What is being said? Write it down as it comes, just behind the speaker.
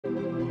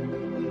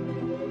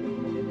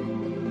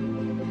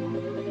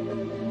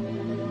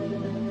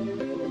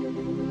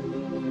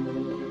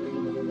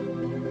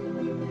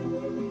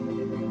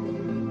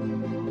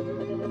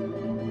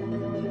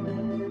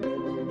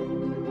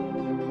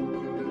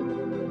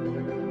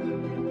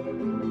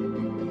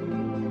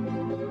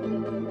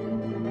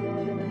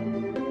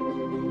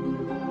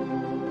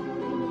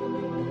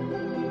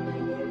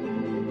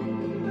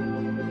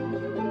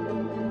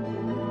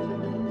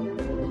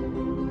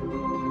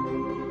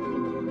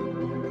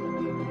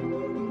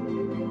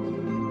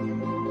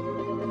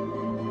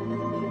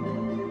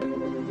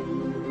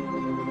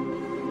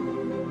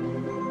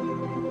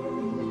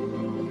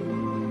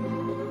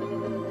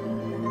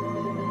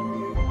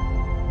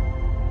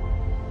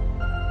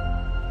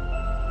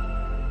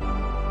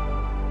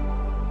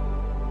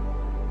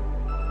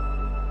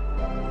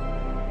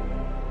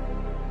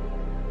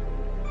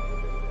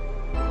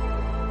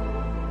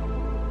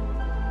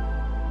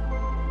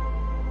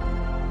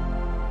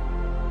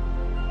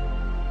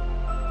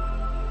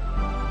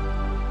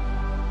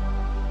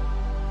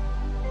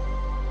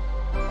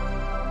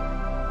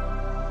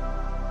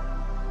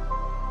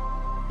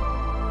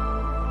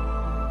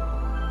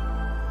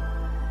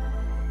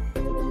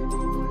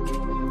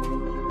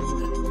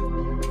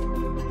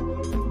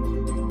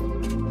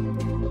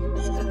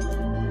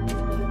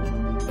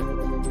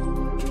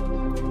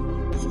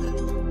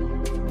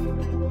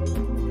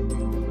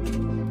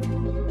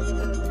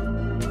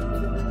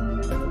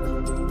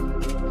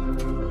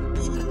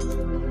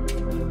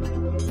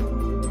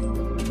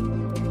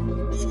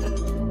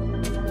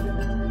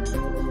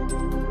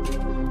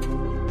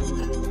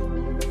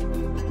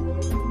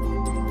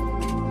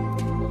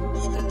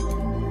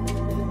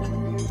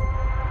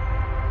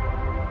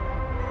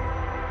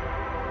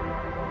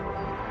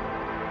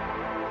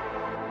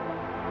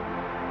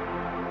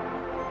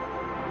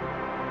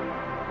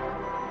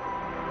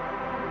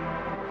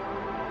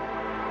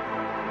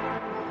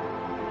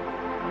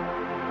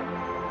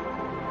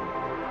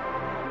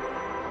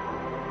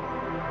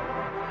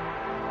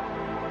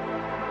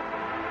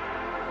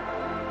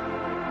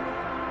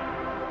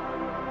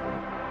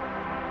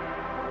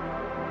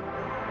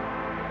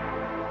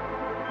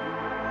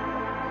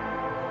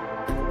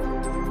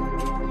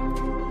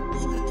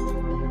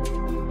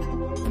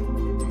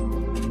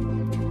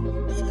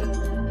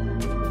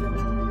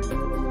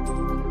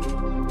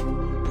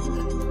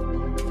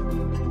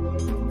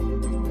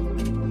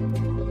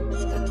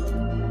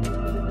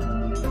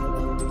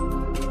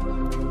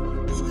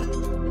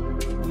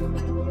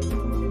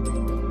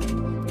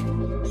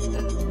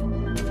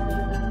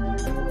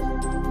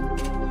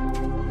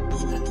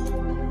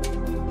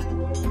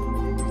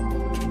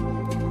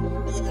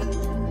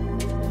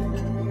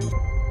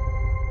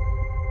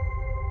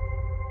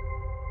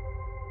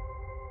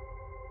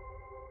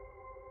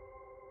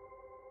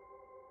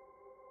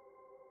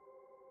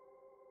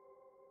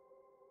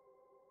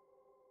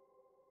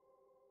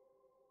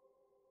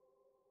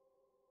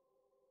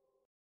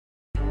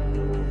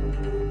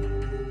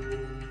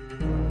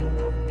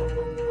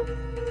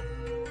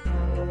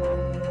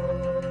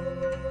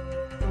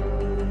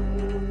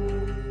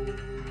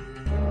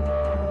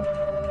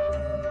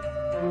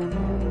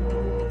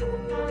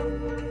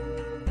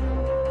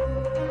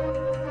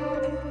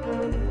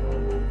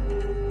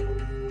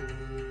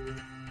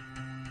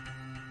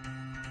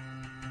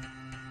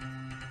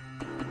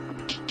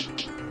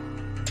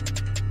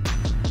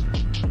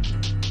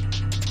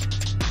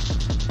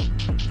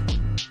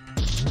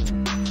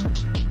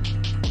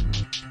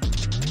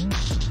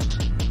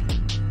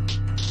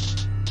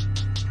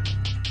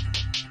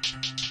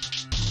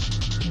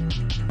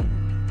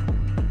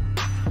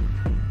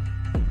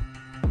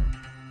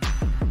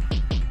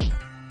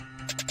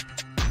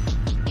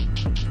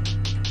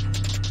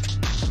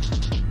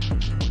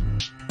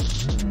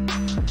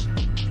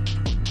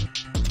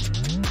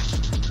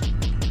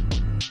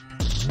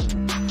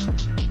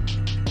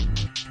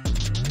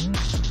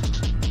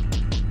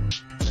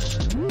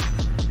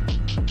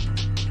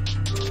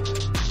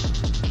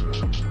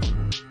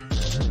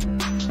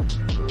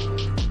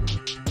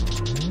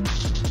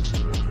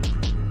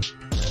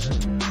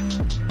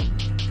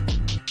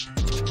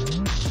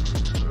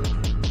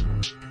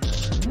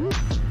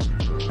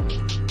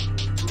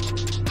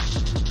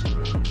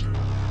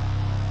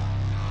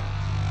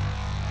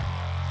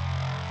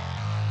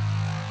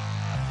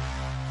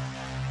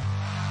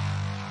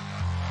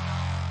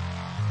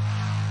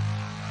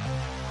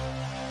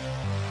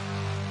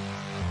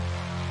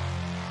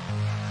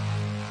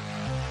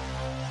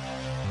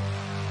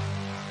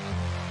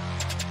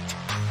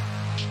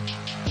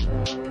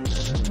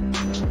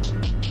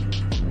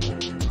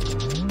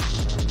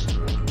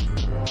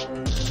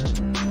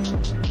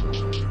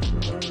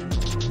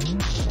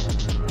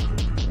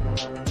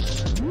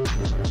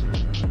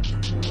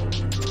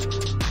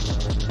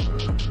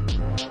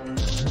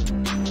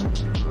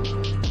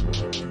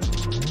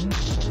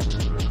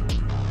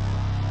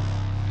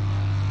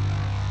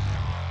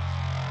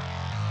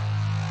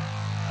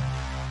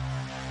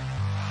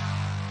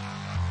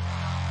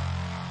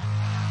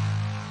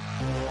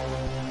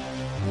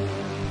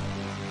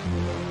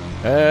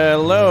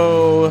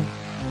Hello.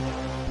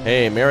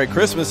 Hey, Merry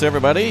Christmas,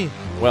 everybody.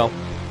 Well,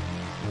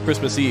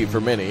 Christmas Eve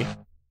for many.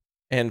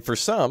 And for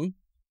some,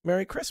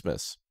 Merry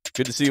Christmas.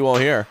 Good to see you all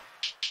here.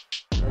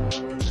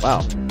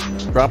 Wow.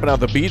 Dropping out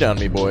the beat on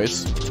me,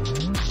 boys.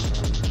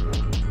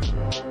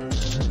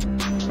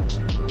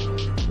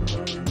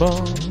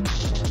 Bum,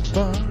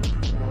 bum.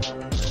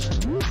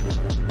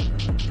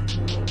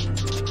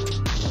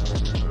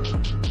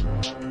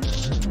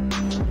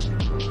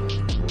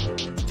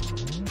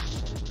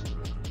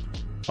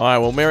 All right,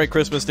 well, Merry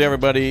Christmas to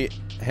everybody.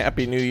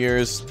 Happy New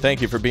Year's.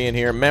 Thank you for being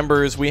here.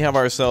 Members, we have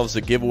ourselves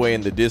a giveaway in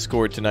the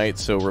Discord tonight,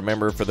 so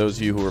remember, for those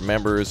of you who are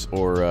members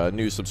or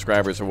new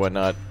subscribers or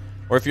whatnot,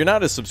 or if you're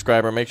not a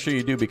subscriber, make sure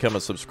you do become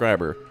a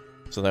subscriber,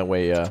 so that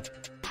way you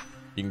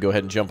can go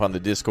ahead and jump on the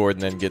Discord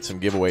and then get some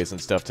giveaways and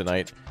stuff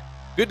tonight.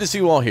 Good to see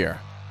you all here.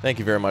 Thank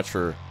you very much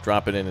for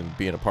dropping in and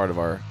being a part of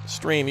our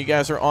stream. You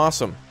guys are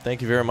awesome.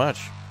 Thank you very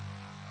much.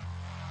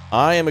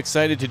 I am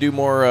excited to do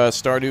more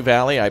Stardew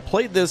Valley. I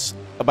played this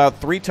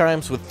about 3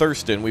 times with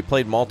Thurston. We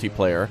played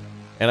multiplayer,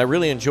 and I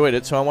really enjoyed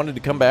it, so I wanted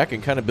to come back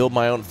and kind of build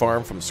my own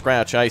farm from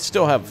scratch. I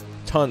still have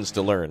tons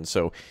to learn,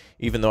 so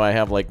even though I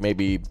have like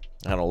maybe,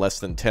 I don't know, less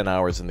than 10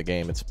 hours in the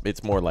game,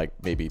 it's more like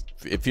maybe,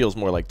 it feels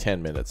more like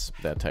 10 minutes,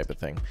 that type of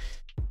thing.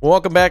 Well,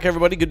 welcome back,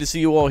 everybody. Good to see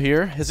you all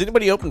here. Has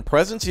anybody opened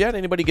presents yet?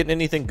 Anybody getting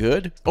anything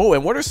good? Oh,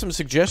 and what are some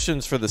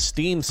suggestions for the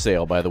Steam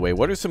sale, by the way?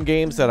 What are some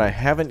games that I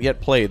haven't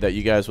yet played that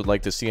you guys would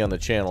like to see on the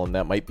channel and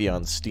that might be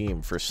on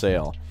Steam for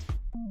sale?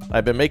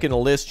 I've been making a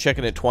list,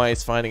 checking it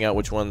twice, finding out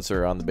which ones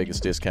are on the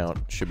biggest discount.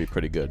 Should be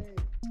pretty good.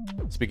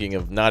 Speaking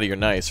of naughty or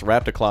nice,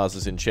 Raptor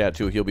is in chat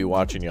too. He'll be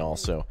watching y'all,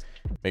 so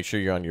make sure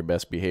you're on your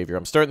best behavior.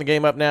 I'm starting the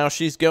game up now.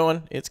 She's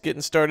going. It's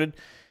getting started.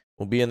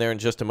 We'll be in there in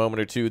just a moment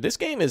or two. This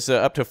game is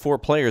up to 4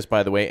 players,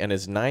 by the way, and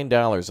is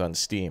 $9 on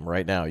Steam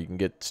right now. You can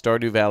get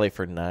Stardew Valley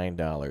for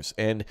 $9.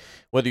 And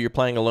whether you're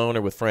playing alone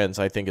or with friends,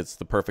 I think it's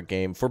the perfect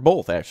game for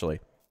both,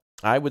 actually.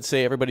 I would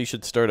say everybody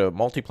should start a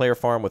multiplayer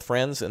farm with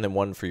friends and then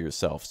one for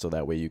yourself, so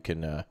that way you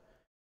can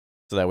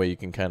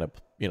kind of,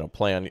 you know,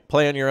 play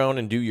on your own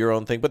and do your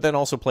own thing, but then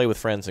also play with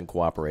friends and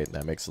cooperate, and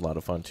that makes a lot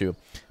of fun too.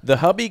 The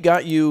hubby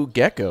got you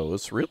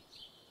geckos. Really?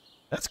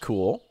 That's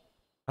cool.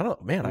 I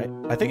don't,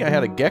 man, I think I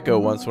had a gecko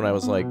once when I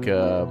was like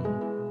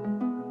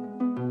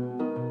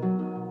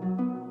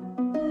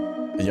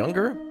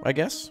younger, I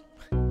guess.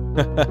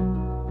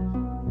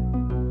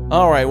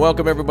 Alright,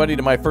 welcome everybody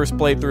to my first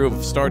playthrough of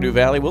Stardew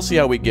Valley. We'll see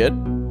how we get,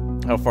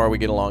 how far we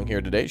get along here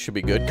today. Should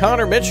be good.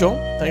 Connor Mitchell,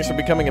 thanks for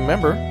becoming a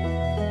member.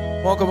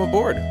 Welcome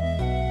aboard.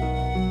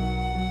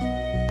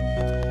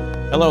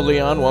 Hello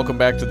Leon, welcome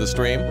back to the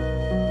stream.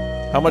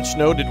 How much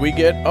snow did we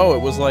get? Oh,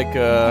 it was like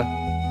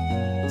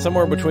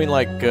somewhere between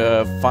like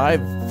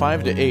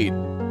 5 to 8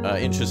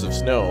 inches of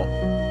snow.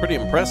 Pretty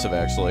impressive,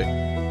 actually.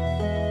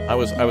 I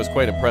was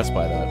quite impressed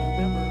by that.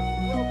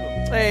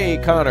 Hey,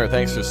 Connor,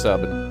 thanks for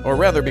subbing. Or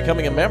rather,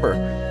 becoming a member.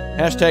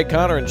 Hashtag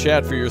Connor in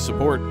chat for your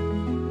support.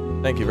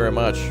 Thank you very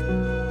much.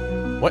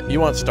 What, you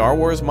want Star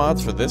Wars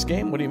mods for this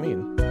game? What do you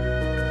mean?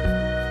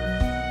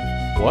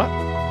 What?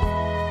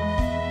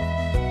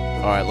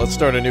 Alright, let's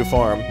start a new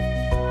farm.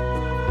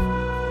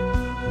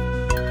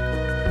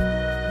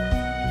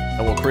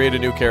 And we'll create a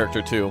new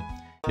character, too.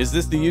 Is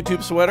this the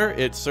YouTube sweater?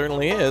 It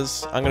certainly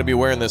is. I'm going to be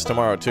wearing this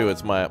tomorrow, too.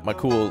 It's my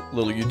cool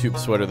little YouTube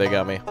sweater they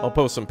got me. I'll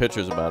post some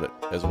pictures about it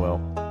as well.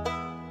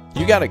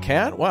 You got a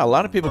cat? Wow, a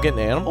lot of people getting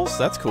animals?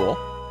 That's cool.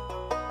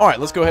 Alright,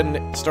 let's go ahead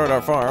and start our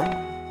farm.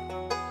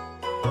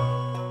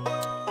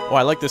 Oh,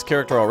 I like this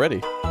character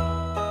already.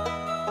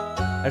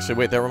 Actually,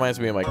 wait, that reminds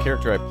me of my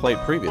character I played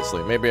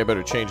previously. Maybe I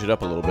better change it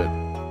up a little bit.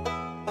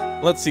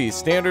 Let's see,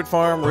 standard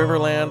farm,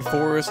 riverland,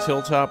 forest,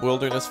 hilltop,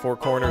 wilderness, four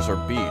corners, or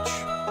beach.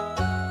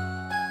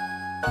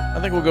 I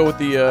think we'll go with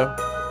the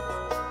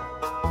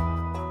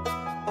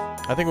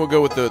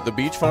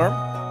beach farm.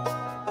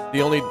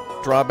 The only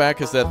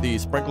drawback is that the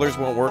sprinklers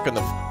won't work on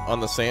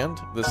the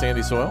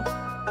sandy soil.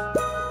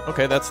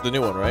 Okay, that's the new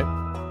one, right?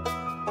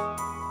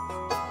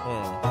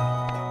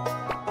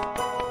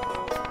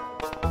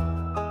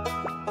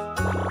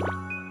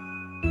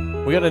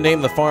 We gotta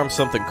name the farm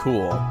something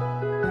cool.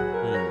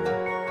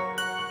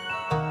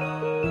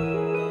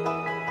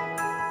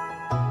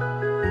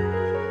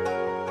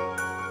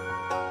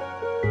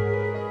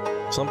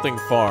 Something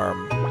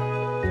farm.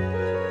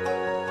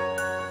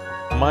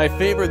 My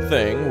favorite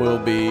thing will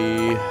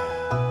be...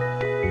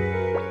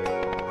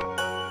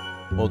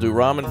 We'll do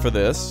ramen for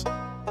this.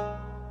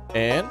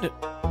 And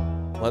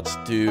let's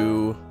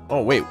do...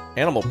 Oh, wait.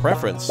 Animal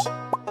preference.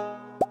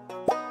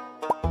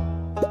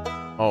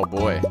 Oh,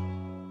 boy.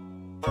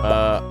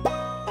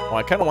 Well,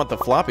 I kind of want the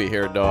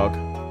floppy-haired dog.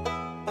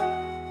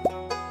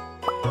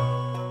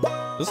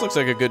 This looks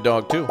like a good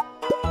dog, too.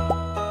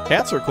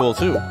 Cats are cool,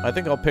 too. I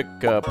think I'll pick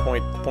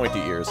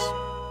pointy ears.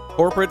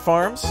 Corporate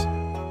farms?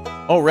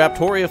 Oh,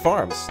 Raptoria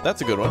Farms.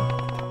 That's a good one.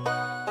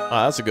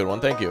 Ah, that's a good one.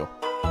 Thank you.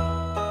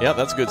 Yeah,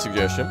 that's a good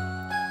suggestion.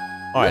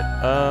 All right.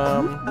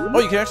 Oh,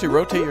 you can actually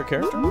rotate your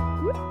character?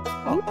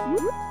 Oh.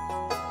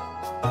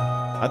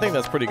 I think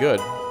that's pretty good.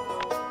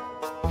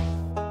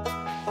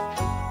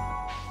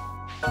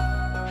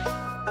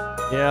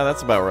 Yeah,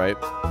 that's about right.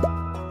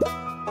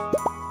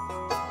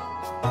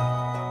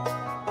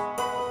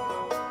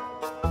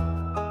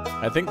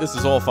 I think this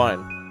is all fine.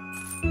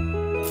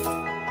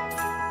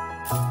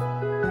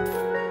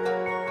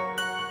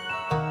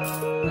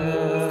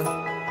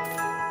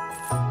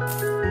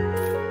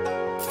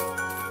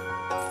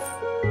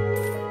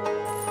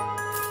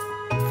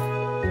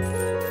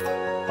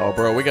 Oh,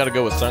 bro, we gotta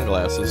go with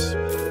sunglasses.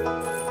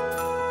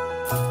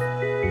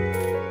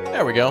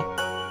 There we go.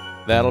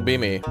 That'll be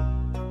me.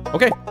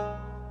 Okay,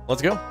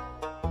 let's go.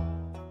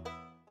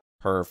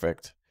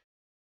 Perfect.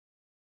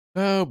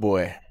 Oh,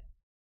 boy.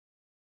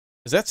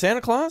 Is that Santa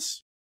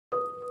Claus?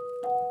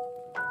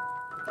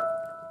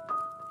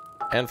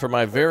 And for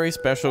my very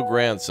special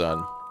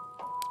grandson.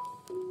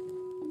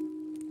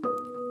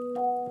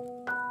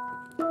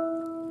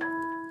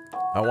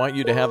 I want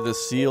you to have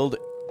this sealed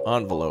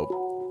envelope.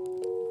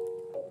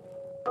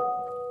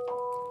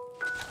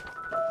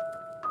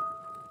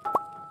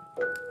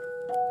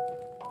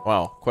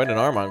 Wow, quite an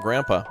arm on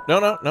Grandpa. No,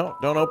 no, no,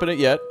 don't open it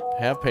yet.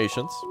 Have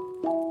patience.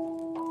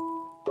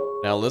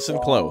 Now listen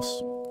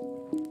close.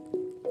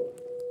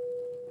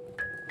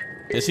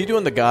 Is he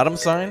doing the got him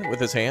sign with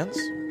his hands?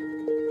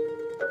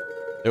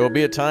 There will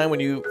be a time when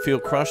you feel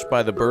crushed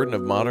by the burden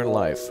of modern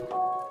life.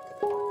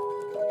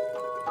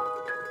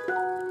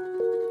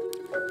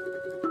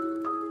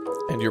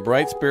 And your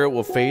bright spirit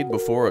will fade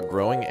before a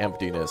growing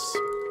emptiness.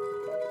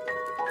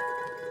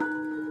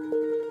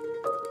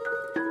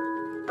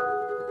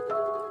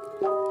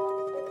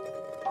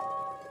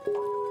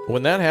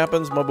 When that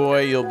happens, my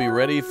boy, you'll be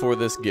ready for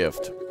this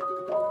gift.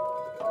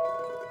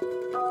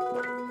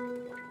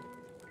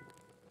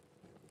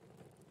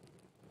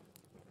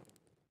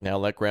 Now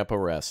let Grandpa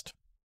rest.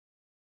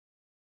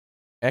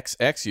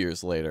 XX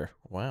years later.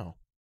 Wow.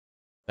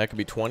 That could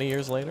be 20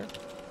 years later?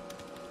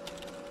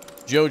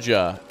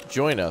 Joja,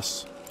 join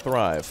us.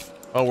 Thrive.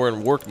 Oh, we're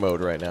in work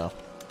mode right now.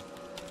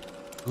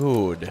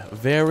 Good.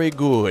 Very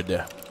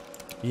good.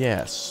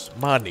 Yes.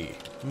 Money.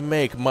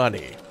 Make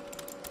money.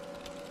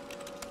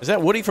 Is that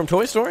Woody from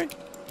Toy Story?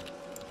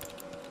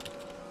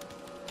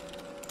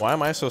 Why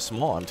am I so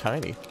small? I'm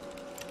tiny.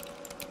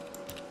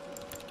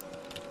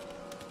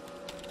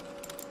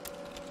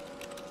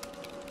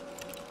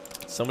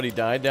 Somebody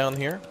died down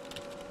here?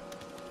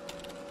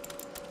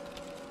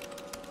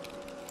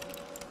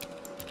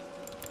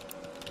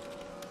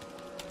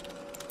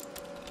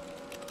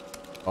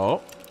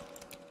 Oh.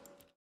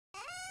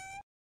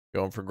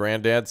 Going for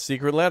Granddad's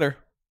secret letter.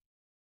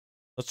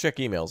 Let's check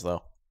emails,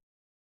 though.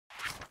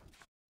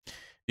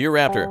 Dear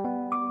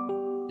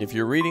Raptor, if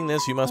you're reading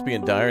this, you must be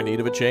in dire need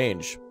of a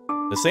change.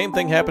 The same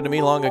thing happened to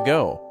me long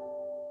ago.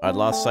 I'd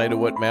lost sight of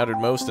what mattered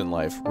most in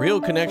life,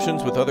 real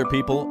connections with other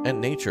people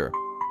and nature.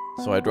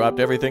 So I dropped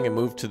everything and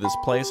moved to this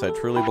place I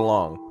truly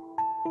belong.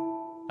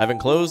 I've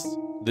enclosed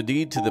the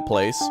deed to the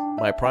place,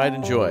 my pride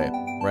and joy,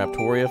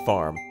 Raptoria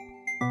Farm.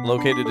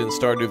 Located in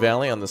Stardew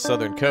Valley on the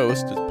southern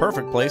coast, it's a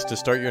perfect place to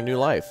start your new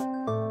life.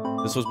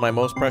 This was my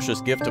most precious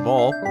gift of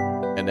all,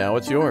 and now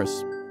it's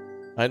yours.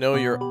 I know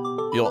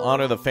you'll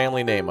honor the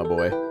family name, my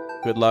boy.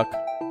 Good luck.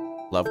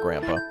 Love,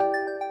 Grandpa.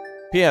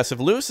 P.S. If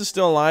Lewis is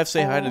still alive,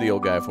 say hi to the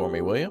old guy for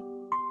me, will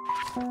you?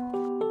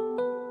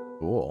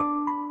 Cool.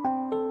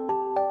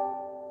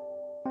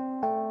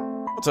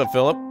 What's up,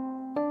 Philip?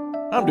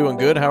 I'm doing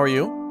good. How are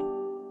you?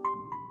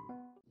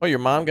 Oh, your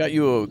mom got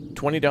you a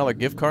 $20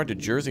 gift card to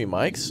Jersey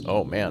Mike's?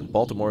 Oh, man.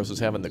 Baltimore's is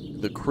having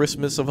the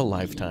Christmas of a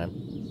lifetime.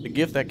 The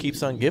gift that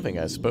keeps on giving,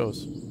 I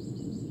suppose.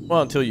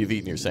 Well, until you've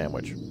eaten your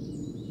sandwich.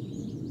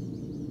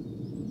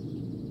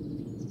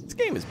 This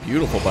game is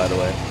beautiful, by the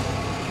way.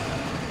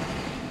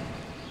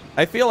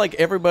 I feel like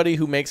everybody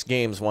who makes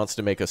games wants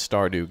to make a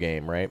Stardew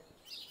game, right?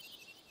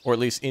 Or at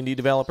least indie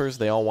developers,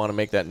 they all want to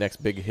make that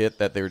next big hit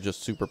that they're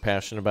just super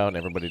passionate about and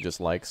everybody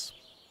just likes.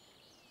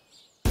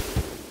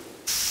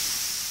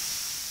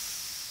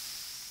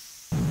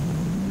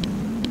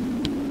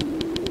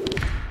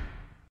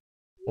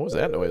 What was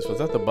that noise? Was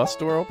that the bus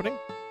door opening?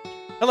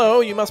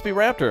 Hello, you must be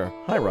Raptor.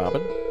 Hi,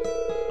 Robin.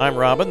 I'm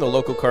Robin, the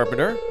local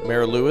carpenter.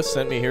 Mayor Lewis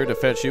sent me here to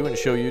fetch you and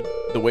show you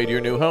the way to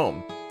your new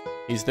home.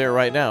 He's there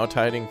right now,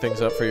 tidying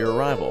things up for your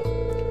arrival.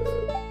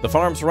 The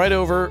farm's right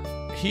over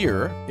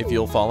here, if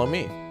you'll follow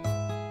me.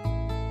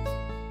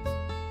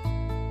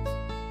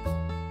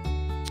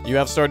 You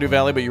have Stardew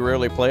Valley, but you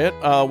rarely play it?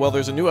 Well,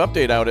 there's a new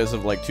update out as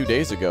of like 2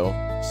 days ago,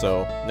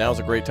 so now's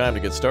a great time to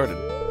get started.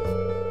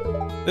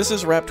 This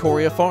is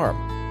Raptoria Farm.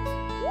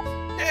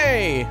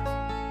 Hey!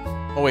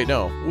 Oh, wait,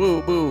 no.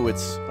 Woo, boo,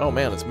 it's... Oh,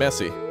 man, it's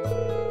messy.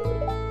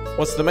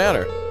 What's the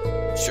matter?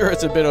 Sure,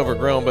 it's a bit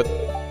overgrown, but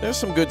there's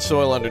some good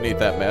soil underneath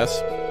that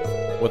mess.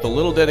 With a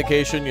little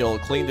dedication, you'll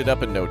have cleaned it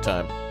up in no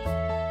time.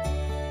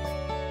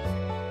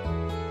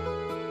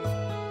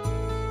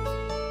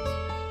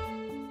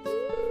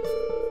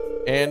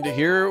 And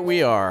here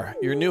we are,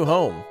 your new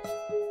home.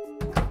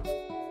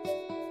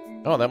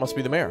 Oh, that must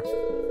be the mayor.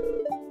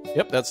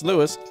 Yep, that's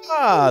Lewis.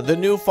 Ah, the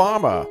new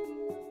farmer.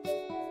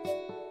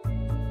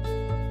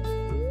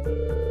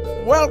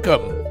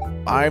 Welcome.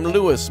 I'm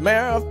Lewis,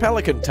 mayor of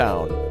Pelican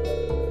Town.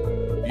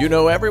 You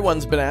know,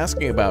 everyone's been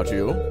asking about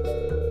you.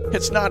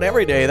 It's not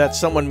every day that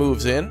someone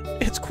moves in.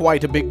 It's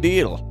quite a big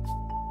deal.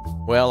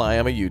 Well, I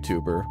am a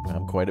YouTuber.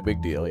 I'm quite a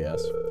big deal,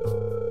 yes.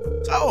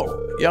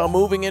 So, you're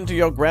moving into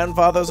your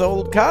grandfather's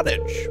old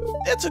cottage.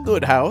 It's a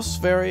good house,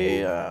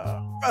 very,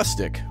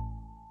 rustic.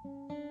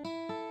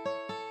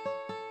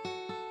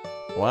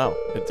 Wow,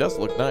 it does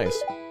look nice.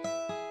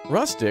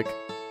 Rustic?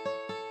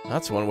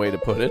 That's one way to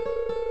put it.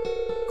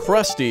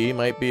 Crusty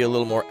might be a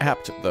little more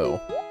apt, though.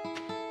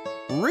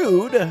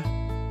 Rude?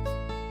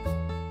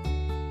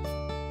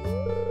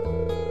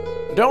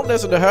 Don't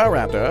listen to her,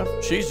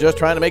 Raptor. She's just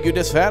trying to make you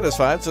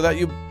dissatisfied so that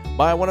you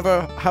buy one of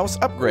her house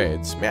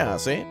upgrades. Yeah,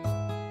 see?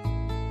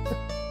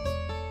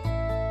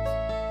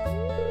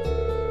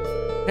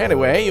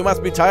 Anyway, you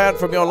must be tired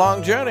from your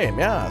long journey.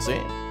 Yeah, see?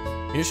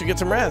 You should get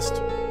some rest.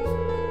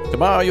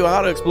 Tomorrow you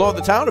ought to explore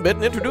the town a bit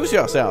and introduce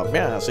yourself.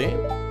 Yeah, see?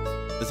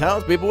 The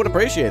townspeople would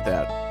appreciate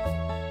that.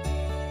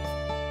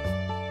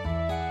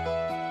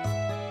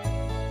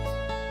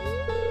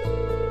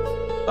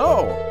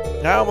 Oh,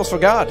 I almost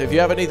forgot. If you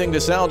have anything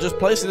to sell, just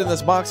place it in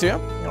this box here.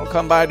 I'll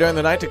come by during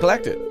the night to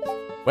collect it.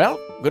 Well,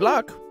 good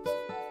luck.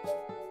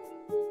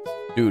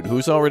 Dude,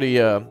 who's already,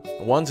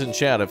 one's in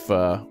chat if,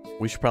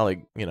 we should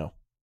probably, you know,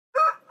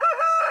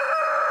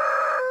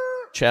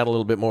 chat a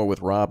little bit more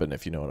with Robin,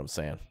 if you know what I'm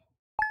saying.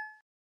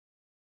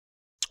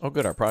 Oh,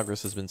 good, our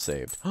progress has been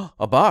saved.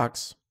 A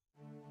box!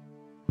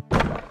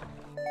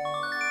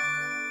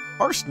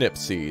 Parsnip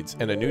seeds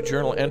and a new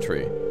journal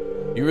entry.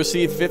 You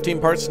received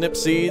 15 parsnip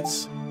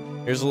seeds.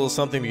 Here's a little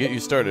something to get you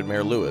started,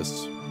 Mayor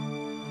Lewis.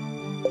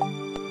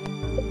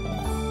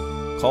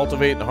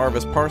 Cultivate and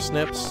harvest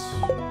parsnips.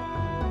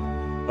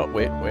 Oh,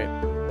 wait.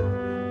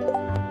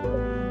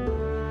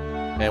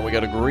 And we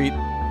gotta greet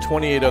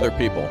 28 other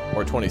people.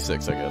 Or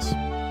 26, I guess.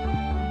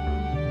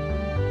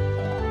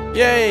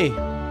 Yay!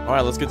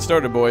 Alright, let's get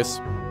started, boys.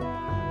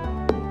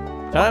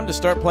 Time to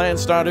start playing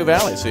Stardew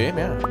Valley, see?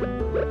 Yeah.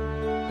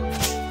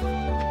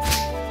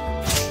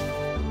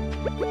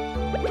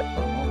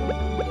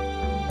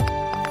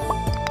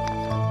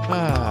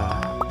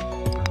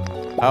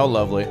 How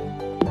lovely.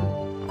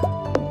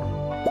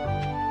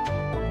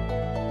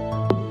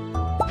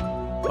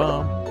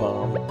 Bum,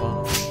 bum,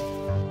 bum.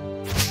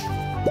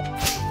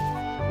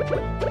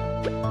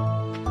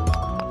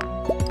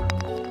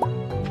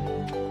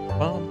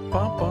 Bum,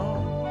 bum, bum.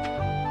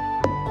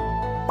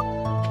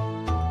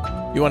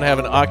 You want to have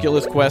an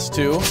Oculus Quest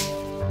 2?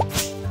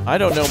 I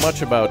don't know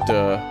much about,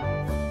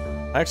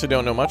 I actually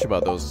don't know much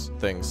about those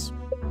things.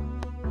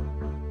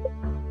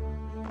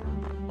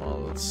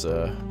 Let's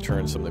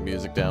turn some of the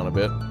music down a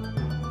bit.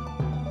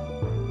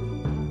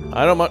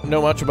 I don't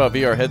know much about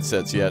VR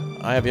headsets yet.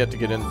 I have yet to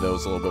get into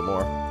those a little bit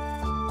more.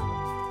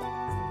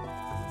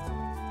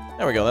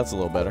 There we go, that's a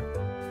little better.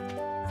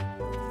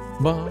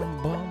 Bum,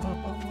 bum,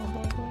 bum, bum,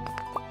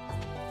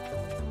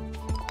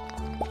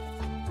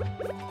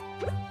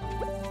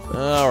 bum.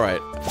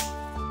 Alright.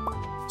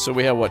 So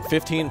we have, what,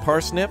 15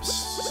 parsnips?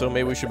 So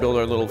maybe we should build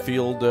our little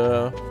field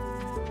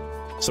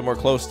somewhere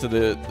close to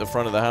the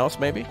front of the house,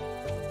 maybe?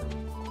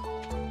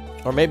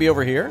 Or maybe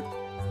over here?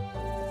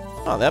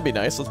 Oh, that'd be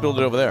nice. Let's build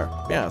it over there.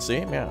 Yeah, see?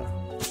 Yeah.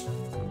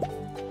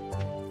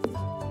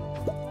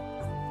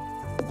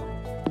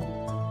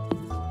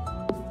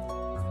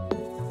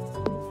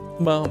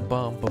 Bum,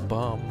 bum, bum,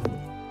 bum.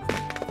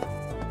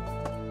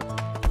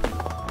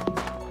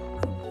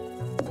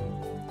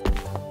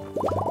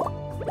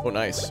 Oh,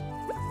 nice.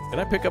 Can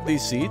I pick up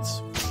these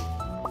seeds?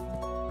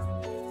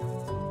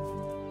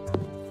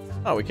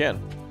 Oh, we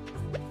can.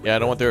 Yeah, I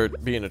don't want there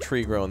being a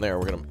tree growing there.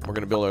 We're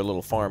gonna build our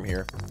little farm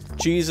here.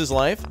 Cheese is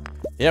life.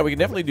 Yeah, we can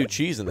definitely do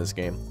cheese in this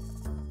game.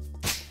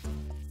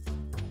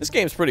 This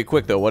game's pretty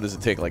quick though. What does it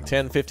take? Like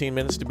 10, 15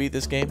 minutes to beat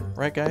this game?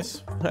 Right,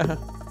 guys?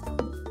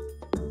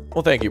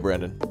 Well, thank you,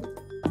 Brendan.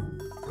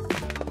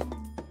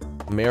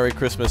 Merry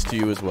Christmas to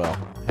you as well.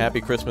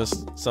 Happy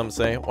Christmas, some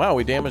say. Wow,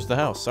 we damaged the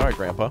house. Sorry,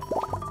 Grandpa.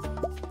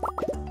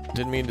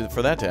 Didn't mean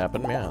for that to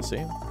happen. Yeah,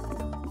 see?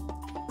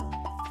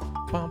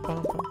 Bum,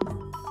 bum, bum.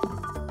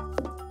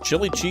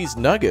 Chili cheese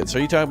nuggets. Are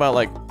you talking about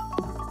like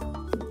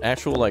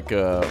actual like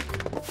a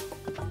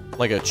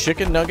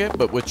chicken nugget,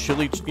 but with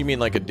chili? You mean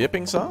like a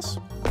dipping sauce?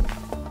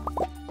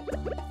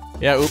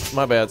 Yeah. Oops,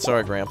 my bad.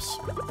 Sorry, Gramps.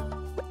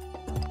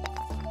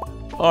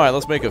 All right,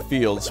 let's make a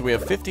field. So we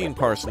have 15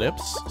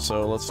 parsnips.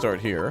 So let's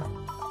start here.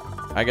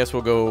 I guess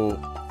we'll go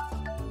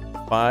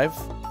 5.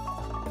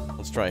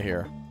 Let's try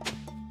here.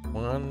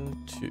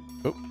 1, 2.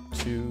 Oh,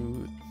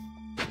 2,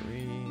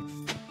 3,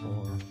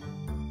 4,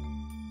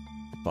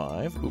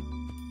 5. Oop.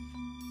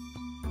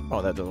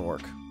 Oh, that doesn't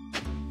work.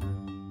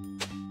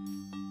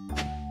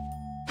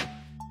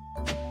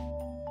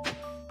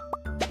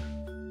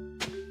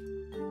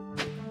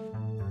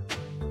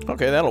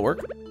 Okay, that'll work.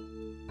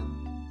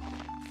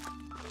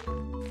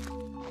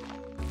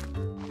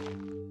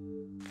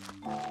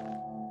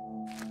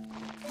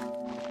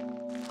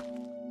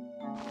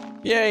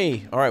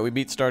 Yay! Alright, we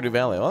beat Stardew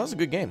Valley. Well, that was a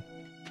good game.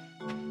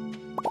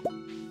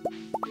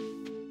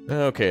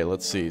 Okay,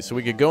 let's see. So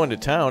we could go into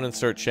town and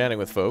start chatting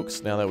with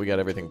folks now that we got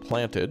everything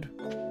planted.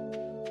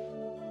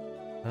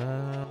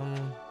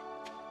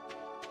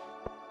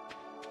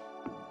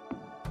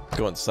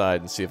 Go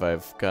inside and see if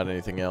I've got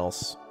anything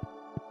else.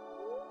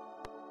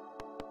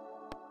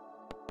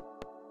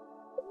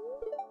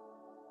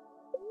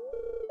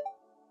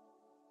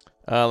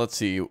 Let's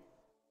see.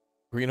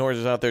 Green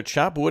horses out there.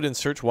 Chop wood and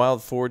search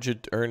wild forage to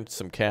earn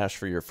some cash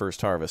for your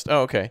first harvest.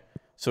 Oh, okay.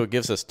 So it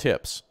gives us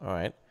tips. All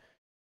right.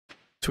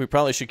 So we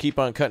probably should keep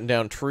on cutting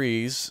down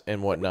trees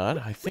and whatnot.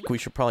 I think we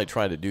should probably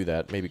try to do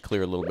that. Maybe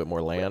clear a little bit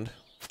more land.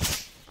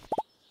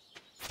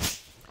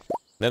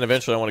 Then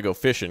eventually I want to go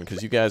fishing,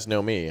 because you guys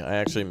know me. I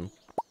actually am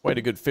quite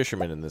a good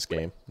fisherman in this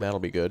game. That'll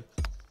be good.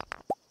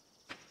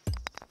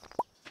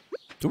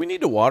 Do we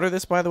need to water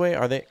this, by the way?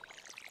 Are they...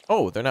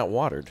 Oh, they're not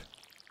watered.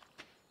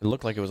 It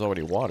looked like it was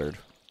already watered.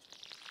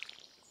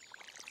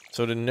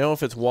 So to know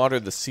if it's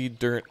watered, the seed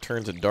dirt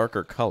turns a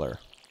darker color.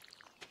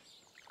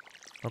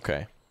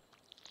 Okay.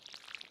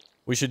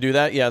 We should do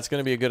that? Yeah, it's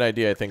going to be a good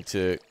idea, I think,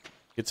 to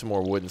get some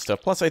more wood and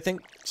stuff. Plus, I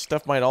think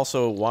stuff might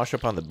also wash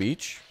up on the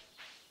beach.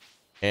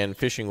 And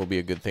fishing will be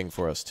a good thing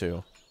for us,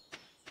 too.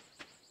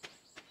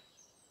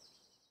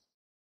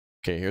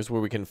 Okay, here's where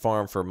we can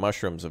farm for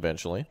mushrooms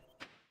eventually.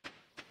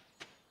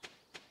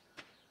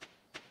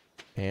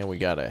 And we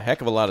got a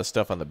heck of a lot of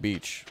stuff on the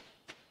beach.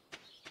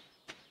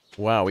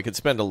 Wow, we could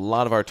spend a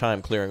lot of our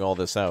time clearing all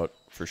this out,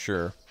 for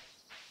sure.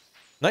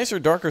 Nicer,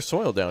 darker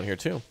soil down here,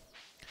 too.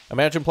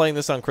 Imagine playing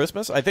this on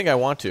Christmas. I think I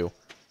want to.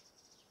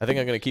 I think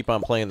I'm going to keep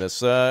on playing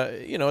this.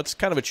 You know, it's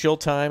kind of a chill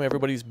time.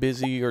 Everybody's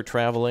busy or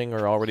traveling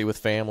or already with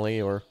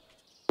family or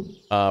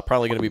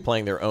probably going to be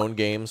playing their own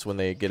games when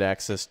they get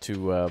access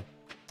to,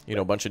 you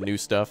know, a bunch of new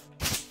stuff.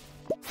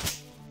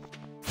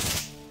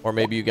 Or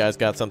maybe you guys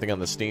got something on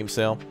the Steam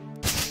sale.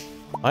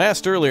 I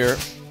asked earlier.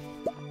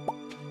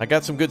 I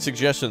got some good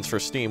suggestions for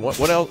Steam.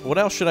 What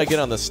else should I get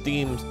on the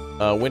Steam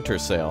winter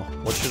sale?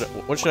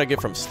 What should I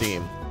get from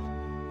Steam?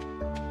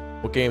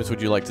 What games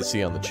would you like to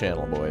see on the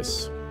channel,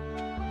 boys?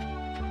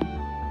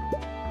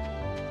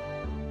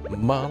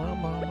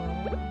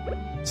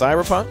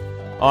 Cyberpunk?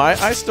 Oh,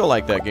 I still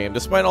like that game.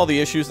 Despite all the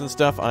issues and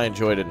stuff, I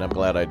enjoyed it, and I'm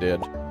glad I did.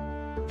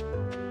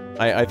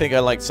 I think I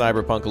liked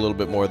Cyberpunk a little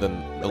bit more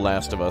than The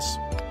Last of Us.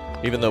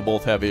 Even though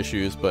both have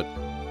issues, but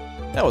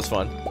that was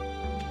fun.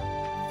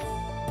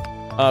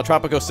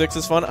 Tropico 6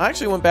 is fun. I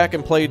actually went back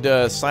and played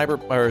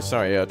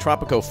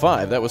Tropico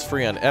 5. That was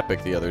free on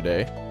Epic the other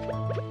day.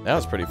 That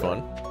was pretty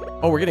fun.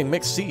 Oh, we're getting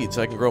mixed seeds.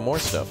 I can grow more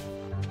stuff.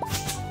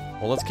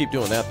 Well, let's keep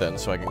doing that then,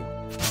 so I can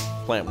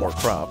plant more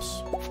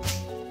crops.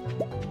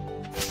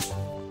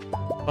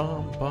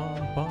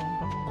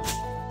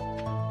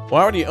 Well,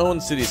 I already own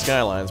City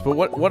Skylines, but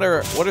what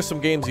are some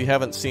games you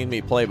haven't seen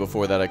me play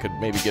before that I could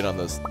maybe get on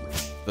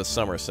the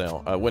summer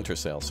sale, winter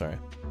sale? Sorry.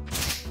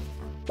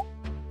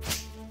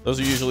 Those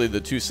are usually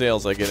the two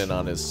sales I get in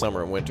on, is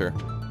summer and winter.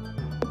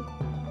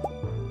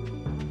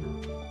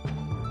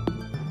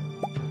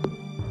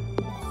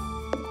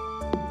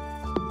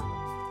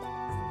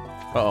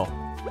 Uh-oh.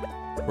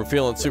 We're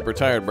feeling super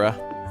tired, bruh.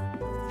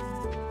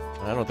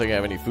 I don't think I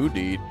have any food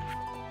to eat.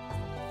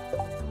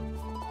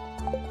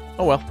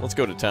 Oh well, let's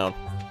go to town.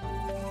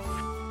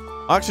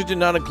 Oxygen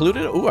not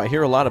included? Ooh, I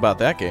hear a lot about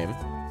that game.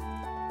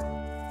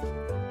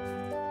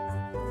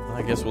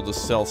 I guess we'll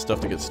just sell stuff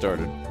to get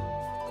started.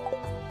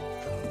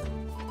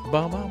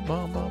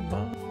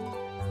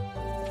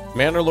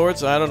 Manor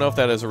Lords? I don't know if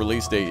that has a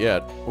release date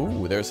yet.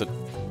 Ooh, there's a...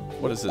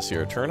 What is this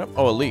here? A turnip?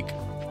 Oh, a leek.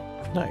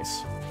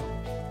 Nice.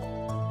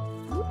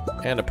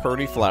 And a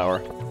purdy flower.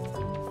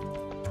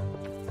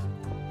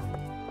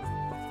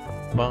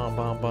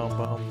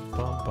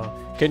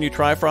 Can you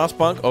try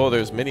Frostpunk? Oh,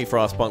 there's mini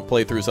Frostpunk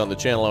playthroughs on the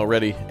channel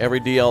already.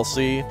 Every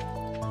DLC.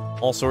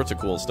 All sorts of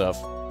cool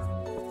stuff.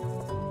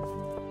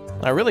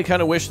 I really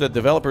kind of wish that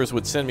developers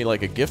would send me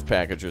like a gift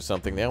package or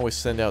something. They always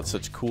send out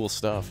such cool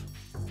stuff.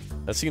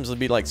 That seems to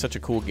be like such a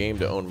cool game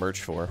to own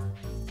merch for.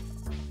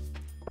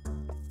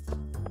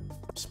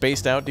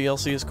 Spaced Out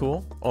DLC is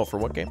cool. Oh, for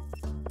what game?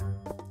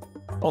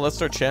 Oh, let's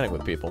start chatting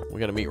with people.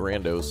 We gotta meet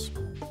randos.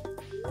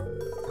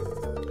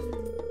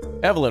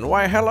 Evelyn,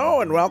 why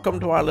hello and welcome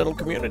to our little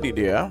community,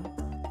 dear.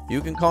 You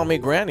can call me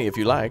Granny if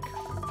you like.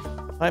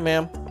 Hi,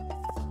 ma'am.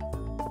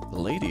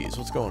 Ladies,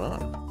 what's going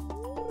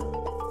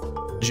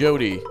on?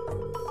 Jody.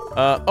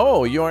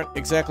 Oh, you aren't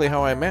exactly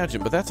how I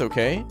imagined, but that's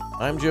okay.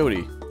 I'm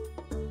Jody.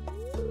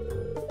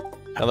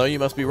 Hello, you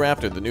must be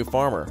Raptor, the new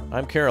farmer.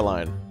 I'm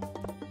Caroline.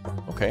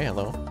 Okay,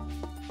 hello.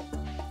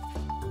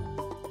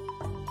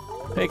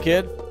 Hey,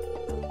 kid.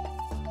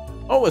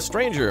 Oh, a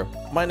stranger.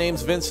 My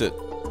name's Vincent.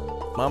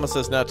 Mama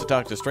says not to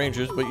talk to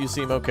strangers, but you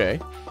seem okay.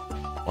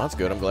 Well, that's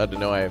good. I'm glad to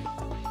know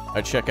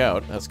I check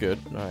out. That's good.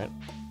 All right.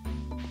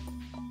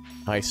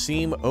 I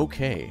seem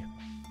okay.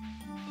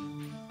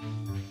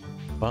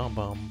 Bum,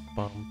 bum,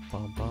 bum,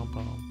 bum, bum,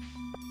 bum.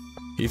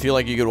 Do you feel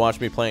like you could watch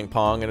me playing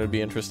Pong and it would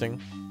be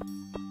interesting?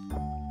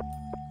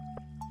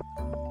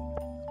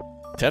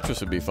 Tetris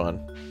would be fun.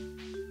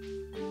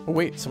 Oh,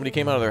 wait. Somebody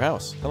came out of their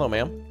house. Hello,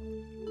 ma'am.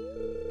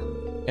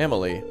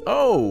 Emily.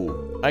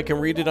 Oh, I can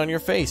read it on your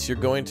face. You're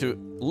going to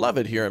love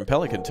it here in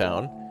Pelican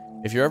Town.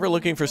 If you're ever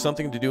looking for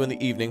something to do in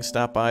the evening,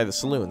 stop by the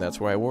saloon. That's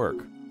where I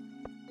work.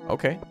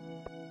 Okay.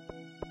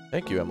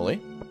 Thank you,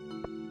 Emily.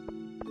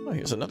 Oh,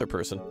 here's another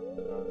person.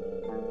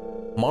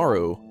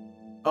 Maru.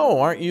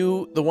 Oh, aren't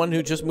you the one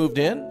who just moved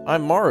in?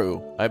 I'm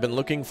Maru. I've been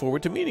looking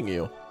forward to meeting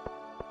you.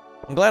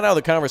 I'm glad how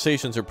the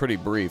conversations are pretty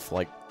brief.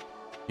 Like,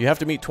 you have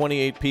to meet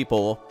 28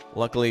 people.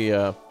 Luckily,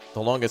 the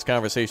longest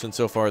conversation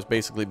so far has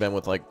basically been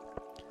with, like,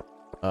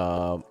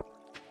 the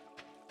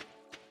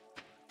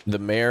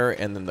mayor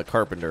and then the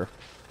carpenter.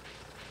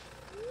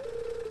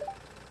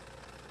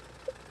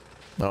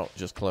 Oh,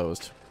 just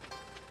closed.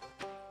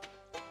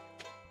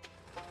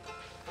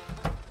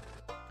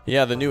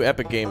 Yeah, the new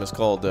Epic game is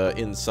called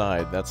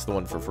Inside. That's the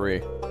one for free.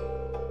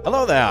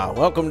 Hello there.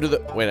 Welcome to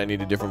the... Wait, I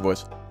need a different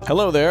voice.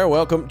 Hello there.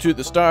 Welcome to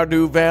the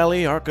Stardew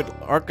Valley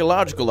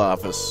Archaeological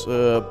Office.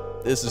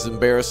 This is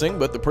embarrassing,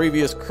 but the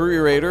previous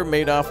curator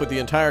made off with the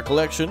entire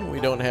collection.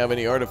 We don't have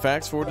any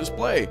artifacts for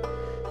display.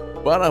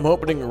 But I'm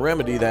hoping to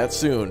remedy that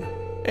soon.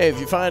 Hey, if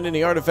you find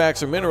any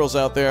artifacts or minerals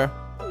out there,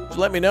 just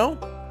let me know.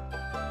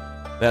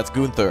 That's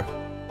Gunther.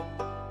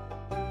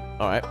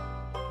 Alright.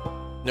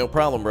 No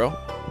problem, bro.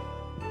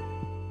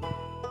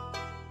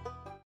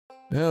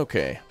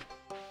 Okay.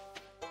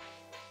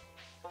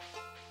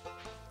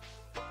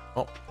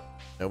 Oh,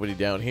 nobody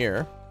down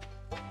here.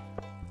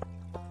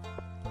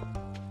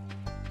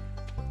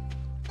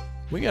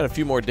 We got a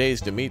few more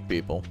days to meet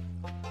people.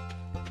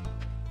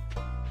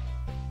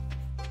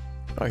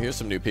 Oh, here's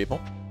some new people.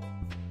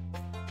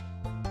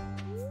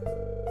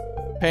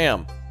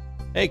 Pam.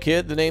 Hey,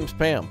 kid, the name's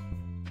Pam.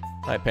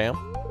 Hi, Pam.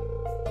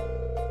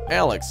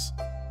 Alex.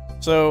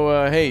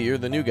 So, hey, you're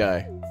the new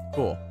guy.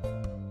 Cool.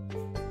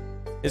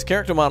 His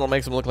character model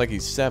makes him look like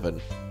he's 7.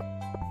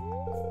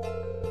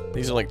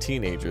 These are like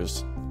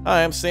teenagers.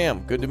 Hi, I'm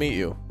Sam. Good to meet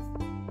you.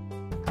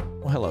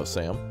 Well, hello,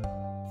 Sam.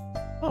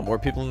 Oh, more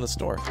people in the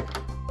store.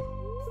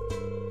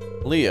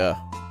 Leah.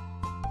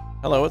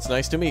 Hello, it's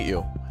nice to meet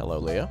you. Hello,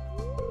 Leah.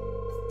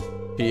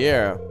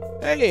 Pierre.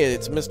 Hey,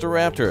 it's Mr.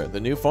 Raptor, the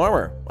new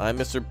farmer. I'm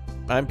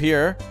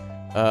Pierre,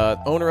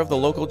 owner of the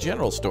local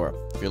general store.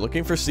 If you're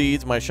looking for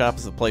seeds, my shop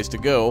is the place to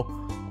go.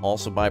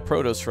 Also buy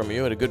produce from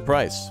you at a good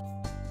price.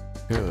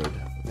 Good.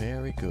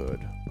 Very good.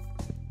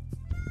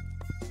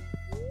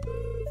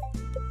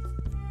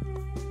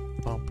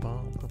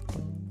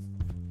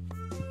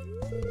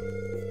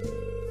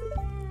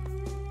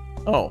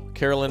 Oh,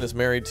 Carolyn is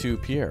married to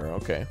Pierre.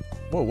 Okay.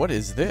 Whoa, what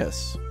is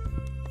this?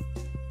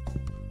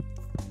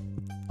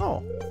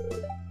 Oh.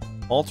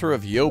 Altar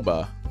of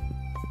Yoba.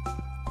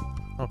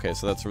 Okay,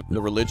 so that's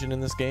the religion in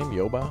this game?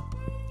 Yoba?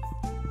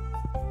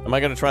 Am I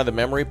going to try the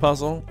memory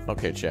puzzle?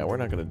 Okay, chat, we're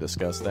not going to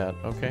discuss that.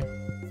 Okay.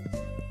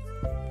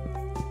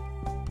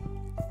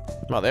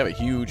 Wow, they have a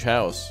huge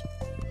house.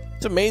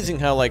 It's amazing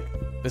how, like,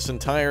 this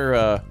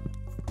entire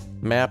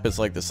map is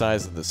like the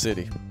size of the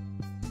city.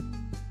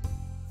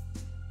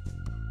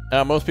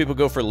 Most people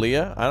go for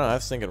Leah. I don't know, I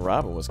was thinking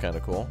Robin was kind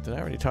of cool. Did I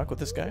already talk with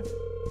this guy?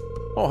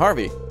 Oh,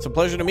 Harvey. It's a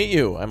pleasure to meet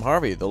you. I'm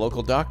Harvey, the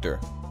local doctor.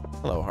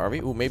 Hello, Harvey.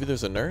 Ooh, maybe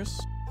there's a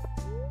nurse?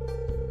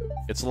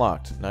 It's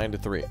locked. 9 to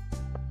 3.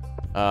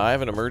 I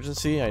have an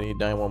emergency. I need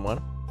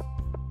 911.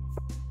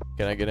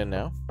 Can I get in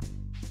now?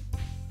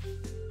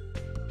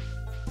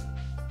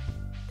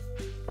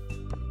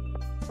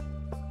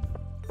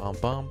 Bum,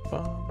 bum,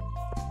 bum.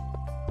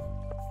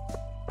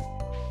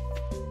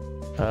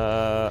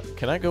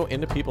 Can I go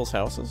into people's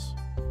houses?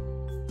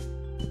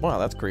 Wow,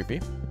 that's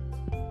creepy.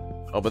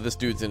 Oh, but this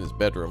dude's in his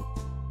bedroom.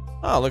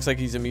 Oh, looks like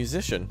he's a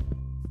musician.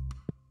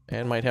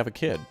 And might have a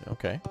kid.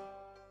 Okay.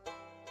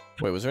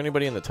 Wait, was there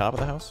anybody in the top of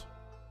the house?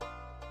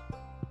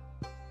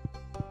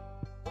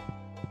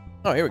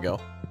 Oh, here we go.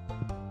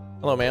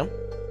 Hello, ma'am.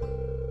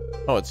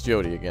 Oh, it's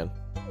Jody again.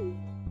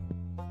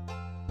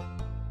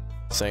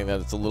 Saying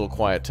that it's a little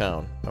quiet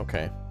town.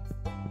 Okay.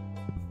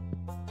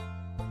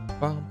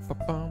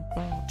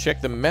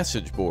 Check the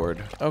message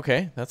board.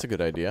 Okay, that's a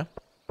good idea.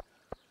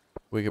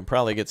 We can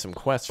probably get some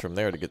quests from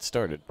there to get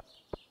started.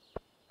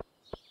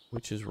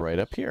 Which is right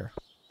up here.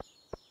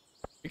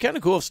 It'd be kind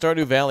of cool if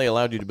Stardew Valley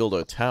allowed you to build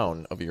a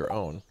town of your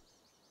own.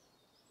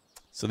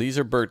 So these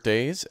are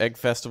birthdays. Egg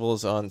Festival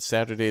is on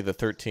Saturday the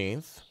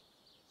 13th.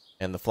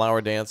 And the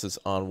Flower Dance is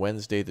on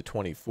Wednesday the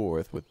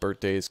 24th, with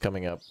birthdays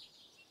coming up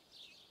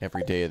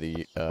every day of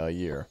the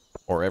year.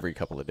 Or every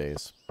couple of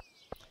days.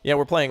 Yeah,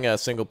 we're playing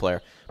single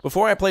player.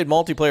 Before I played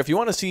multiplayer, if you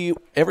want to see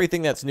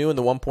everything that's new in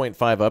the 1.5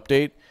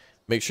 update,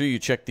 make sure you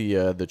check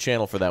the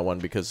channel for that one,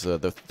 because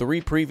the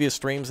 3 previous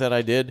streams that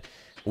I did,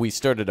 we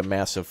started a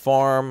massive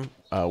farm,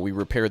 we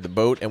repaired the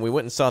boat, and we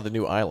went and saw the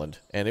new island,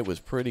 and it was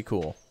pretty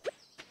cool.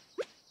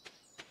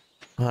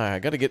 I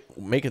got to get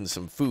making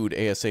some food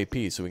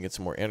ASAP so we can get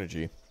some more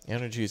energy.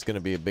 Energy is going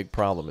to be a big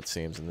problem, it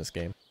seems, in this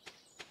game.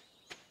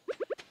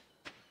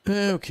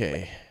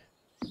 Okay.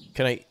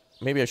 Can I...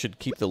 Maybe I should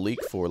keep the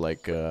leek for,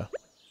 like,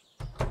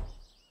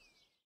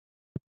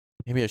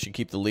 maybe I should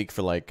keep the leek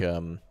for, like,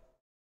 for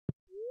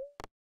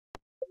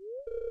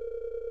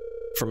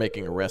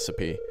making a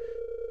recipe.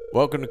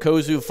 Welcome to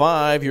Kozu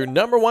 5, your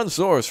 #1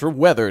 source for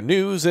weather,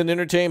 news, and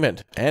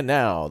entertainment. And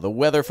now, the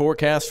weather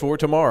forecast for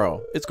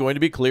tomorrow. It's going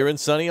to be clear and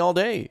sunny all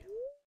day.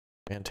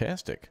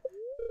 Fantastic.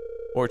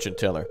 Fortune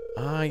teller.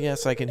 Ah,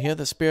 yes, I can hear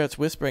the spirits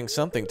whispering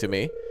something to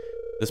me.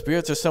 The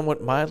spirits are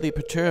somewhat mildly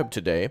perturbed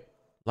today.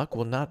 Luck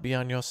will not be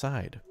on your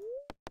side.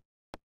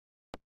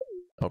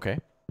 Okay.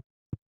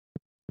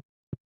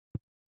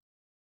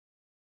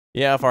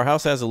 Yeah, if our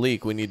house has a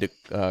leak, we need to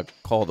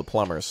call the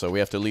plumber, so we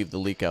have to leave the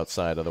leak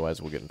outside,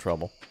 otherwise we'll get in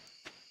trouble.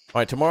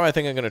 Alright, tomorrow I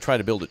think I'm going to try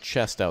to build a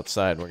chest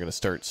outside, and we're going to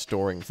start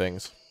storing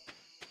things.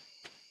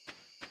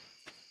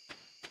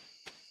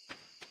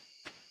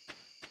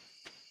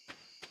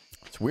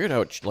 It's weird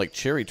how, like,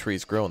 cherry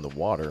trees grow in the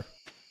water.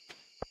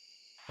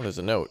 Oh, there's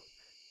a note.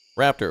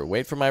 Raptor,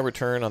 wait for my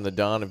return on the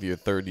dawn of your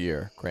 3rd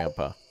year,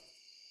 Grandpa.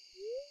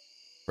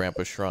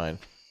 Grandpa's shrine.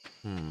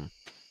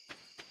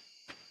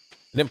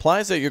 It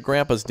implies that your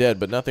grandpa's dead,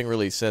 but nothing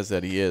really says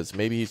that he is.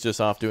 Maybe he's just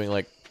off doing,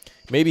 like...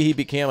 Maybe he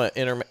became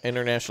an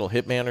international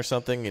hitman or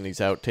something, and he's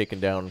out taking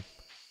down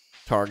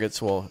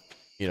targets while,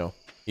 you know,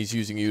 he's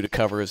using you to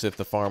cover as if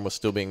the farm was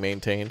still being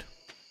maintained.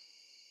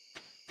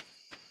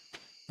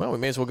 Well, we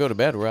may as well go to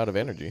bed. We're out of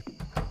energy.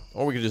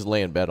 Or we could just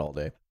lay in bed all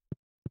day.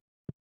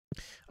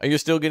 Are you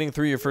still getting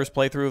through your first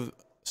playthrough of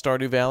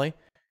Stardew Valley?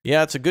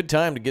 Yeah, it's a good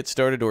time to get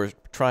started or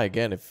try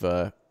again if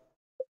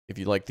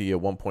you like the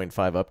 1.5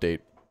 update.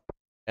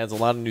 Adds a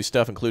lot of new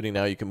stuff, including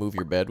now you can move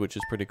your bed, which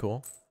is pretty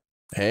cool.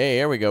 Hey,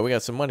 there we go. We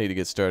got some money to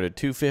get started.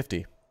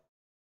 $250.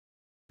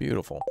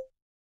 Beautiful.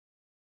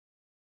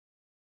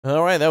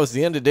 All right, that was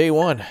the end of day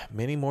 1.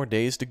 Many more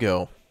days to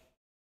go.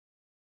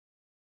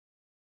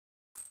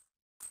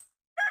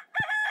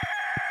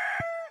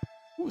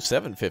 Ooh,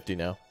 $750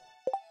 now.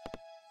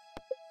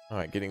 All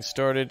right, getting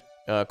started.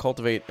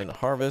 Cultivate and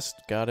harvest.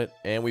 Got it.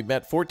 And we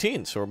met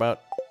 14, so we're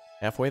about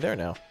halfway there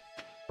now.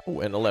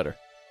 Ooh, and a letter.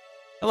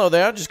 Hello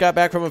there, I just got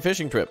back from a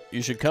fishing trip.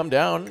 You should come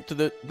down to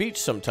the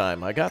beach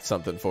sometime. I got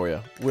something for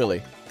you.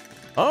 Willie.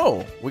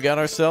 Oh, we got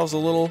ourselves a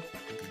little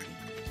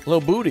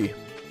booty.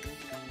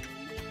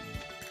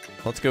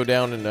 Let's go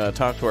down and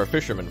talk to our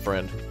fisherman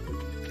friend.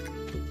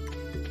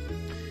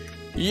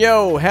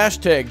 Yo,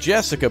 hashtag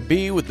Jessica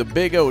B with the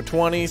big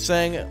O20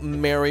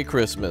 saying Merry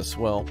Christmas.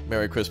 Well,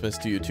 Merry Christmas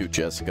to you too,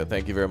 Jessica.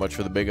 Thank you very much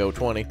for the big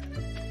O20.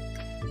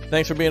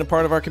 Thanks for being a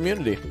part of our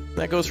community.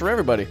 That goes for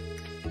everybody.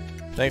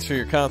 Thanks for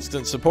your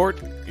constant support,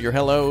 your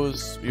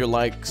hellos, your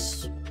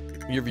likes,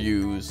 your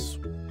views,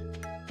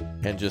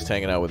 and just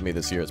hanging out with me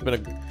this year. It's been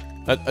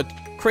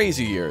a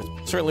crazy year.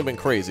 It's certainly been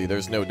crazy,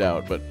 there's no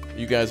doubt, but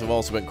you guys have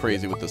also been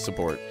crazy with the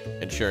support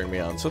and cheering me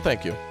on, so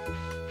thank you.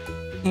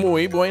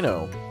 Muy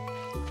bueno.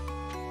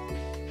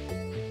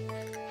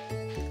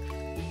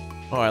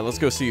 Alright, let's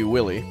go see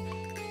Willie.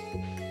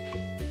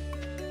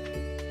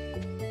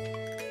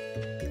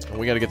 And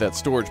we gotta get that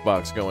storage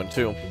box going,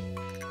 too.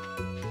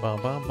 Bum,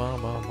 bum,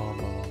 bum, bum, bum,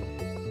 bum.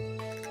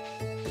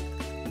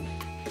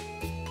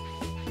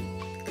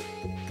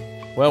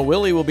 Well,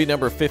 Willie will be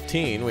number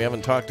 15. We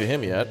haven't talked to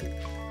him yet.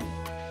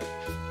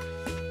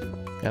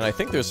 And I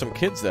think there's some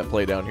kids that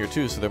play down here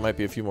too, so there might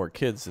be a few more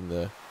kids in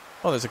the...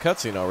 Oh, there's a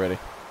cutscene already.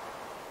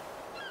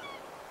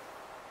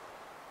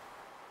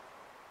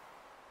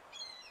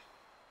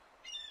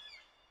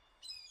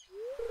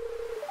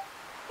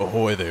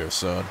 Ahoy there,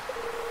 son.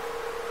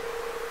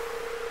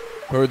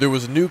 Heard there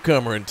was a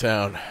newcomer in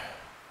town.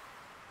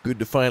 Good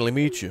to finally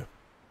meet you.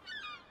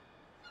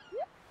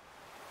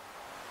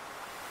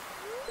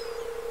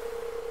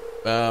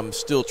 I'm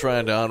still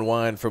trying to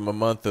unwind from a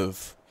month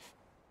of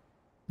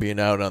being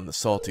out on the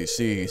salty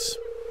seas.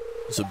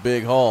 It's a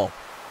big haul.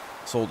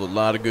 Sold a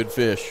lot of good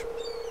fish.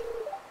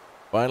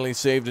 Finally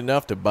saved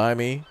enough to buy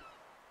me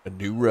a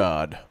new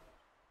rod.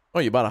 Oh,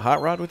 you bought a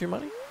hot rod with your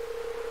money?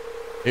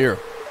 Here.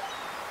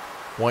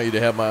 Want you to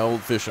have my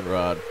old fishing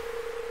rod.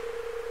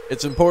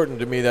 It's important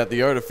to me that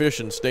the art of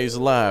fishing stays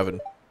alive,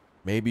 and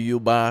maybe you'll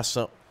buy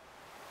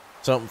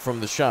something from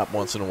the shop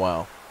once in a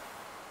while.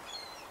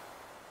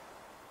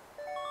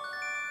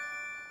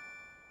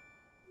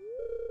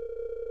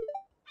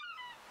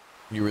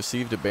 You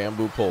received a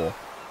bamboo pole.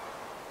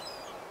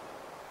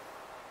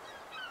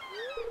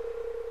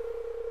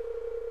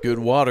 Good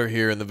water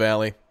here in the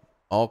valley.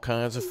 All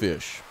kinds of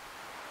fish.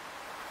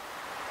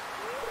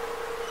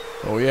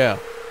 Oh yeah.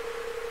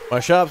 My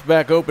shop's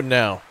back open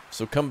now,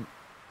 so come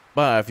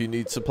by if you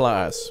need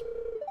supplies.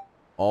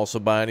 Also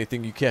buy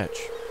anything you catch.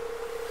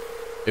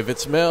 If it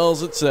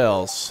smells, it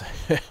sells.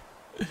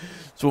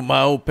 That's what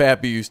my old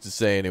pappy used to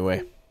say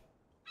anyway.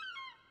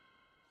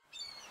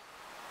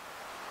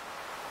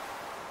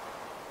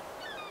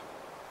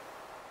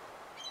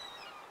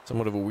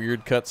 Somewhat of a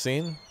weird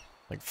cutscene,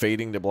 like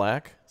fading to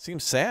black.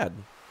 Seems sad.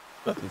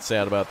 Nothing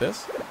sad about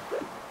this.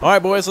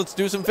 Alright boys, let's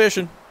do some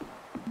fishing.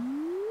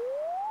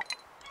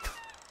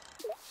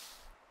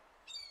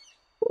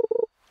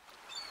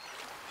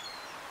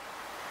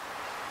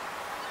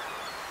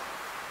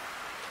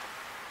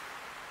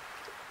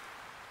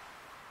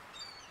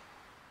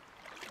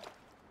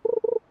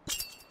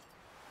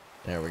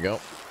 There we go.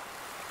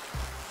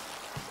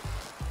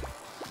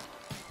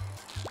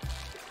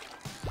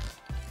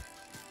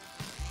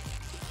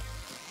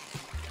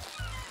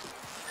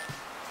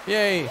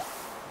 Yay!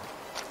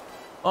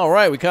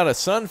 Alright, we caught a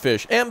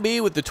sunfish.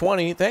 MB with the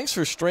 20. Thanks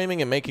for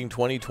streaming and making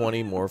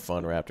 2020 more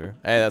fun, Raptor.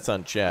 Hey, that's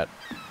on chat.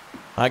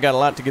 I got a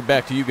lot to get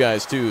back to you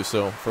guys, too,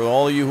 so for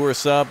all of you who are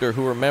subbed or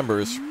who are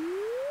members,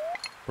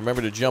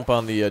 remember to jump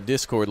on the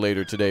Discord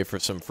later today for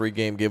some free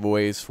game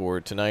giveaways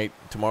for tonight,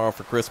 tomorrow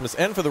for Christmas,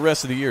 and for the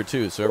rest of the year,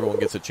 too, so everyone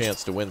gets a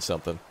chance to win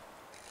something.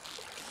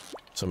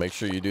 So make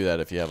sure you do that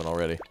if you haven't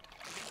already.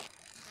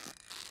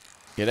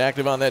 Get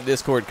active on that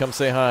Discord. Come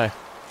say hi.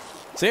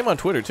 Same on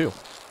Twitter, too.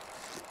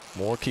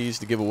 More keys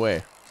to give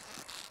away.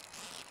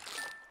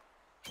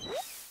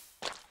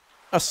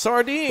 A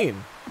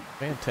sardine!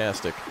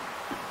 Fantastic.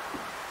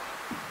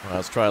 Well,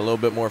 let's try a little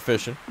bit more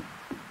fishing.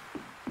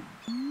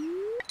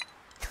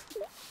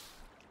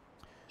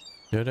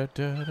 Da, da,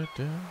 da, da,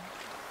 da.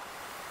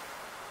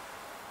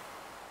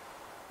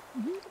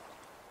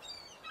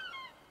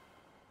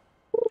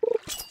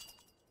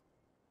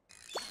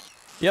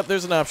 Yep,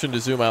 there's an option to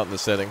zoom out in the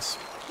settings.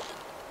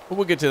 But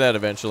we'll get to that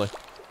eventually.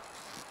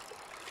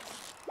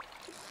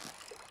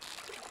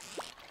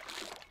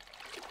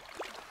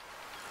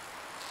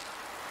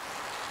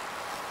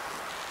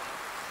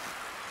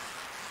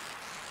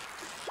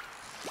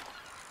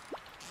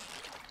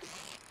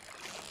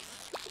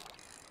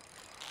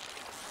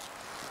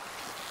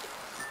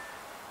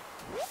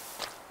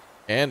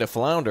 And a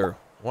flounder.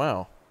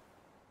 Wow.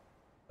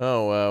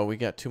 Oh, we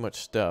got too much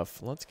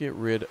stuff. Let's get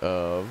rid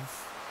of...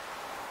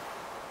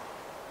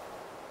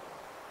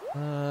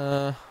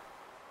 I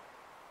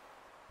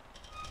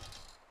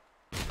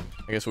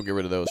guess we'll get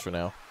rid of those for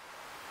now.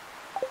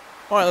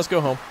 Alright, let's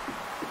go home.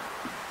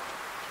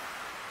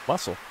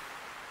 Mussel.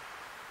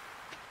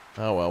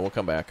 Oh well, we'll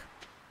come back.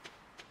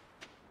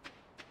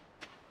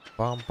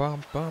 Bum,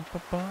 bum, bum,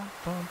 bum, bum,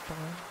 bum, bum.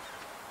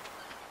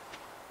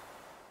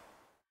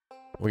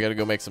 We gotta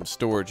go make some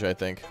storage, I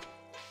think.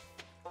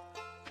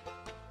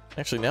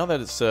 Actually, now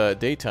that it's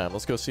daytime,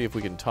 let's go see if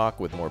we can talk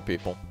with more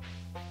people.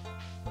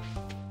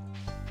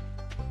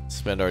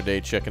 Spend our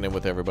day checking in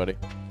with everybody.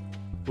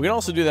 We can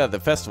also do that at the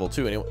festival,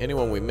 too.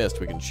 Anyone we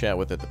missed, we can chat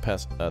with at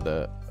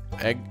the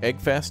Egg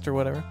Fest or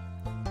whatever.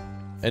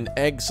 An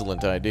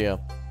excellent idea.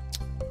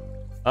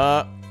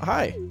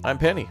 Hi, I'm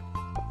Penny.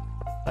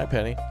 Hi,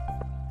 Penny.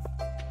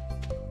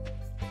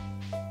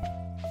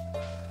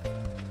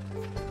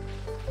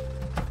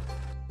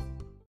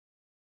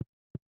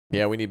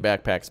 Yeah, we need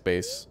backpack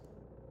space.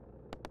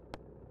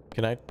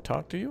 Can I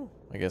talk to you?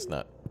 I guess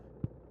not.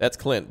 That's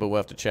Clint, but we'll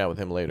have to chat with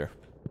him later.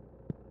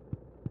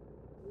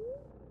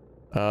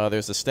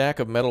 There's a stack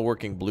of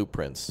metalworking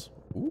blueprints.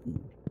 Ooh.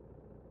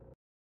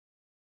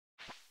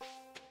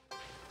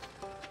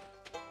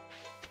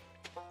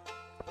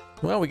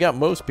 Well, we got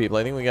most people.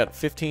 I think we got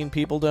 15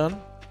 people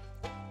done.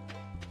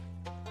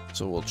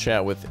 So we'll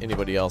chat with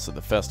anybody else at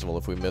the festival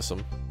if we miss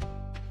them.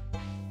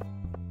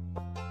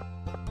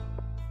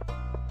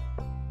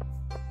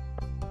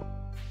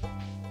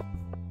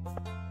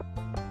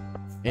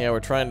 Yeah, we're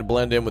trying to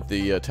blend in with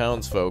the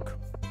townsfolk.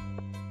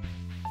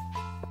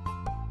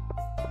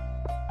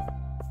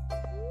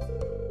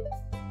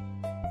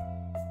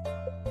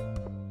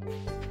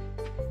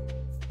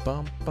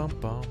 Bum, bum,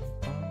 bum,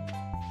 bum.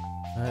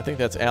 I think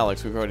that's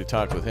Alex. We've already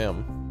talked with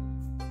him.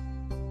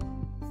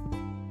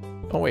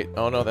 Oh, wait.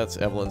 Oh, no, that's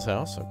Evelyn's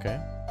house. Okay.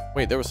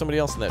 Wait, there was somebody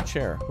else in that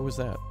chair. Who was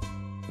that?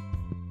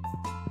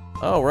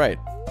 Oh, right.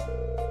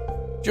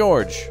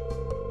 George.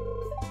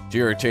 It's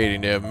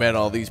irritating to have met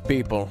all these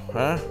people,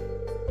 huh?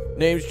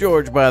 Name's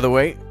George, by the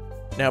way.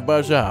 Now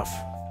buzz off.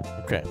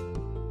 Okay.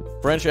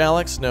 French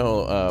Alex?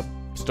 No,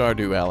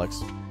 Stardew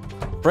Alex.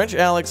 French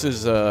Alex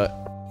is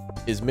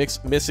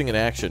missing in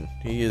action.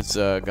 He has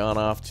gone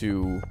off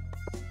to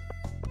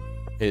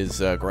his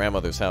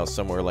grandmother's house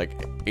somewhere like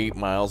 8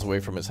 miles away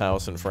from his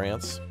house in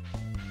France.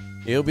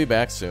 He'll be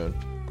back soon.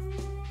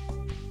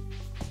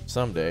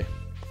 Someday.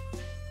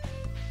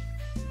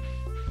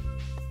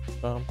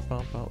 Bum,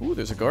 bum, bum. Ooh,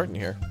 there's a garden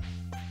here.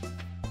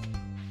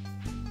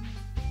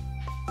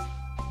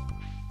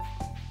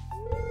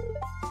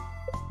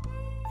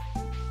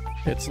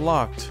 It's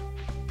locked.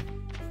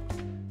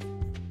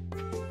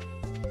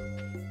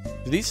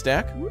 Do these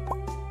stack?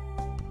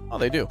 Oh,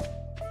 they do.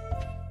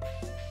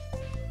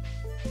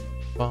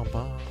 Bum,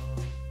 bum.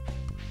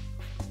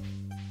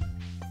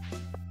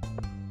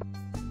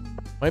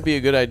 Might be a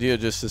good idea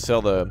just to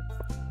sell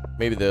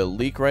maybe the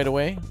leek right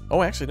away.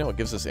 Oh, actually, no, it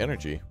gives us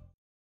energy.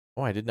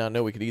 Oh, I did not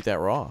know we could eat that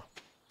raw. All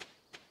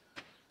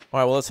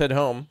right, well, let's head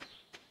home.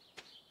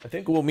 I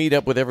think we'll meet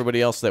up with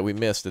everybody else that we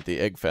missed at the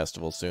Egg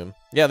Festival soon.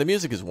 Yeah, the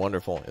music is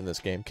wonderful in this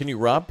game. Can you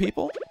rob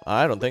people?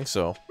 I don't think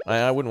so.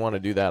 I wouldn't want to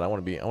do that. I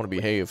want to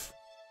behave.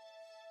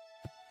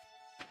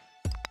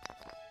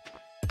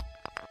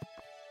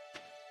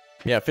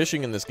 Yeah,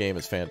 fishing in this game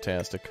is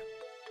fantastic.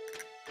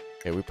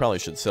 Okay, we probably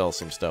should sell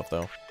some stuff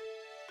though.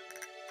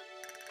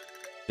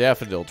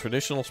 Daffodil,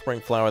 traditional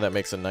spring flower that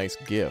makes a nice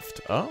gift.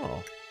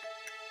 Oh.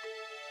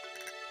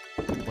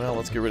 Well,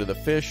 let's get rid of the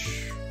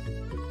fish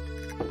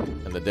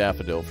and the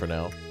daffodil for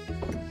now.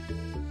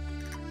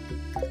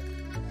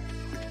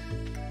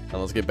 And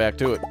let's get back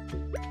to it.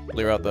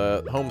 Clear out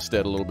the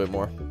homestead a little bit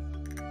more.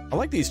 I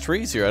like these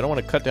trees here. I don't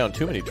want to cut down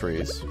too many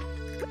trees.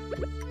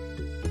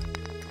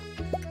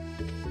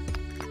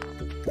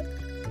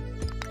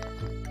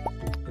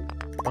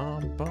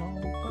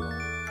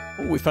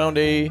 Oh, we found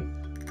a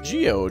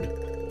geode.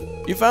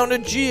 You found a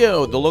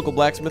geode! The local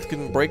blacksmith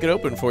can break it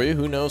open for you.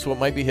 Who knows what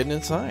might be hidden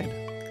inside?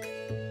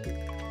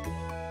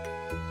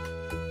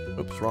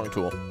 Oops, wrong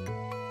tool.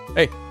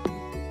 Hey!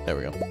 There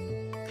we go.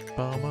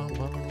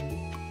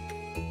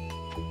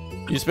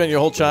 You spent your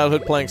whole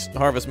childhood playing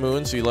Harvest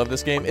Moon, so you love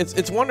this game.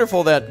 It's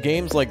wonderful that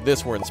games like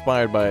this were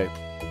inspired by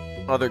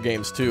other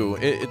games, too.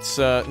 It's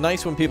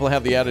nice when people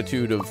have the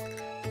attitude of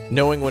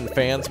knowing when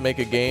fans make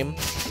a game.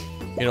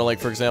 You know, like,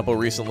 for example,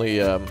 recently,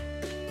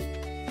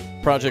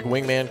 Project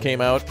Wingman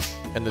came out,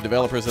 and the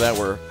developers of that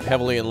were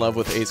heavily in love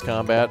with Ace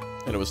Combat,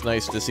 and it was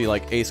nice to see,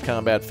 like, Ace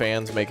Combat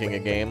fans making a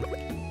game.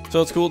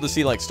 So it's cool to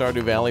see, like,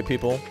 Stardew Valley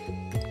people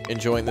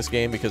enjoying this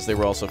game because they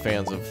were also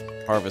fans of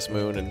Harvest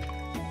Moon and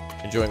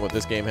enjoying what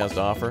this game has to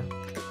offer.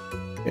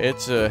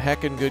 It's a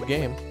heckin' good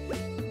game.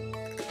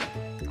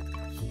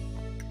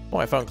 Oh,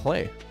 I found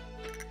clay.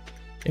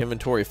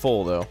 Inventory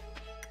full, though.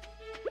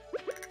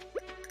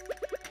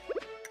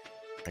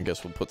 I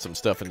guess we'll put some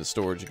stuff into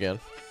storage again.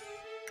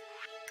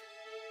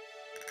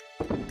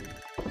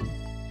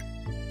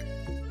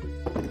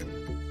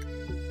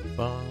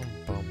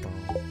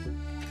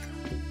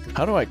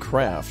 How do I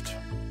craft?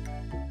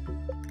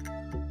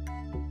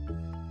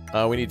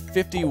 We need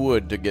 50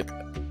 wood to get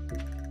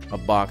a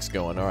box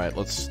going. Alright,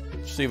 let's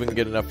see if we can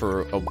get enough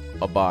for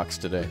a box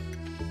today.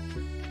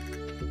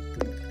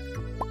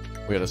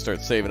 We gotta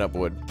start saving up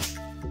wood.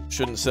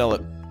 Shouldn't sell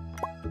it.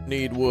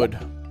 Need wood.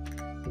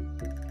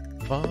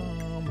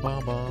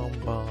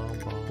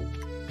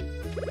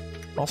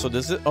 Also,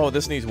 does it... Oh,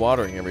 this needs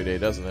watering every day,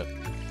 doesn't it?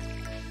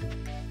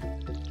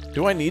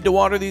 Do I need to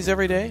water these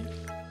every day?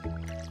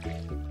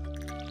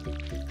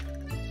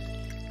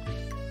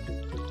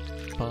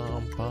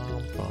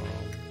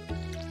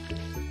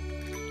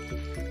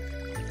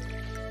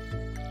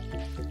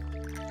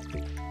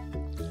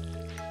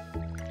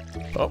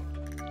 Oh.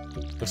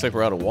 Looks like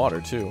we're out of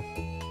water, too.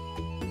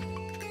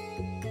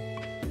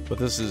 But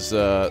this is,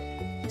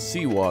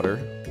 seawater.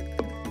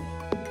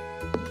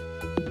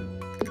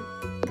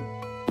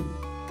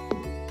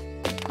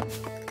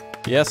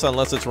 Yes,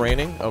 unless it's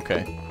raining?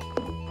 Okay.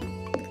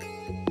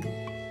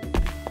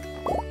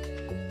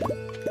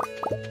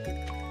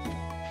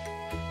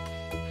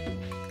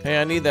 Hey,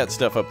 I need that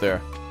stuff up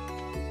there.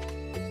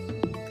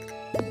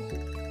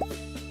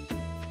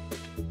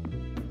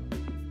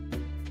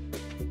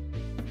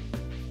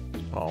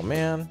 Oh,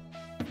 man.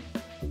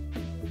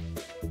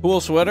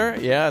 Cool sweater?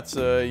 Yeah, it's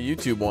a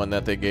YouTube one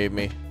that they gave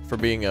me for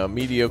being a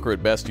mediocre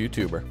at best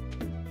YouTuber.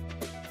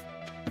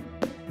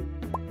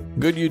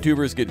 Good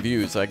YouTubers get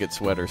views, I get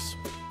sweaters.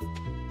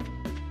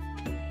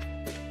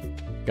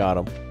 Got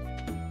 'em.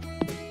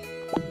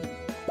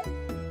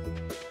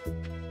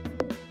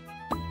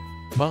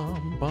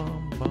 Bum,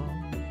 bum, bum.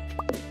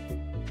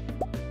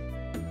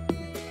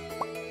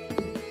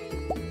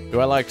 Do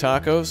I like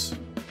tacos?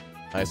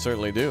 I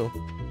certainly do.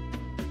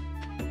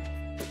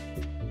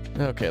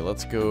 Okay,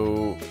 let's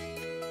go.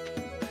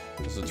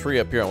 There's a tree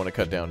up here I want to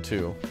cut down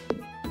too.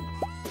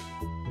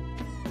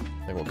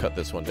 And we'll cut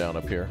this one down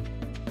up here.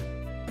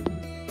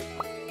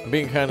 I'm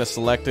being kind of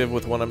selective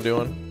with what I'm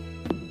doing.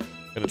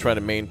 Gonna try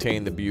to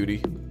maintain the beauty.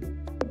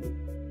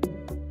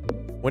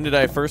 When did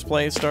I first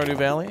play Stardew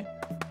Valley?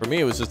 For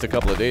me, it was just a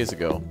couple of days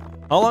ago.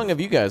 How long have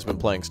you guys been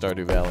playing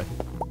Stardew Valley?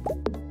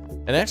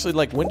 And actually,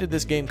 like, when did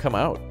this game come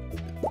out?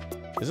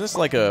 Is this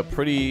like a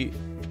pretty...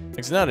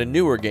 It's not a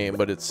newer game,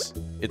 but it's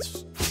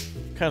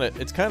kind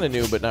of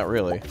new, but not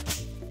really.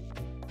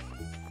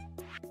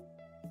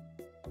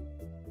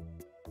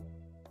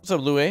 What's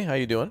up, Louie? How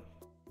you doing?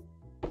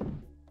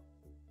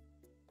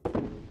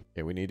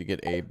 Okay, we need to get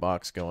a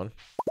box going.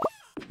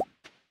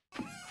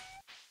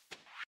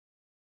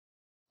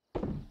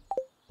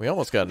 We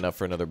almost got enough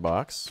for another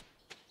box.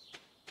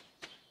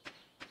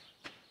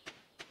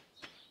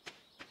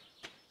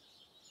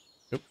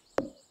 Oop.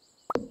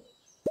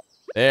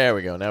 There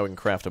we go. Now we can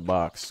craft a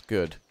box.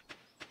 Good.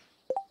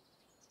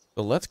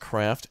 So let's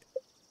craft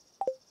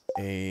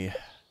a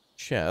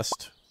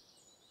chest.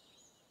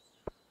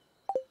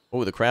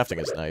 Oh, the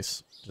crafting is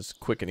nice. Just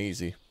quick and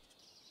easy.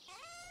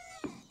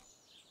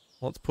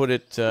 Let's put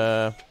it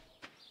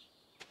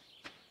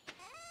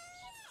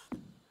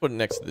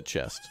next to the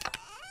chest.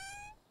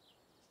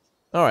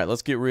 Alright,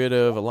 let's get rid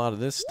of a lot of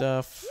this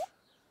stuff.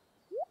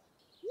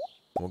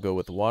 We'll go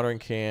with the watering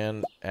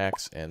can,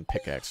 axe, and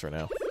pickaxe for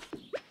now.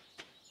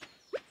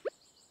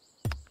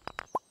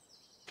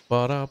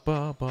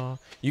 Ba-da-ba-ba.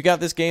 You got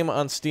this game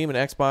on Steam and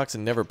Xbox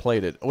and never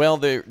played it. Well,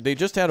 they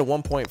just had a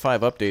 1.5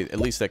 update, at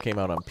least that came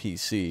out on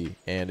PC,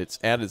 and it's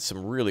added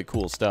some really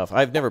cool stuff.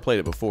 I've never played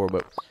it before,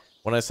 but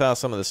when I saw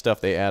some of the stuff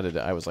they added,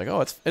 I was like,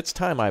 oh, it's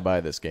time I buy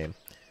this game.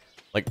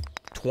 Like,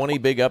 20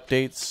 big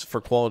updates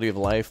for quality of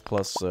life,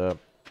 plus...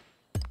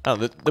 I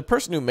don't know, the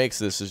person who makes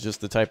this is just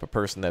the type of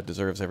person that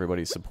deserves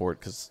everybody's support,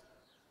 because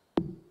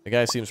the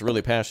guy seems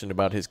really passionate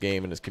about his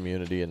game and his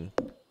community and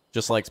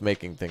just likes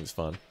making things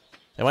fun.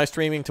 Am I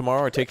streaming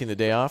tomorrow or taking the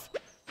day off?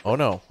 Oh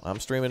no, I'm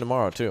streaming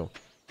tomorrow too.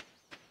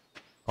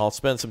 I'll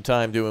spend some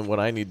time doing what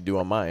I need to do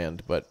on my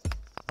end, but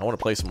I want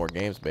to play some more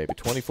games, baby.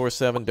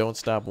 24/7, don't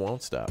stop,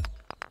 won't stop.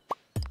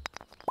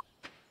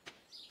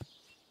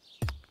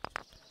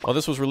 Oh,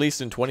 this was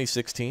released in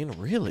 2016?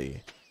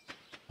 Really?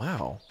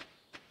 Wow.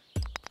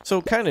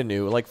 So kind of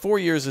new. Like 4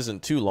 years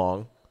isn't too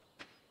long.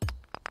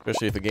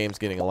 Especially if the game's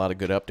getting a lot of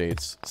good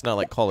updates. It's not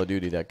like Call of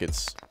Duty that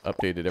gets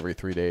updated every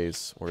 3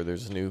 days, where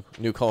there's a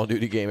new Call of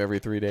Duty game every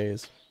 3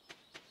 days.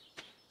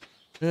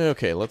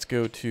 Okay, let's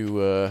go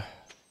to, I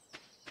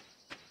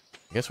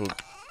guess we'll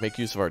make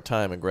use of our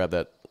time and grab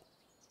that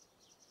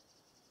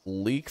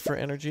leak for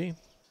energy.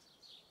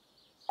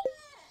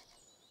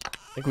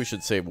 I think we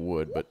should save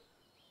wood, but...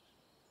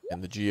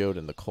 And the geode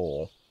and the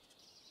coal.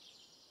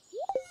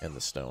 And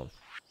the stone.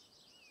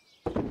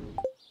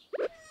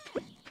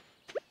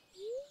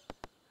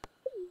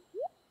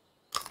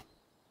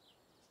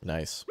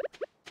 Nice.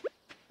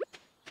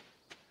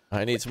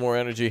 I need some more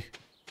energy.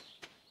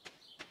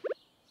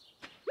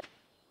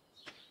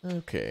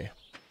 Okay.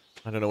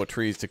 I don't know what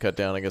trees to cut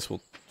down. I guess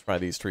we'll try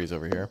these trees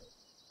over here.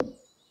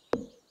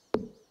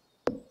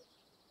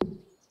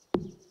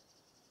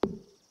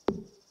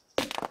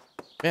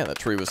 Man, that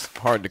tree was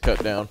hard to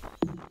cut down.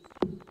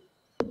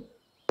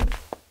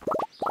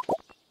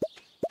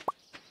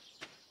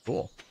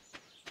 Cool.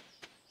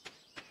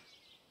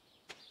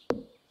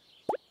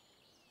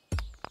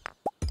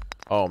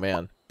 Oh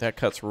man, that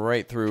cuts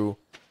right through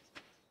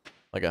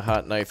like a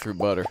hot knife through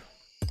butter.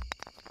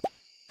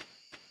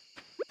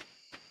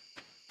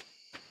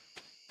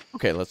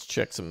 Okay, let's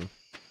check some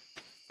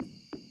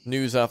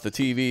news off the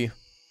TV.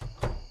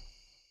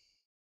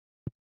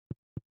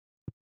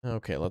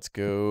 Okay, let's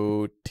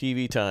go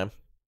TV time.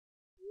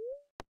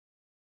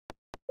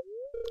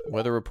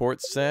 Weather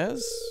report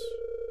says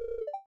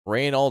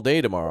rain all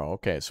day tomorrow.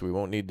 Okay, so we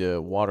won't need to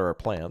water our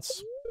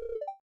plants.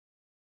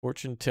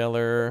 Fortune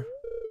teller.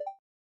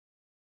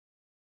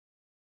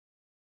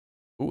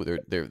 Ooh,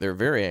 they're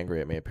very angry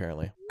at me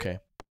apparently. Okay.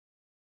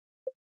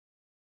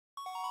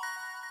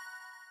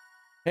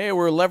 Hey,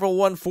 we're a level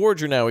 1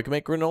 forager now. We can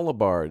make granola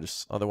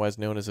bars, otherwise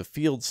known as a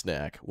field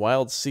snack.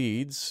 Wild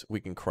seeds we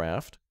can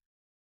craft.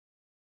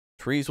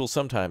 Trees will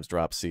sometimes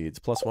drop seeds.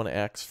 +1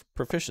 axe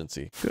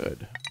proficiency.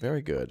 Good.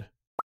 Very good.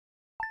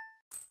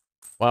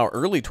 Wow,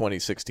 early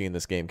 2016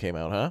 this game came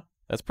out, huh?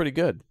 That's pretty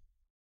good.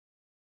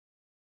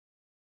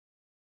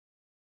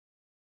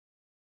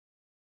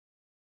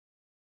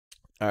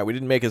 Alright, we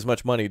didn't make as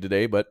much money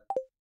today, but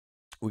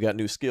we got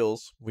new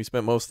skills. We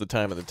spent most of the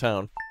time in the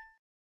town.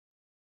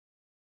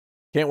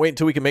 Can't wait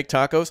until we can make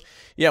tacos.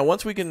 Yeah,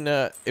 once we can,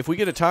 if we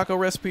get a taco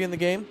recipe in the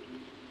game,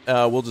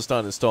 we'll just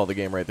uninstall the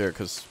game right there,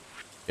 because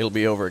it'll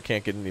be over. It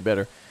can't get any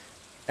better.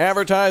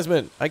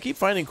 Advertisement. I keep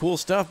finding cool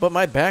stuff, but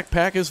my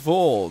backpack is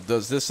full.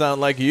 Does this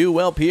sound like you?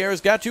 Well, Pierre's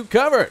got you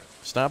covered.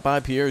 Stop by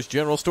Pierre's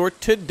General Store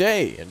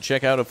today and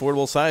check out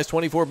affordable size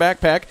 24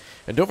 backpack.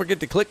 And don't forget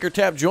to click or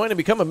tap join and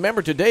become a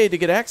member today to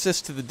get access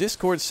to the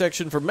Discord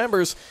section for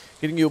members,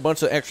 getting you a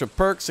bunch of extra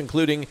perks,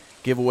 including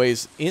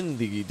giveaways in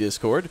the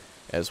Discord,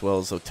 as well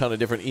as a ton of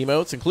different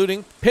emotes,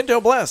 including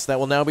Pinto Bless, that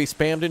will now be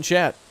spammed in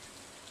chat.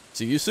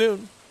 See you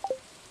soon.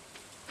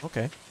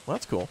 Okay, well,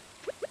 that's cool.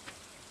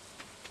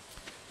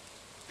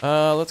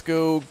 Let's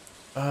go,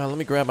 let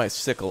me grab my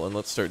sickle and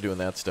let's start doing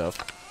that stuff.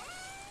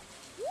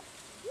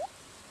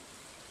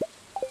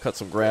 Cut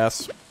some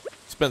grass.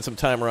 Spend some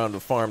time around the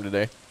farm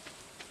today.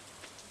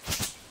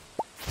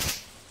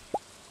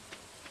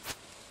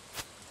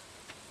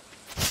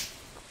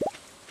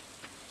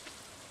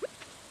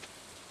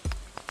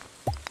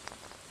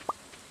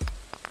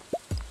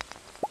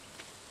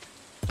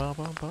 Ba,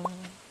 ba, ba.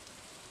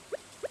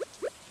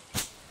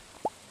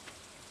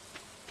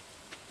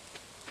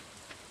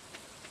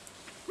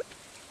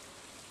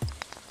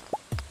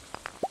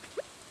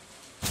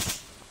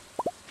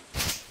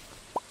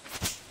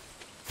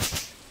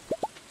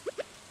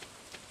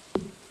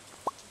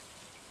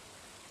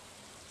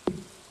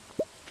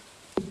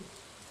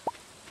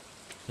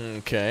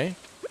 Okay.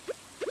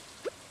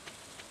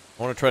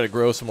 I want to try to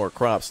grow some more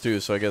crops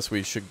too, so I guess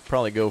we should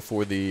probably go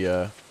for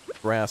the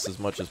grass as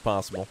much as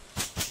possible.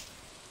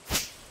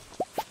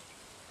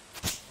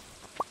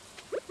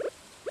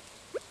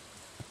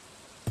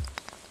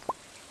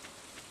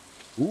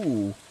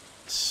 Ooh,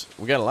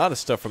 we got a lot of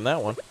stuff from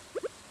that one.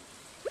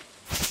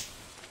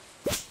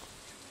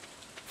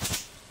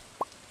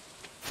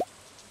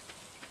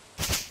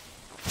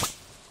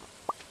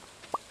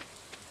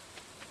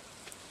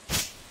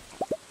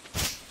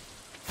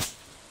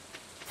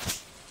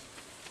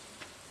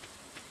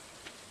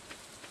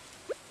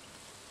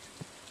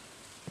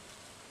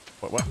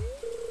 What?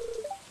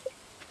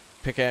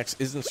 Pickaxe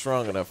isn't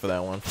strong enough for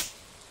that one.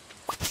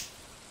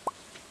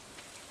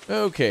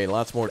 Okay,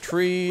 lots more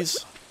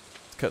trees.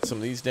 Let's cut some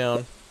of these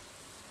down.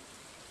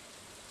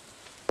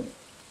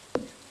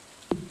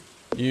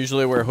 You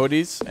usually wear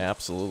hoodies?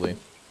 Absolutely.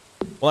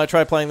 Well, I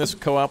try playing this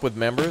co-op with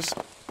members.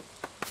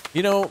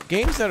 You know,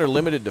 games that are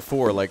limited to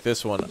 4, like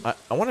this one,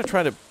 I want to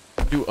try to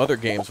do other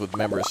games with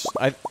members.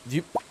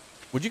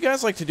 Would you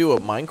guys like to do a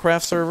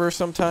Minecraft server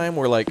sometime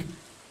where, like,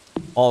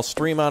 I'll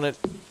stream on it,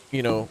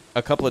 you know,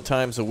 a couple of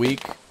times a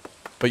week,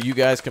 but you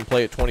guys can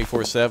play it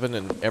 24/7,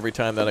 and every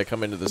time that I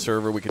come into the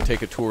server, we can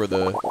take a tour of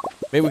the...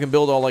 Maybe we can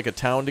build all, like, a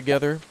town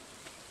together,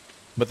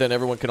 but then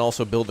everyone can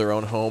also build their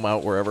own home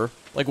out wherever.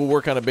 Like, we'll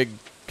work on a big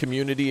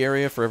community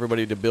area for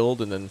everybody to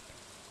build, and then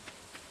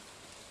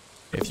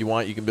if you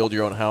want, you can build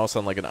your own house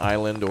on, like, an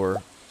island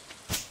or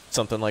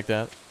something like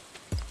that.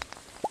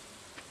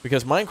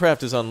 Because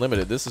Minecraft is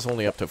unlimited. This is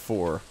only up to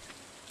 4.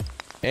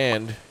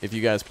 And if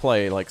you guys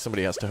play, like,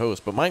 somebody has to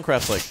host. But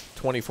Minecraft's, like,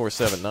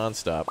 24/7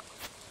 nonstop.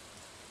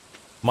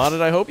 Modded,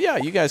 I hope? Yeah,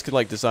 you guys could,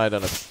 like, decide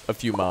on a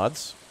few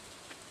mods.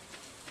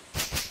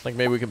 Like,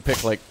 maybe we can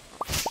pick, like,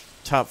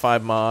 top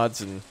 5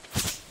 mods and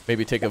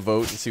maybe take a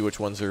vote and see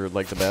which ones are,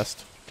 like, the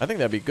best. I think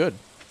that'd be good.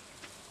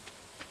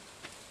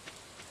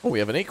 Oh, we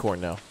have an acorn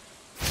now.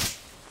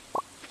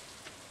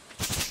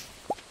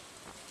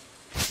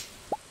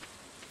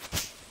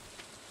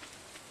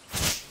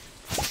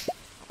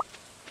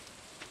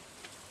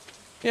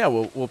 Yeah,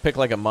 we'll pick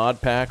like a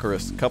mod pack or a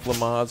couple of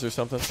mods or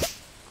something.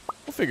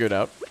 We'll figure it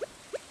out.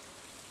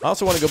 I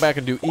also want to go back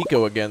and do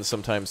Eco again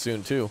sometime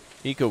soon, too.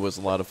 Eco was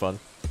a lot of fun.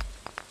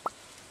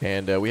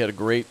 And we had a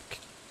great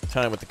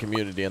time with the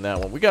community in that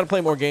one. We got to play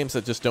more games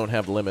that just don't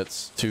have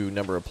limits to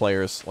number of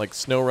players. Like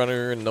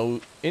SnowRunner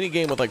and any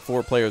game with like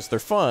 4 players. They're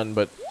fun,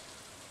 but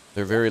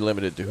they're very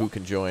limited to who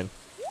can join.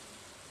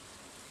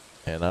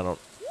 And I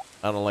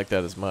don't like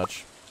that as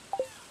much.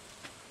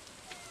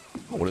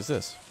 Oh, what is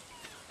this?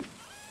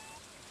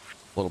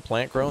 Little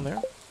plant growing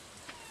there.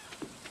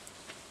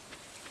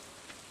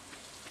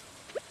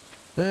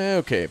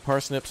 Okay,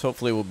 parsnips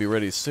hopefully will be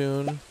ready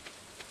soon.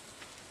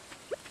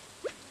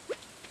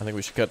 I think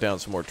we should cut down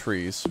some more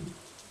trees.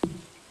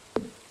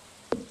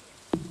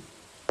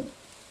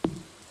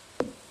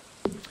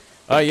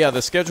 Yeah,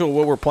 the schedule of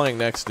what we're playing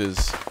next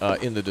is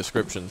in the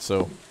description,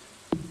 so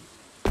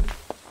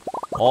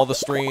all the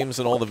streams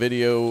and all the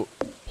video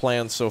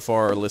plans so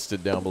far are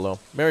listed down below.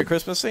 Merry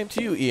Christmas, same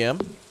to you,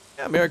 EM.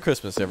 Yeah, Merry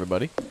Christmas,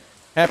 everybody.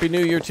 Happy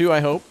New Year, too, I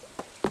hope.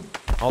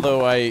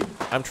 Although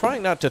I'm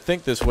trying not to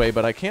think this way,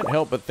 but I can't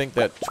help but think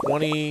that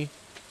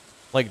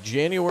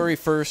January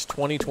 1st,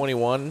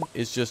 2021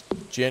 is just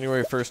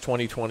January 1st,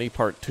 2020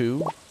 part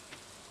 2.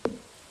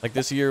 Like,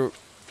 this year,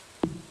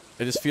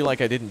 I just feel like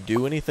I didn't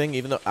do anything,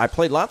 even though I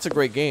played lots of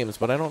great games,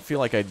 but I don't feel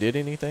like I did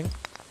anything.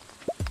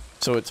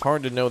 So it's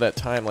hard to know that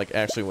time, like,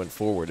 actually went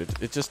forward.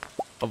 It just,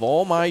 of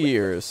all my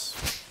years,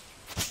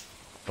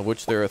 of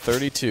which there are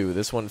 32,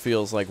 this one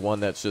feels like one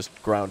that's just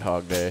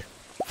Groundhog Day.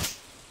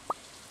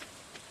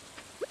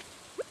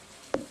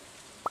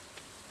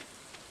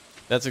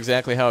 That's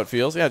exactly how it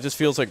feels? Yeah, it just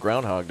feels like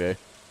Groundhog Day.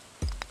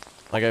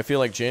 Like, I feel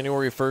like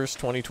January 1st,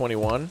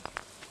 2021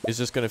 is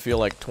just going to feel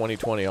like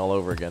 2020 all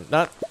over again.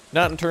 Not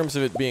in terms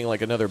of it being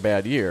like another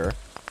bad year,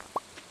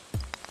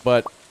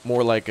 but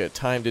more like a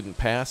time didn't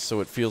pass, so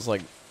it feels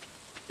like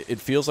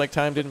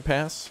time didn't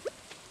pass.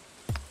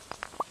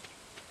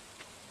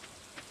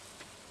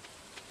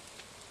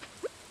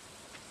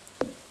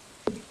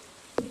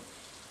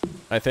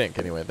 I think,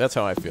 anyway. That's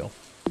how I feel.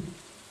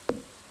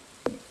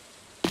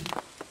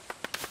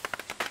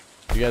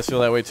 You guys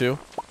feel that way too?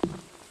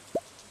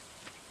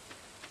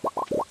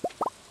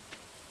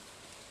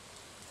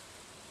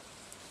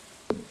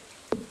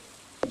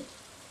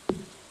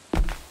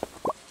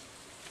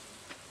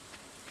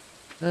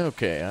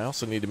 Okay, I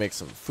also need to make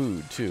some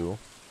food too.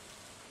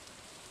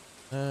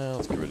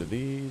 Let's get rid of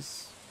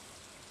these.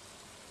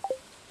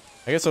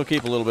 I guess I'll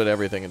keep a little bit of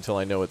everything until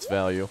I know its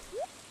value.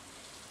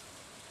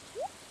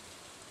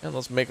 And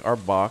let's make our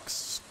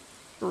box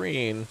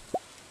green.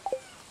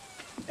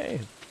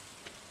 Hey.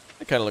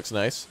 That kind of looks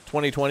nice.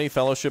 2020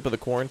 Fellowship of the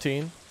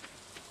Quarantine.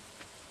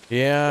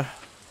 Yeah.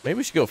 Maybe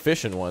we should go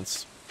fishing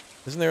once.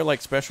 Isn't there,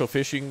 like, special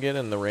fish you can get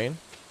in the rain?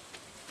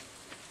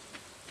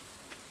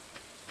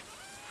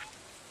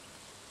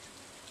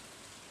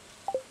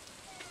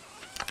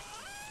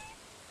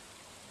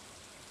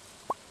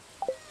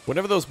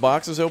 Whenever those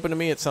boxes open to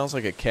me, it sounds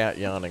like a cat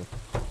yawning.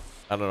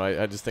 I don't know.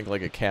 I just think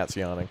like a cat's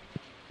yawning.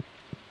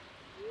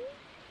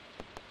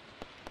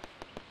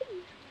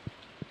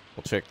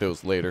 We'll check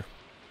those later.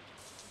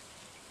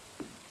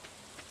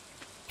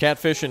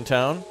 Catfish in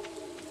town.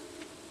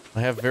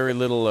 I have very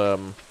little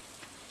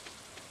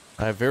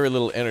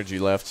energy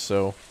left,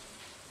 so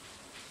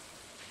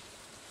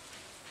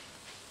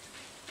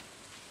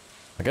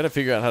I gotta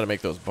figure out how to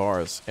make those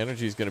bars.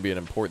 Energy is gonna be an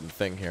important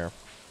thing here.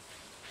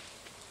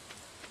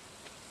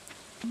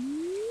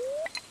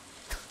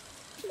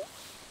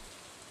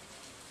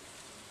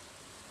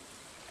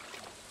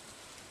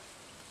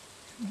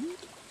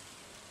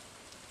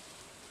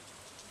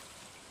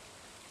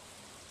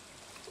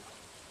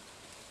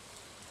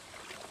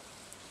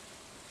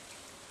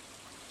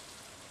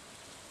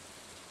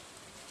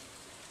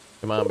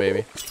 Come on,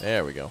 baby.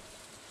 There we go.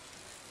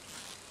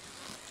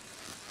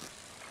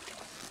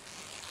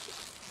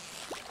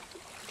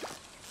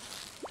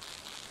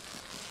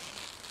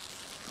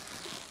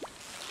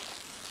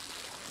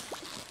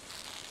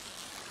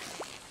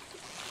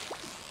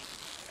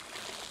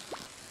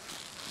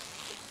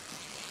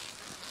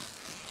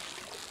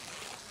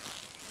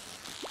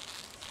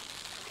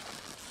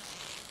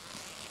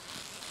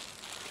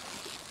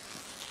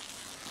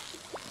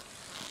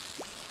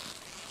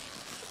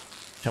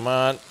 Come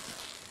on.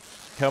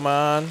 Come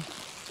on.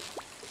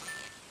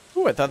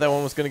 Ooh, I thought that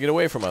one was going to get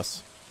away from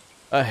us.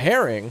 A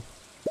herring?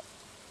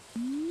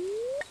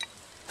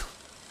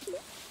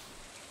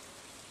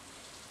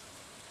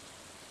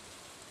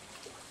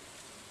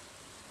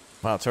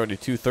 Wow, it's already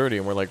 2:30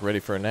 and we're like ready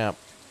for a nap.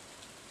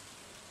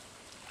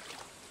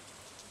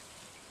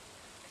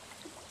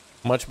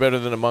 Much better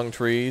than Among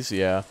Trees,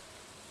 yeah.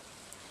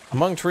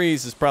 Among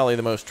Trees is probably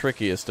the most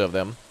trickiest of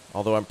them,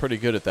 although I'm pretty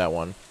good at that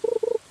one.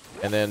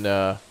 And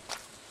then,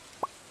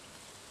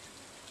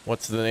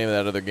 what's the name of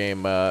that other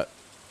game?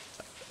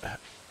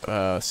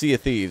 Sea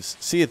of Thieves.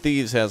 Sea of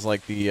Thieves has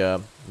like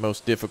the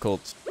most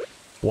difficult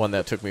one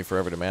that took me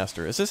forever to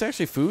master. Is this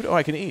actually food? Oh,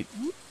 I can eat.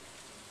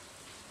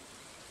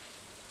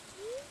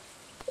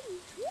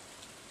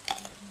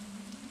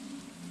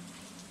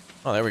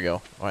 Oh, there we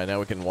go. Alright, now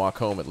we can walk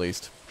home at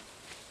least.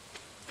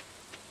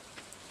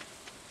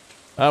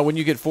 When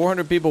you get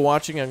 400 people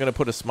watching, I'm going to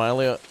put a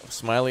smiley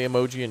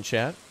emoji in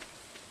chat.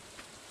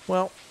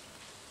 Well,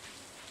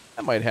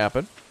 that might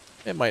happen.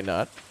 It might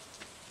not.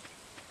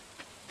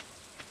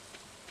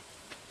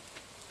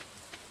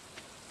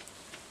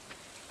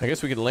 I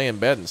guess we could lay in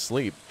bed and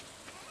sleep.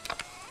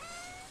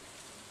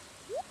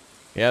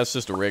 Yeah, it's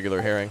just a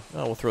regular herring.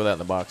 Oh, we'll throw that in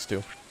the box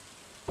too.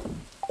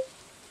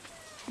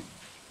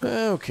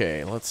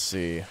 Okay, let's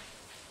see.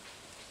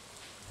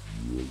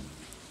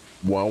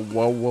 Whoa,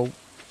 whoa, whoa.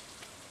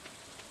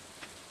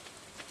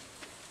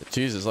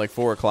 Jeez, it's like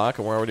 4 o'clock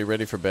and we're already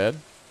ready for bed.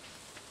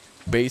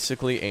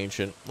 Basically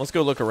ancient. Let's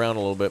go look around a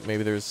little bit.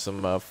 Maybe there's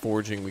some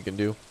foraging we can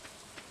do.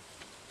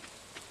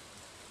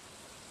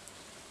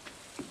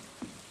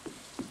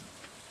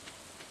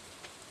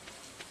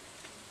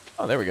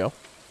 Oh, there we go.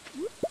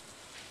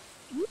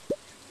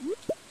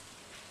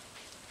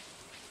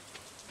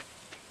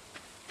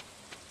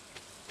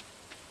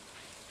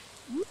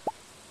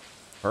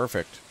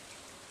 Perfect.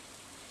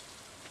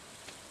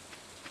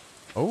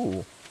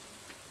 Oh.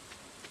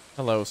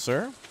 Hello,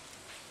 sir.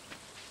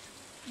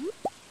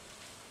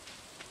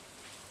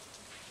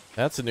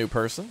 That's a new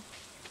person.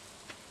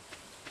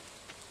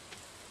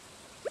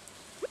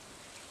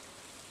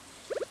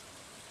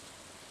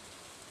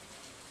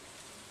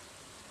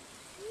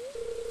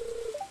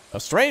 A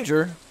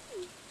stranger?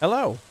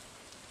 Hello.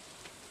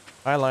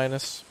 Hi,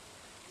 Linus.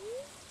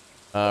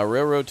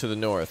 Railroad to the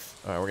north.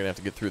 Alright, we're gonna have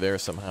to get through there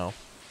somehow.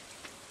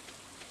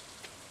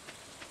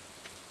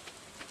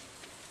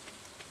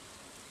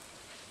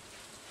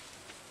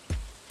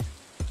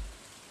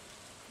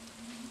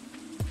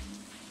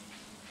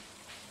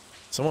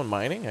 Someone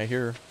mining? I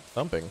hear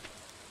thumping.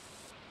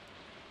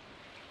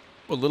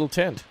 Oh, a little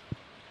tent.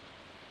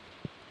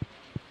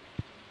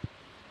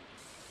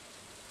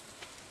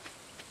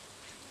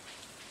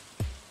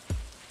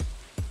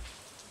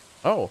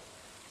 Oh.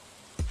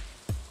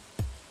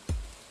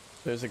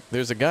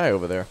 There's a guy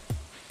over there.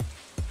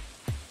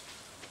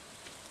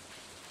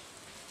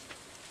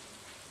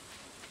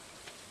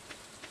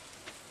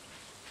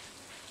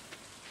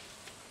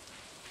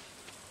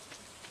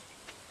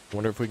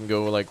 Wonder if we can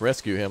go like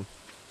rescue him.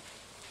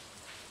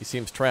 He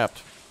seems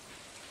trapped.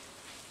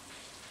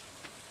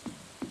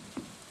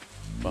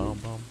 Bum,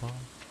 bum, bum.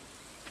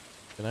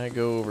 Can I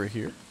go over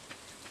here?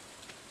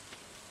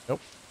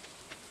 Nope.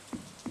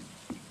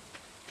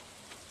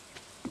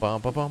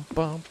 Bum, bum, bum,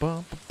 bum,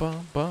 bum,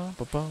 bum, bum,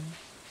 bum, bum.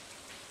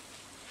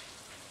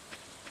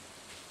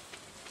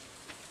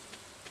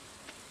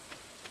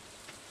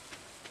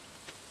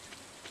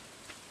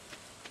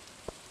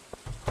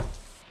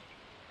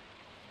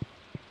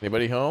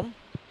 Anybody home?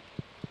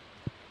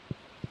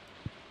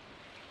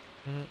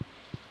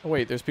 Oh,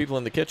 wait, there's people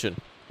in the kitchen.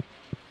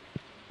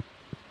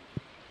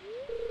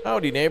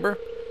 Howdy, neighbor.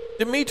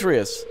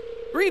 Demetrius.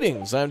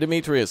 Greetings, I'm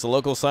Demetrius, a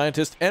local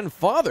scientist and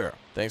father.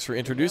 Thanks for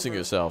introducing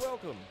yourself.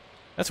 Welcome.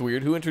 That's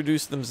weird. Who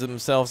introduced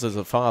themselves as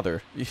a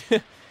father?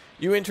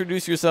 You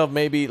introduce yourself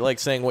maybe like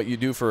saying what you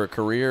do for a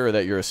career or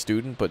that you're a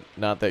student, but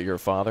not that you're a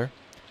father.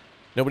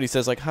 Nobody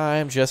says like, hi,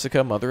 I'm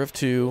Jessica, mother of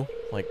 2.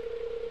 Like,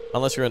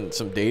 unless you're in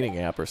some dating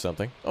app or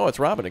something. Oh, it's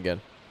Robin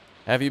again.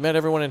 Have you met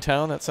everyone in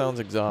town? That sounds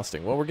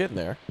exhausting. Well, we're getting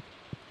there.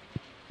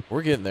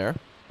 We're getting there.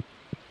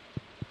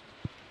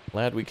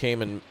 Glad we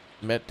came and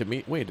met to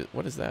meet. Wait,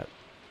 what is that?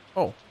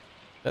 Oh,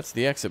 that's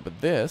the exit,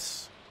 but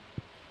this...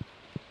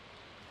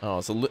 Oh,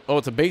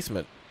 it's a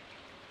basement.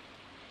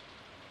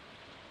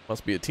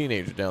 Must be a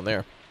teenager down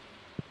there.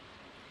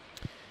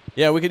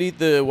 Yeah, we could eat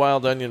the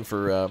wild onion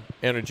for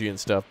energy and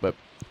stuff, but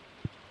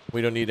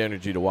we don't need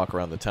energy to walk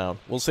around the town.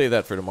 We'll save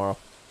that for tomorrow.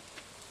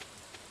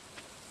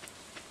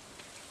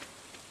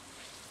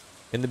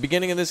 In the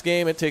beginning of this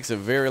game, it takes a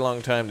very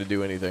long time to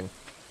do anything.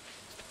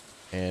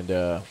 And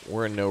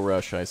we're in no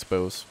rush, I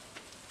suppose.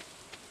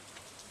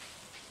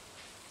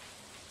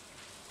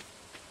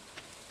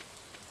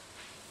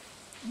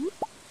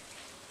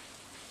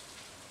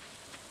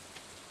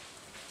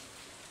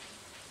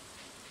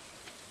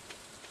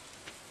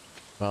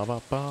 Ba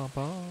ba ba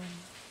ba.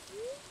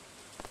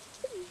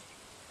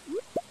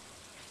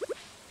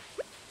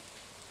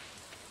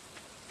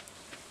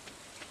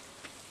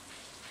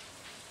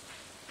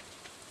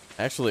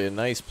 actually a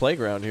nice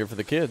playground here for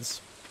the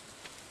kids.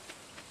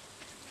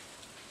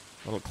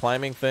 Little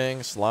climbing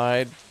thing,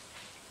 slide,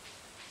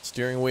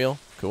 steering wheel.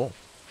 Cool.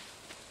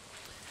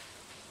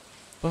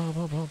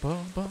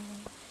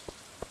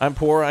 I'm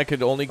poor. I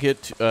could only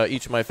get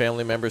each of my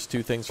family members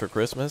 2 things for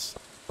Christmas.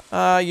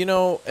 You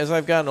know, as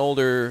I've gotten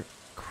older,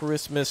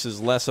 Christmas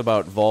is less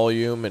about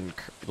volume and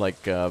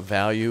like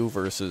value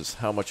versus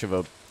how much of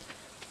a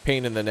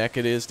pain in the neck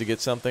it is to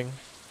get something.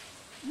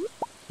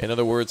 In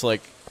other words,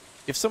 like,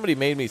 if somebody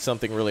made me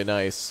something really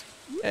nice,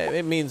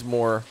 it means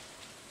more.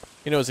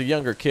 You know, as a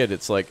younger kid,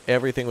 it's like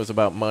everything was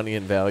about money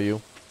and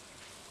value.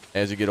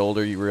 As you get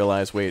older, you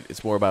realize, wait,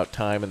 it's more about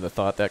time and the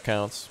thought that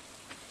counts.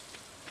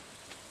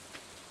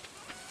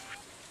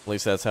 At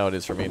least that's how it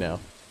is for me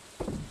now.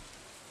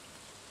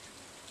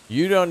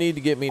 You don't need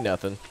to get me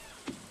nothing.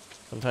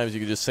 Sometimes you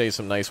can just say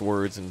some nice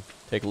words and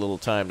take a little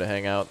time to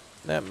hang out.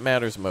 That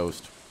matters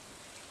most.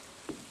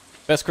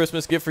 Best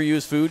Christmas gift for you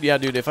is food? Yeah,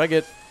 dude, if I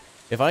get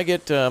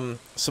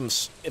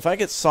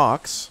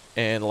socks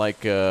and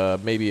like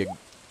maybe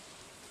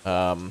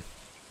a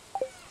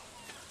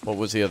what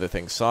was the other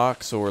thing?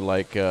 Socks or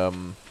like I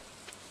don't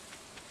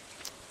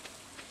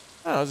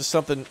know, just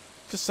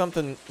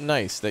something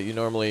nice that you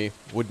normally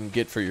wouldn't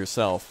get for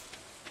yourself.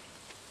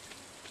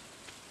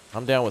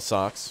 I'm down with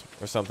socks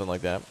or something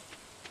like that.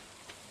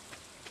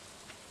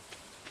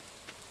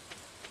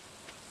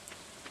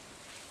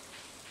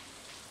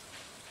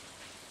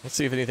 Let's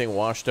see if anything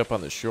washed up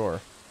on the shore.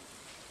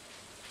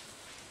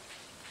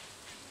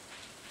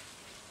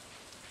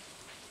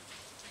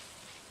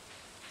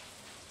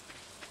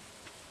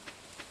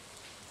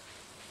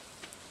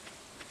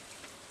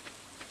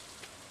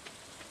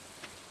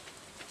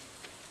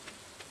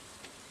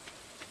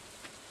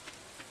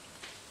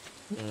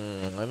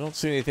 I don't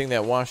see anything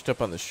that washed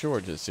up on the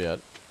shore just yet.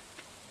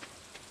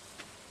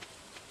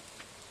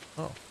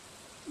 Oh.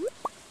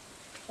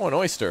 Oh, an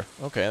oyster.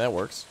 Okay, that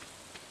works.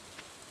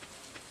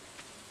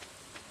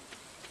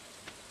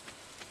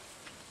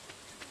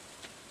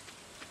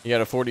 You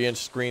got a 40-inch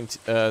screen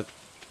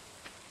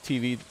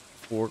TV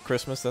for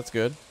Christmas. That's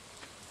good.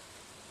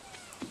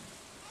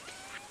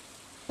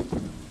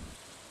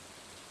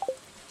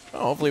 Oh,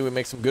 hopefully we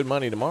make some good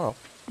money tomorrow.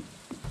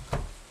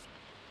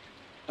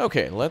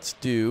 Okay, let's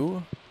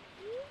do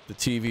the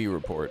TV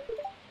report.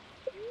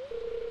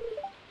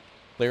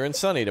 Clear and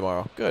sunny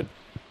tomorrow. Good.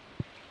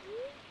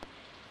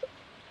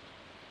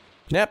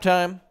 Nap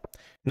time.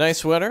 Nice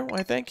sweater.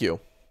 Why, thank you.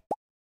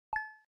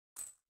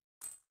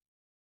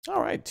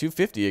 All right,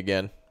 250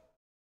 again.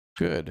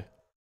 Good.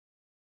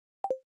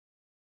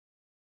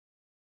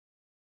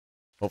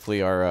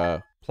 Hopefully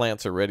our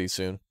plants are ready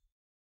soon.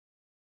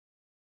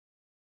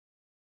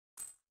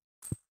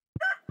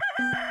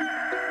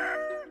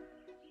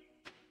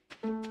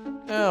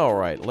 All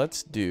right,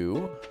 let's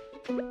do...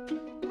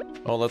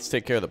 Oh, let's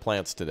take care of the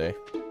plants today.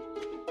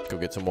 Go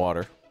get some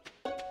water.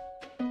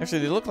 Actually,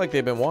 they look like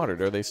they've been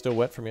watered. Are they still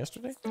wet from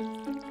yesterday?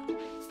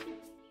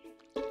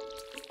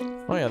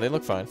 Oh yeah, they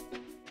look fine.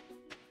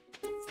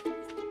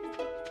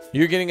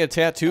 You're getting a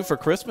tattoo for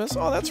Christmas?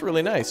 Oh, that's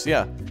really nice,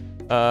 yeah.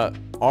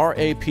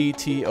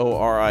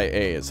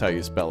 R-A-P-T-O-R-I-A is how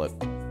you spell it.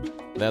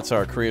 That's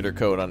our creator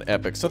code on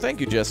Epic. So thank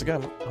you,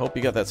 Jessica. I hope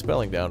you got that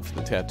spelling down for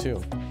the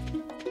tattoo.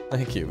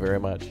 Thank you very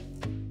much.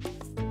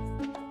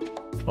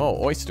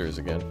 Oh, oysters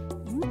again.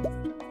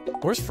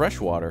 Where's fresh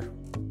water?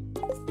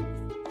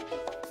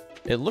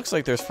 It looks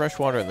like there's fresh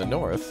water in the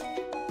north.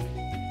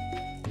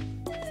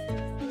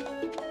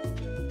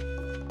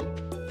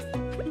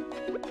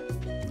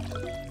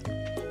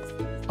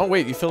 Oh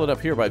wait, you fill it up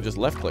here by just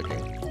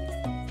left-clicking.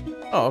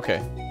 Oh,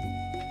 okay.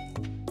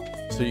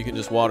 So you can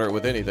just water it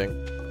with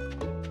anything.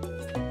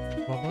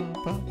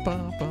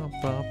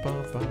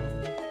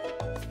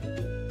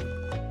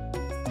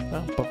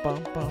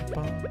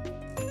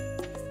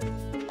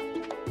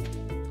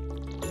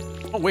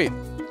 Oh wait,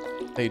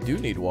 they do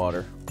need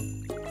water.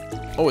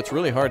 Oh, it's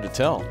really hard to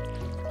tell.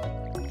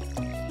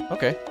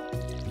 Okay.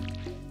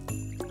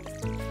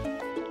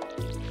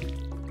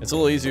 It's a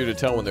little easier to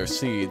tell when they're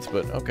seeds,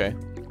 but okay.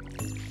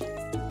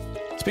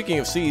 Speaking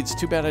of seeds,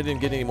 too bad I didn't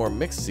get any more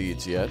mixed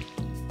seeds yet.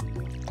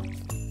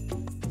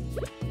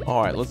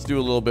 Alright, let's do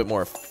a little bit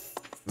more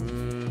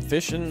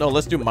fishing. No,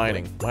 let's do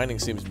mining. Mining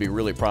seems to be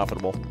really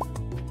profitable.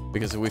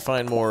 Because if we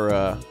find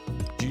more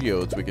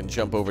geodes, we can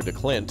jump over to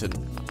Clint and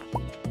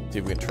see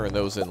if we can turn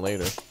those in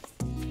later.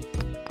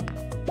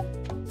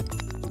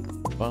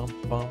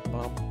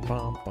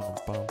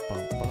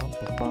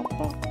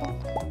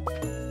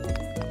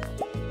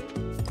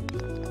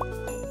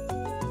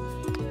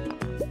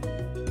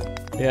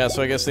 Yeah,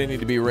 so I guess they need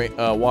to be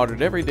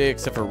watered every day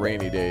except for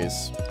rainy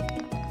days.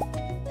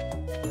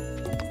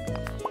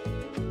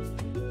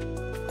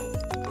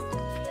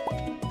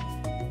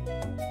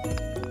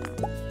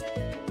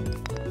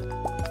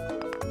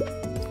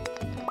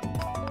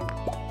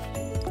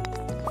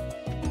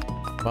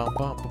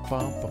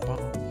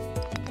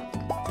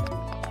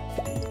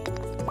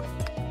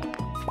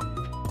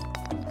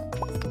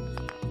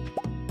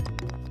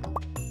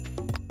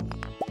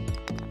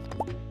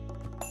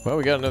 Well,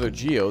 we got another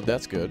geode.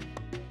 That's good.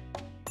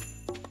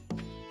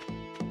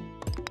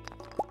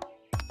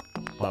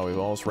 we've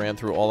almost ran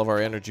through all of our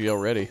energy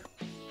already.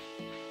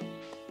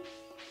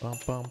 Bum,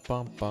 bum,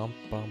 bum, bum,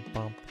 bum,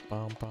 bum,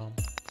 bum,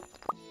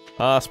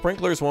 bum.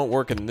 Sprinklers won't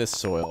work in this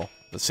soil.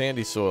 The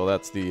sandy soil,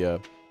 that's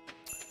the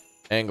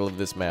angle of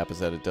this map, is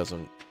that it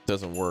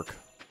doesn't work.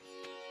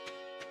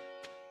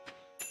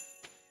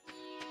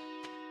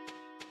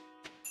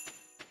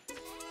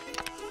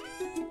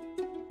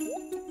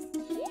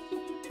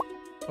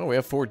 Oh, we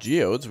have 4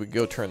 geodes. We can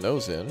go turn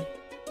those in.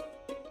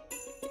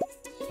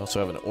 Also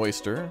have an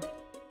oyster.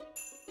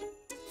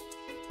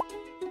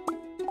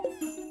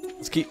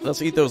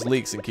 Let's eat those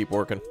leeks and keep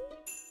working.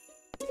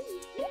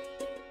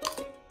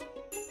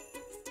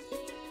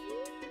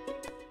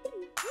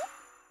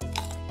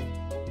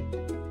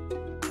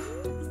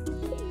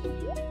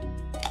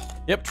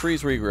 Yep,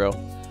 trees regrow.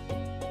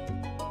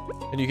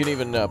 And you can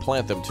even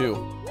plant them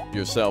too,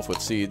 yourself with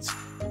seeds.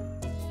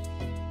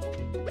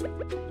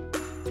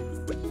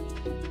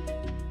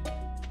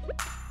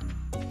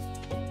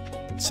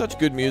 Such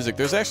good music.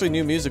 There's actually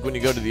new music when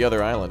you go to the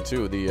other island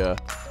too. The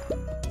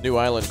new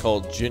island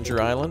called Ginger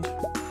Island.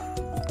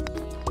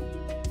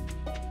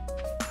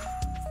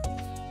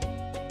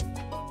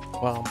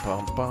 Bum,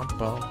 bum, bum,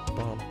 bum,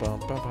 bum, bum,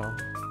 bum, bum.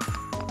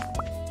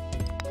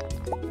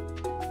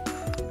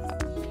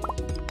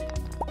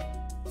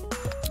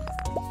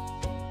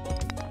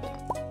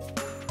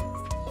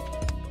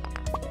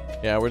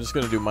 Yeah, we're just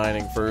gonna do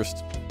mining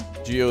first.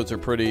 Geodes are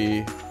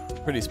pretty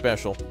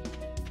special.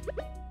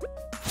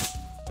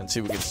 And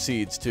see if we get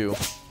seeds too.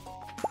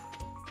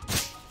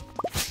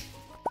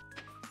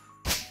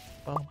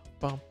 Bum,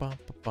 bum, bum,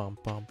 bum,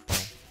 bum,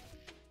 bum.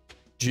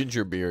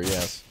 Ginger beer,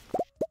 yes.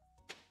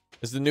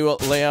 Is the new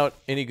layout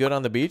any good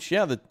on the beach?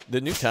 Yeah,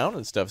 the new town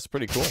and stuff is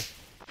pretty cool.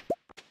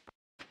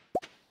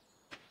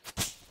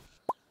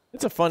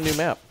 It's a fun new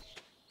map.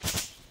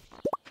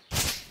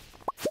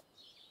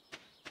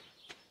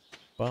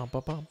 Bum,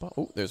 bum, bum, bum.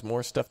 Oh, there's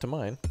more stuff to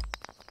mine.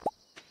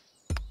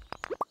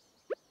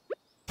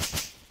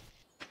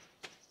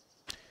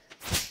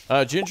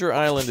 Ginger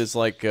Island is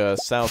like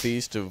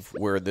southeast of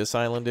where this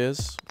island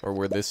is, or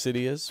where this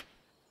city is.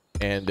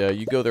 And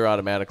you go there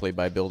automatically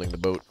by building the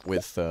boat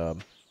with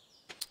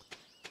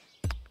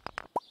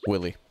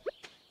Willie.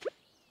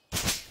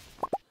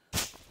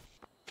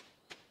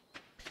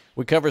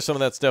 We cover some of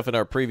that stuff in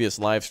our previous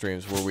live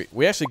streams where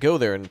we actually go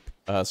there in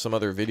some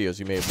other videos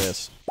you may have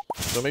missed.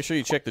 So make sure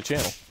you check the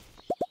channel.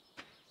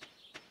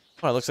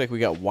 Oh, it looks like we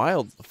got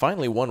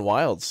finally one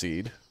wild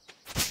seed.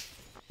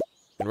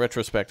 In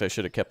retrospect, I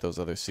should have kept those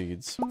other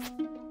seeds.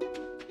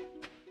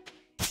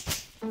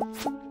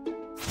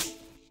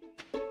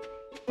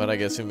 But I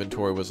guess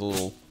inventory was a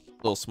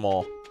little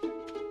small.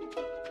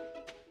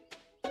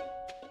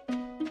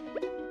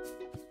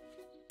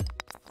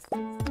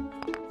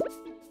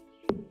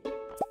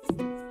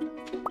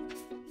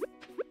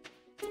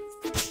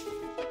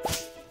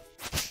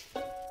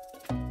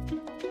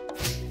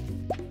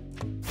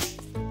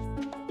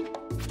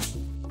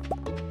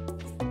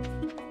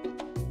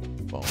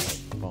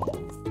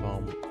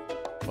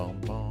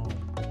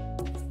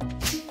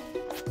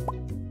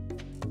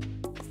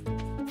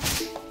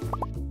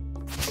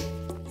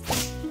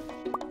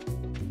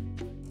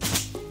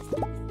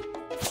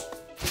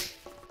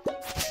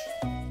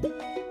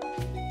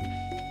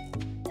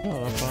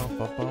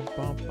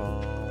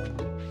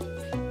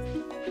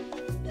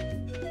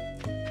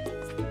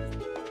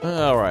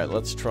 Alright,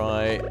 let's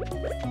try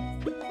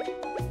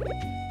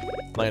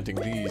planting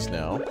these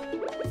now.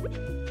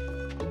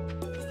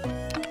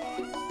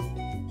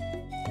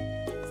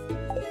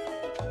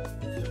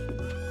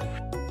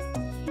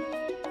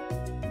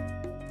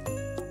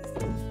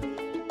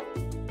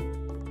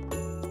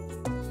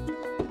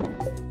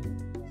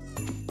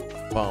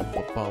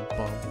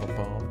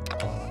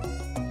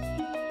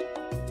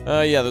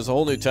 Yeah, there's a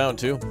whole new town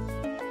too.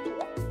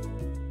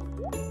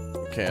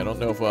 Okay, I don't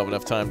know if we'll have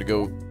enough time to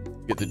go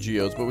get the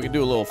geodes, but we can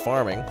do a little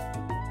farming.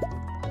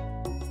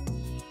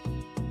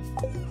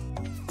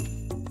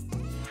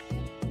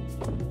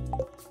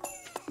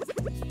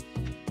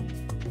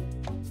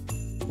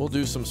 We'll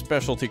do some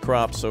specialty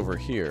crops over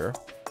here.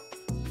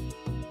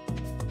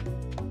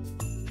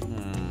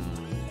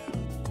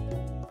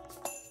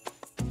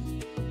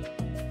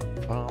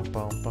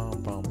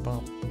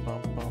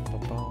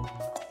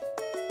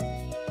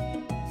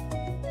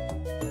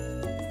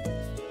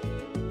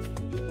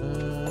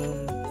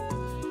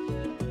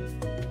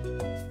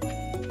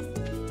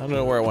 I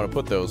don't know where I want to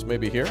put those.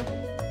 Maybe here?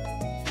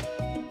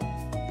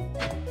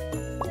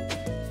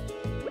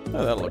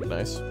 Oh, that'll look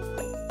nice.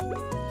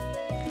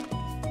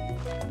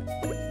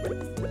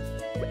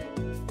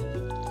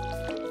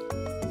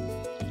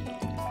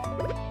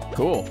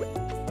 Cool.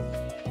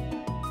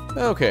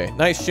 Okay,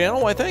 nice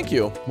channel. Why, thank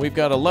you. We've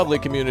got a lovely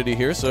community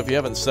here, so if you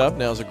haven't subbed,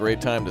 now's a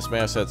great time to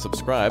smash that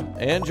subscribe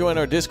and join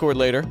our Discord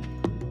later.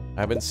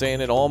 I've been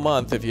saying it all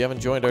month. If you haven't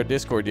joined our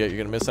Discord yet, you're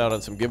going to miss out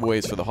on some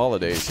giveaways for the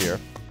holidays here.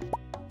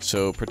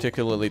 So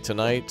particularly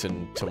tonight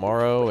and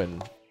tomorrow,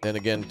 and then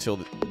again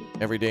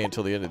every day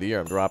until the end of the year,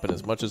 I'm dropping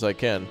as much as I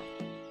can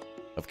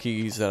of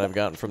keys that I've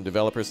gotten from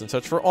developers and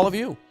such for all of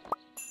you.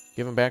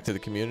 Giving back to the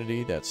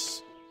community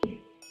that's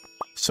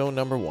So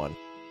number one.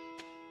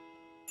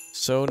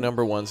 So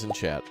number one's in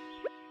chat.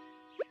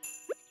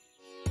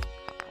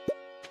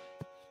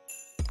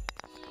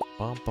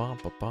 Bum, bum,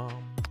 ba, bum.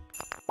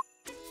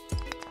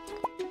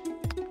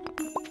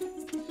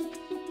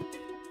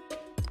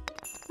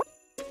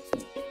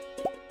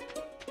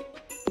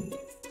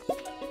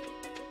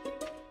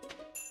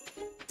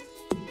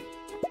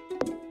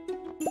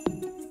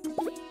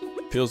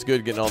 Feels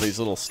good getting all these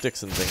little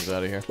sticks and things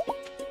out of here.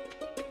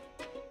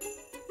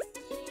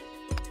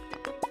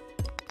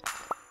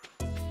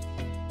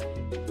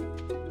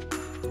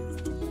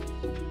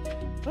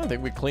 I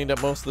think we cleaned up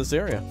most of this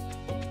area.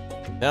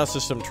 Now it's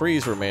just some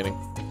trees remaining.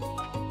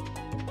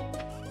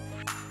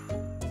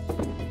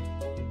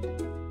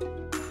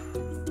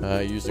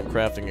 Used in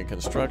crafting and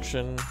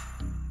construction.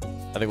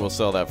 I think we'll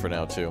sell that for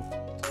now too.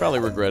 Probably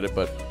regret it,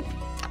 but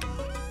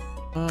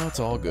it's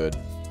all good.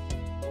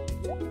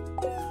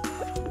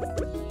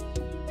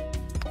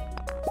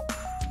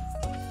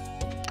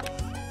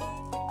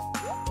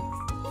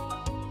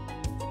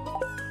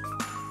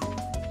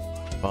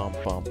 Bum,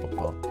 bum, bum,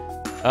 bum.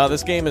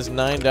 This game is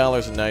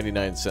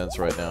 $9.99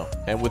 right now,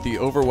 and with the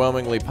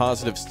overwhelmingly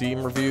positive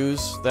Steam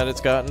reviews that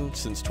it's gotten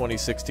since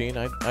 2016,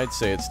 I'd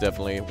say it's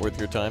definitely worth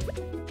your time.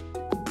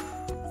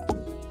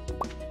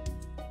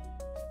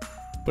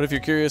 But if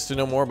you're curious to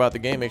know more about the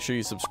game, make sure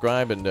you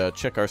subscribe and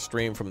check our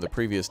stream from the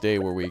previous day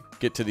where we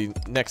get to the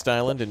next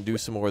island and do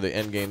some more of the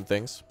endgame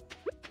things.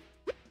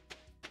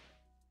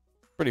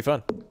 Pretty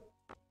fun.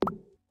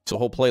 It's a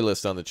whole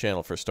playlist on the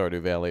channel for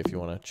Stardew Valley if you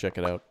want to check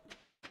it out.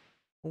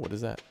 Oh, what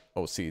is that?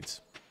 Oh,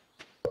 seeds.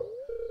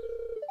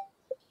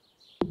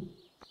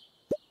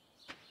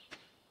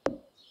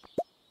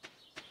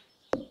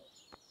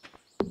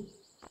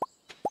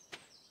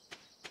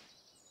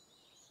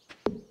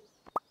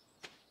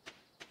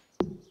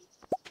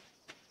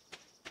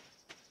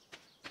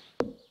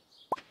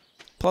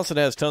 Plus, it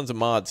has tons of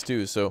mods,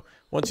 too, so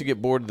once you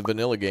get bored of the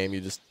vanilla game, you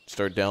just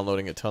start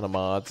downloading a ton of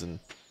mods, and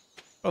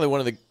probably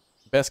one of the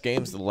best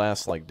games of the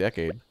last, like,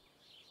 decade.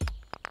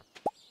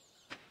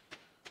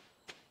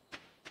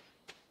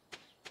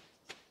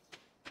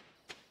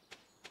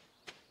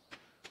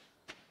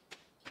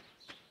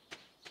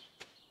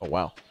 Oh,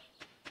 wow.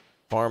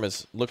 Farm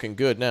is looking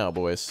good now,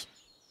 boys.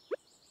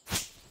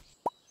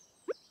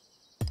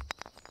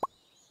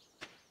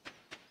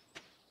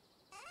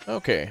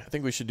 Okay, I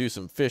think we should do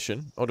some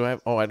fishing. Oh, do I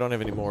have... Oh, I don't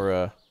have any more,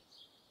 I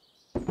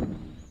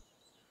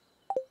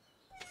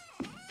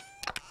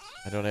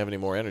don't have any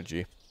more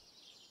energy.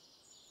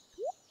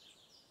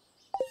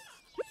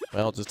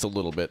 Well, just a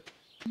little bit.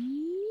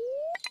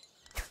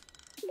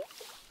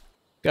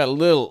 Got a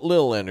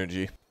little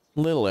energy.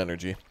 Little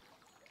energy.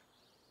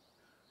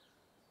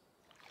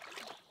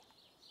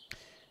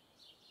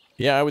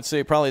 Yeah, I would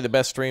say probably the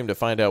best stream to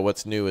find out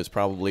what's new is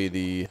probably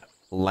the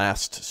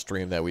last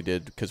stream that we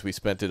did, because we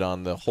spent it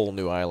on the whole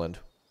new island.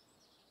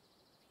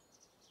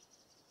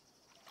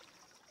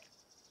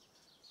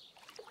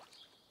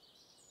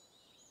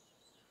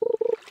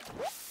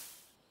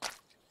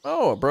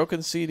 Oh, a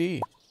broken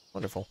CD.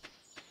 Wonderful.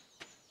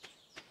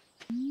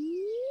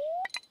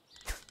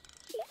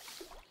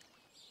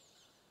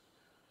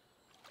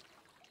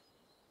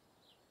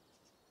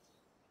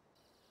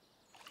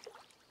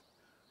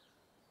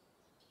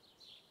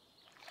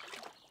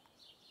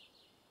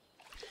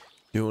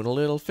 Doing a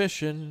little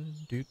fishing.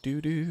 Do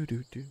do do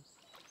do do.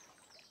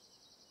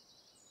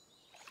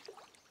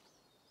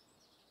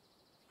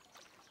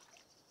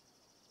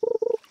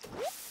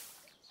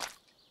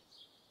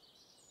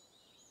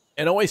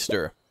 An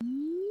oyster.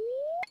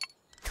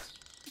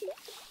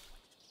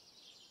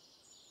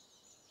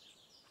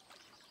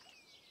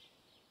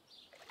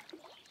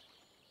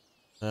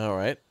 All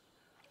right.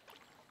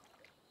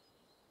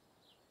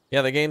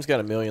 Yeah, the game's got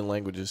a million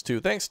languages too.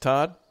 Thanks,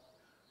 Todd.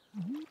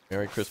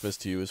 Merry Christmas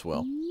to you as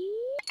well.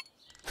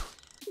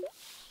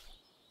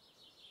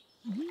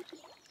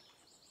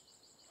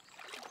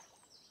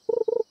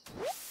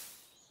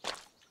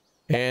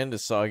 And a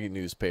soggy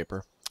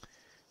newspaper.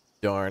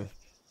 Darn.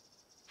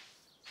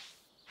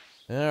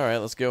 Alright,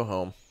 let's go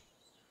home.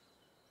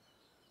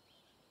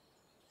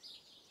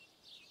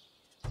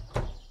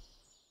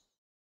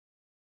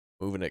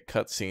 Moving at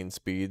cutscene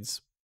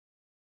speeds.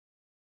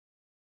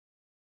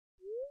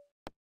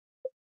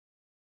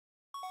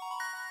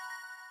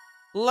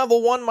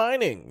 Level 1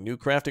 mining. New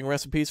crafting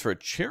recipes for a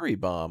cherry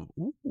bomb.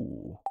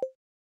 Ooh.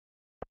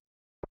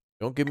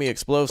 Don't give me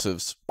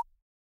explosives.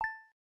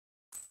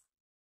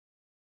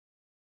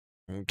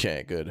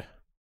 Okay, good.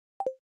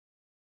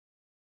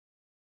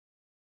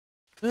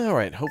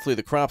 Alright, hopefully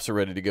the crops are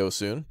ready to go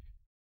soon.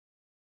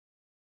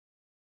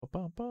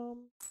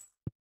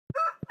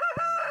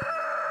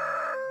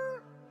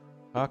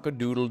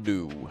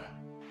 Cock-a-doodle-doo.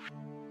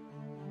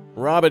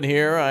 Robin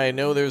here. I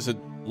know there's a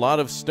lot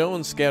of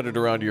stones scattered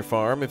around your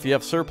farm. If you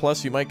have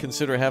surplus, you might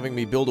consider having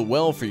me build a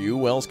well for you.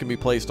 Wells can be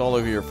placed all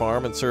over your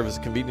farm and serve as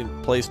a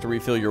convenient place to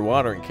refill your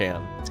watering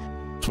can.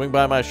 Swing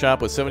by my shop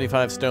with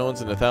 75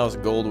 stones and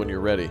 1,000 gold when you're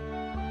ready.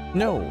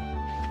 No.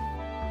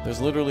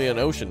 There's literally an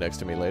ocean next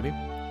to me, lady.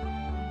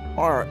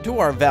 To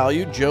our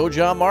valued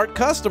Joja Mart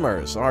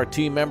customers, our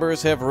team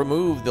members have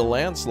removed the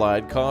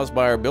landslide caused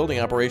by our building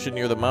operation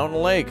near the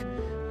mountain lake.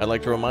 I'd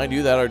like to remind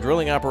you that our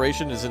drilling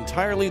operation is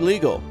entirely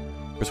legal.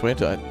 Persuade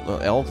to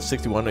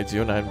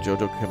L61809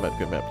 Jojo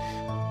commit.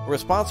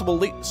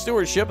 Responsible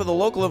stewardship of the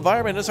local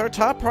environment is our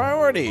top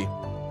priority,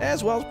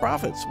 as well as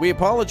profits. We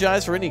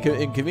apologize for any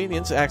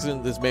inconvenience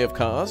accident this may have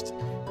caused.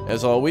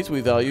 As always,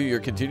 we value your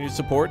continued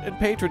support and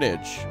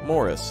patronage.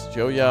 Morris,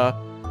 Joya,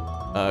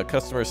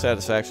 customer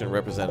satisfaction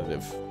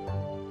representative.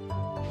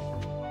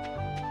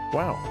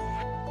 Wow.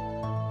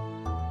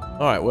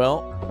 Alright,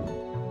 well,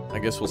 I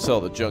guess we'll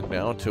sell the junk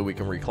now until we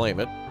can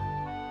reclaim it.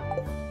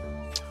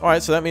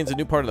 Alright, so that means a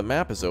new part of the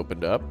map is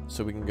opened up,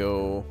 so we can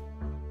go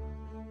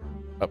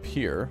up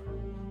here.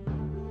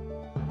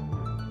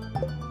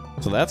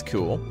 So that's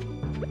cool.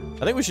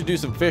 I think we should do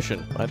some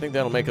fishing. I think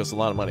that'll make us a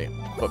lot of money.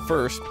 But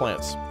first,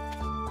 plants.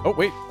 Oh,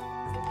 wait.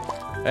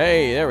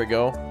 Hey, there we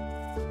go.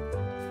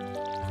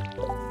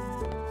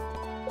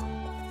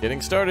 Getting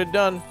started,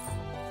 done.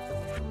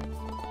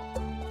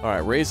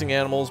 Alright, raising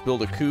animals,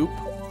 build a coop,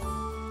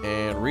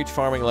 and reach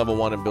farming level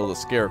 1 and build a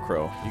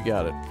scarecrow. You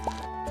got it.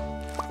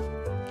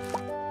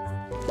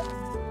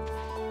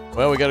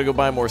 Well, we gotta go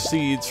buy more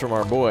seeds from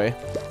our boy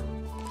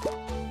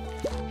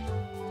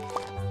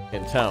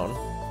in town.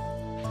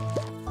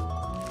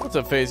 What's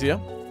up, Phazia?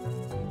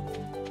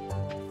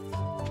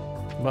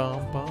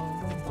 Bum, bum.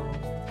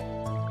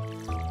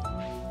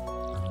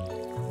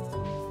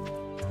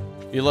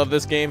 You love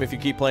this game? If you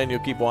keep playing, you'll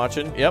keep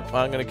watching? Yep,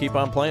 I'm gonna keep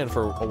on playing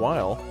for a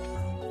while.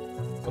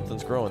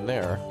 Something's growing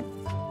there.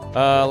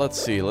 Let's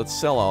see. Let's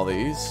sell all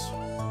these.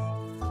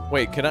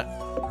 Wait, can I...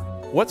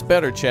 What's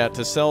better, chat?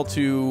 To sell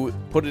to...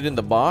 Put it in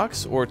the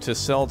box, or to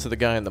sell to the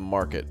guy in the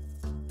market?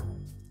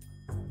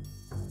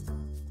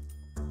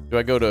 Do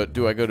I go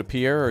to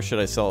Pierre, or should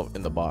I sell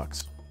in the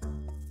box?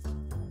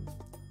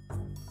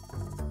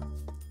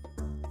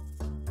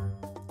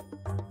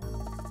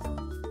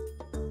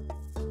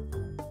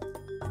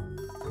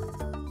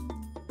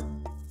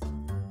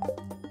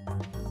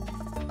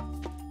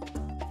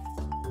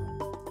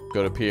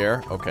 Go to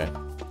Pierre? Okay.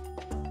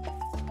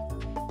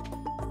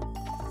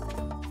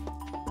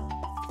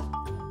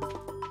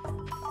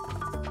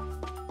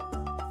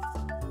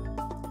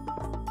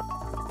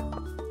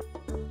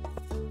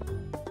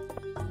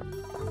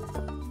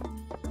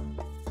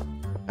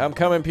 I'm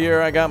coming,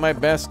 Pierre. I got my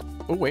best...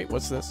 Oh, wait.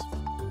 What's this?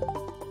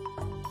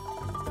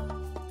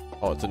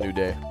 Oh, it's a new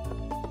day.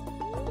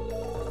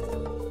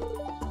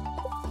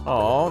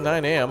 Oh,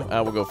 9 a.m.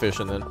 We'll go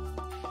fishing then.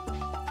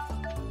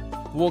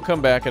 We'll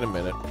come back in a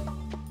minute.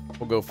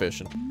 We'll go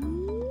fishing.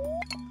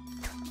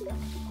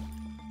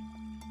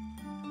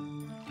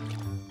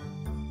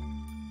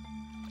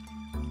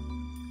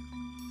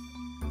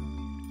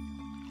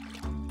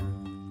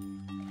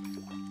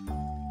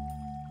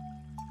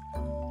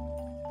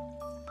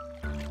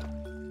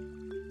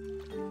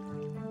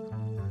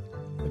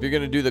 If you're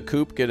gonna do the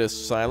coop, get a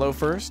silo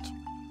first.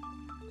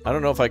 I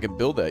don't know if I can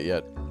build that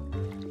yet.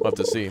 We'll have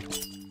to see.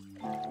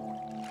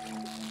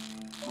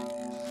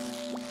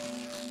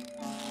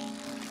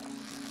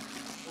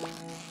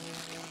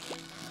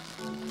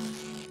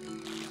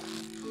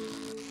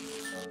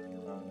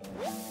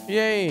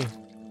 Yay!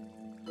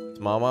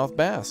 Smallmouth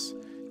bass.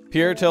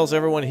 Pierre tells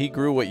everyone he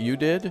grew what you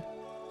did.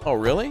 Oh,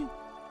 really?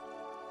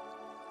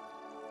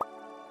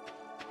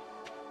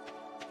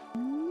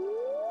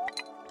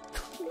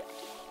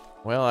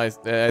 Well, I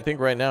think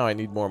right now I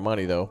need more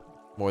money, though.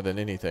 More than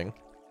anything.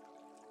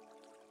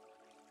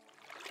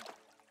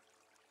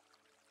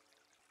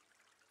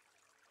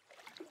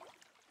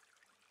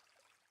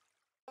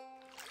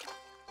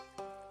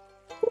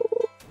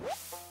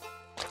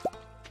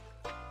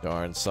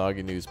 Darn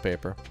soggy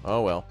newspaper.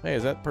 Oh well. Hey,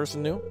 is that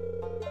person new?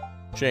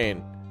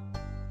 Shane,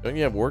 don't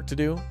you have work to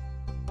do?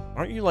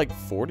 Aren't you like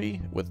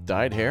 40 with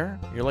dyed hair?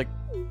 You're like...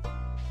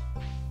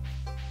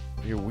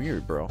 You're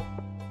weird, bro.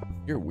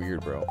 You're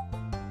weird, bro.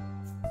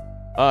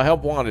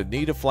 Help wanted.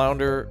 Need a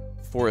flounder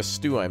for a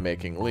stew I'm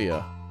making.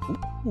 Leah.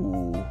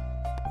 Ooh.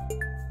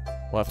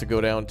 We'll have to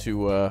go down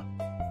to,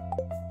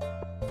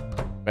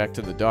 back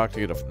to the dock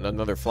to get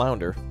another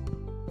flounder.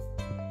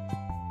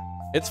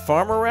 It's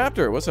Farmer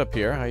Raptor. What's up,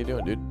 Pierre? How you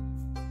doing, dude?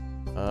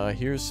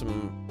 Here's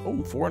some...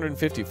 Oh,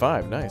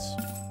 455. Nice.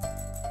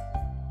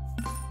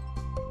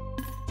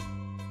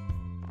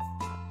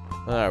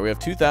 Alright, we have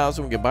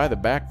 2,000. We can buy the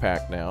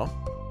backpack now.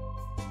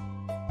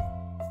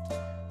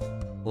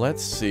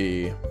 Let's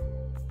see.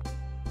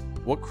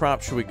 What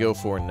crop should we go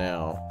for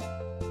now?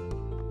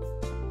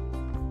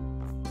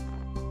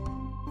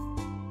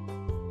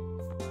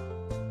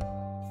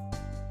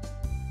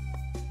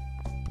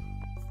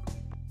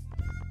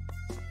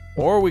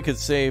 Or we could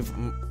save...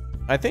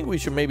 I think we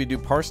should maybe do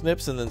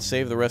parsnips and then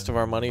save the rest of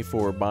our money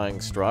for buying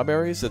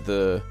strawberries at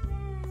the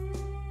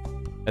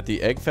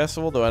egg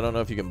festival, though I don't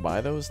know if you can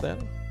buy those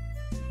then.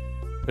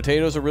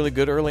 Potatoes are really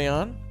good early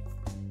on.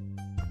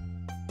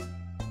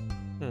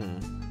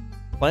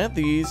 Plant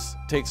these,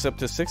 takes up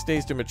to 6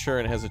 days to mature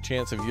and has a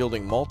chance of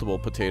yielding multiple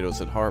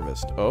potatoes at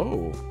harvest.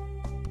 Oh.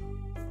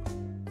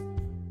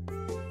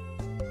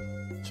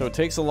 So it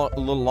takes a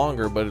little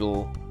longer, but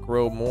it'll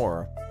grow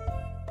more.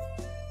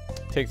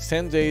 Takes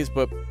 10 days,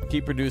 but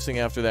keep producing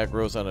after that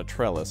grows on a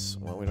trellis.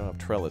 Well, we don't have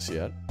trellis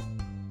yet.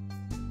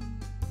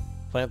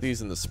 Plant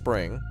these in the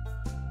spring.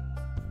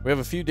 We have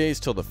a few days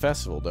till the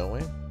festival, don't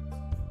we?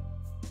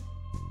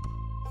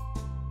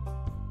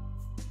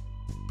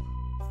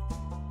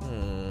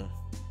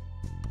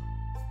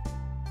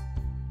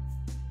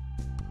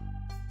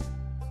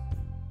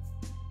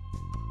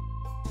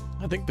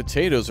 I think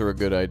potatoes are a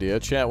good idea.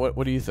 Chat,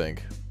 what do you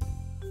think?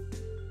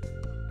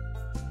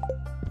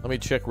 Let me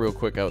check real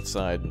quick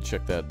outside and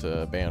check that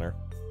banner.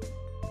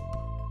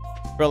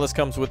 Trellis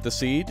comes with the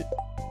seed.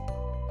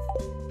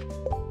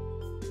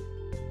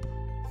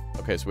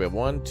 Okay, so we have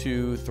 1,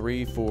 2,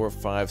 3, 4,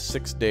 5,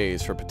 6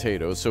 days for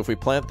potatoes. So if we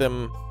plant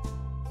them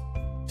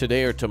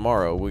today or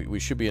tomorrow, we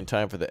should be in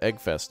time for the egg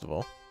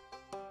festival.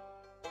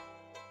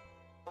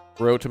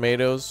 Grow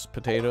tomatoes,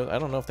 potatoes. I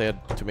don't know if they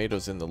had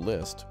tomatoes in the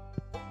list.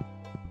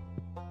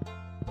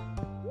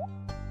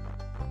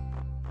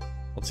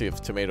 Let's see if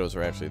tomatoes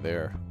are actually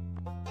there.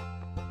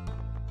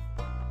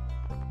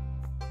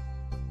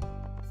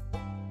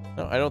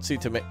 No, I don't see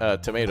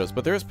tomatoes,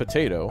 but there's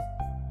potato.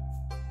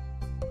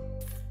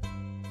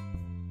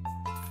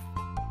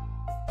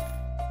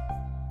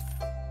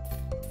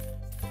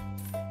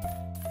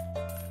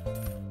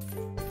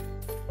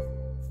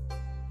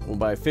 We'll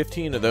buy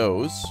 15 of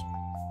those.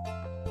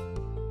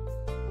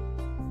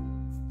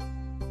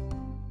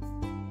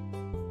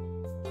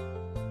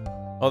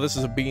 Oh, this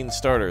is a bean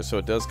starter, so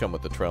it does come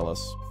with the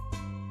trellis.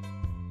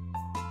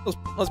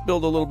 Let's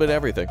build a little bit of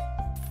everything.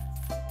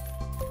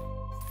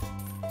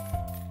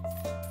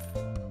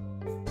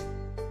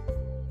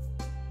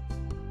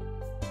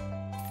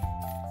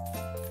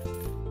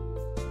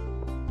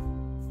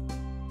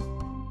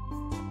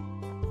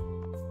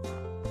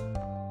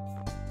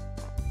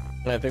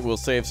 I think we'll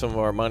save some of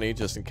our money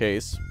just in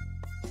case.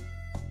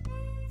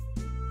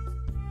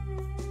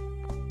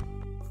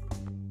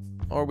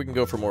 Or we can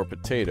go for more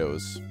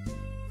potatoes.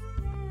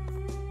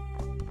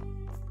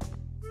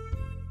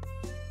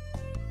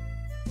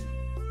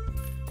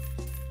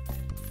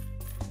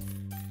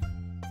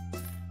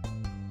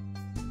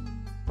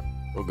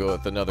 We'll go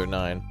with another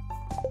 9.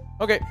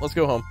 Okay, let's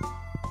go home.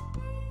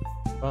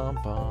 Bum,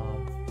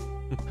 bum.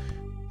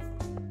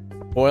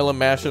 Boil them,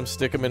 mash them,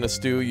 stick them in a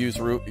stew,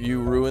 you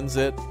ruins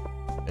it.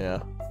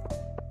 Yeah.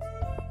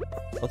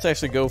 Let's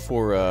actually go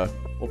for,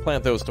 we'll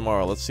plant those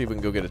tomorrow. Let's see if we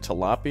can go get a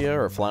tilapia,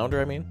 or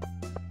flounder, I mean.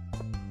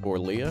 Or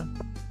Leah.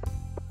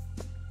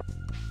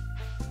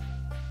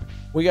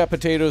 We got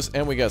potatoes,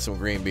 and we got some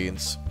green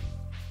beans.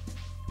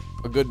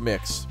 A good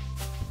mix.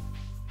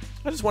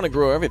 I just want to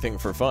grow everything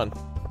for fun.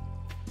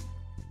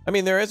 I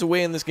mean, there is a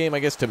way in this game, I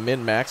guess, to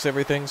min-max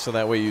everything, so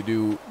that way you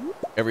do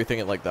everything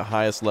at, like, the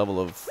highest level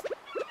of,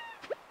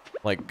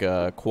 like,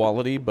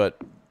 quality, but...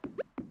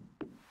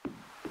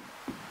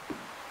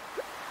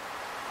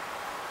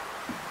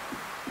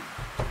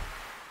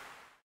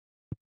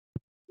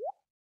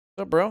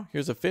 What's up, bro?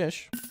 Here's a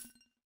fish.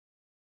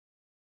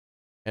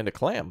 And a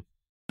clam.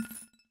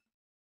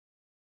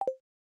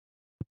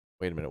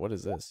 Wait a minute, what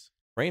is this?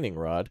 Training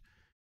rod.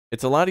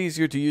 It's a lot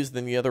easier to use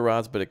than the other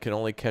rods, but it can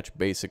only catch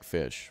basic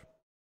fish.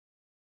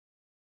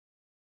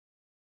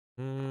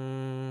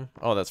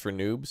 Oh, that's for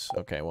noobs?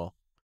 Okay, well.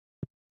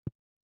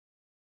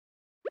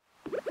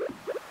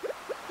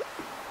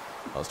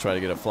 Let's try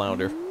to get a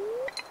flounder.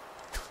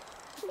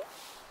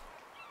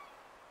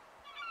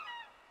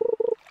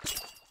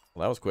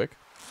 Well, that was quick.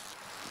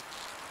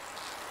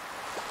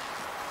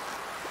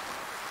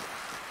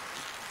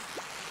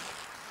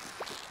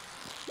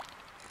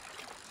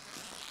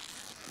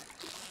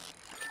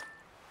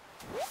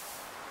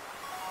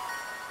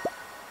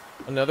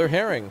 Another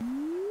herring.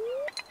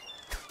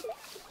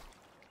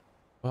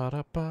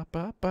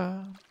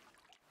 Ba-da-ba-ba-ba.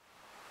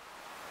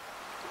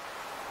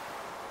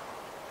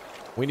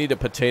 We need a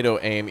potato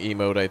aim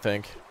emote, I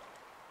think.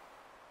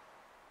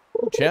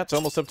 Ooh, chat's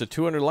almost up to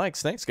 200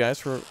 likes. Thanks, guys,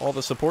 for all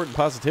the support and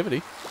positivity.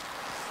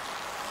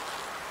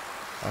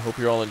 I hope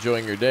you're all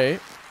enjoying your day.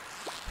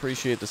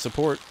 Appreciate the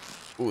support.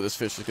 Ooh, this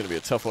fish is going to be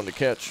a tough one to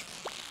catch.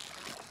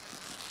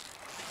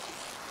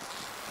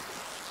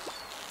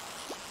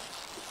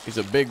 He's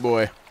a big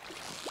boy.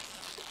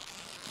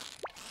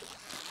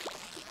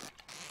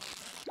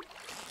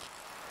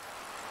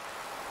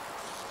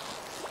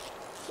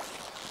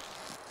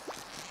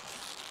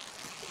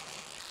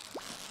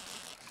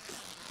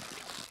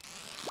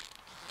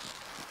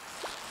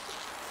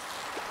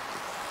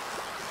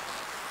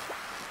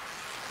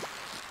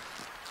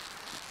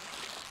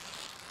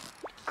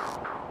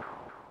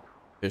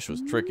 Fish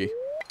was tricky.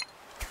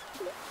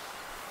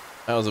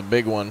 That was a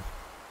big one.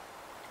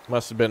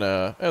 Must have been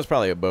a... It was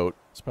probably a boat.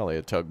 It's probably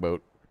a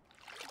tugboat.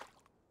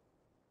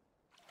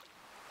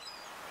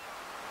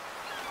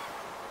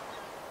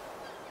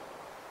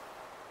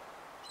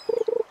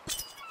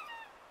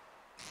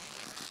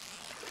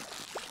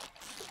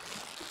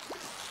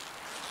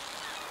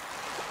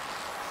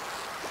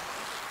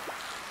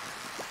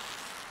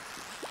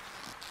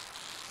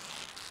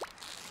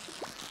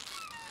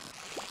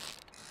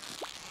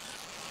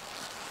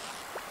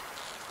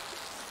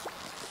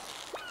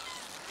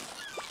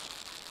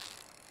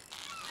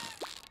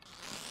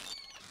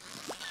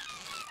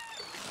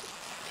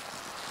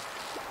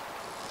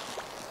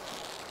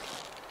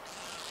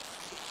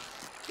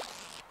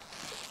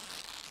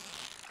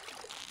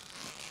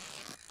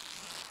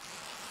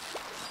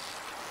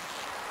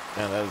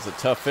 Man, that is a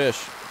tough fish.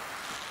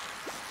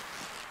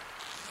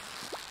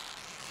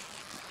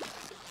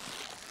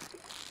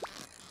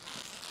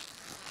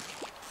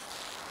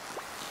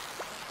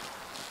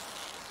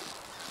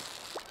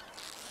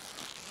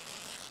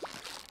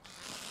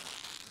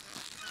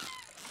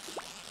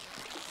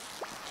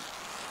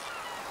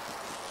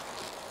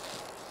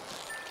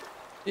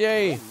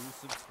 Yay!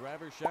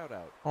 Subscriber shout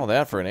out. All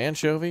that for an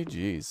anchovy?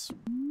 Jeez.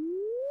 Subscriber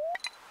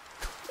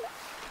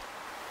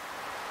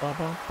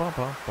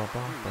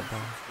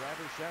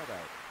shout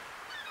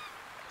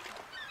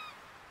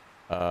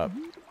out.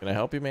 Can I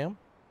help you, ma'am?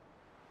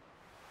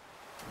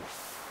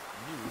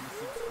 New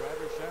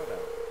subscriber shout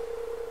out.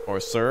 Or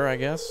sir, I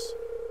guess.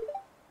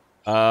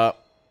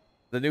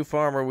 The new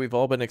farmer we've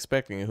all been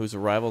expecting, whose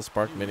arrival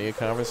sparked many a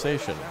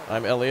conversation.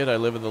 I'm Elliot. I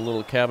live in the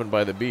little cabin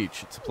by the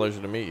beach. It's a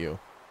pleasure to meet you.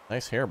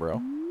 Nice hair,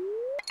 bro.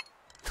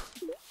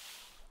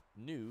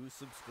 New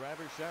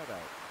subscriber shout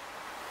out.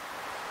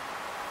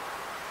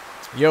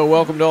 Yo,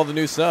 welcome to all the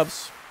new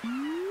subs.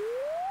 New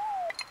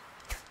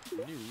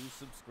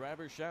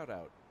subscriber shout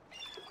out.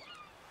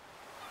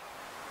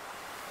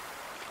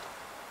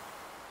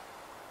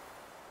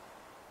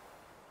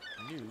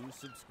 New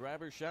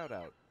subscriber shout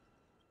out.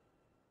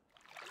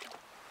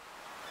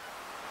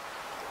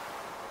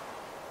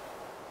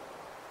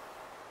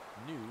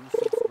 New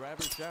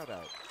subscriber shout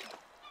out.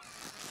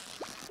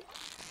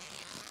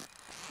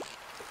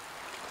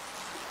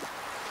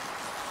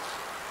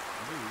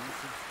 New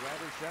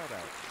subscriber shout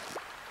out.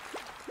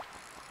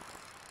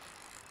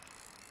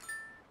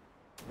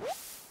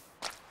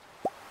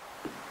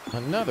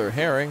 Another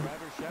herring.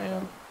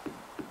 Man.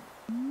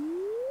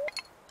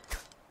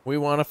 We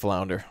want a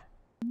flounder.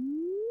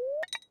 New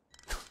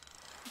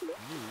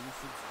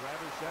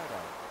subscriber shout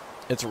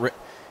out.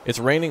 It's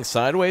raining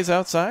sideways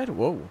outside?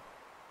 Whoa.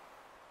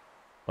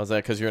 Was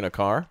that because you're in a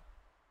car?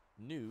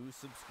 New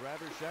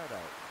subscriber shout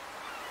out.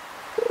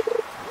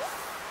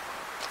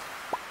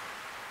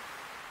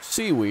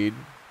 Seaweed.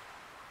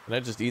 Can I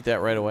just eat that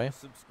right away?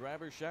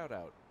 Subscriber shout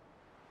out.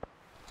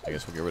 I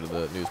guess we'll get rid of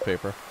the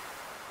newspaper.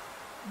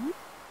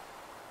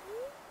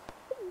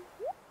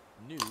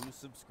 New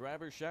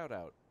subscriber shout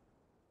out.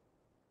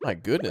 My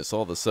goodness,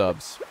 all the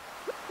subs.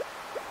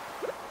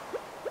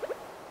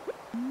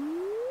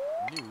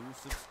 New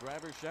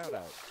subscriber shout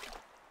out.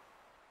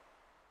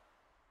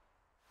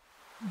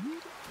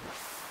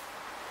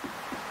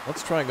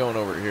 Let's try going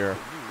over here.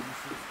 New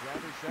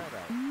subscriber shout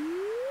out.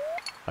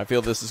 I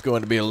feel this is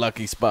going to be a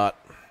lucky spot.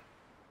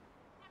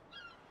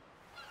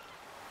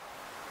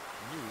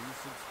 New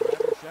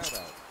subscriber shout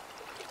out.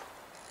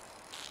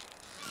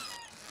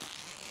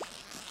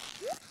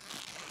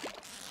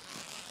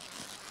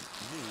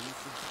 New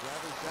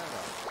subscriber shout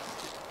out.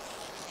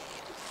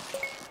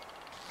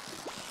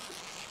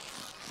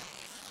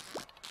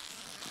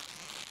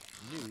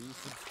 New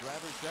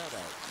subscriber shout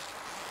out.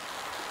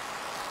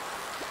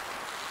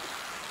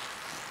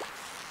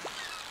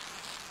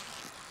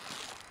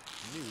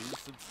 New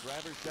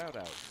subscriber shout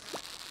out.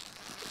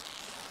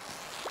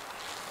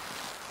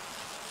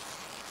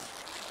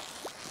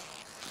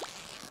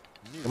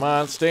 New Come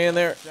on, stay in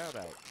there. shout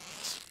out.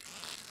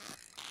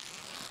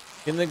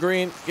 In the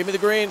green. Give me the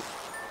green.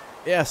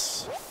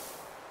 Yes.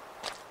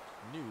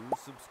 New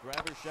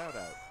subscriber shout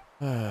out.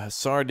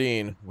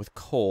 Sardine with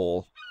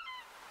coal.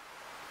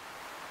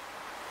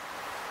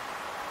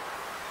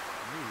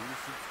 New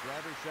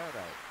subscriber shout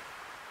out.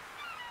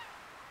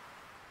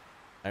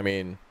 I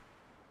mean,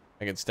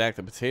 I can stack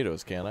the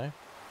potatoes, can't I?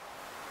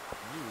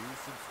 New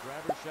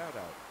subscriber shout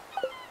out.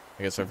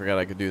 I guess I forgot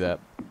I could do that.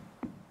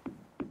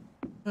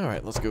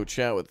 Alright, let's go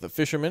chat with the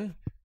fisherman.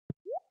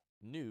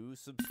 New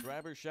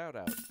subscriber shout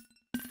out.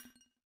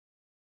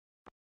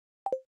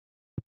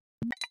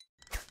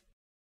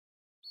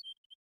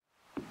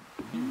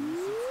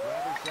 New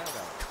subscriber shout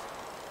out.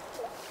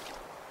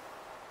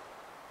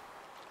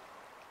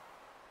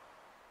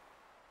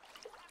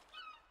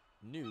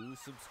 New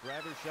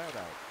subscriber shout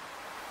out.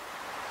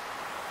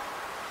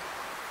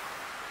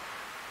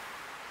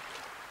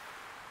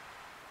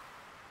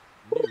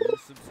 New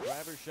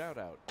subscriber shout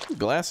out.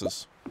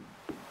 Glasses.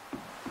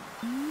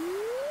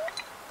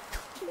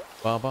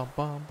 Bum, bum,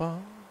 bum,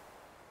 bum.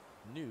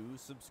 New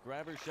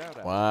subscriber shout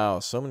out. Wow,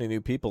 so many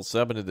new people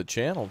subbing to the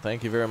channel.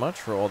 Thank you very much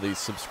for all these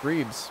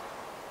subscribes.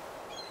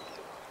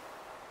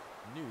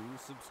 New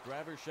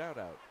subscriber shout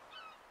out.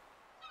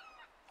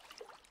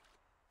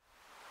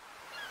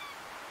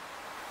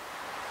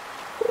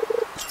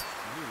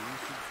 New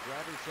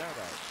subscriber shout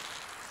out.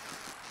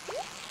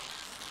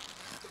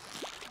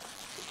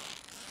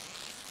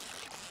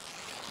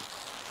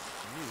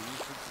 New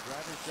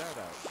subscriber shout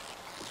out.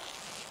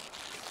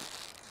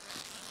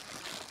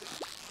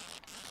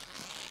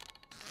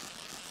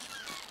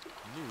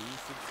 New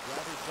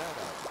subscriber shout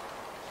out.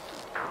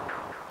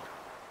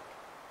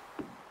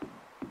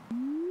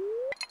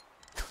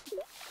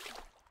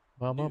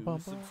 Bum, bum, New bum, bum.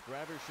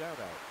 subscriber shout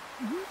out.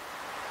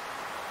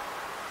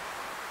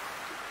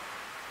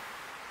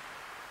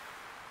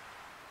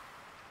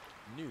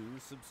 New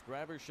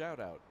subscriber shout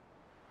out.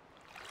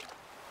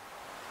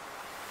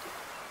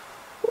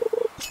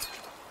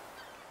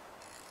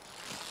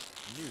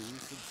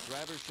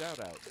 subscriber shout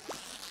out.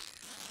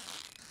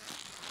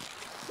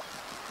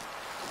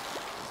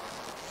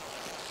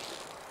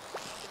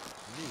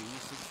 New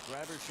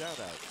subscriber shout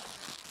out.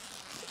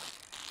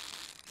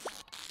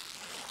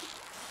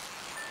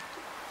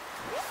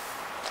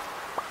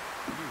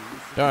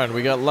 Darn,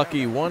 we got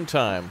lucky one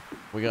time.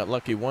 We got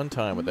lucky one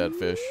time with that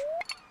fish.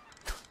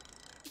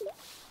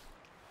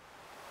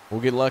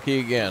 We'll get lucky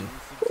again.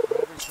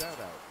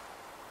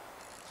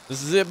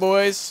 This is it,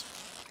 boys.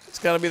 It's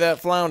gotta be that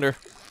flounder.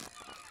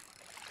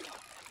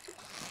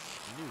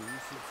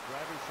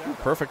 Ooh,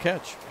 perfect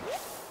catch.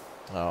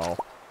 Oh.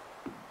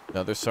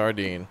 Another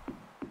sardine.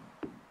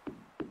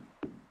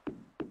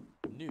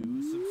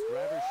 New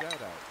subscriber shout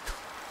out.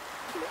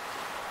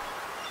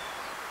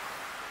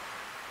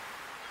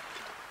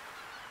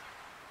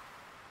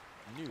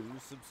 New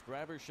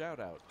subscriber shout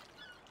out.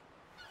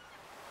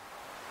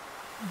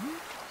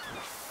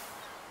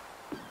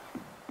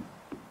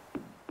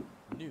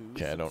 New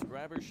Okay, I don't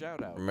subscriber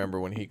shout out. remember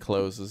when he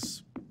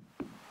closes.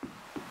 I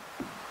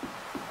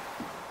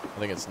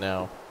think it's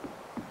now.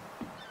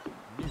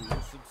 New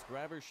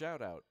subscriber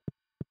shout out.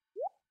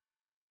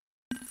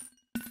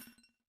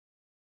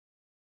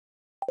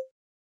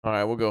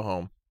 Alright, we'll go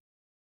home.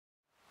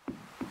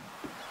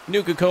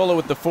 Nuka-Cola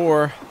with the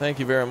 4. Thank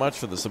you very much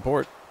for the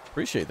support.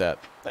 Appreciate that.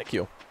 Thank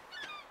you.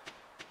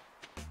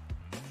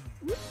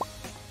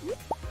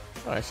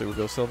 Oh, actually, we'll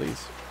go sell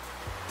these.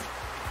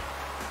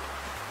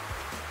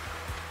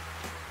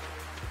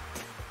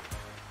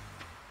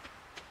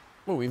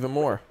 Oh, even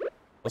more.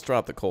 Let's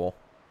drop the coal.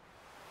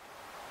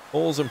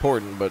 Coal's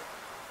important, but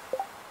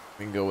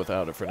we can go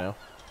without it for now.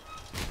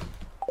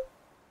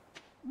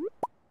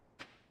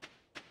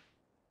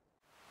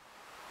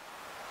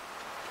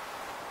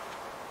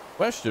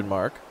 Question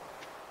mark.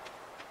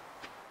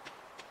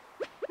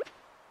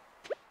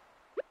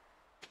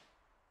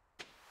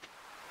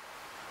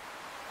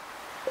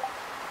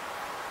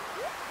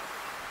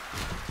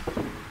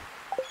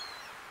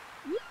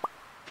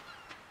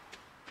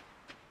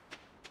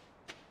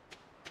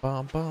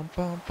 Bum, bum,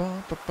 bum,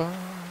 bum, bum, bum.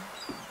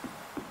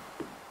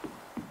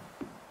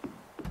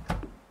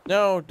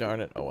 No,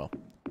 darn it. Oh well.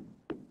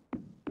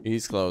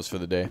 He's closed for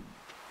the day.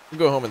 We'll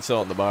go home and sell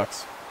it in the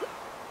box.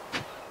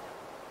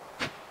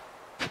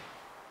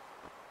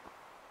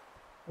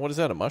 What is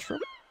that, a mushroom?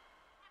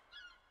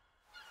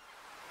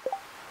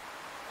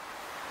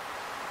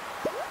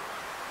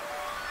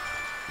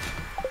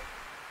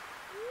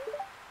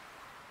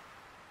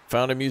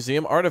 Found a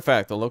museum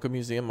artifact. The local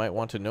museum might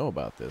want to know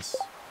about this.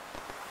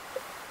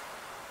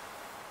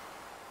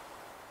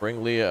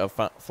 Bring Leah a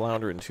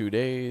flounder in 2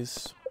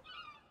 days.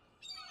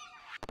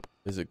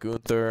 Visit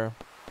Gunther.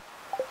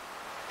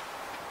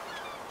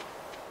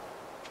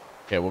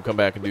 Okay, we'll come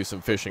back and do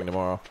some fishing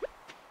tomorrow.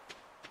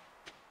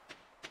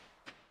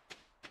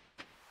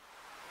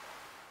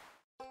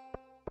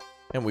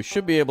 And we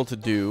should be able to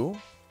do...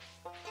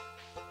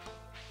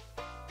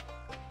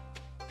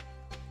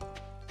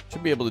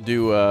 oh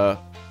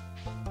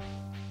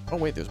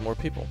wait, there's more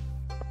people.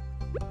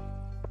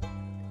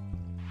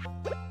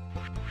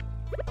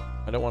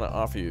 I don't want to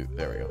offer you...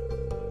 There we go.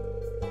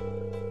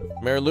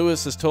 Mayor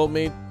Lewis has told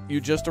me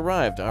you just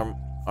arrived. I'm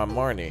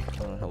Marnie.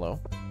 Hello.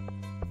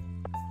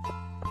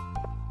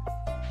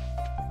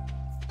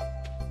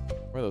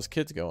 Where are those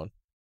kids going?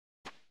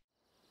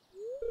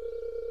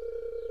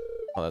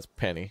 Oh, that's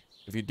Penny.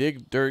 If you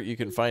dig dirt, you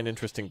can find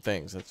interesting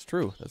things. That's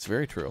true. That's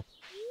very true. ...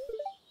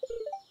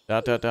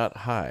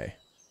 Hi.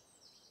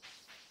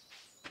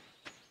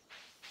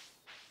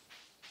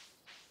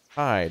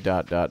 Hi, ...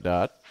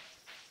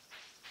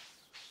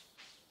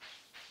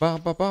 Ba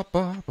ba ba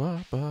ba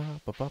ba ba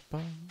ba ba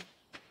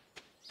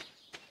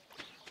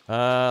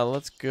ba.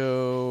 Let's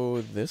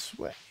go this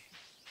way.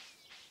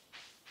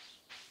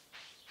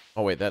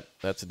 Oh wait,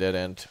 that's a dead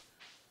end.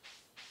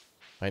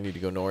 I need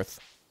to go north.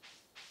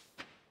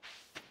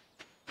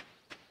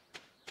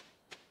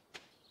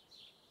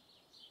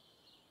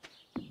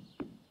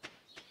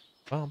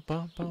 Bum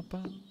bum bum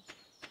bum.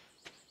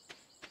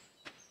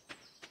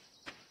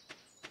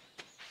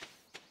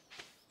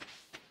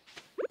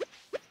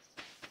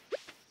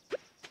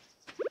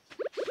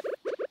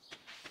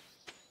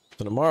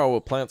 So tomorrow we'll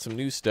plant some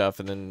new stuff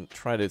and then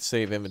try to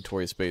save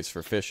inventory space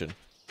for fishing.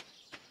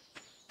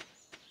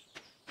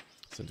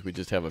 Since we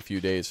just have a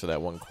few days for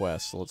that one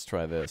quest, so let's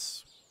try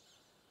this.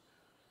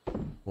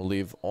 We'll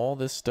leave all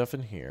this stuff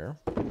in here.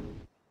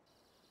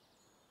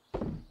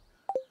 And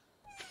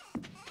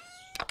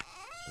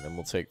then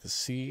we'll take the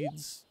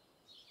seeds.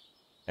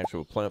 Actually,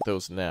 we'll plant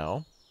those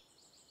now.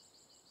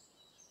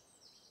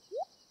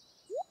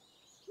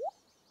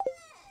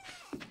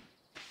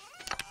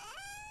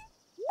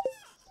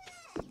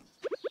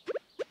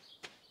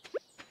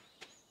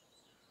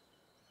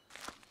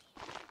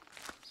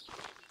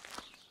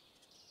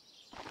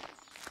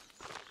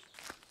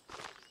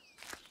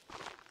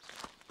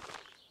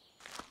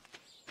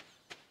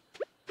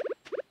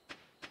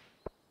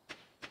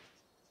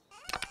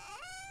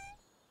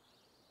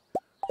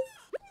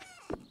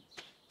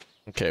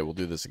 Okay, we'll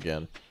do this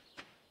again.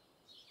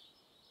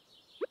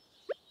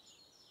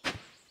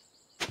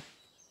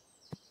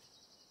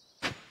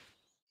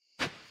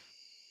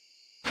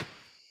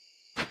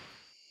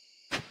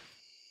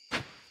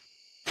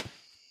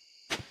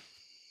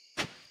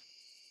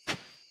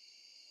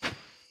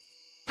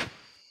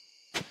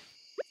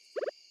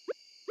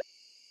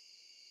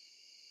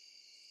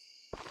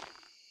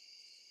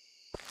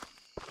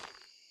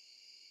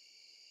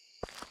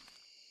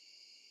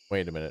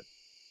 Wait a minute.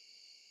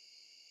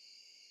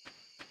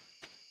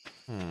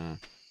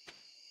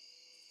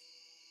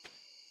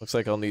 Looks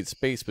like I'll need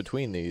space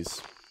between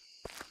these.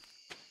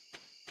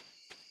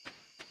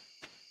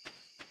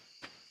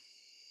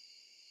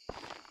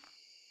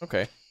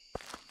 Okay.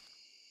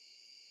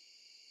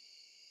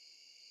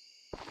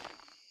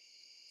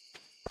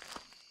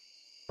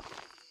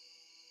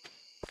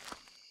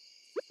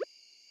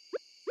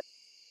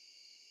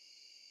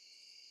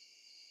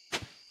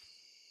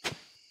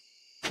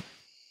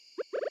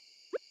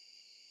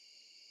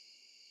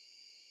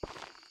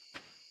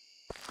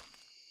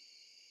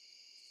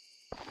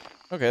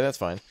 Okay, that's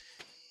fine.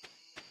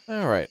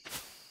 All right.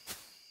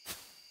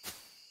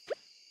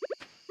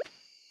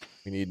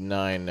 We need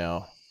 9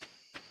 now.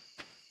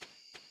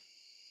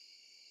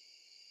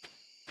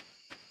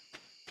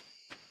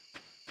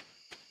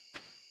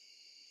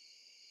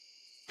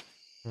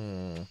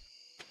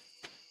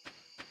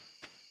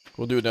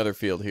 We'll do another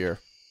field here.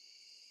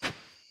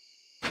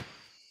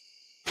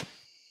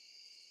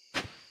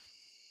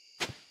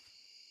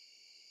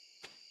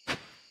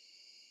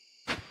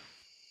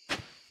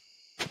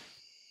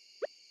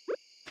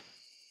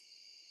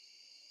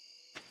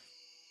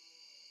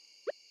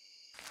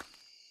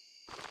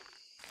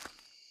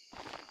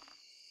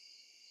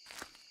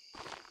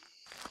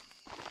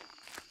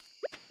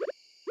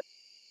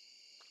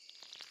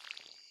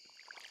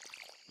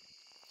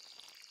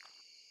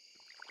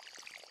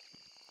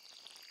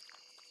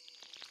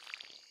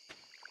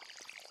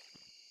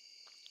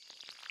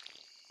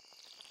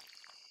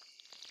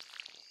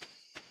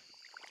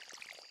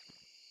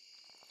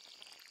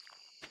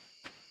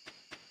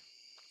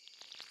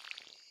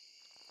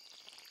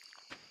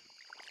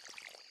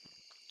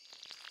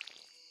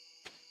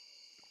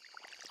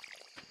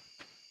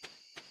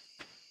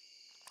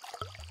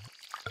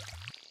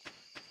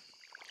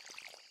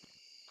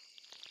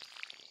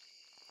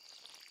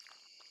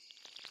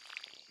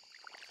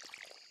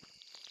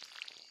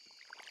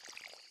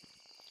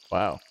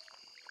 Wow.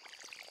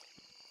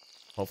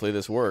 Hopefully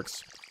this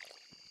works.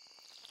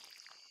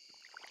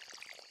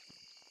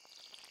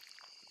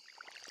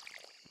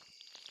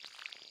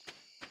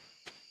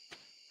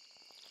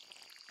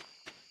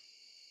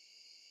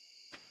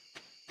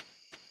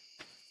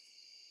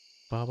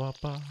 Ba, ba,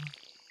 ba.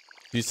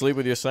 Do you sleep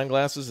with your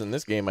sunglasses? In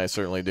this game, I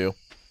certainly do.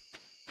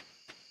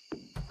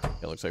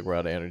 It looks like we're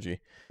out of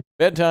energy.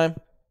 Bedtime.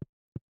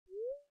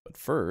 But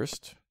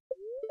first,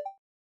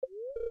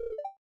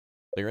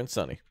 clear and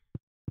sunny.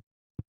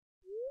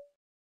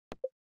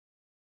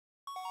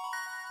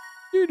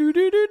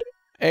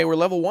 Hey, we're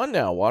level 1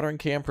 now. Watering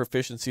can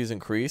proficiency is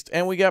increased,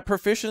 and we got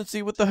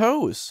proficiency with the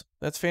hose.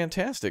 That's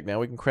fantastic. Now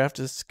we can craft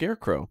a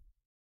scarecrow,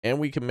 and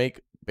we can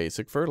make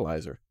basic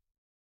fertilizer.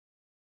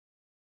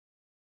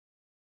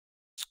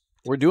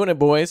 We're doing it,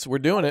 boys. We're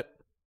doing it.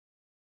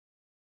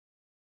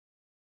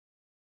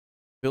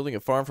 Building a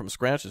farm from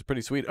scratch is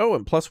pretty sweet. Oh,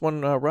 and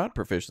 +1 rod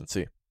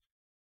proficiency.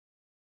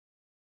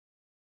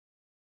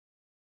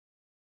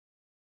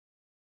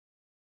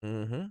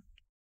 Mm-hmm.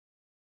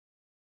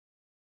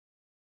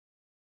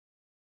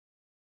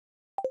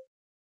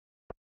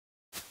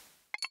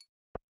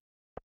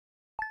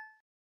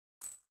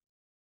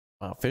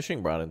 Wow,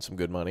 fishing brought in some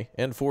good money.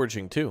 And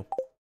foraging, too.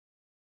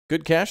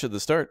 Good cash at the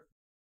start.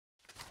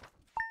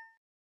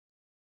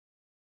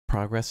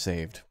 Progress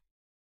saved.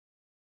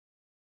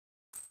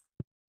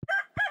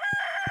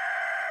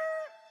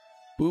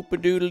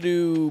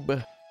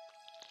 Boop-a-doodle-doob.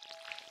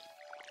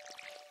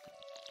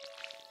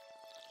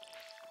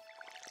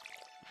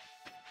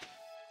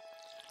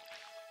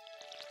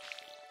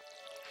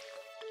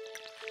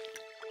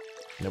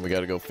 Then we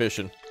gotta go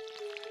fishing.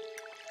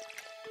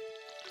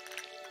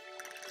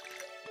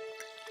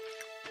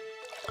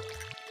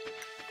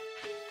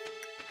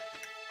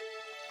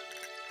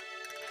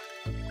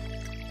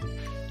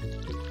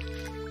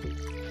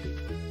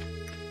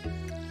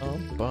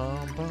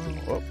 Bum, bum.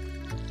 Oh.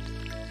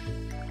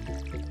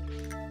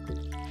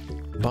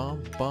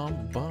 Bum,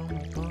 bum, bum,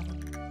 bum.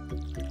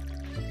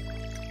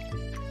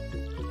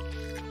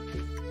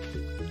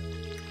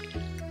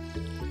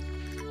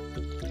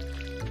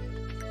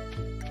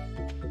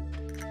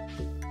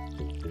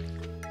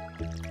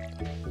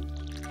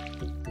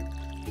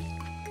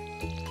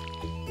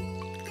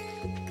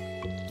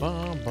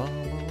 Bum, bum, bum.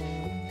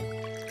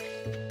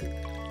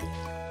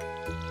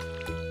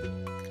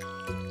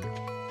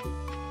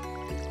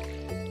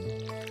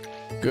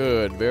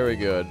 Good, very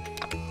good.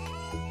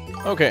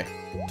 Okay,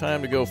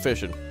 time to go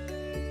fishing.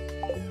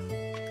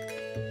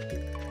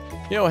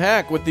 You know,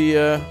 Hack with the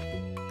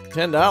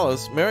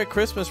 $10. Merry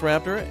Christmas,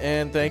 Raptor,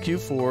 and thank you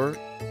for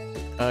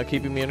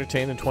keeping me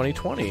entertained in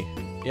 2020.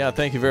 Yeah,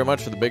 thank you very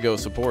much for the Big O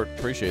support.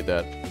 Appreciate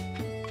that.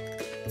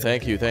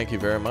 Thank you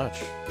very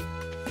much.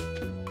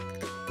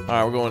 All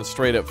right, we're going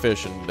straight up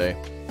fishing today.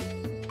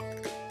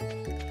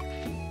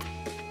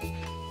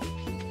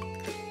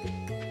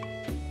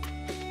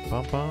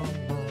 Bum, bum,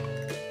 bum.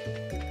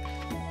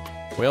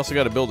 We also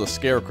got to build a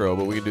scarecrow,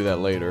 but we can do that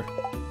later.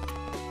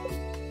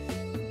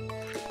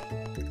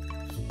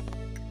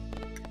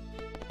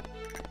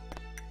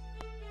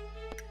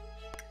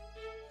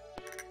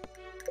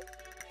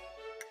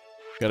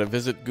 Gotta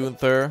visit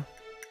Gunther.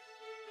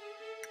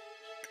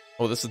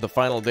 Oh, this is the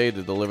final day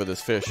to deliver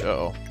this fish.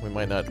 Uh-oh. We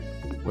might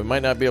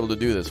not be able to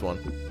do this one.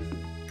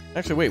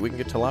 Actually, wait, we can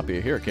get tilapia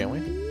here, can't we?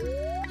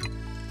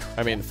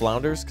 I mean,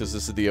 flounders, because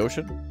this is the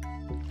ocean.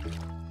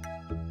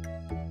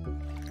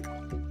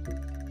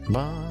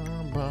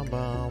 Bum, bum,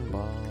 bum,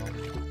 bum.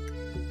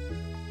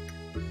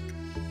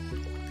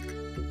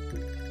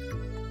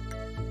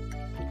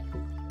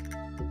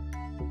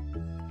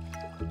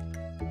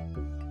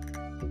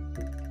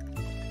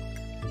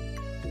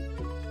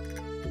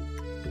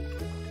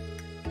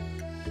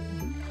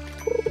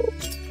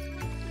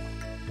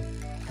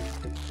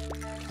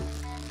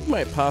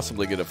 Might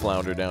possibly get a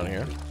flounder down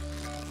here.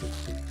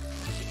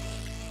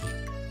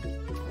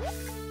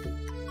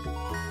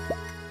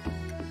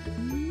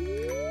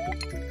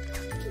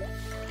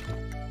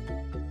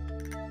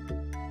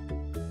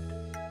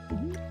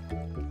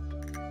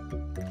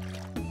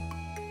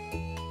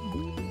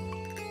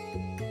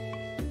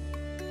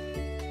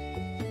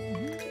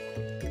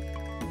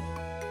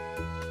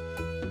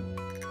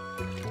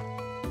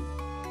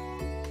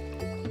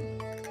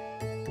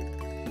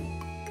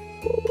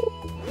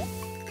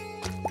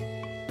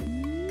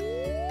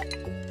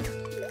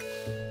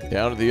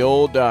 Down to the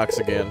old docks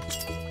again.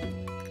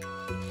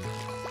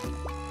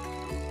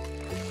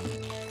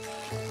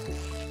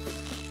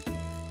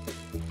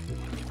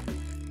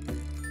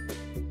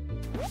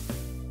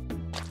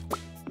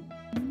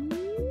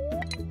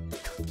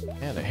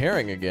 And a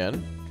herring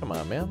again. Come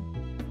on, man.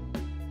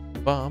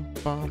 Bum,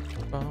 bum,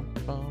 bum,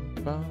 bum,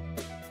 bum.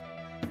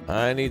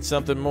 I need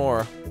something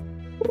more.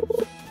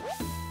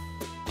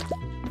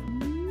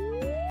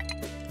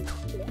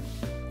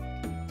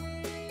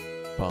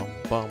 Bum,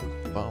 bum,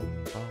 bum, bum.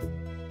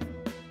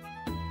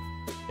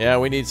 Yeah,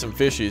 we need some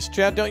fishies.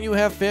 Chad, don't you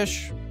have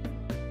fish?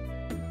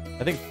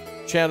 I think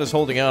Chad is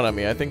holding out on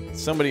me. I think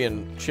somebody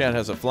in Chad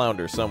has a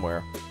flounder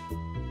somewhere.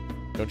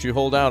 Don't you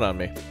hold out on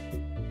me.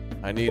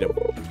 I need him.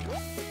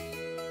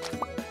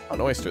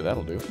 An oyster,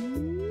 that'll do.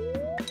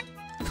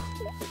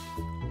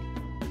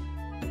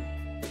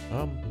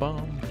 Bum,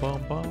 bum,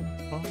 bum, bum,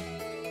 bum.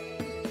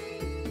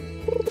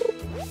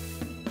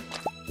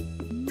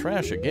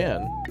 Trash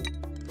again.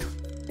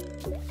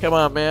 Come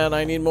on, man.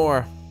 I need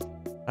more.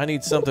 I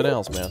need something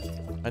else, man.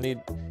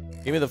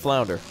 Give me the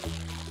flounder.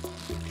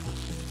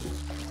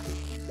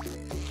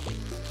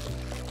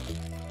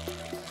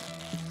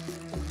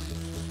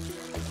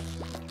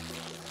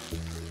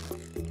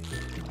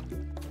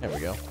 There we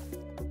go.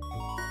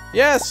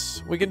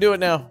 Yes! We can do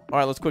it now.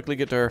 Alright, let's quickly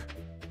get to her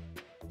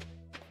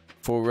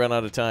before we run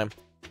out of time.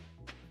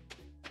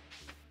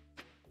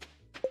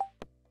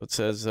 It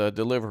says,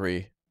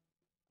 delivery.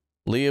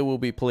 Leah will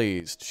be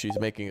pleased. She's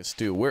making a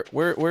stew.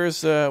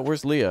 Where's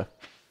Leah?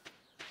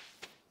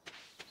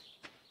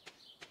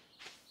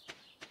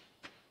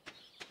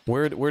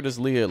 Where does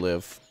Leah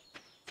live?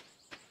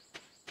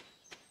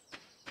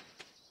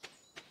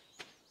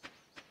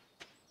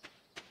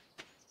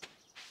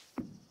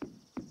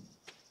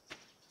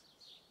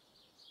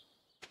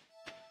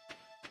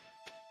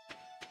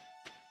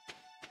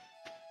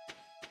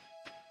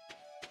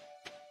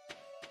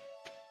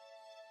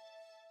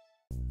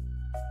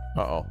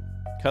 Uh-oh.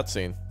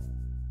 Cutscene.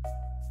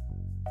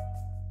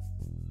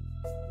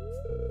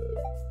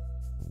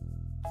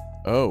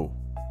 Oh.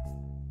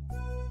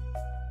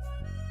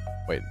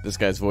 Wait, this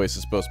guy's voice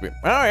is supposed to be...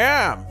 Oh,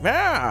 yeah!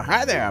 Yeah!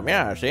 Hi there!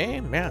 Yeah,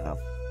 see? Yeah.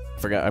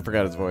 I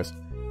forgot his voice.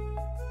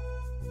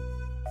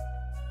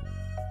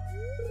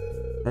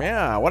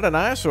 Yeah, what an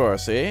eyesore,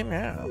 see?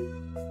 Yeah.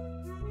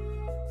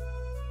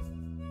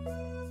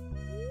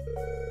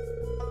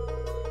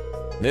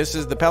 This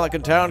is the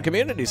Pelican Town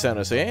Community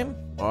Center, see?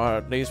 Or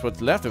at least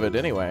what's left of it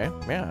anyway.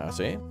 Yeah,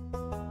 see?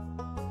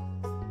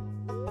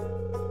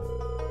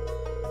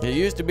 It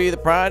used to be the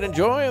pride and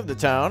joy of the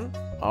town,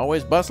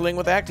 always bustling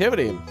with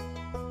activity.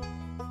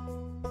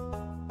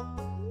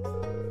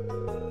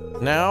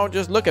 Now,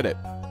 just look at it.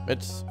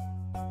 It's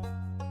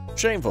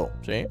shameful,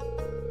 see?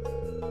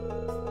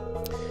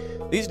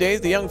 These days,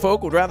 the young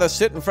folk would rather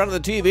sit in front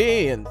of the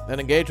TV than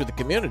engage with the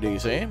community,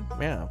 see?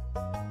 Yeah.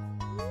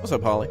 What's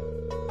up, Holly?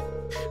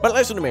 But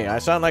listen to me, I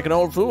sound like an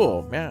old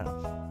fool, yeah.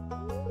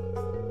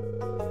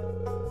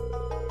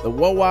 The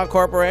Wawa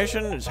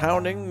Corporation is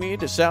hounding me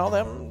to sell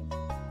them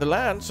the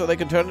land so they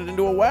can turn it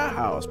into a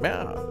warehouse,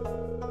 yeah.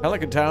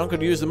 Pelican Town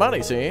could use the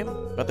money, see?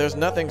 But there's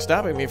nothing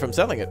stopping me from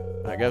selling it.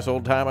 I guess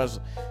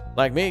old-timers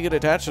like me get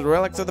attached to the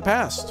relics of the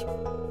past.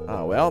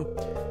 Oh, well.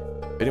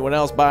 If anyone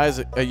else buys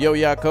a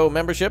Yo-Ya-Co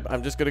membership,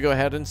 I'm just going to go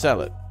ahead and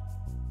sell it.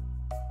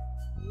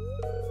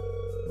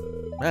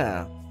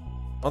 Ah.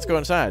 Let's go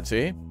inside,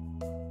 see?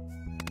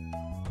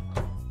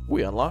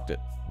 We unlocked it.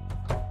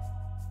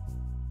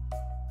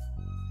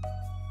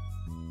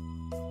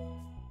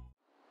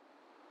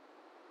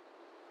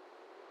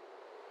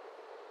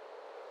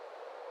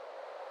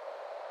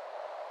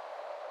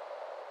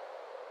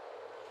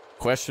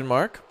 Question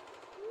mark?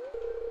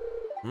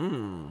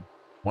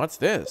 What's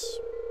this?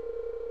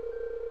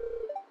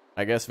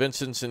 I guess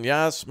Vincent and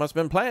Yas must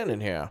have been playing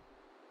in here.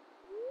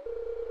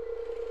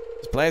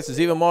 This place is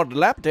even more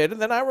dilapidated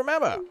than I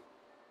remember.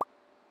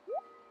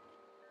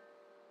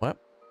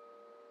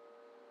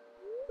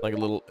 Like a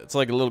little, it's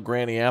like a little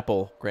Granny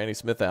apple, Granny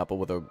Smith apple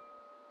with a,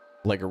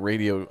 like a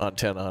radio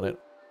antenna on it.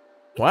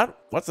 What?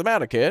 What's the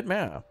matter, kid?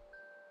 Yeah.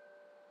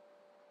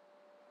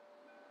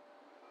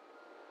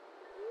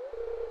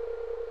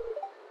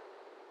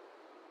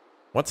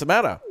 What's the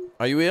matter?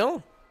 Are you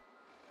ill?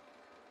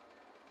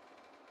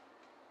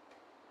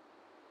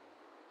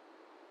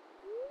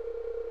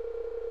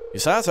 You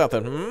saw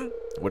something, hmm?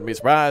 Wouldn't be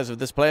surprised if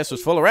this place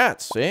was full of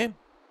rats, see?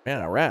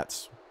 Yeah,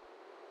 rats.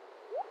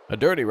 A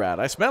dirty rat.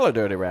 I smell a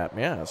dirty rat.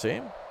 Yeah, see?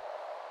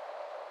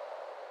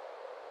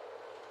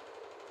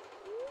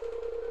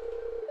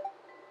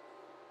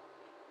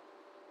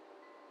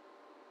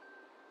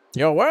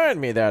 You're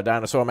worrying me there,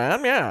 dinosaur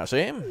man. Yeah,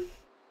 see?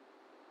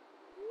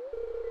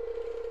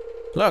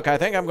 Look, I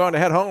think I'm going to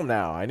head home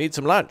now. I need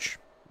some lunch.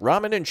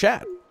 Ramen and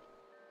chat.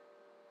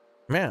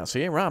 Yeah,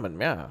 see?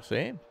 Ramen. Yeah,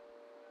 see?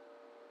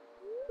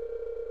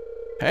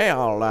 Hey,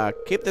 I'll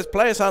keep this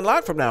place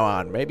unlocked from now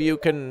on. Maybe you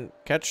can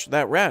catch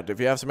that rat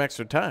if you have some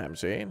extra time,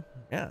 see?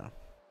 Yeah.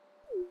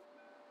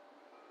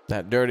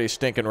 That dirty,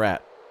 stinking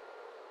rat.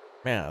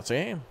 Yeah,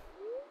 see?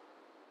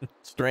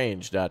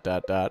 Strange, ...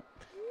 I'll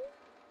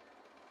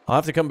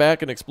have to come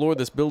back and explore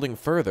this building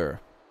further.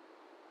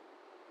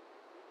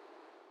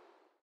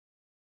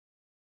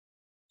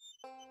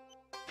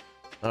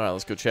 Alright,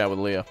 let's go chat with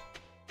Leah.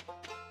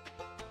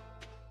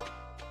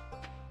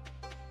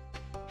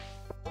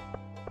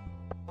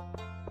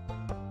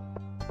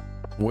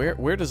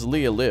 Where does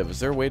Leah live? Is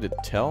there a way to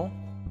tell?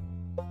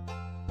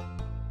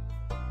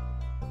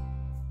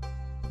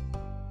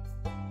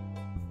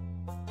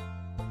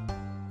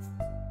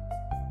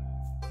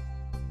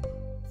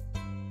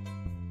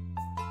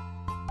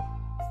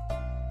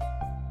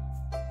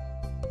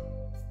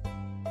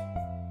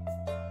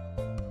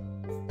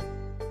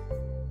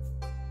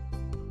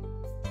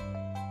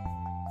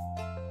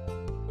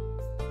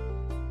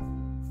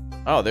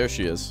 Oh, there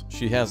she is.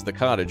 She has the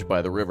cottage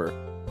by the river.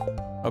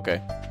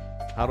 Okay.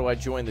 How do I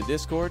join the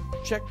Discord?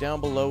 Check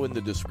down below in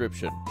the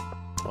description.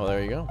 Oh,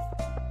 there you go.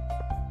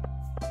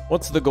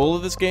 What's the goal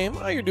of this game?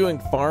 Oh, you're doing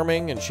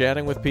farming and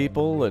chatting with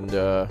people and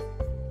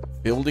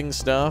building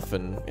stuff.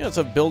 And you know, it's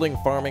a building,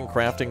 farming,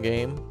 crafting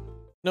game.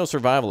 No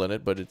survival in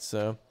it, but it's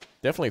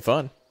definitely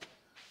fun.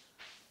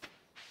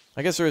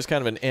 I guess there is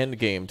kind of an end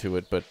game to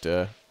it, but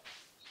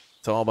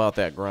it's all about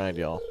that grind,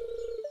 y'all.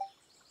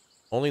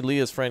 Only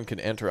Leah's friend can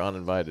enter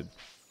uninvited.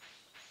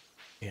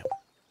 Damn.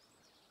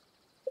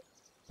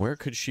 Where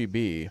could she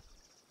be?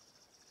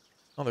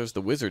 Oh, there's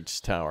the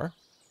wizard's tower.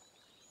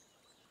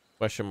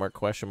 Question mark,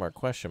 question mark,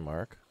 question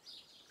mark.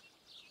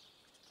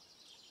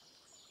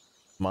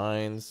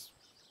 Mines.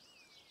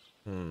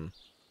 Yeah,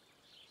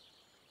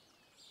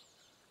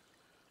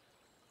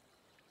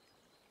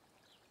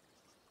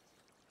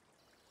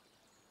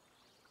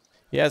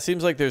 it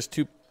seems like there's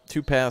two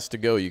paths to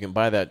go. You can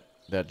buy that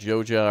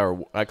Joja,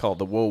 or I call it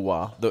the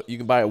Wowa. You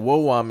can buy a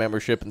Wowa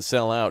membership and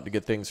sell out to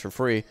get things for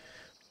free.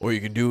 Or you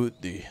can do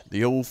it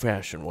the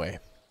old-fashioned way.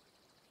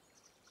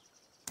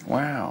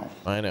 Wow.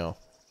 I know.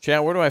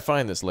 Chat, where do I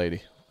find this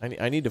lady?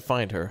 I need to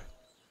find her.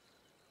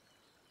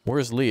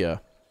 Where's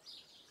Leah?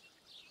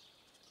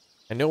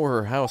 I know where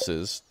her house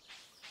is.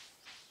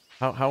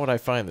 How would I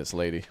find this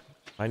lady?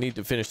 I need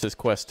to finish this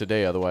quest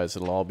today, otherwise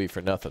it'll all be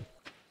for nothing.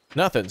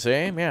 Nothing,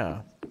 same?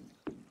 Yeah.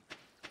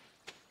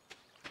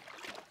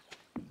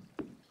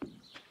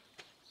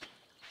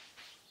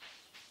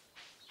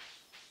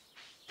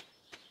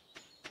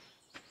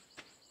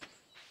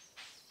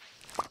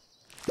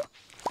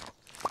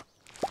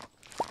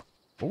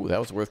 Ooh,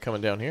 that was worth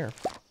coming down here.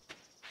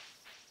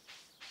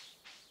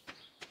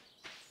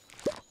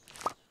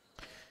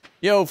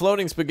 Yo,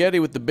 Floating Spaghetti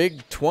with the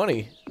big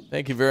 20.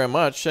 Thank you very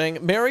much.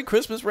 Saying, Merry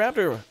Christmas,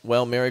 Raptor.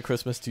 Well, Merry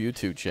Christmas to you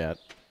too, chat.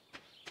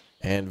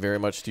 And very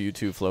much to you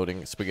too,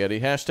 Floating Spaghetti.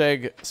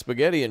 Hashtag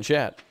spaghetti in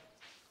chat.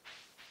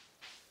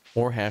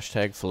 Or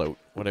hashtag float.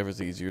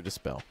 Whatever's easier to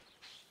spell.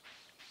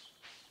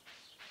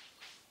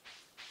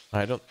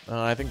 I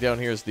think down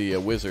here is the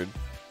wizard.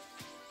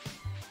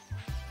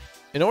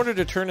 In order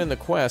to turn in the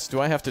quest, do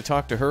I have to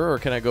talk to her or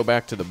can I go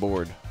back to the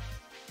board?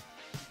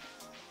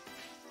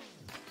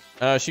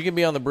 She can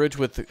be on the bridge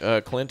with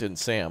Clint and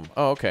Sam.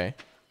 Oh, okay.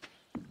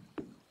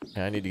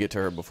 I need to get to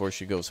her before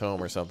she goes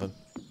home or something.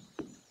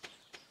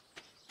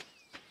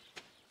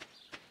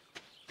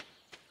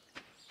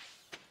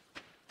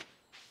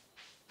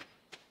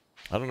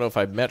 I don't know if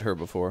I've met her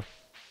before.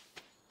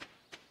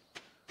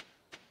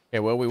 Okay,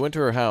 well, we went to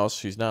her house.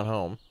 She's not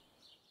home.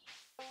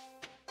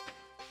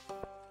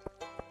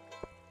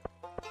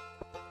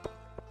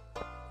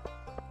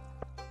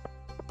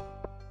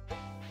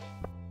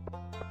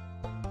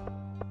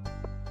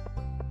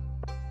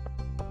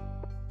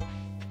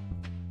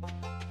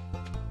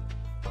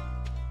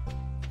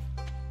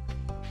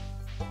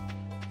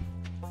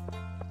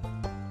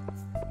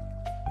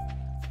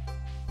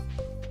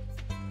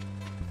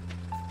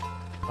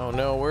 Oh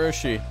no, where is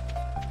she?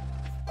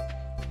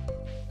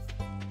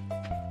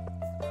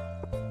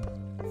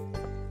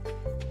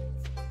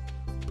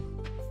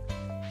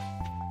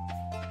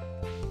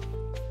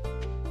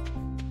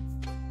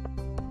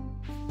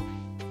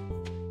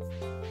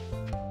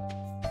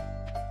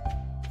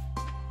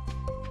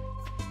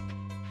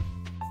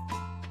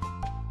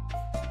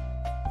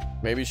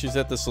 Maybe she's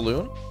at the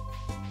saloon?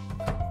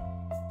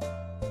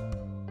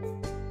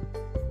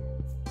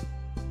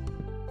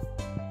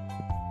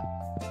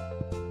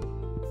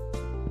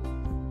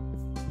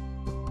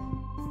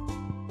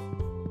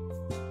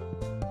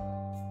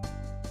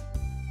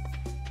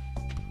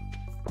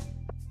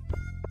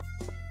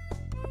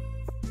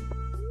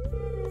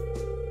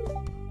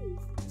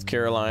 It's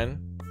Caroline.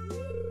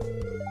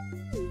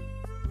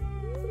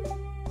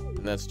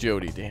 And that's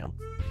Jody, damn.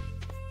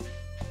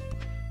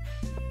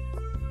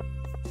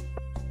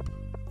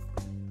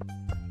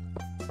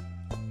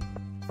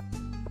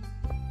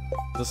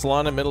 The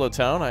salon in the middle of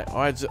town?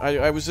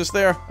 I was just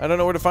there. I don't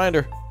know where to find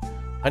her.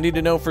 I need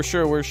to know for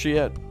sure where's she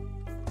at.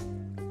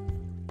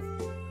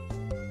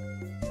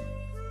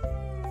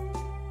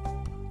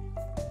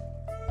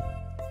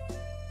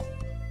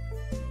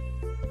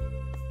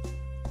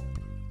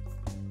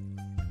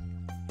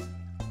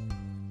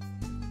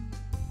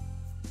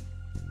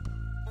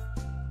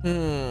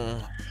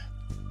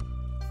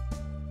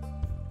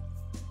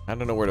 I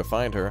don't know where to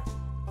find her.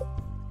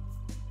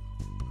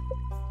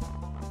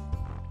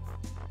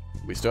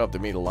 We still have to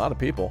meet a lot of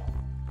people.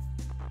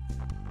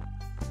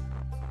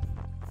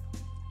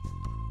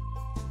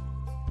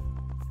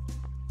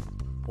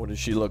 What does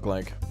she look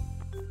like?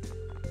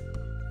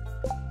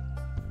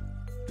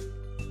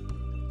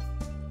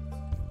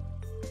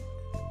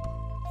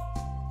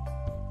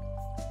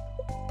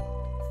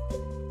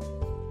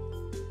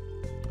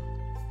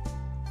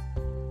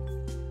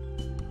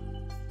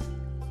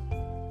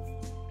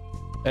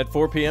 At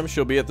 4 p.m.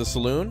 she'll be at the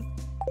saloon?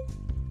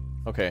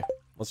 Okay,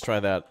 let's try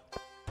that.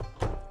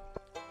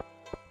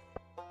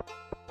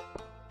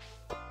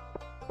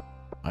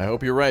 I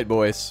hope you're right,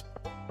 boys.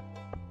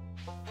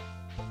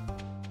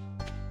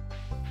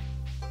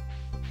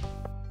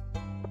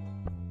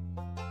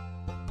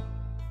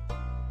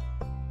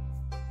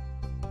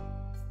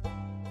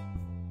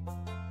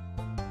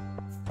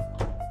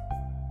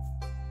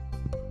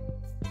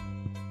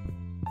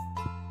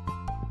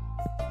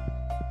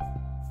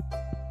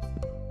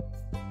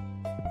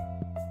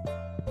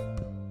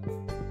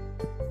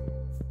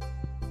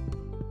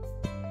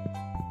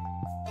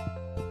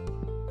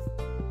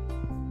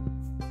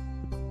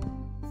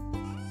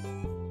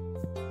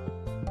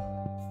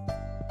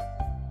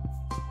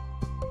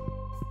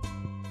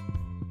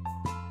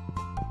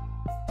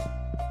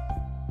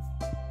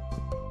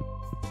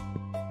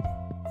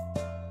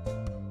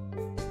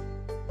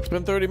 It's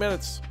been 30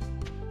 minutes.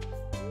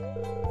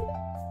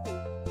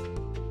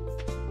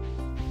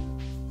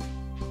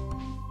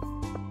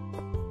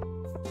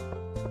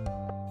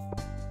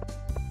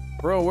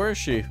 Bro, where is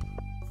she?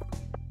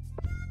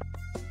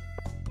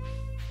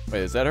 Wait,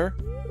 is that her?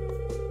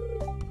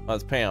 Oh,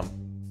 that's Pam.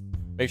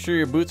 Make sure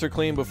your boots are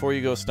clean before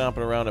you go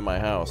stomping around in my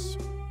house.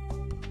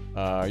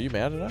 Are you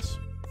mad at us?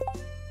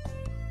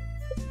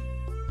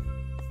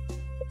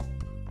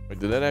 Wait,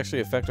 did that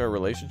actually affect our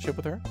relationship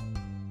with her?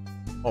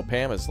 Oh,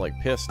 Pam is like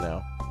pissed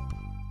now.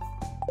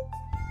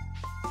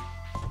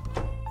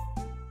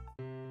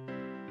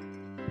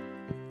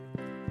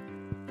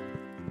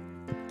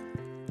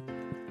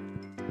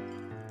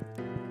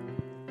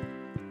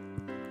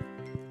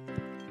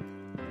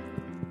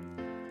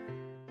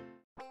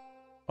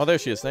 Oh, there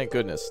she is. Thank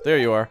goodness. There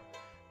you are.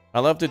 I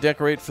love to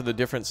decorate for the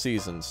different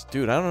seasons.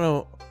 Dude, I don't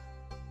know.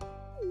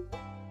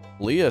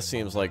 Leah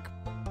seems like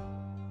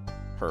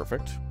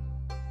perfect.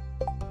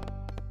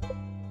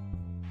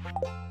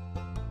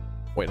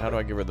 Wait, how do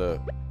I give her the...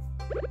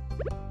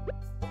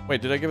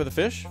 Wait, did I give her the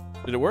fish?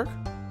 Did it work?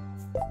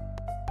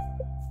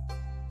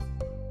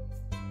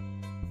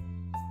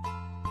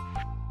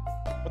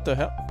 What the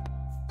hell?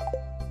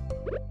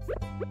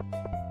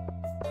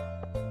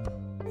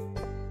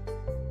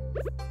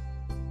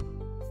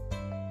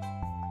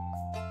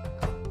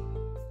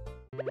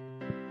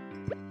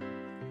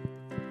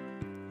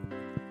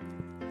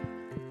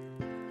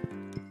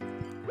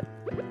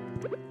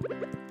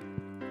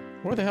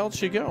 Where the hell did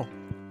she go?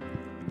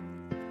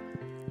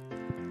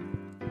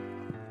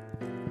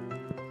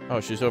 Oh,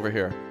 she's over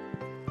here.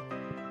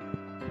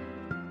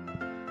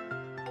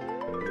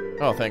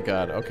 Oh, thank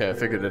God. Okay, I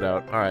figured it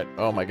out. Alright.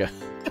 Oh my God.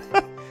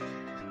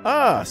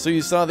 Ah, so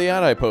you saw the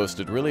ad I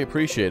posted. Really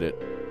appreciate it.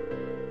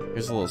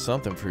 Here's a little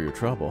something for your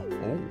trouble.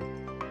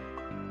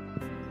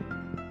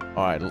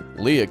 Alright,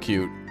 Leah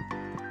cute.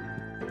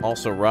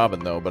 Also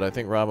Robin, though, but I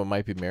think Robin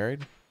might be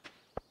married.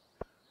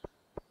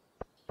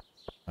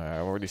 Alright,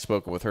 I've already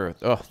spoken with her.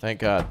 Oh,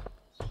 thank God.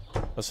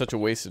 That's such a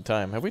waste of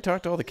time. Have we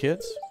talked to all the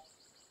kids?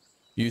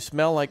 You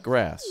smell like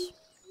grass.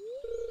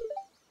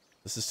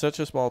 This is such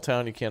a small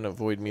town, you can't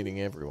avoid meeting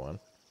everyone.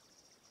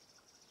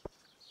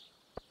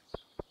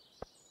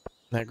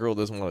 That girl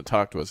doesn't want to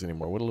talk to us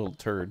anymore. What a little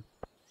turd.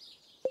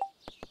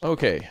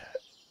 Okay.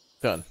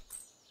 Done.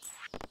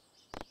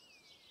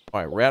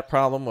 Alright, rat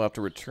problem. We'll have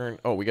to return...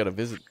 Oh, we got to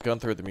visit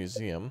Gunther at the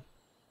museum.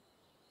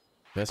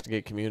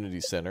 Investigate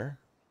community center.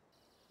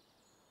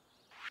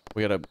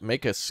 We got to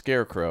make a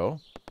scarecrow.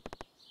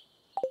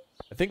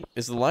 I think...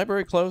 Is the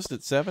library closed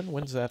at 7?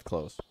 When's that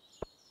close?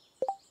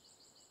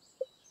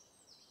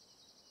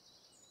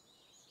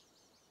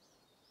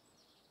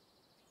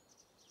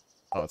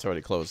 Oh, it's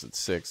already closed at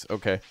 6.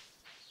 Okay.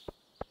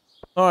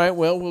 All right,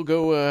 well, we'll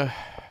go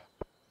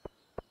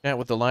chat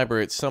with the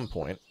library at some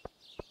point.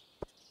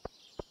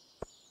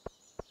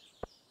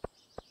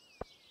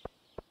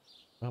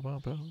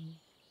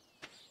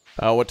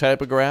 What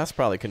type of grass?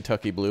 Probably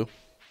Kentucky blue.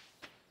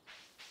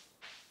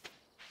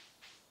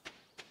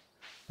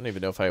 I don't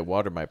even know if I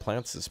watered my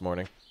plants this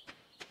morning.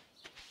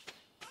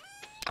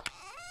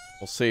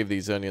 We'll save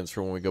these onions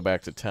for when we go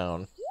back to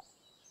town.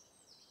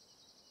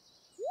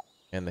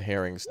 And the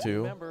herrings,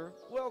 too. Member,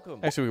 welcome.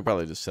 Actually, we could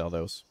probably just sell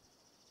those.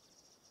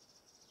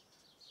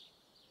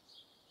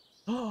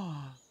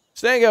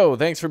 Stango,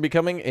 thanks for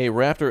becoming a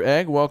Raptor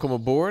Egg. Welcome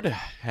aboard.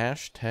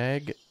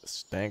 Hashtag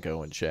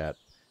Stanko in chat.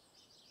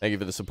 Thank you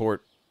for the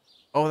support.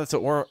 Oh, that's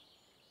an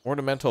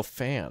ornamental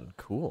fan.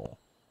 Cool.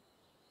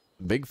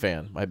 Big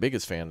fan. My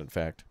biggest fan, in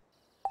fact.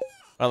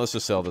 Well, let's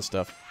just sell this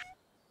stuff.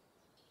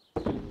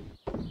 So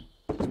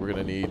we're going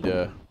to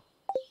need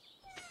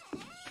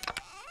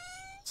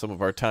some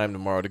of our time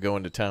tomorrow to go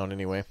into town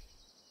anyway.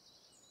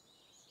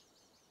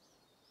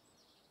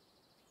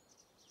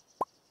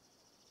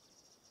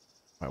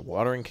 My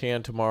watering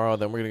can tomorrow.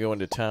 Then we're going to go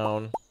into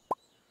town.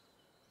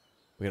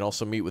 We can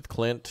also meet with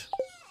Clint.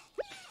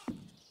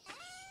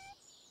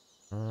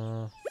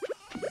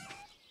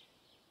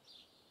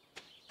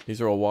 These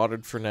are all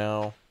watered for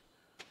now.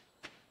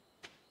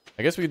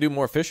 I guess we could do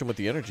more fishing with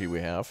the energy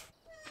we have.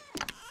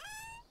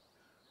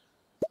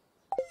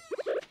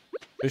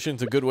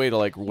 Fishing's a good way to,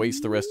 like,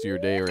 waste the rest of your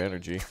day or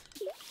energy.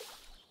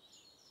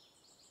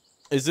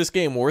 Is this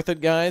game worth it,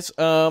 guys?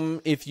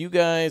 If you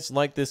guys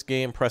like this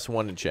game, press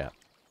 1 in chat.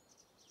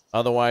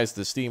 Otherwise,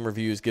 the Steam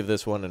reviews give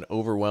this one an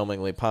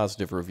overwhelmingly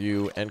positive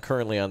review and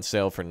currently on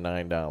sale for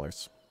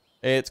 $9.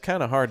 It's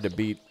kind of hard to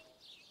beat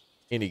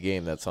any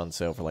game that's on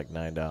sale for like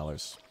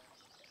 $9.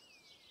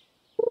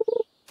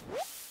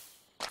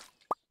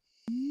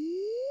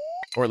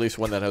 Or at least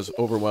one that has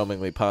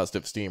overwhelmingly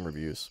positive Steam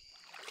reviews.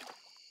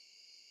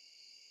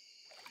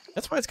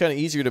 That's why it's kind of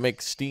easier to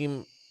make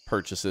Steam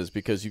purchases,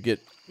 because you get,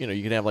 you know,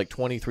 you can have like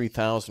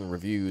 23,000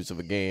 reviews of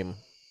a game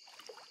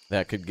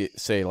that could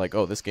say like,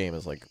 oh, this game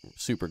is like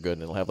super good,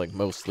 and it'll have like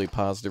mostly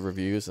positive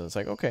reviews, and it's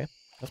like, okay,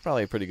 that's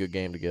probably a pretty good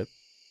game to get.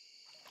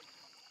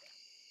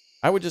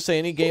 I would just say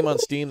any game on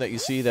Steam that you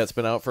see that's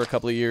been out for a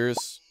couple of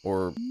years,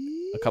 or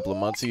a couple of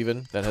months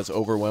even, that has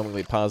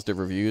overwhelmingly positive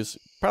reviews,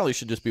 probably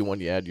should just be one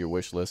you add to your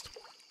wish list.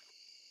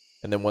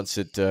 And then once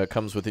it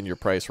comes within your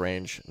price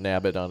range,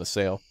 nab it on a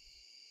sale.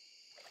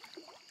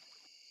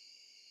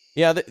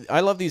 Yeah,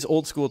 I love these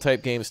old school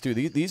type games too.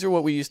 These are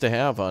what we used to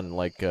have on,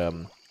 like,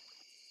 you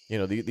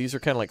know, these are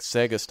kind of like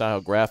Sega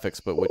style graphics,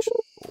 but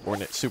or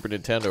Super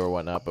Nintendo or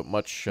whatnot, but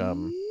much,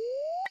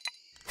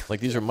 like,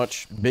 these are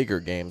much bigger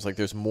games. Like,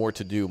 there's more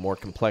to do, more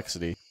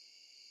complexity.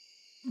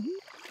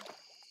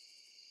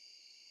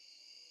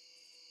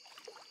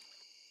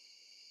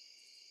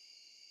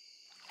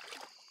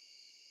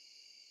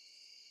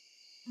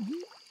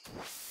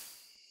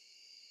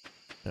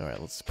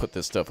 Alright, let's put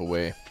this stuff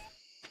away.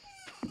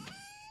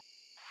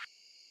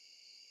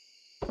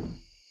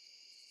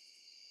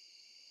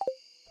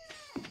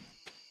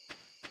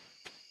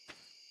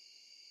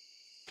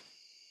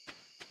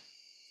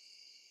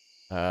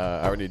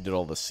 I already did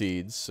all the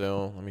seeds,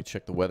 so let me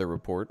check the weather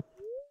report.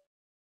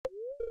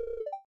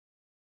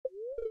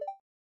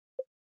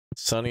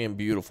 Sunny and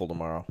beautiful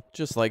tomorrow.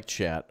 Just like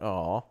chat.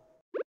 Aw.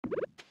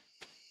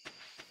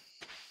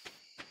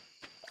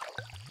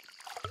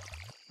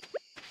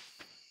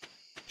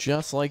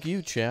 Just like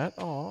you, chat.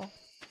 Aw.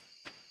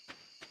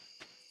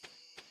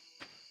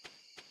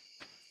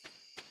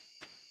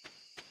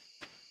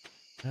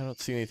 I don't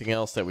see anything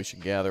else that we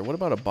should gather. What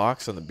about a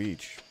box on the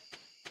beach?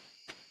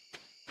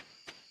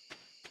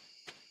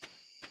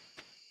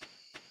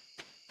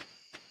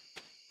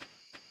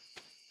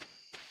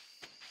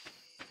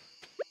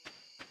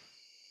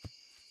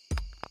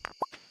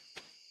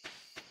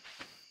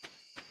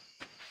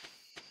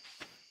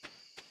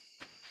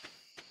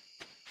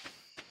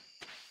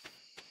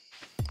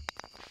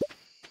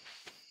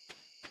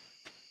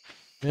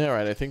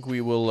 Alright, I think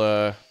we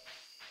will,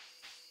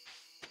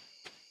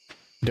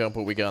 dump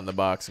what we got in the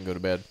box and go to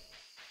bed.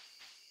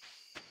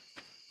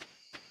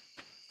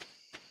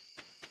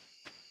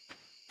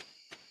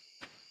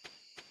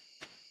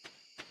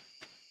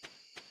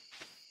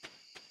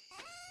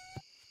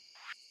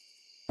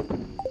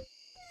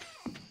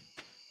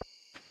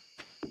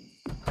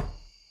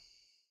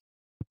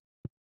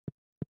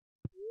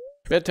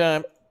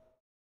 Bedtime.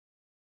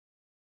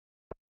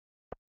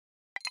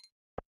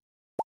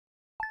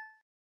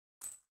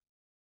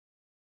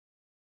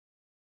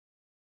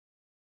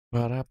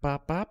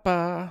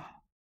 Ba-da-ba-ba-ba.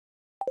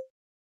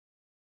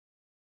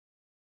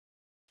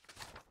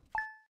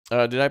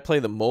 Did I play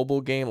the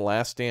mobile game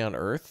Last Day on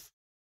Earth?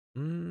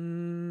 I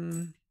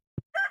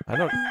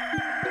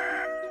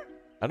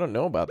don't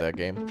know about that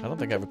game. I don't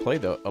think I've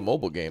played a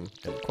mobile game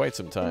in quite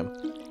some time.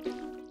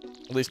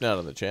 At least not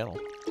on the channel.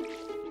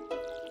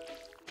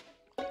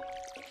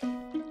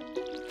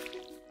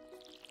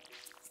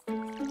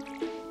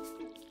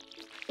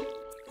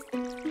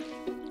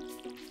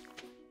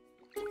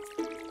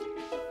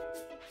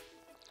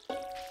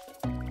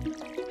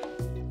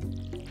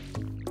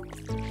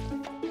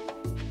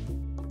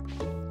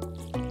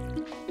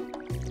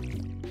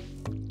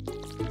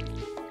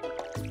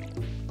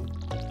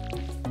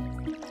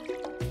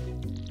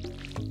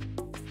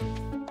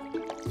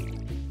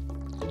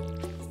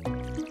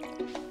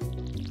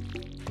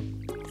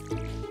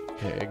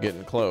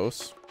 getting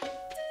close.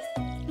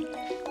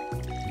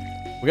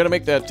 We gotta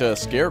make that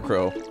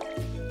scarecrow.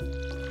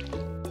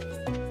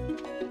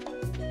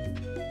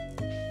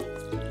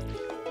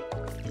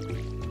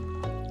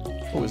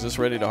 Oh, is this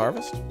ready to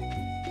harvest?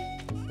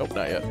 Nope,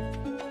 not yet.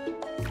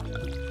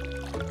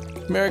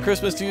 Merry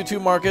Christmas to you too,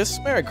 Marcus.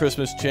 Merry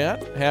Christmas,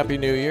 chat. Happy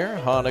New Year,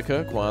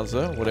 Hanukkah,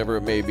 Kwanzaa, whatever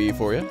it may be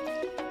for you.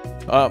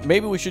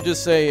 Maybe we should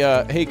just say,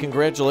 hey,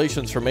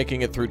 congratulations for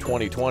making it through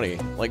 2020.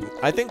 Like,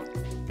 I think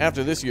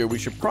after this year, we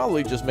should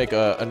probably just make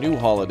a new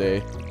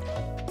holiday.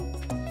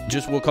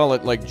 Just, we'll call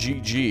it, like,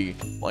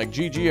 GG. Like,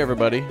 GG,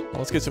 everybody.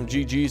 Let's get some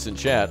GGs in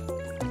chat.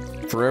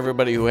 For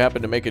everybody who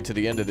happened to make it to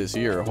the end of this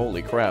year.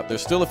 Holy crap.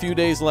 There's still a few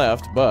days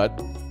left, but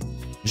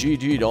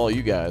GG to all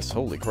you guys.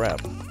 Holy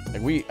crap.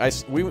 Like,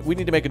 we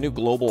need to make a new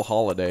global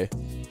holiday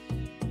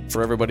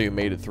for everybody who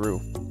made it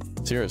through.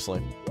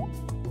 Seriously.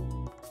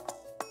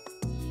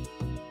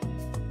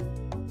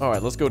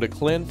 Alright, let's go to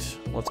Clint.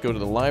 Let's go to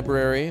the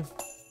library.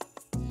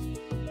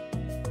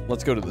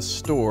 Let's go to the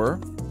store.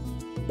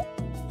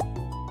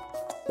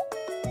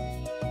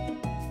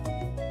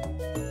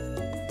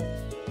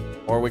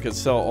 Or we could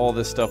sell all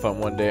this stuff on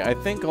one day. I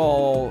think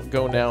I'll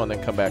go now and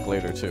then come back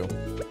later, too.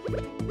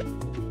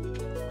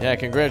 Yeah,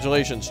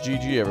 congratulations,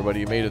 GG,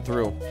 everybody. You made it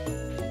through.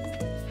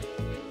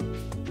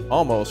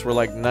 Almost. We're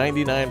like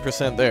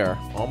 99% there.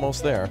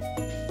 Almost there.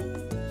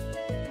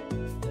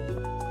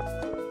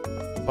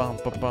 Bum,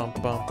 bum, bum,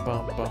 bum,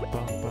 bum, bum, bum,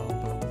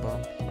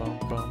 bum, bum,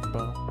 bum,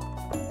 bum.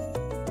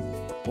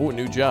 Ooh,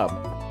 new job.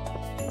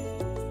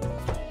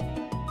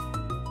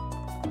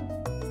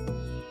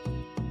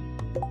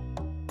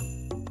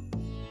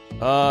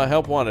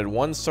 Help wanted.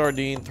 1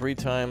 sardine, 3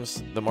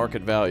 times the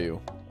market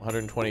value.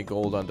 120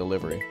 gold on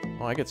delivery.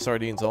 Oh, I get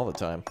sardines all the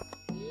time.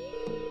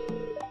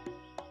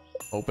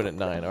 Open at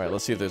 9. Alright,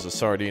 let's see if there's a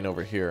sardine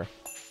over here.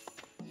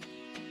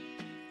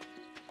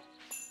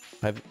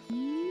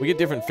 We get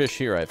different fish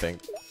here, I think.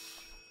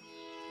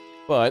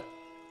 But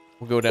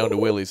we'll go down to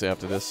Willie's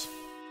after this.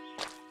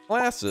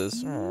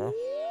 Glasses? Aww.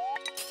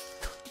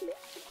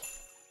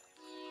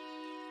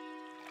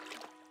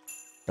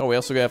 Oh, we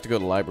also have to go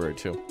to the library,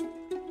 too.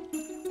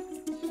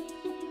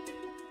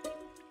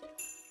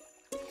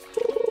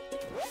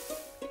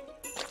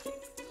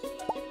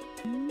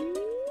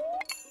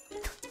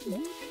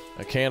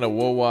 A can of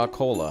Wawa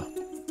Cola.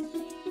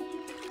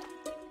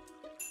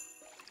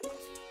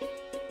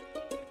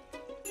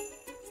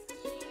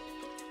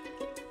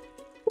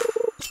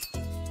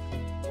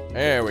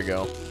 There we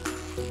go.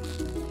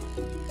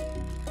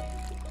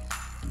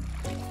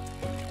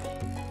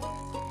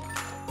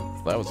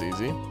 That was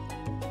easy.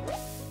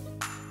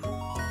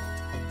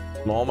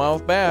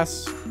 Smallmouth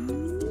bass.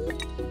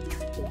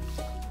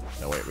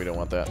 No, wait, we don't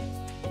want that.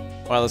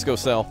 Alright, let's go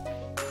sell.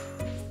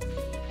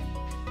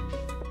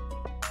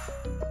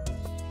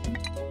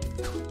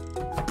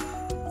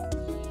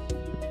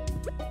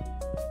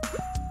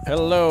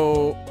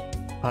 Hello.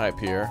 Hi,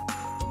 Pierre.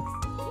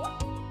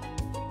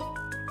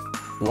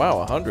 Wow,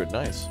 100.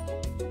 Nice.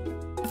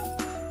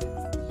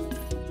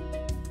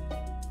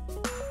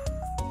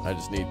 I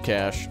just need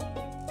cash.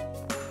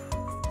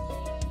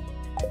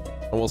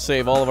 And we'll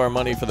save all of our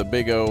money for the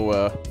Big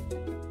O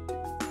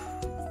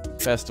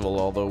festival,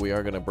 although we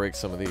are going to break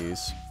some of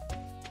these.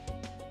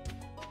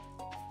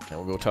 And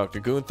we'll go talk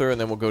to Gunther,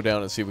 and then we'll go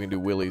down and see if we can do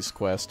Willie's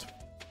quest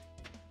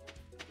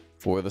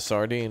for the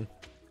sardine.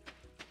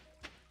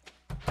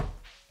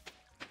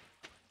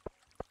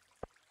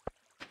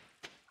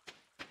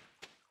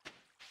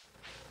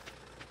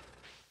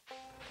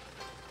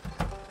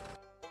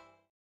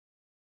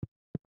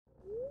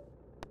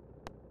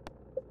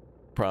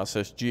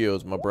 Processed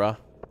geodes, my brah.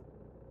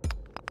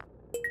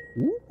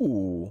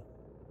 Ooh.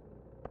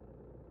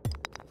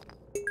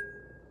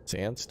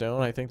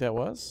 Sandstone, I think that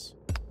was.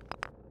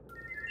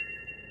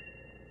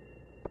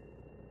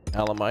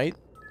 Alamite.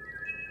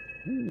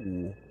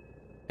 Ooh.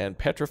 And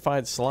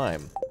petrified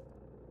slime.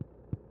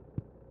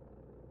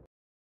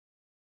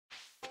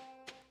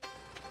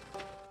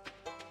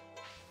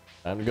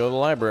 Time to go to the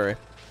library.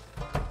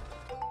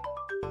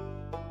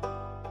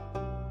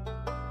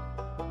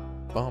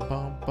 Bum,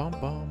 bum, bum,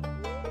 bum.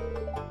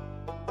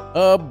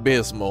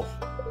 Abysmal.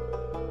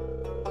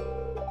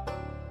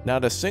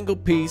 Not a single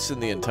piece in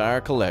the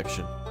entire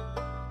collection.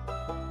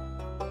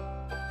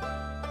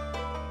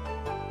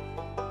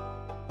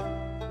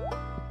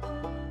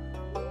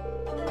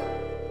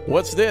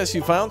 What's this?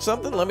 You found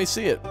something? Let me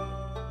see it.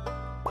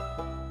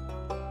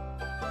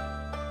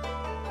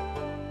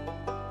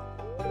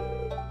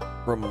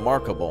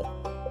 Remarkable.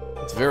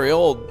 It's very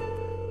old.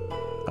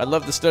 I'd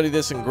love to study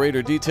this in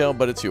greater detail,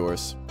 but it's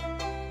yours.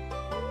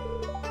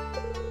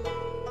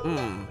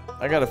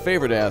 I got a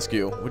favor to ask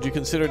you. Would you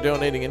consider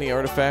donating any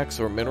artifacts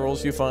or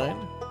minerals you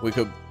find? We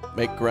could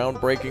make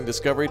groundbreaking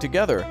discovery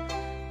together.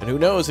 And who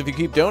knows, if you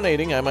keep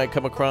donating, I might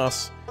come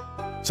across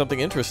some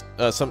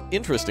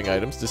interesting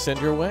items to send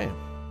your way.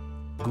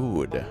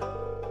 Good.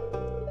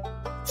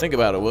 Think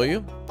about it, will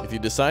you? If you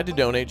decide to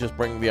donate, just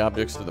bring the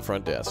objects to the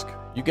front desk.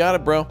 You got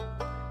it, bro.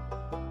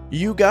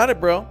 You got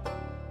it, bro.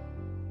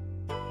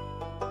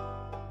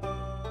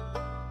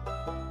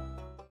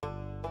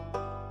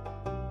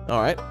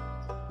 Alright.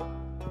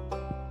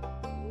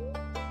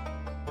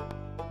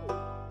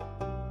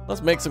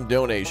 Let's make some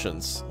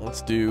donations.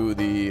 Let's do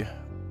the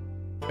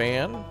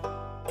fan.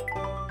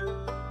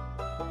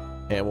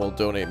 And we'll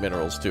donate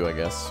minerals too, I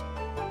guess.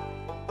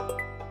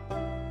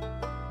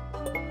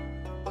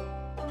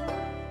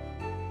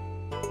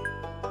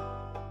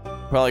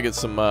 Probably get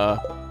some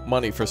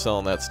money for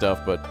selling that stuff,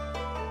 but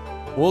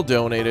we'll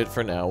donate it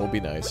for now. We'll be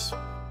nice.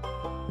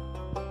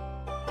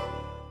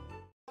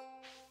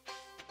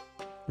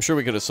 I'm sure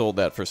we could have sold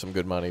that for some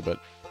good money, but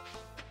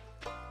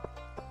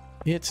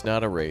it's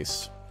not a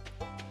race.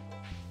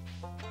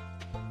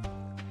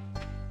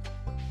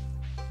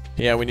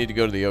 Yeah, we need to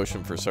go to the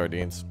ocean for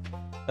sardines.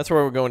 That's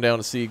where we're going down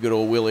to see good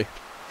old Willie.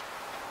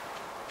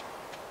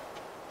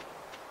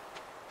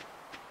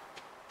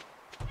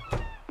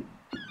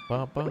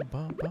 Ba, ba,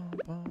 ba, ba,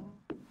 ba.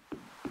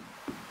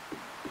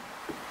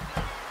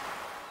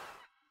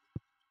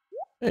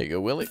 There you go,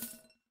 Willie.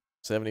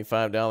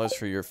 $75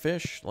 for your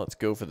fish. Let's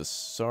go for the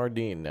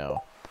sardine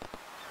now.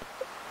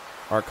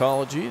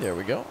 Arcology, there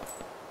we go.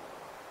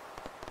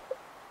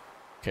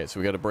 Okay, so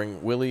we got to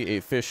bring Willie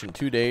a fish in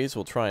 2 days.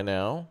 We'll try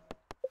now.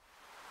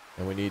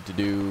 And we need to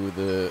do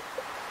the...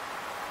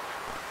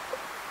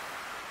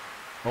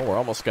 Oh, we're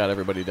almost got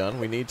everybody done.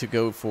 We need to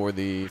go for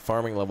the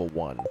farming level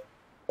 1.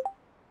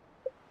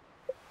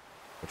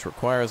 Which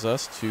requires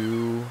us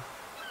to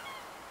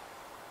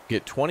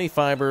get 20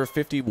 fiber,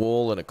 50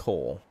 wool, and a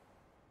coal.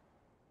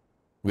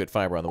 We get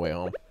fiber on the way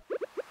home.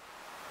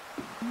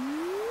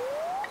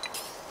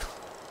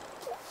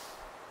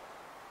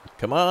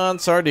 Come on,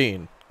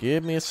 sardine.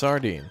 Give me a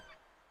sardine.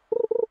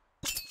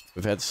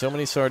 We've had so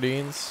many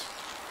sardines.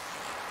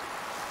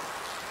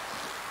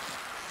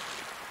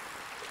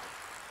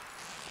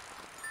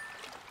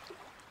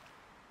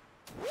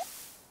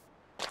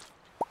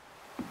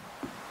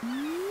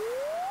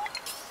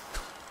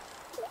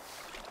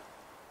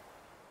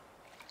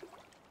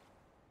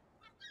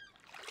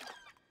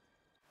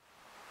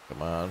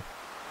 Come on.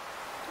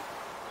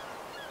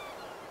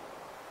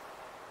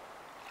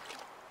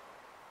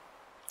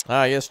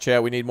 Ah, yes,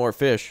 chat. We need more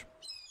fish.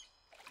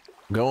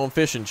 Going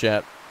fishing,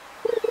 chat.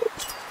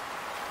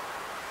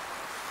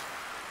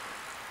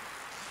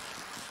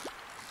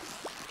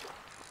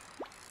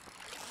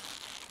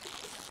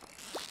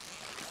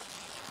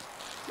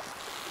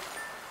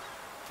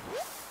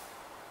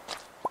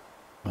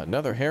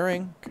 Another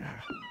herring? God.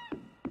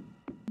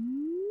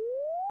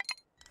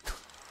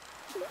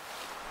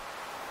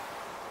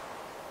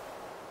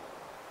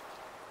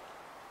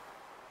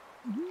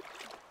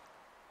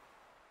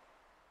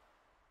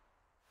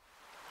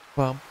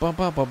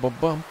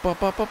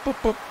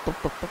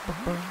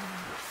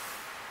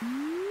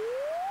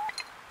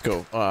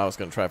 Go. Oh, I was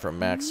gonna try for a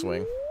max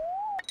swing.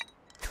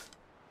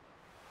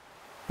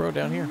 Bro,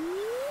 down here.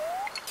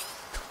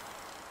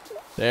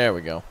 There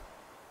we go.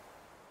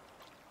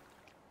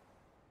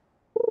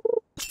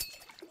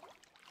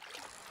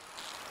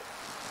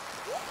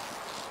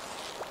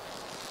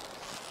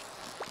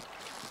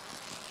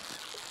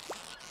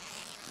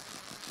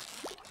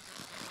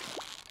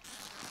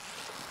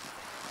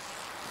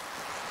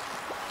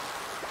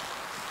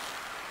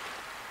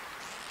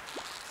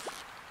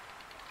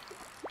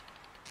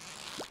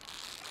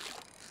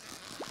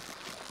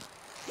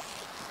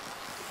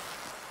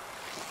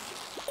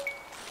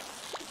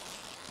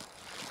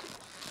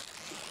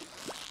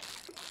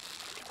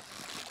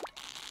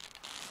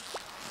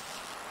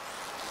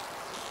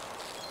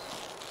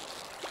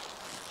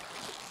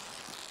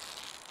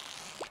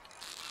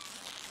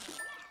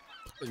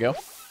 There we go.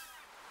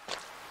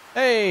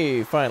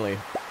 Hey, finally.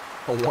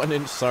 A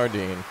 1-inch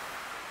sardine.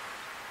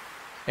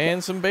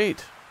 And some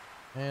bait.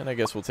 And I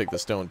guess we'll take the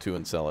stone too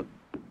and sell it.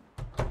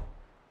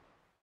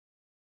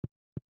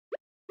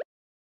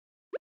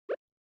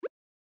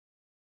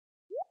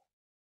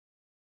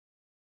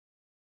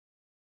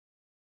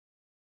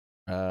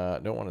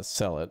 Don't want to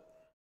sell it.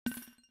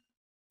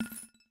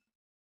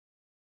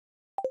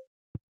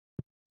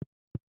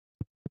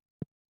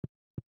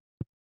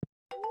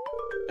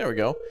 There we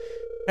go.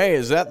 Hey,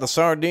 is that the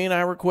sardine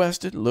I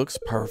requested? Looks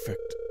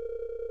perfect.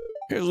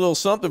 Here's a little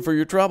something for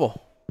your trouble.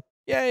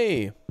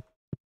 Yay!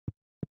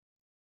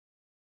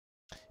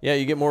 Yeah,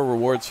 you get more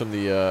rewards from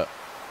the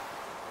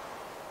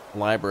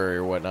library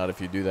or whatnot if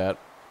you do that.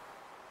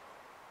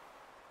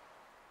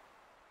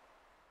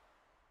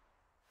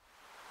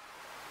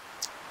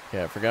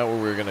 Yeah, I forgot what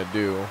we were gonna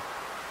do.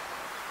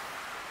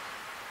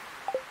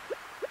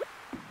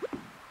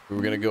 We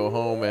were gonna go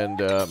home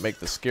and make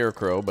the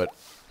scarecrow, but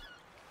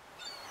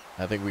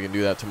I think we can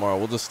do that tomorrow.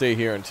 We'll just stay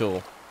here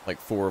until like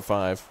 4 or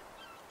 5.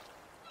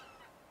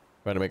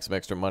 Try to make some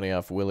extra money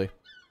off Willie.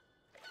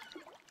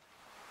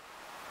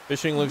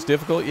 Fishing looks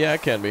difficult? Yeah,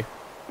 it can be.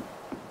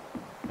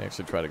 I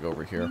actually try to go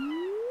over here.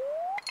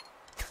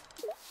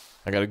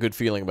 I got a good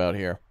feeling about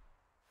here.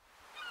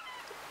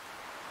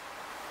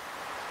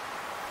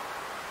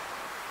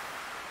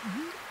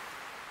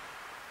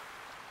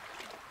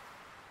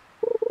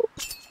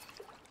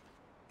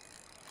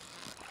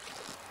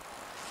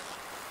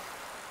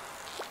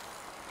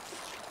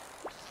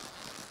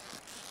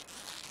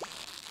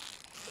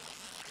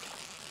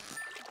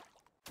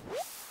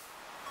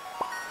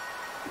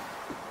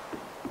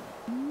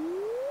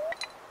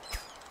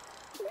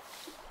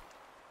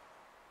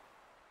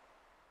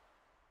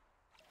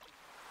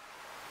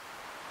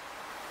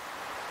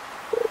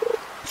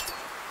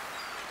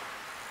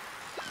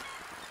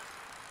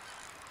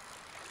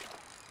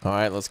 All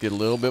right, let's get a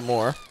little bit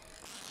more.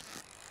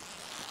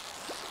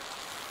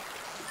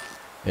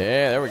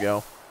 Yeah, there we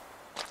go.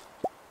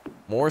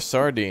 More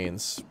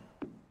sardines.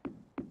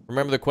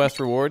 Remember the quest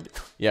reward?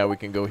 Yeah, we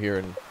can go here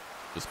and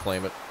just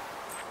claim it.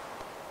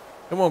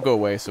 It won't go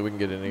away, so we can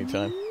get it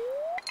anytime.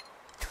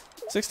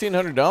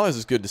 $1,600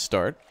 is good to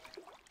start.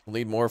 We'll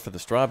need more for the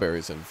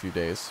strawberries in a few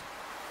days.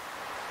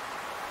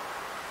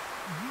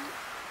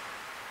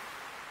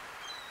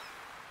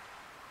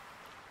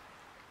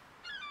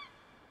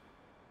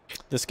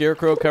 The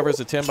scarecrow covers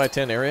a 10 by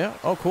 10 area.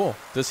 Oh, cool.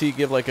 Does he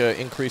give like a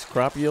increased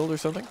crop yield or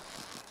something?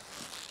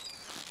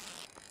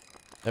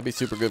 That'd be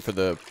super good for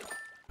the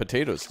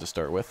potatoes to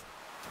start with.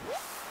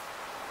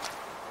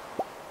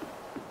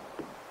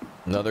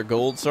 Another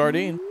gold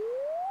sardine.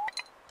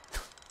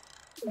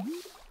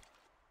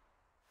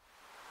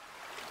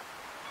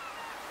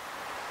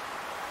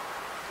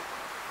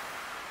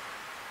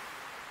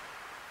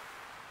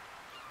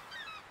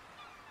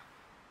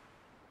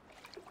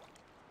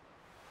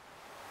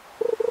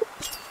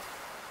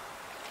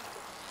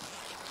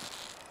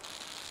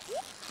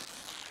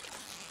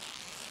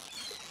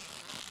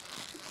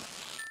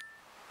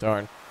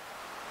 Darn.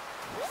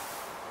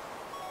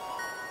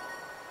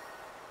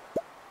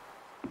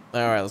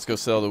 Alright, let's go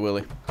sell the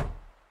Willy.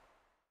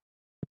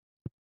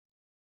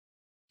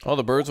 Oh,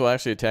 the birds will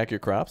actually attack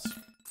your crops?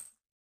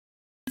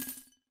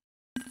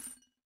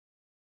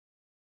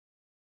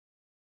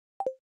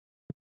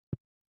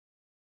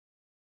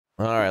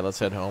 Alright, let's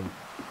head home.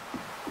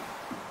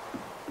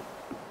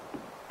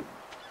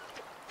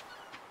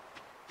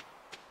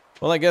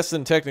 Well, I guess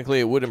then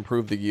technically it would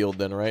improve the yield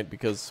then, right?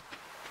 Because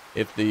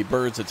if the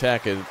birds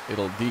attack it,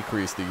 it'll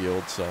decrease the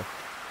yield, so.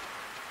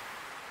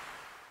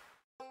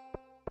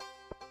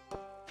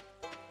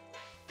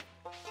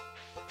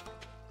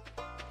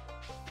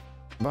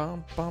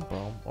 Bum, bum,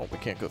 bum. Oh, we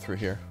can't go through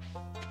here.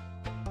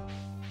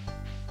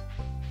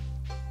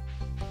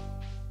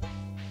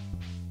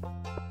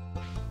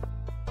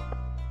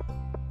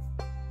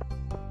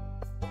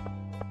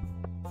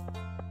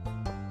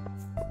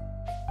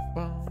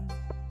 Bum,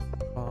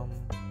 bum.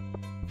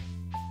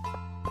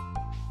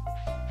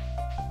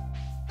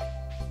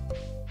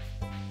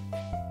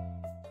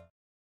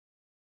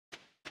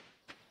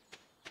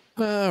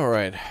 All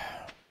right.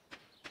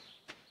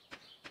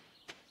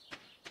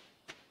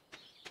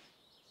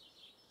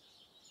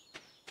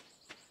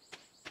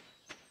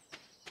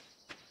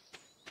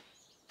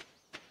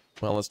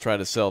 Well, let's try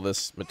to sell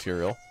this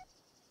material.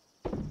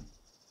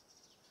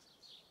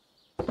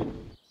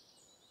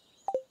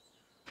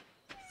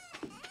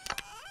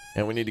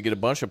 And we need to get a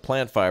bunch of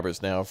plant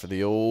fibers now for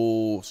the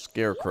old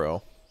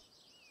scarecrow.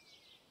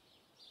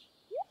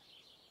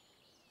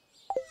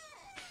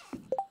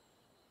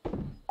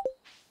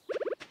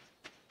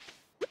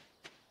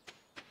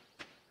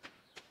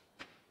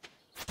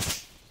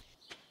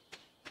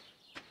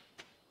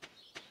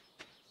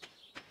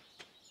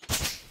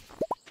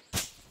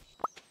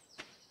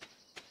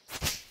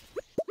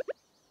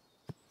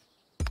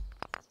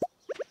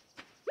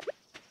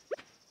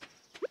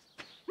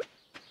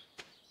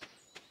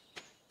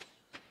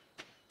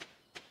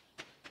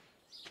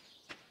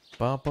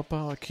 Ba, ba,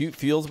 ba. Cute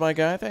feels, my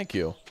guy. Thank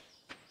you.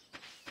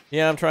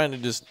 Yeah, I'm trying to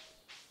just,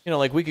 you know,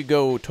 like we could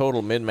go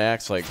total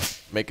min-max, like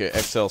make an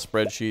Excel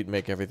spreadsheet,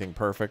 make everything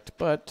perfect,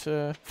 but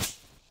I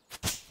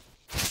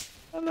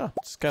don't know.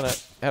 Just kind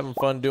of having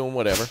fun doing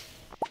whatever.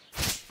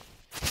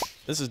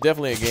 This is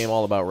definitely a game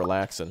all about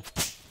relaxing.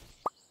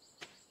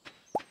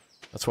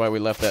 That's why we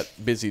left that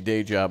busy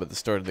day job at the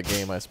start of the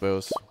game, I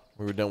suppose.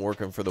 We were done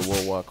working for the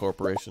Woolwalk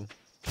Corporation.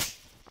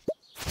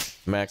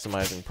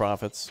 Maximizing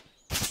profits.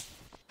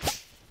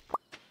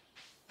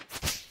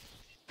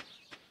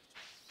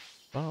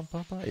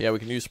 Yeah, we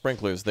can use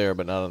sprinklers there,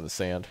 but not on the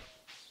sand.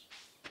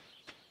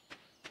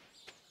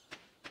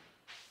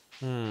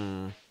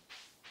 Oh,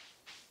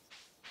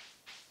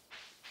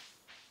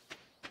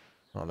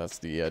 that's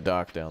the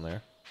dock down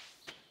there.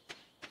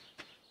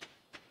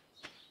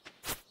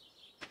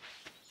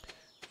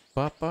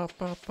 Ba, ba,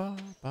 ba, ba,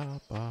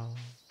 ba, ba.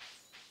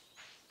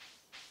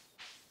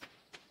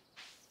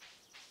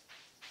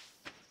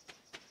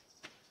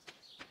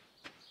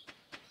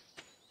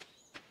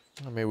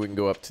 Well, maybe we can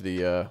go up to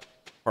the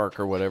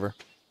park or whatever.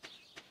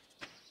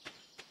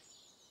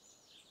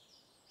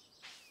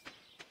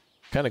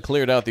 Kind of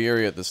cleared out the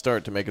area at the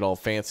start to make it all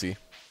fancy,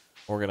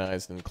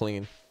 organized, and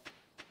clean.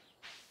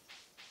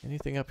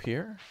 Anything up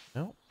here?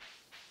 No.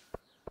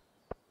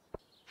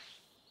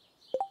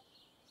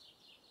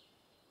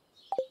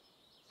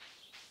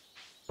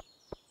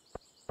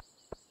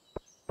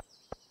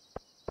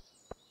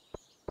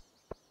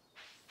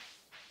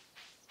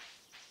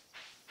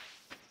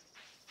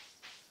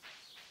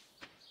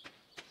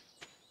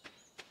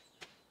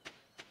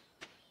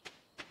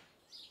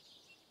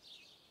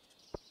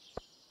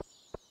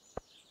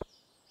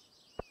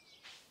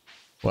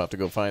 We'll have to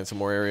go find some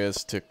more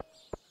areas to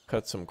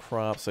cut some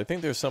crops. I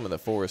think there's some in the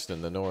forest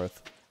in the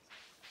north.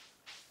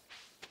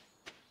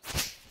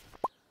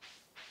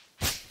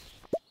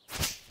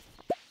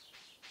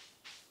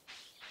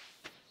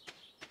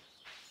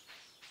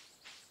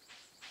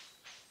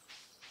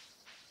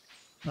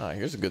 Ah,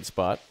 here's a good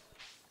spot.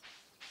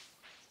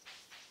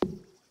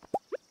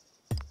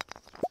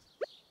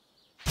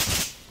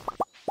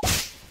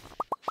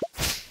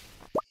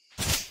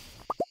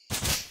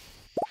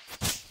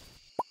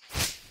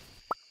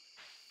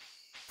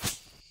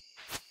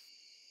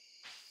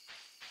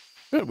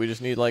 Good, we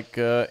just need like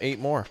 8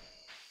 more.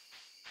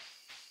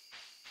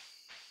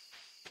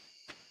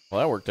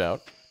 Well, that worked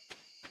out.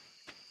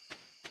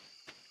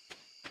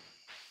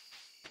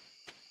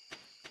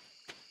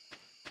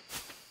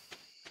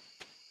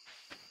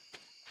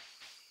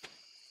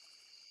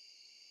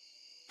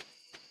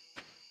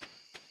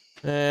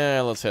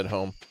 Let's head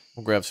home.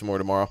 We'll grab some more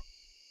tomorrow.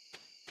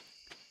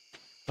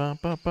 Bum,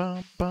 bum,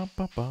 bum, bum,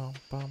 bum, bum,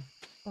 bum,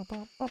 bum,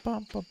 bum,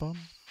 bum, bum, bum.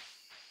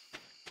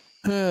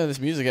 This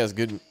music has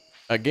good...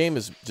 A game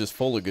is just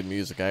full of good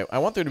music. I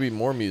want there to be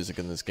more music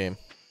in this game.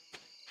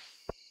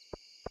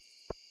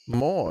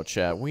 More,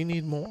 chat. We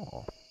need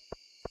more.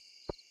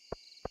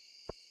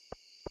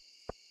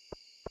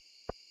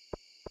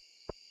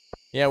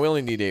 Yeah, we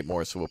only need 8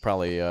 more, so we'll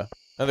probably... now,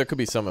 there could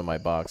be some in my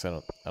box. I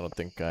don't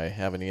think I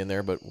have any in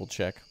there, but we'll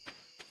check.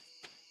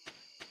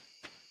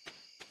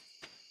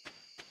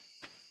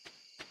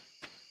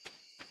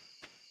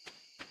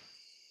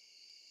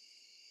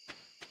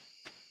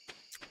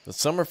 The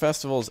summer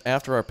festivals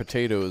after our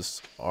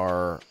potatoes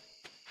are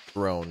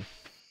grown.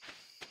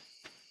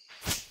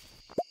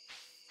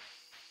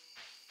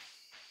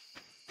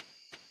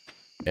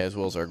 As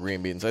well as our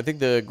green beans. I think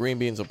the green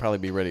beans will probably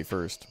be ready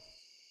first.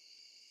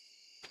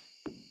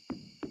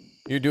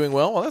 You're doing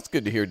well? Well, that's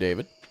good to hear,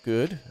 David.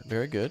 Good.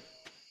 Very good.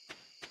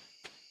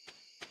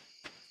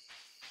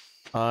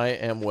 I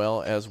am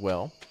well as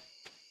well.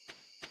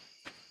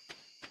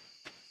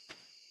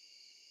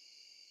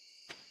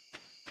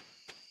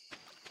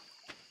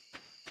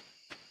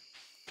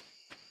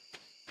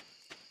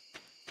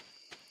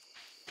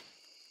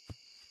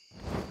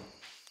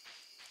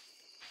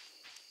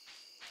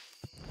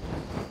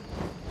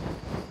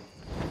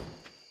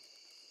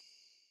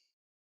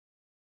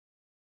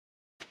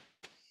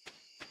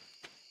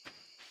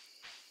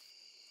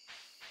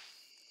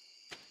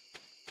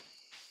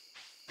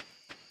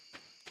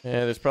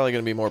 Yeah, there's probably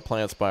going to be more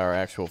plants by our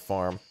actual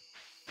farm.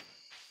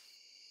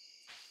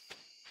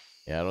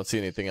 Yeah, I don't see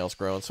anything else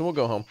growing, so we'll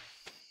go home.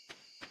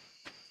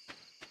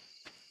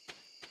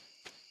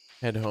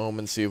 Head home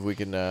and see if we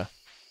can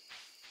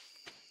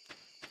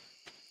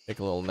take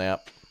a little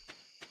nap.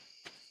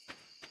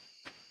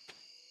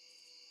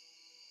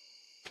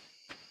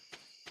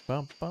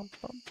 Bum, bum,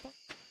 bum, bum.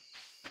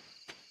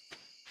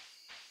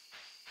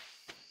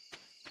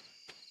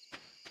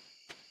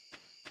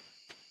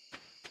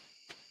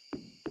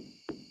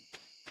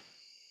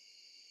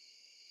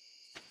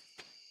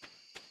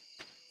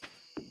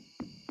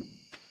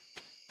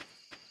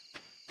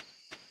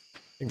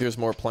 I think there's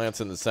more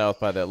plants in the south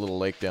by that little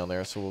lake down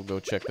there, so we'll go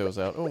check those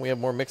out. Oh, we have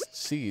more mixed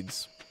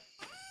seeds.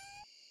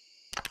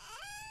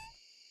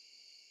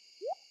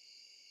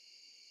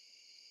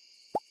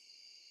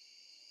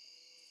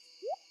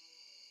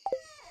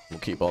 We'll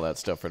keep all that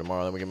stuff for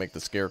tomorrow, then we can make the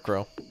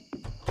scarecrow.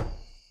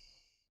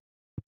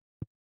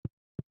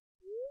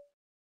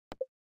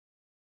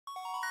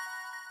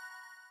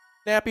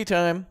 Nappy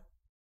time.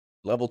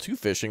 Level 2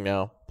 fishing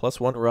now.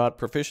 +1 rod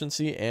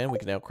proficiency, and we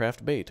can now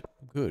craft bait.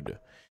 Good.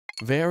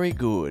 Very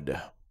good.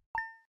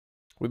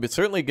 We've been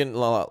certainly getting a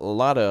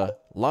lot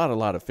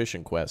of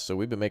fishing quests, so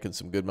we've been making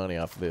some good money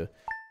off of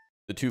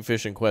the 2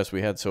 fishing quests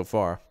we had so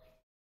far.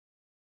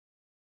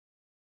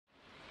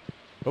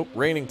 Oh,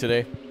 raining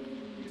today.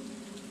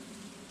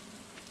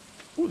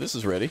 Ooh, this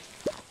is ready.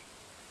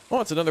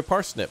 Oh, it's another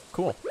parsnip.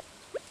 Cool.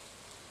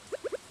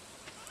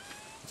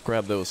 Let's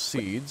grab those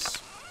seeds.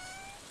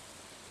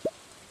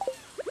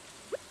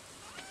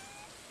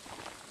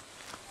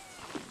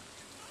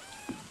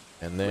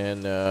 And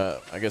then,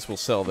 I guess we'll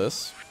sell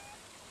this.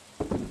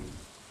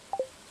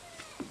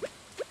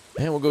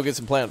 And we'll go get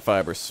some plant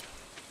fibers.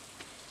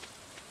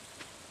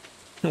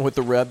 With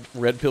the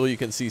red pill, you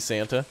can see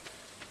Santa.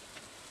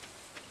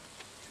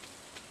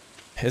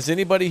 Has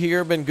anybody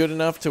here been good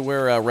enough to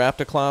where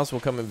Raptor will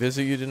come and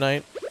visit you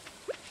tonight?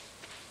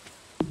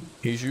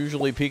 He's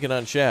usually peeking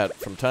on chat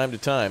from time to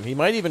time. He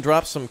might even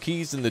drop some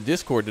keys in the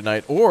Discord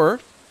tonight, or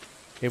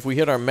if we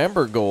hit our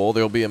member goal,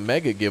 there'll be a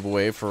mega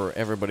giveaway for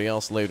everybody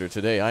else later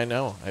today. I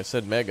know, I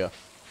said mega.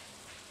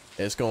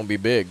 It's going to be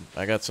big.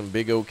 I got some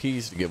big O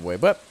keys to give away,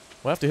 but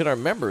we'll have to hit our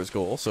members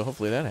goal, so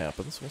hopefully that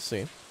happens. We'll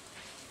see.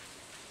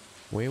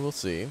 We will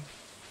see.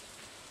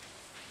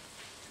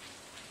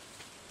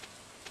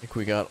 I think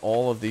we got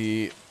all of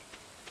the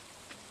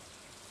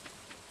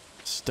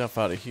stuff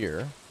out of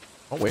here.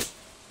 Oh, wait.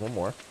 One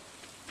more.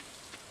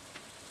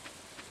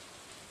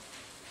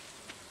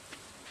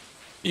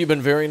 You've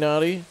been very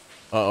naughty.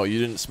 Uh-oh, you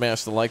didn't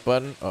smash the like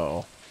button?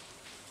 Uh-oh.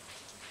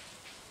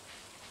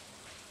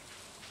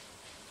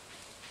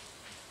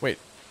 Wait.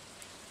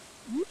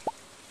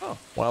 Oh,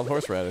 wild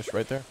horseradish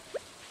right there.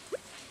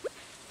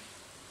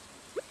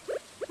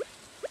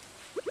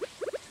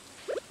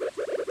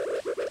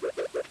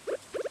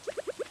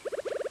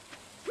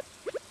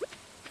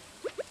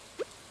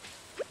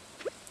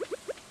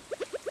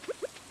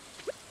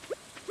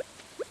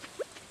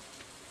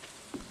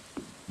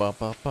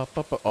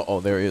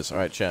 Oh, there he is. All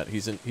right, chat.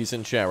 He's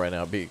in chat right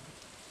now.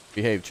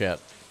 Behave, chat.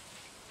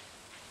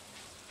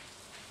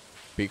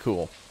 Be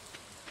cool.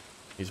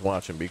 He's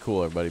watching. Be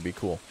cool, everybody. Be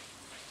cool.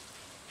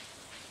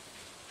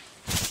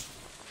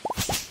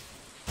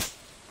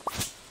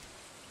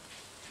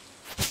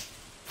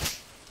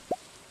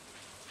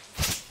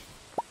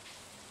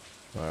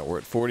 All right, we're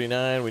at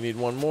 49. We need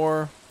one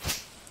more.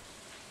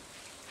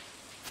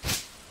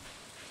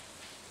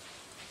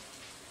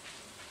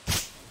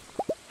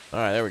 All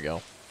right, there we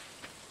go.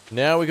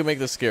 Now we can make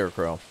the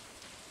scarecrow.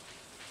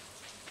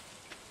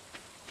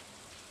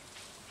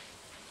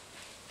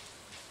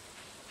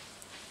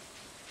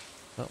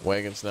 Oh,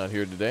 Wagon's not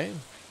here today.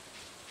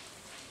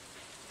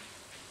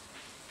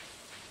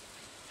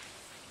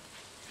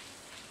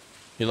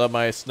 You love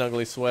my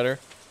snuggly sweater?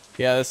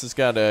 Yeah, this has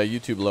got a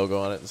YouTube logo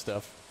on it and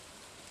stuff.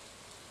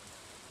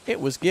 It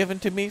was given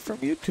to me from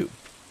YouTube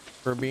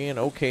for being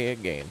okay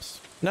at games.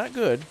 Not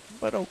good,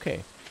 but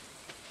okay.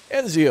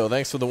 Enzio,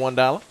 thanks for the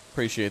 $1.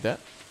 Appreciate that.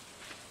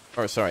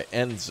 Or, sorry,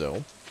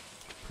 Enzo.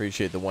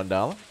 Appreciate the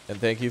 $1. And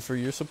thank you for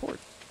your support.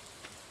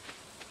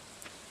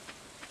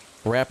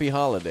 Happy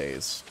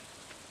holidays.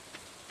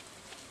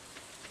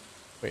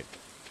 Wait.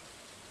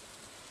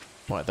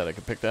 Oh, I thought I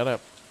could pick that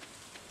up.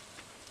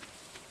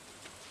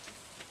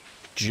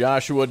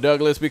 Joshua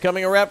Douglas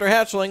becoming a Raptor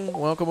hatchling.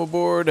 Welcome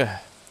aboard.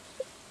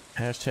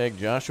 Hashtag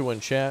Joshua in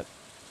chat.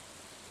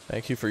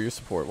 Thank you for your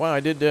support. Wow, I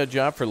did a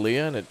job for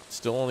Leah, and it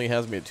still only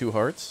has me at 2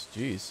 hearts.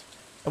 Jeez.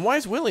 And why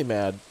is Willie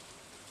mad?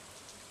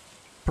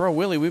 Bro,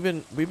 Willie, we've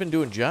been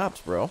doing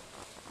jobs, bro.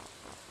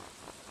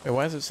 Hey,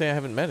 why does it say I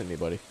haven't met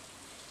anybody?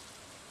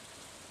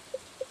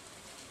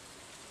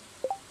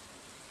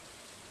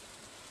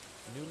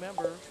 New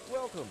member,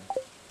 welcome.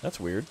 That's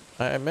weird.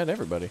 I met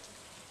everybody.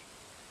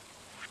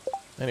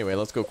 Anyway,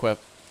 let's go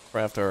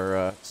craft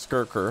our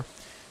skirker.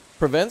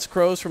 Prevents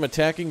crows from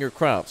attacking your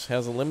crops.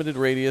 Has a limited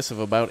radius of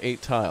about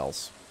 8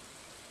 tiles.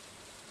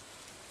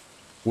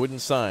 Wooden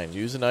sign.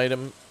 Use an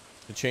item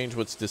to change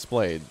what's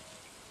displayed.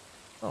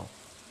 Oh.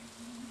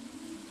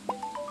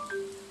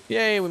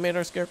 Yay, we made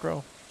our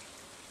scarecrow.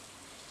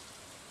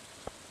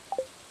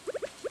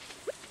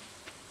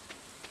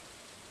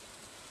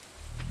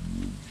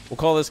 We'll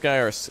call this guy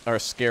our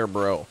scare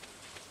bro.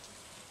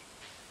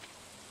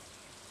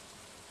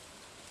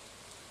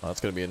 Oh, that's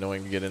going to be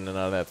annoying to get in and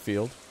out of that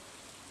field.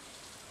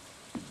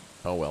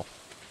 Oh, well.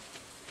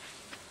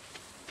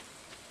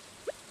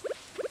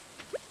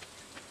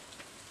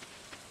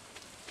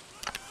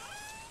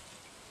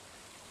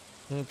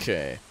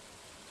 Okay.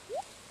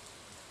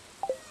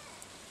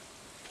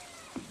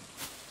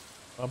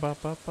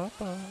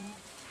 Ba-ba-ba-ba-ba.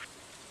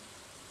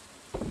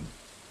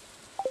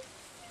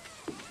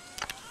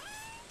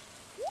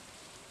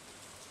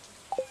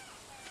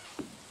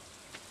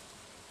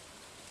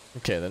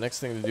 Okay, the next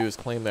thing to do is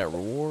claim that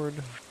reward.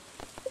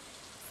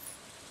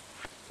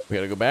 We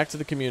gotta go back to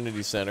the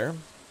community center,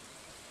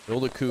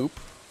 build a coop,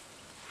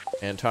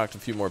 and talk to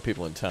a few more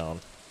people in town.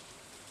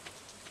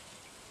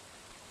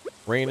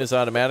 Rain is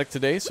automatic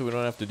today, so we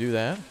don't have to do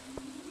that.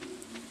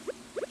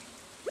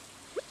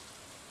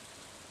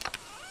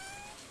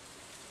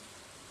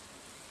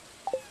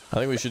 I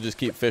think we should just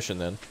keep fishing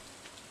then.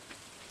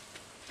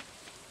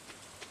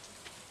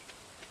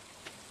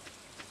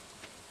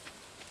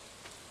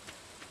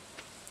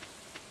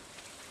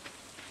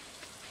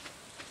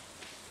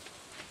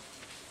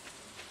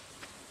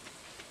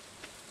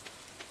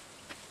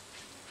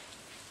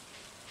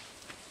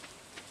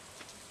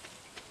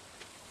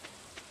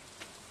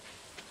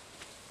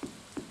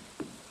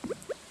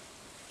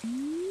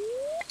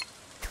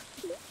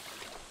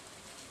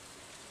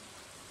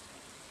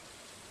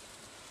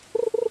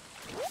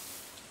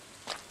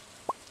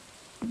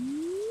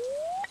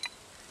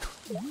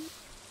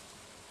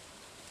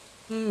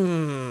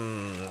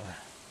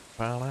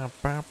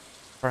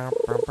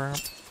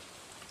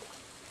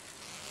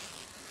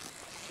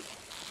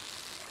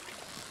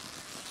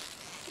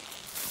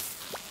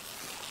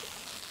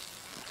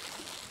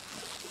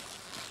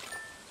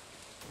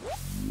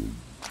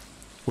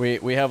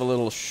 We have a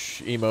little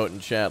shh emote in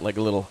chat, like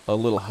a little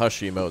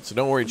hush emote. So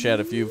don't worry, chat.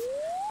 If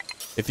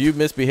you've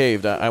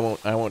misbehaved, I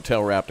won't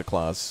tell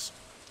Raptor.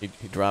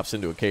 He drops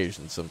into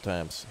occasions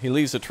sometimes. He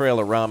leaves a trail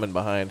of ramen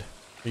behind.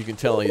 You can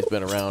tell he's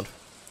been around.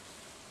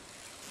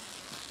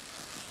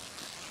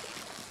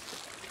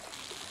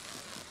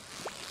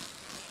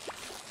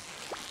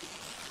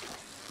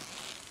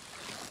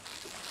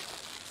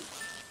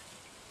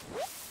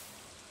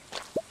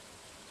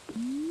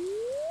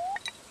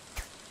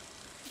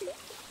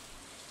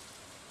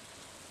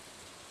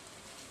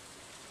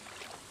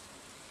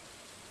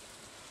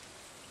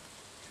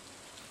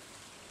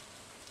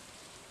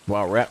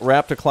 Wow,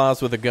 Raptor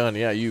Claws with a gun.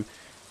 Yeah,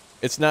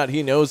 it's not,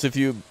 he knows if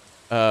you've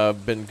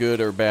been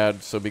good or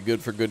bad, so be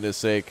good for goodness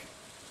sake.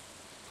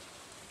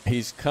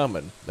 He's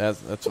coming.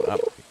 That's what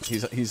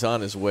he's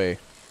on his way.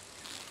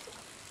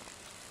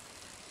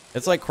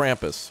 It's like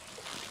Krampus.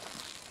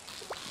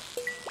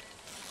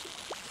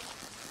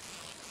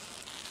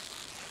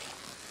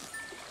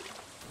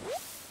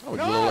 Oh,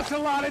 that's a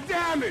lot of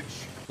damage.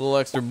 A little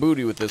extra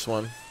booty with this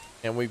one.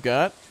 And we've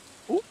got,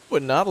 ooh, a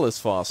Nautilus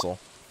fossil.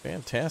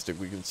 Fantastic.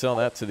 We can sell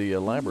that to the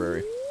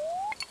library.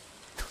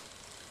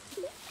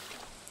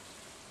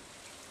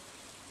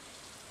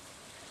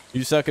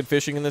 You suck at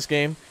fishing in this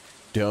game?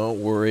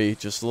 Don't worry.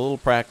 Just a little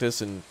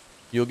practice and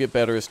you'll get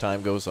better as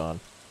time goes on.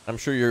 I'm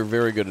sure you're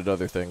very good at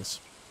other things.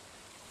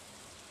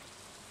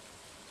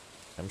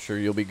 I'm sure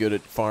you'll be good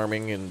at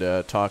farming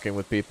and talking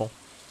with people.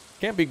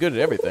 Can't be good at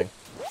everything.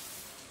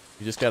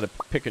 You just gotta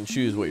pick and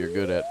choose what you're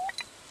good at.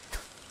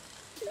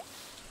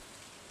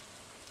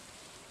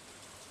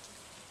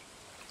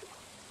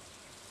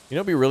 You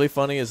know what'd be really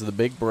funny is the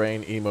big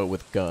brain emote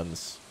with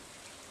guns.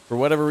 For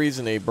whatever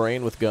reason, a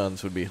brain with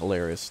guns would be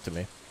hilarious to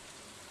me.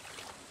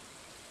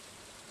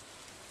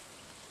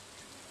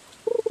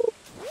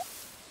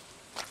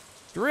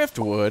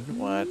 Driftwood?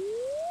 What?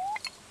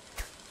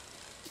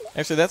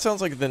 Actually, that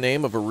sounds like the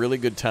name of a really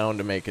good town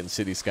to make in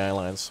City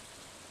Skylines.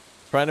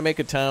 Trying to make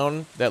a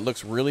town that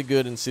looks really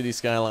good in City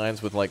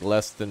Skylines with like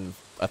less than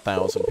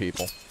 1,000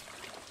 people.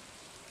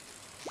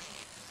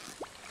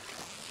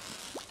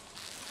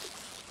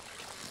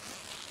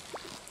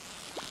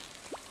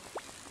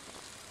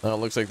 Oh, it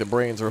looks like the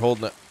brains are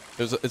holding up.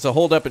 It's a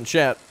hold up in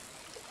chat.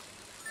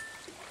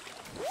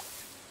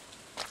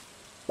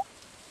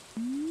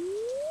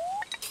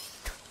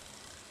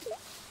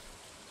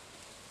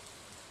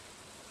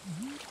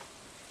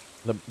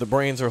 The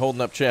brains are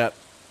holding up chat.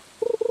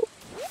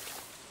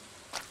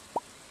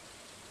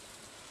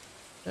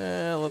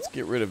 Let's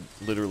get rid of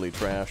literally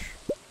trash.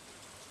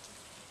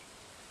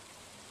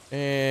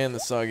 And the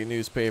soggy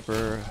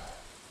newspaper.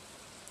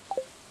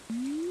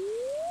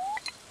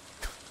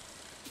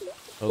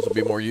 Those will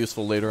be more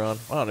useful later on.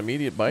 Wow, an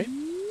immediate bite?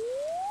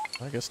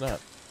 I guess not.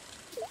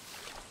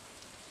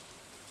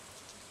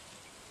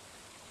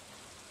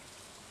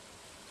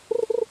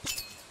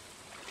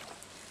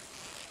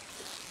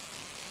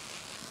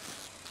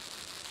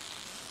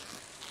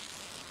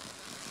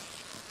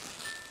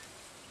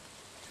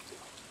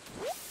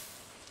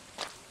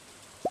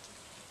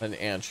 An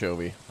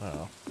anchovy.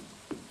 Oh.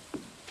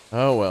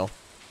 Oh well.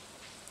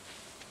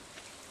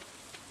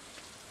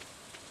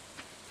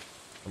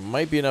 There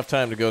might be enough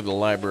time to go to the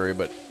library,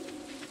 but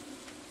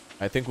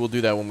I think we'll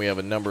do that when we have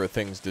a number of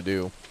things to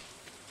do.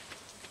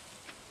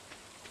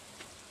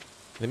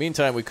 In the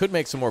meantime, we could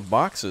make some more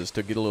boxes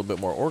to get a little bit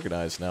more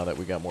organized now that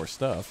we got more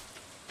stuff.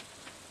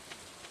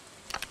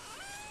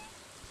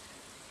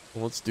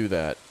 Well, let's do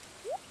that.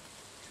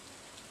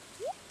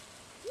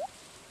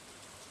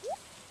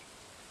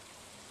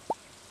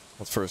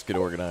 Let's first get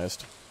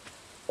organized.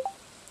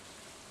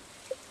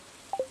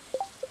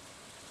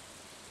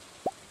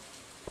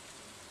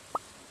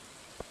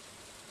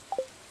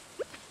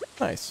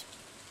 Nice.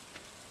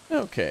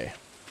 Okay.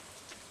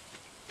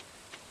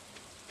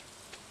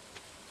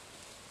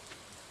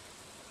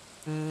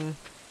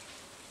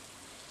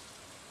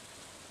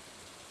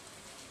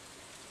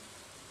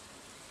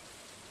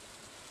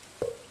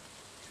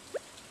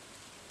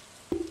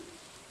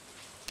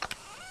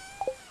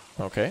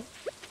 Okay.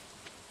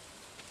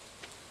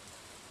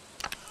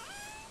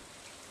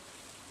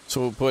 So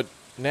we'll put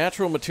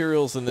natural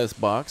materials in this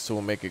box, so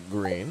we'll make it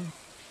green.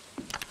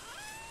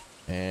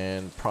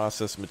 And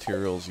processed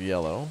materials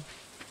yellow.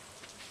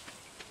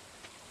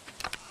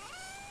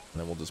 And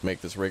then we'll just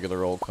make this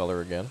regular old color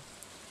again.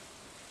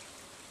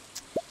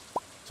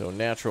 So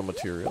natural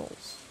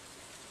materials.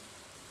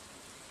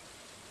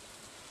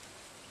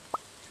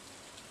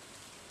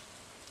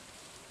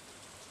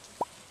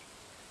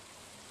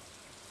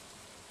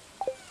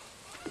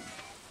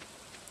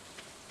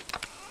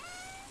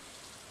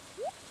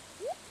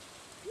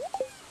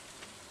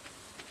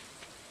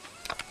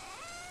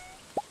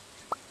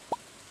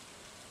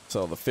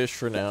 Sell the fish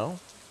for now.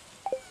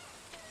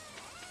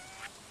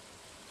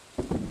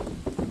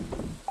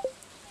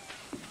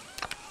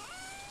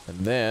 And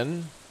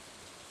then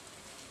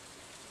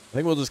I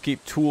think we'll just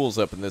keep tools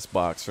up in this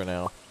box for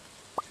now.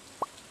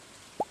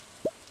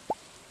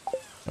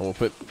 And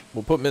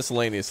we'll put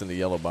miscellaneous in the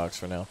yellow box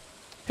for now.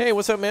 Hey,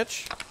 what's up,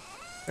 Mitch?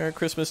 Merry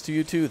Christmas to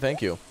you too,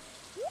 thank you.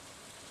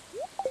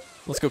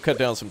 Let's go cut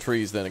down some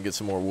trees then and get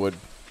some more wood.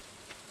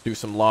 Do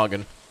some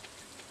logging.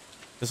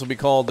 This will be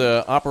called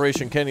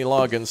Operation Kenny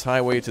Loggins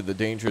Highway to the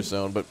Danger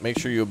Zone, but make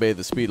sure you obey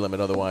the speed limit,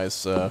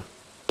 otherwise a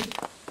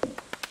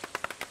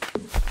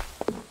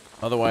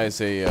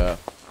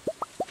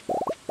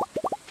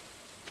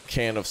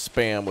can of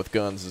Spam with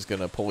guns is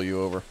going to pull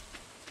you over.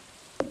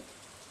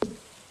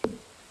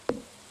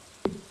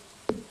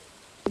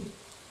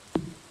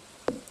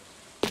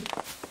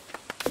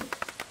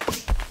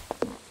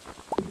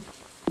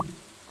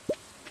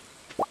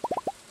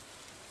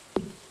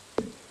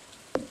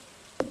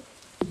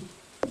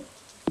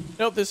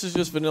 Nope, this is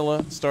just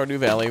vanilla Stardew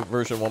Valley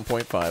version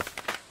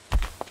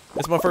 1.5.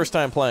 It's my first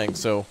time playing,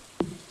 so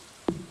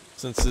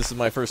since this is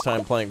my first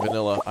time playing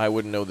vanilla, I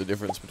wouldn't know the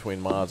difference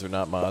between mods or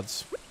not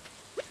mods.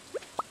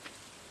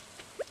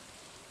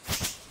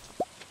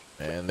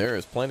 And there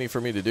is plenty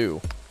for me to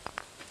do.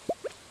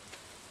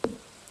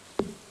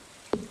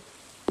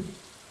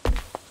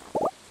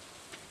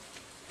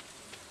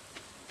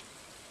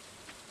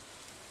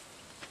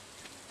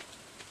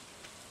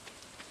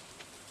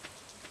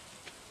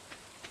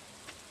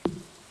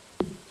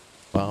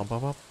 Bum,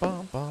 bum,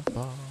 bum, bum, bum,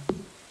 bum.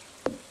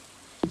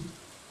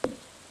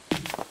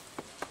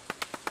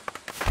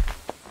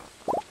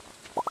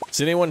 Is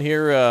anyone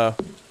here a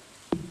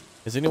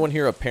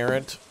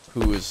parent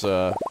who is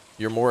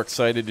you're more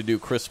excited to do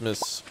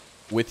Christmas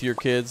with your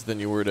kids than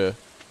you were to,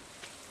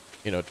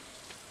 you know,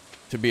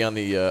 to be on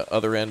the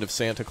other end of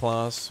Santa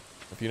Claus,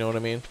 if you know what I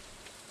mean?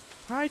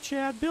 Hi,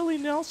 Chad. Billy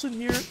Nelson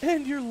here,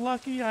 and you're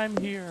lucky I'm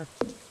here.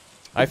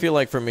 I feel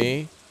like for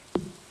me,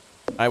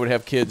 I would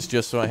have kids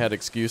just so I had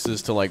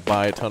excuses to, like,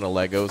 buy a ton of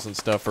Legos and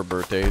stuff for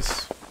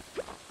birthdays.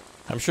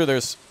 I'm sure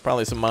there's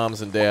probably some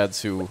moms and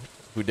dads who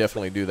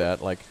definitely do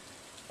that. Like,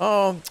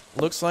 oh,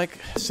 looks like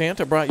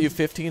Santa brought you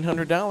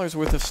 $1,500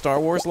 worth of Star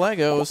Wars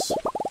Legos.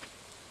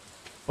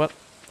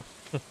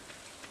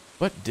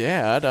 But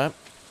Dad,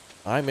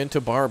 I'm into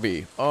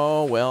Barbie.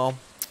 Oh, well,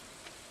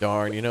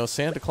 darn, you know,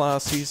 Santa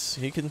Claus,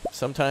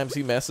 sometimes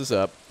he messes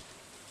up.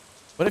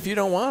 But if you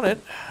don't want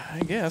it,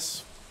 I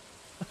guess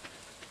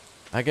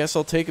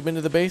I'll take him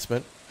into the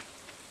basement.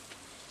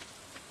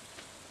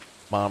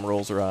 Mom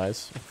rolls her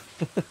eyes.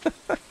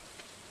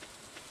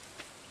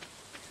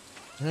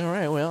 All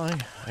right, well,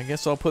 I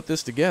guess I'll put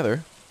this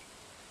together.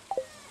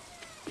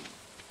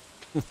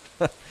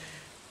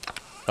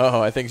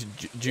 Oh, I think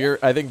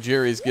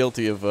Jerry's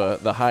guilty of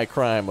the high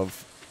crime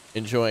of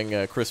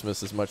enjoying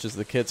Christmas as much as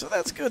the kids. So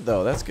that's good,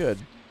 though. That's good.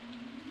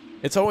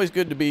 It's always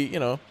good to be, you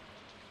know,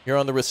 you're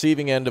on the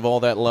receiving end of all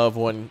that love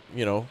when,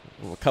 you know,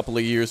 a couple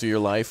of years of your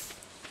life.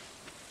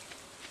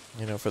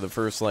 You know, for the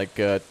first, like,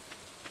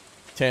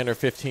 10 or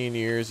 15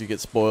 years, you get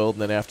spoiled,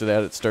 and then after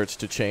that, it starts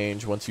to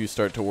change. Once you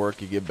start to work,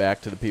 you give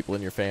back to the people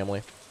in your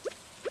family.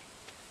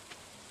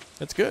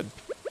 It's good.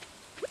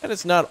 And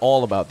it's not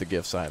all about the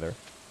gifts, either.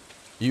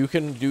 You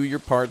can do your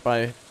part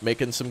by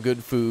making some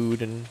good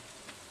food and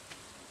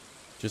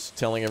just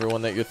telling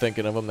everyone that you're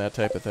thinking of them, that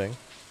type of thing.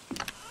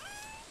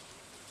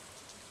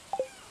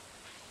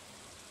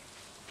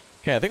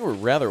 Okay, I think we're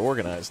rather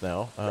organized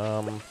now.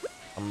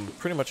 I'm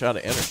pretty much out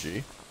of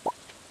energy.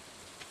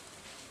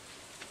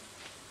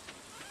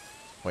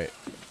 Wait.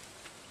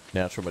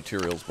 Natural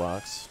materials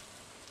box.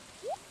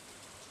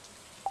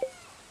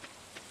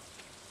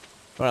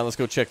 Alright, let's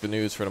go check the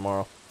news for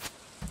tomorrow.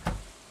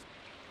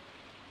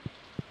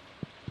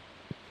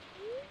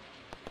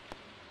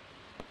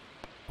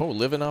 Oh,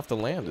 Living Off the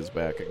Land is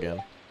back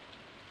again.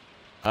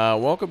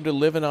 Welcome to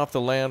Living Off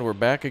the Land. We're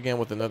back again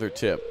with another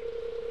tip.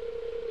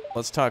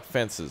 Let's talk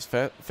fences.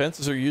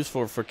 Fences are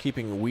useful for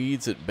keeping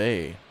weeds at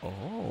bay.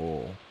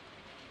 Oh.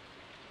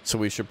 So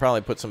we should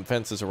probably put some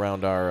fences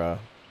around our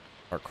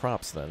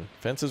crops then.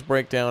 Fences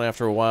break down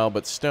after a while,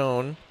 but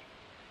stone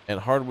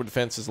and hardwood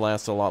fences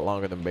last a lot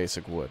longer than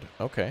basic wood.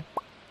 Okay.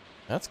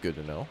 That's good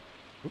to know.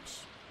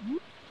 Oops.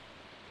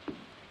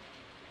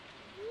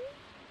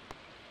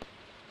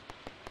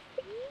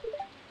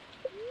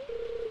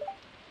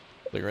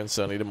 Clear and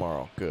sunny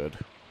tomorrow. Good.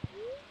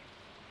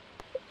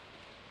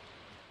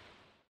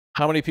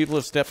 How many people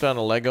have stepped on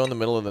a Lego in the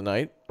middle of the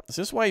night? Is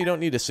this why you don't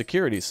need a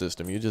security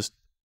system? You just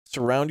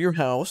surround your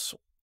house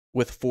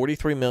with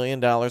 $43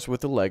 million worth of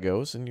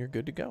Legos, and you're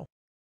good to go.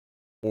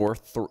 Or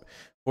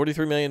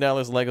 $43 million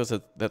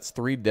Legos, that's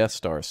 3 Death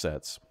Star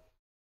sets.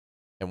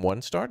 And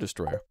 1 Star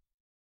Destroyer.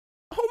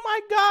 Oh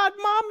my God,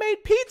 Mom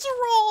made pizza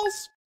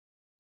rolls!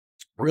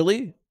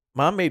 Really?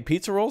 Mom made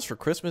pizza rolls for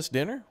Christmas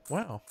dinner?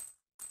 Wow.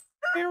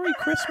 Merry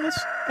Christmas,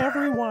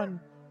 everyone.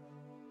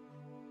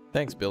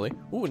 Thanks, Billy.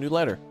 Ooh, a new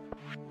letter.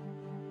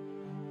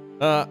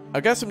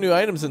 I got some new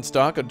items in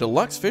stock, a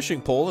deluxe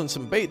fishing pole and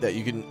some bait that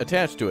you can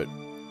attach to it.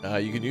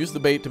 You can use the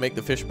bait to make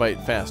the fish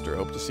bite faster.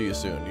 Hope to see you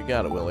soon. You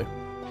got it, Willie.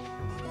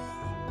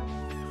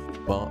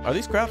 Well, are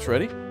these crops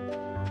ready?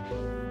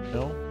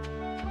 No.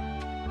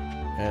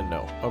 And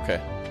no.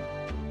 Okay.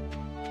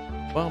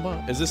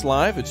 Is this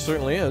live? It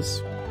certainly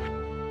is.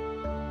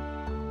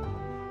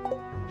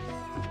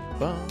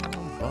 Bum,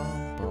 bum,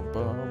 bum, bum,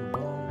 bum.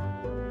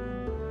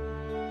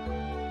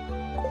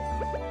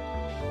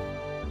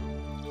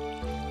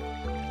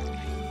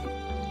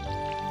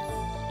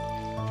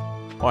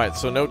 Alright,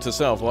 so note to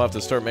self, we'll have to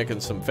start making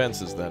some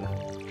fences then.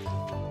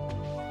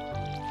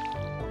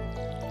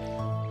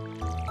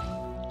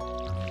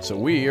 So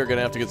we are going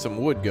to have to get some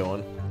wood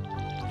going.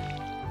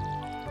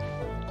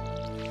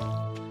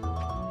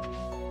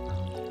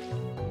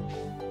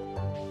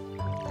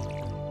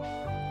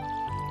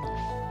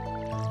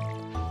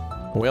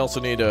 We also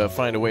need to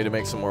find a way to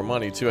make some more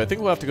money, too. I think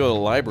we'll have to go to the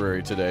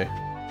library today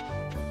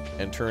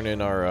and turn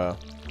in our,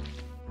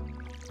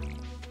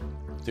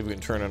 see if we can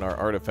turn in our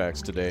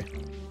artifacts today.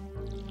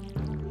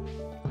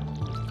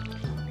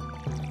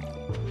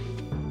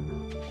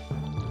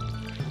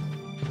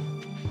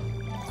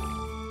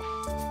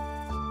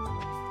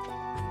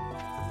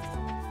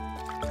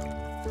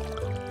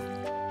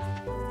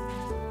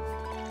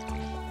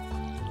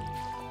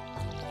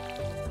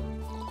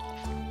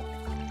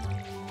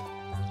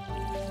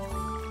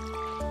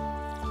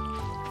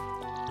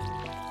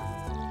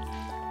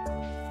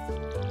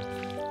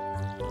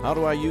 How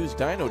do I use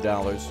Dino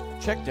Dollars?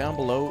 Check down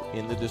below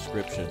in the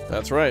description.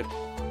 That's right.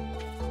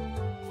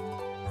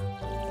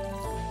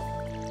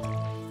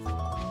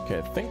 Okay,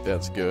 I think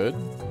that's good.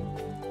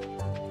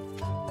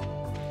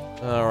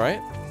 All right.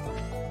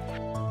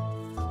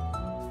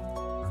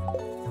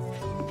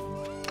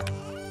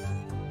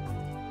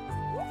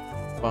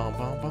 Bum,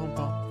 bum, bum,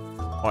 bum.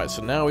 All right,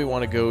 so now we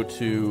want to go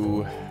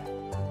to...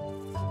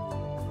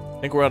 I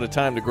think we're out of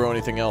time to grow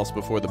anything else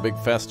before the big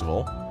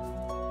festival.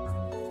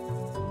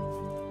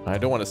 I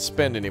don't want to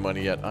spend any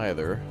money yet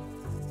either.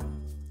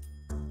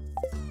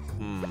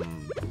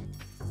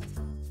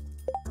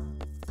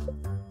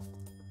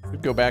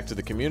 Could go back to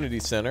the community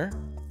center.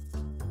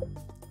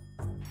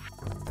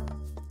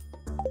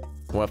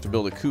 We'll have to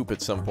build a coop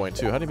at some point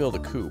too. How do you build a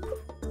coop?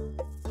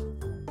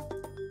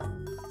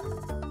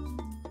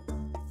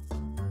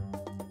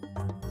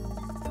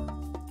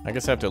 I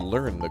guess I have to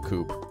learn the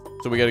coop.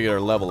 So we gotta get our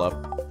level up.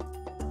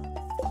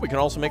 We can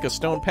also make a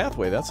stone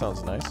pathway. That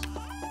sounds nice.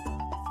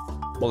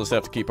 We'll just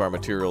have to keep our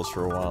materials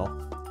for a while.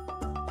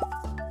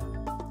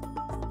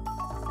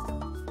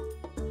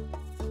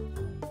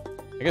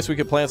 I guess we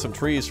could plant some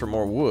trees for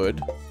more wood.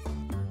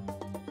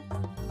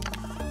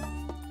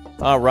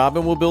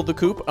 Robin will build the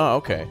coop? Oh,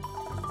 okay.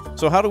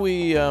 So how do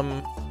we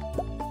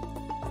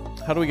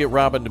get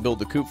Robin to build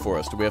the coop for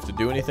us? Do we have to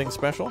do anything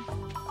special? Do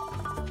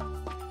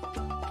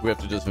we have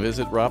to just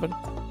visit Robin?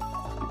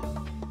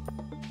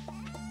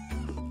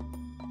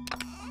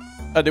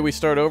 Did we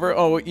start over?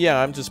 Oh,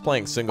 yeah, I'm just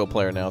playing single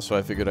player now, so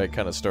I figured I'd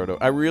kind of start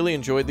over. I really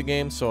enjoyed the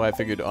game, so I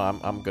figured,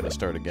 I'm going to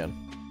start again.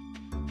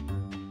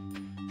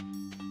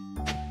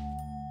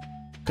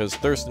 Because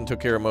Thurston took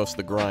care of most of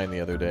the grind the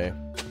other day.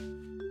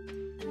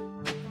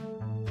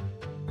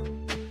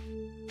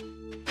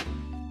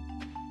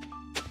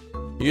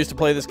 You used to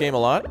play this game a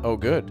lot? Oh,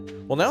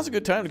 good. Well, now's a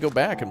good time to go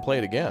back and play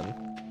it again.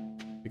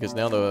 Because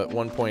now the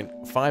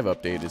 1.5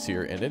 update is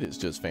here, and it is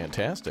just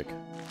fantastic.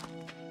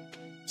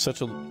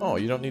 Such a... Oh,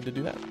 you don't need to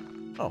do that.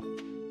 Oh.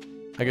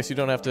 I guess you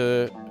don't have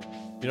to...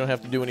 You don't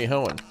have to do any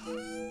hoeing.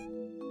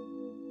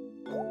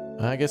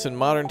 I guess in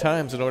modern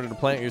times, in order to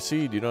plant your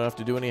seed, you don't have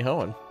to do any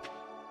hoeing.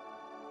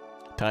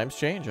 Times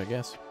change, I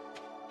guess.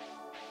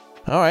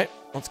 Alright,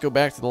 let's go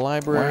back to the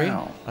library.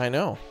 Wow. I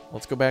know.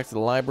 Let's go back to the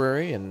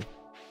library and...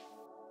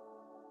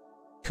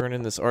 turn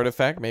in this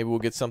artifact. Maybe we'll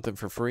get something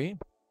for free.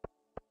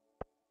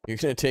 You're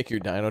gonna take your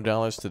dino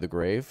dollars to the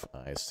grave?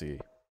 I see.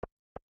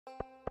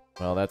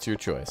 Well, that's your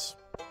choice.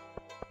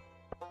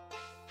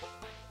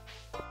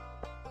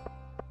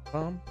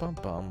 Bum, bum,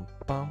 bum,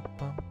 bum,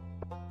 bum.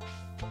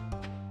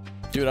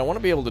 Dude, I want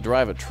to be able to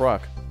drive a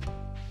truck.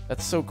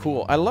 That's so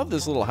cool. I love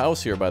this little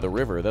house here by the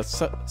river.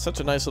 That's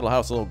such a nice little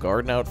house. A little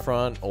garden out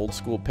front. Old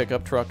school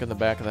pickup truck in the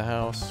back of the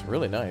house.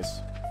 Really nice.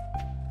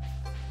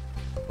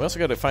 We also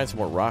got to find some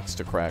more rocks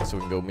to crack so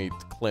we can go meet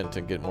Clint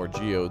and get more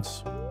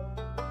geodes.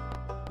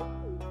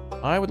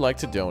 I would like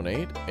to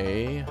donate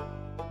a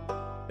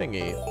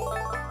thingy.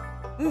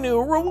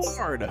 New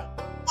reward!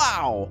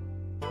 Wow!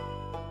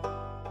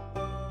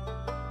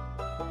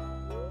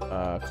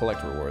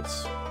 Collect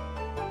rewards.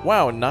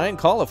 Wow, 9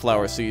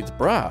 cauliflower seeds,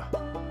 bruh.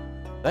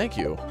 Thank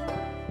you.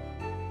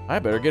 I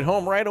better get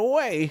home right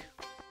away.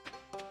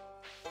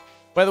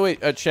 By the way,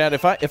 Chad,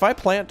 if I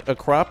plant a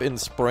crop in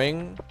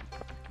spring,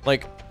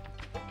 like,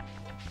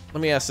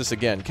 let me ask this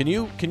again. Can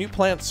you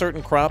plant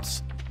certain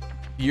crops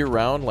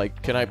year-round?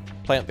 Like, can I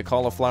plant the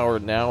cauliflower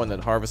now and then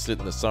harvest it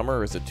in the summer,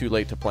 or is it too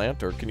late to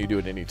plant, or can you do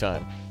it any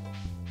time?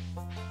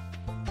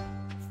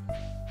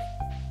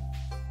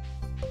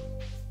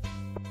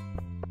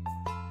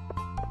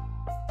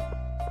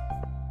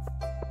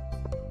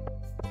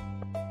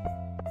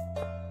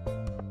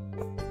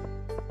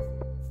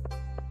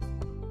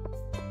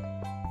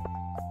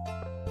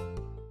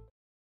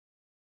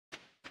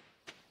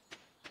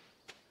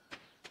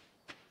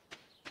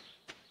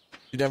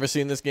 You never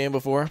seen this game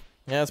before?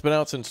 Yeah, it's been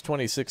out since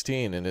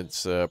 2016, and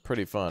it's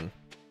pretty fun.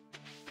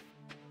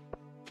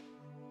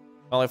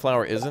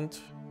 Cauliflower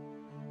isn't.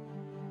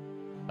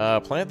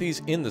 Plant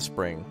these in the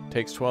spring.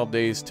 Takes 12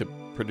 days to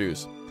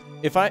produce.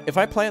 If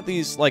I plant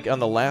these like on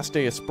the last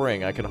day of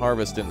spring, I can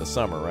harvest in the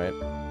summer, right?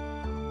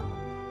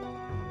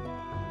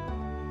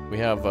 We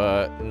have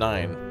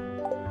 9.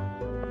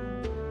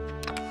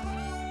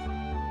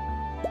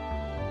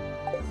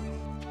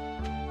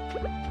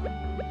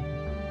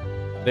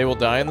 They will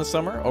die in the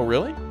summer? Oh,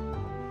 really?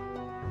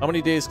 How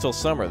many days till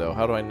summer, though?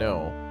 How do I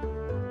know?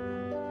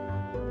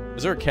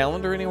 Is there a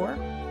calendar anywhere?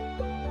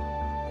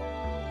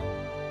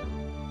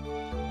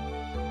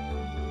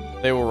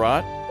 They will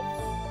rot?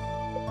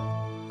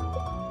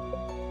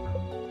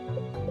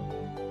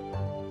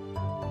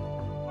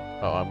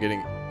 Oh, I'm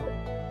getting...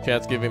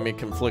 Chat's giving me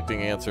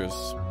conflicting answers.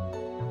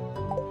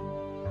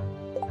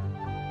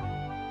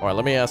 Alright,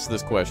 let me ask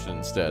this question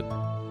instead.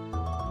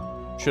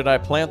 Should I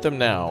plant them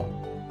now?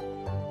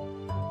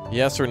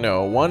 Yes or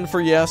no? 1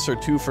 for yes or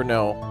 2 for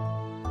no?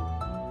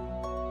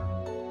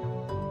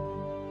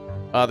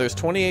 There's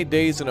 28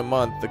 days in a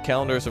month. The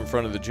calendar's in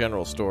front of the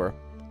general store.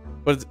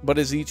 But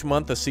is each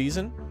month a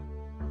season?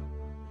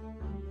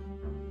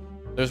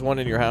 There's one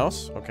in your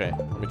house? Okay,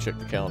 let me check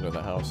the calendar in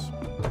the house.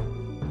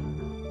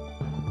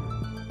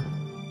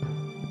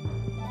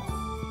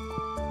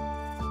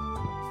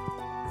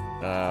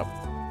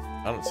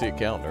 I don't see a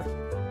calendar.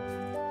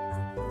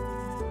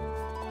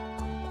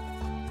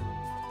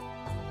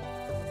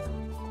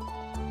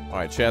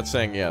 Alright, chat's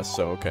saying yes,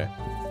 so okay.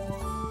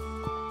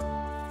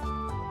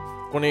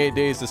 28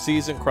 days the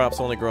season, crops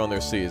only grow in their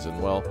season.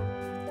 Well,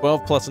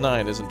 12 plus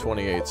 9 isn't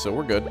 28, so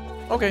we're good.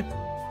 Okay.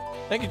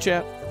 Thank you,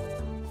 chat.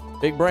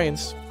 Big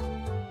brains.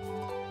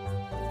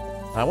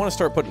 I want to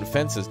start putting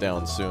fences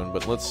down soon,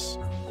 but let's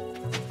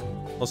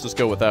just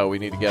go without. We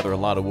need to gather a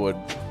lot of wood.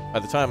 By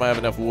the time I have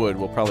enough wood,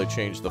 we'll probably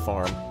change the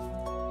farm.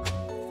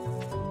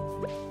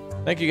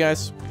 Thank you,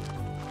 guys.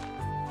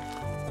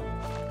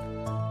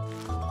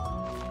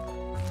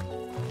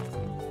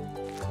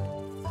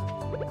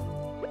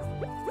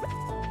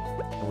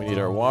 And we need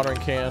our watering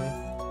can.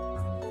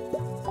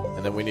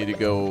 And then we need to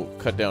go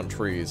cut down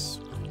trees.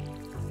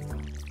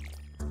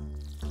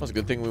 That was a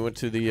good thing we went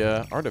to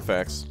the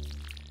artifacts.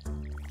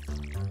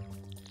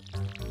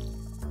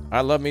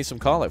 I love me some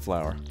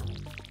cauliflower.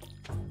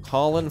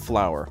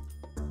 Cauliflower.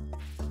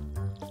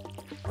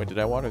 Wait, did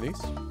I water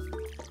these?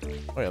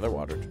 Oh yeah, they're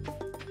watered.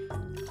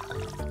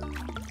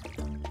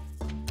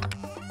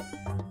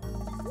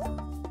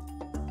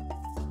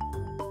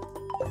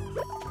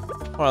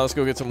 Alright, let's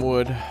go get some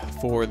wood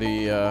for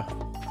the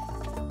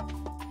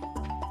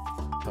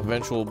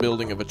eventual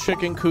building of a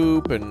chicken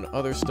coop and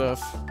other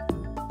stuff.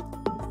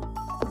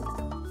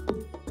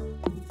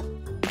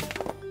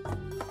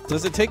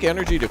 Does it take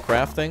energy to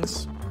craft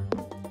things?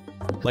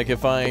 Like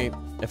if I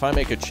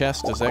make a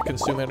chest, does that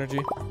consume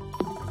energy?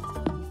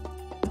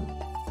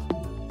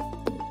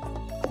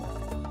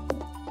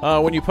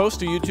 When you post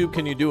to YouTube,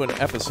 can you do an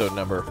episode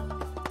number?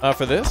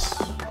 For this?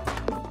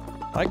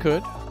 I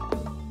could.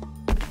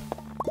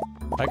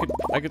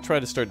 I could try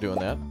to start doing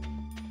that.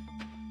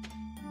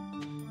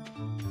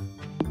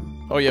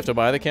 Oh, you have to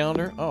buy the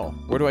calendar? Oh,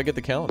 where do I get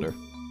the calendar?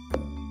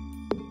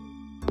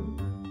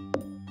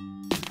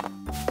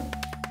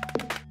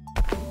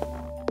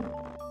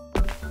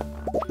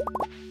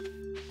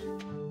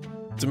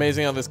 It's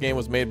amazing how this game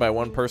was made by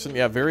one person.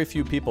 Yeah, very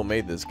few people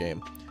made this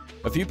game.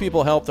 A few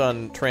people helped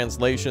on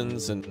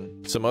translations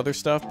and some other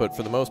stuff, but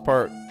for the most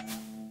part,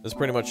 it's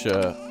pretty much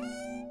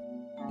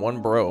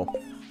one bro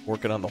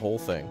working on the whole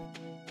thing.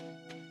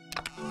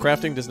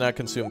 Crafting does not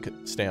consume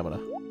stamina.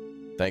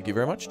 Thank you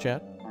very much,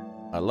 chat.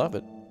 I love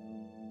it.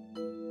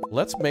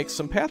 Let's make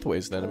some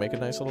pathways then and make a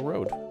nice little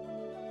road.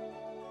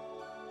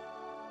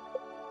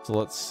 So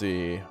let's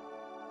see.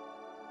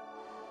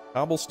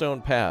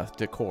 Cobblestone path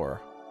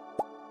decor.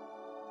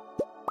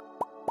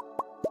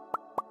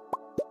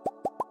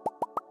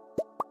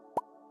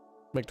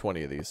 Make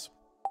 20 of these.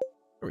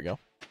 There we go.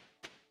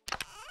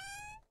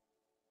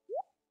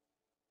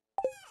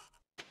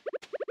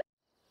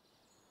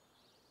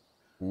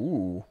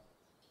 Ooh.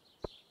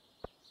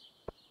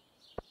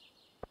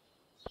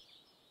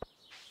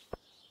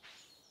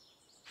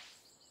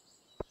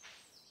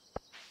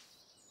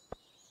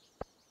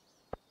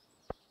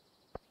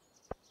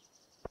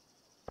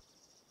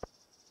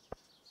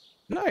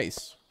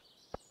 Nice.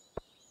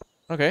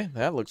 Okay,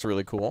 that looks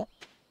really cool.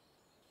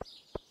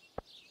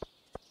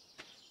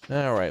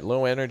 Alright,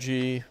 low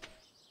energy.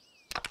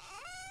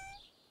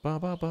 Ba,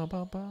 ba, ba,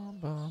 ba, ba,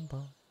 ba,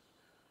 ba.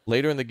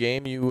 Later in the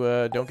game, you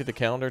don't get the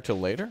calendar till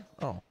later?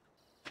 Oh.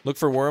 Look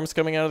for worms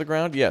coming out of the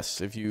ground?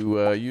 Yes, if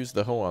you use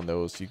the hoe on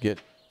those, you get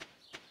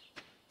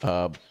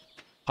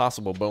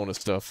possible bonus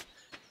stuff.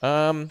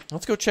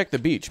 Let's go check the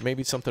beach.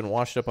 Maybe something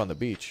washed up on the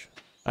beach.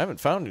 I haven't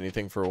found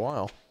anything for a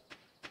while.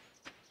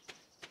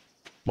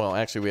 Well,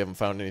 actually, we haven't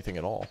found anything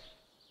at all.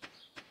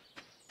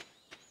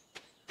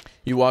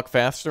 You walk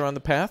faster on the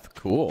path?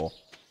 Cool.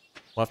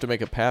 We'll have to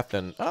make a path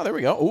then. Oh, there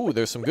we go. Ooh,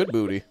 there's some good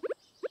booty.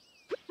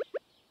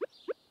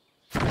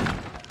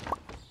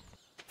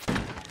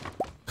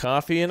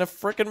 Coffee and a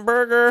frickin'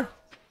 burger.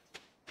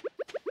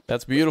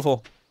 That's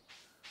beautiful.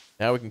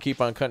 Now we can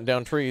keep on cutting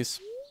down trees.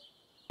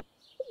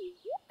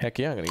 Heck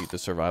yeah, I'm gonna eat the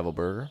survival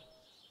burger.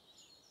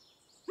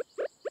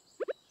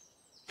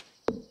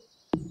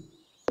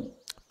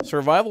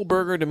 Survival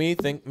burger to me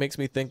makes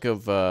me think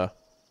of like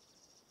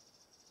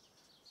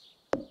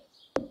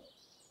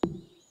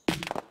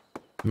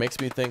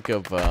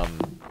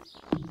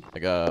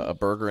a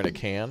burger in a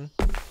can.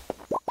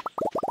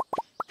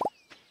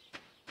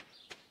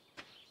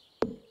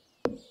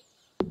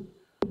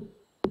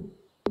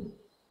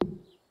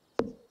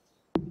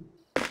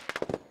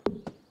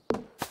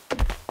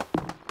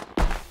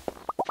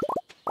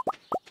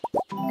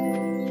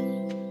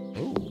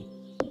 Ooh.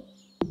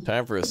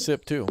 Time for a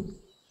sip too.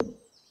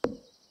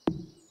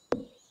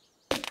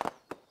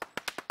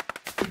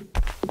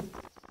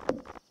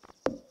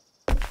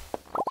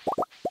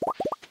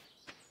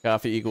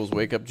 Coffee equals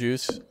wake-up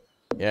juice.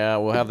 Yeah,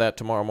 we'll have that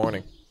tomorrow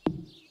morning.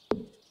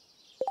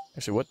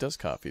 Actually, what does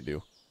coffee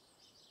do?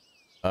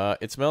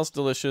 It smells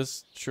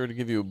delicious. Sure to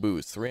give you a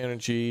boost. 3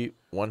 energy,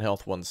 1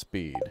 health, 1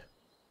 speed.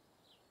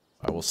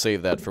 I will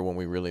save that for when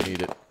we really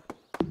need it.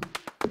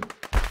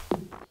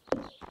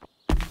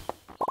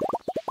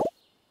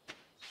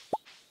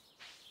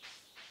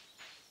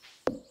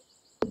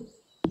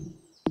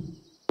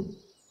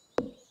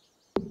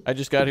 I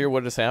just got here.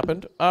 What has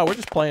happened? Oh, we're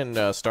just playing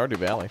Stardew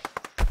Valley.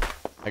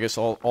 I guess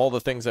all the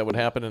things that would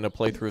happen in a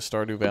playthrough of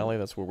Stardew Valley,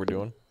 that's what we're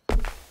doing.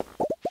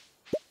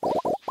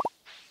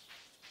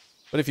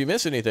 But if you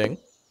miss anything,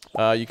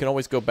 you can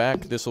always go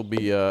back. This will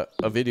be a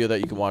video that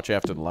you can watch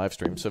after the live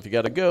stream. So if you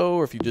got to go,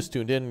 or if you just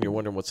tuned in and you're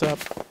wondering what's up,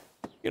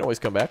 you can always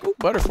come back. Ooh,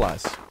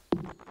 butterflies.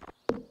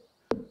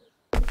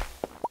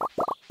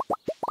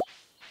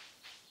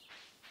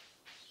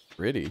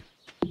 Pretty.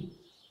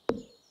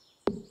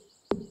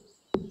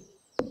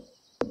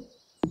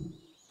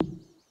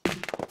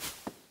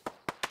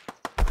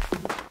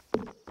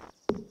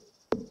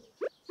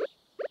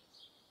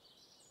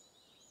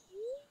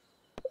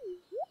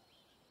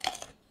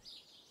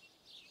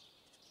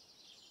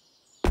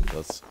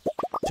 Let's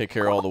take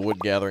care of all the wood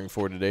gathering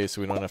for today so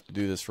we don't have to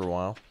do this for a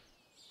while.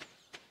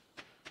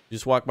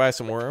 Just walk by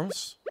some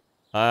worms.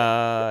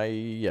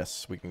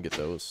 Yes, we can get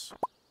those.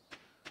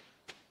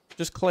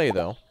 Just clay,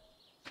 though.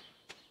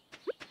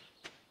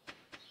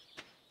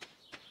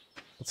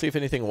 Let's see if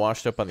anything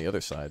washed up on the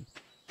other side.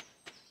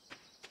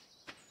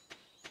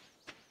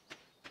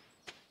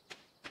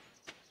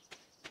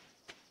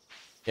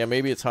 Yeah,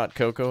 maybe it's hot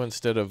cocoa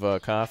instead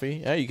of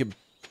coffee. Yeah, you could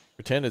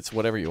pretend it's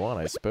whatever you want,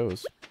 I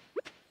suppose.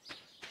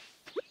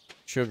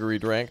 Sugary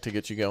drink to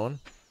get you going.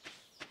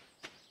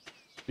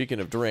 Speaking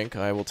of drink,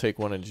 I will take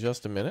one in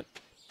just a minute.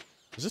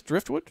 Is this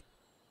driftwood?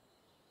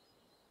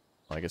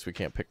 Well, I guess we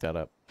can't pick that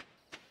up.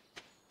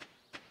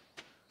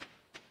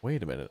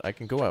 Wait a minute, I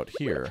can go out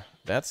here.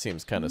 That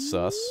seems kind of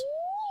sus.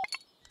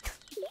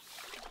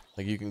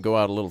 Like you can go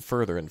out a little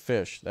further and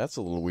fish. That's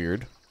a little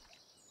weird.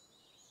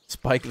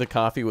 Spike the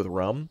coffee with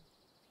rum.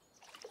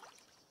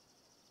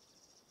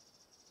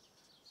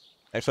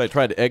 Actually, I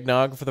tried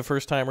eggnog for the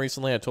first time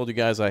recently. I told you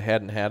guys I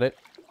hadn't had it.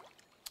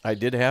 I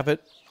did have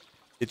it.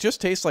 It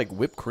just tastes like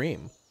whipped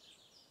cream.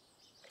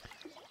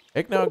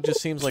 Eggnog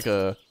just seems like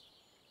a...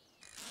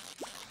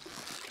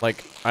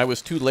 Like, I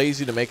was too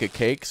lazy to make a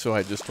cake, so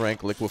I just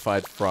drank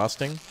liquefied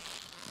frosting.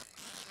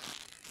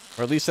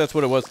 Or at least that's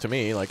what it was to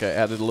me. Like, I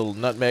added a little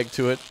nutmeg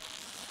to it.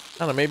 I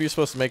don't know, maybe you're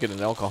supposed to make it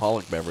an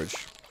alcoholic beverage.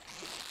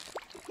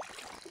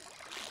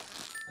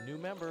 New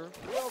member,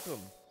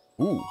 welcome.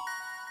 Ooh.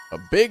 A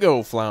big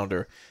O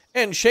flounder.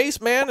 And Chase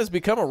Man has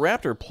become a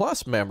Raptor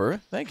Plus member.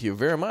 Thank you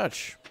very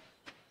much.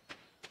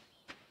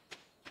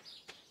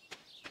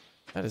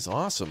 That is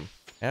awesome.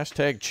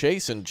 Hashtag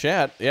Chase in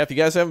chat. Yeah, if you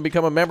guys haven't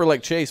become a member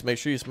like Chase, make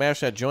sure you smash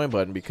that join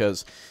button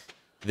because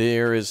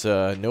there is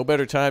no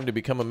better time to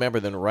become a member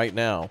than right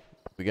now.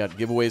 We got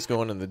giveaways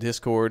going in the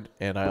Discord,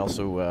 and I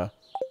also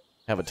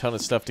have a ton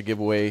of stuff to give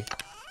away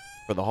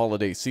for the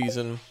holiday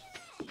season.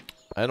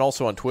 And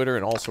also on Twitter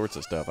and all sorts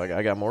of stuff.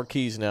 I got more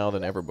keys now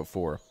than ever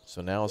before.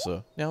 So now's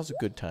a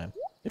good time,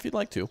 if you'd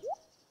like to.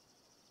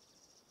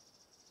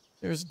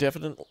 There's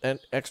definite an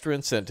extra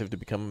incentive to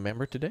become a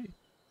member today.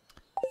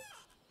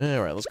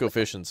 Alright, let's go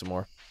fishing some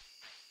more.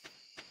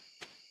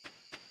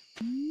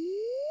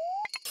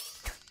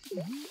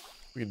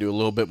 We can do a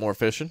little bit more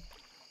fishing.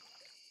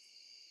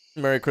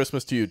 Merry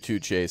Christmas to you too,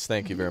 Chase.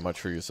 Thank you very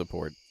much for your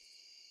support.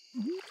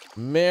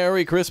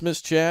 Merry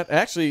Christmas, chat.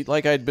 Actually,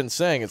 like I'd been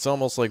saying, it's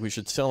almost like we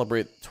should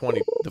celebrate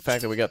the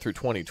fact that we got through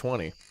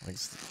 2020. Like,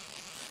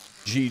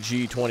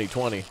 GG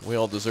 2020. We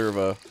all deserve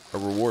a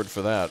reward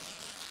for that.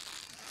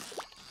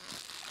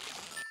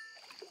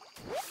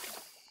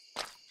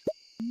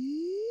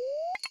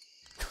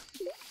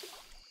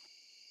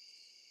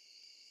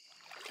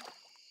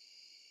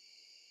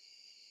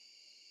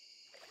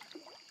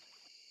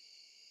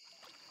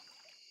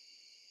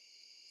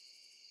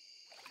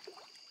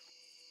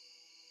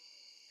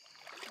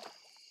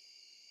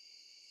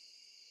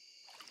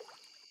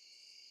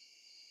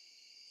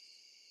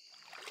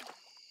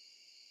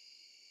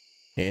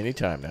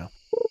 Anytime now.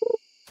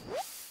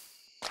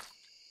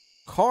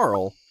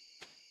 Carl?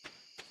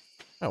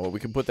 Oh, well, we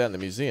can put that in the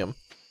museum.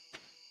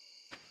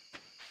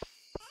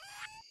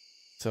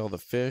 Sell the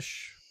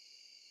fish.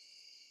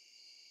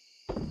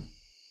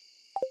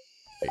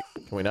 Wait,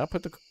 can we not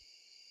put the...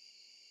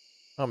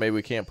 Oh, maybe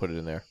we can't put it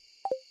in there.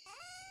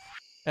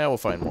 Yeah, we'll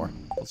find more.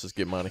 Let's just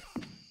get money.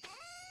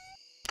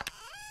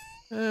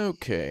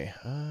 Okay.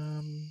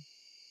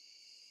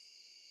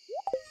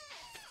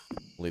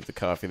 Leave the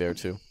coffee there,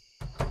 too.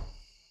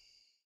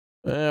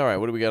 Alright,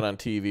 what do we got on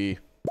TV?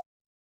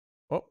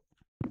 Oh.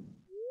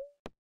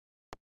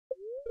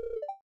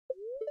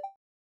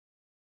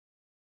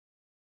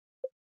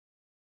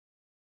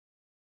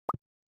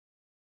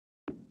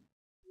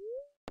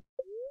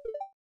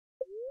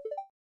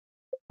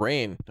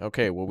 Rain.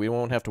 Okay, well, we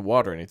won't have to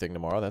water anything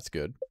tomorrow. That's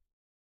good.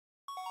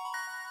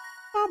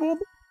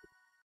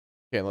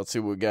 Okay, let's see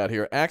what we got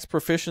here. Axe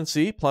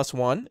proficiency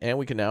 +1, and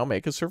we can now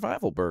make a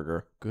survival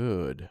burger.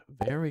 Good.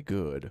 Very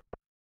good.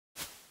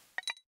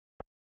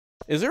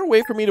 Is there a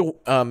way for me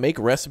to make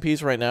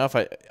recipes right now? If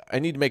I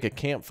need to make a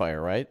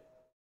campfire, right?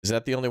 Is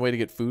that the only way to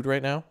get food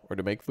right now? Or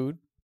to make food?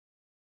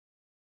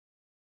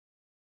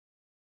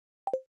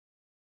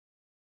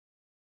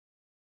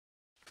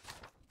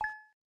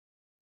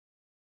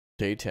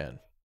 Day 10.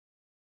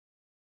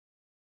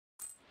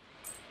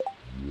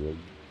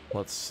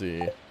 Let's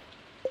see.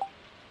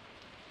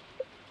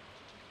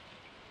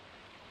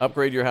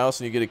 Upgrade your house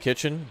and you get a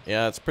kitchen?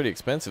 Yeah, it's pretty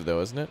expensive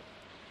though, isn't it?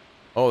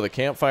 Oh, the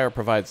campfire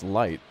provides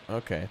light.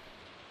 Okay.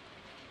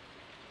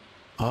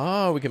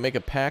 Oh, we can make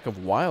a pack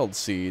of wild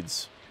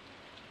seeds.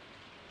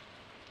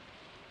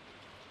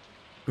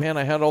 Man,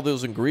 I had all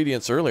those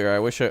ingredients earlier. I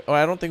wish I... Oh,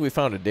 I don't think we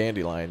found a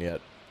dandelion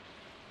yet.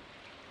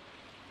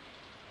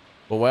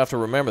 Well, we'll have to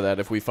remember that.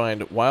 If we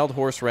find wild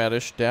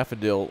horseradish,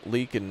 daffodil,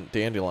 leek, and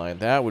dandelion,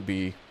 that would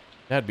be...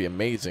 That'd be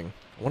amazing.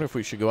 I wonder if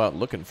we should go out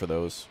looking for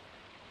those.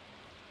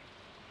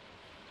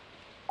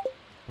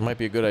 It might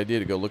be a good idea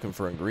to go looking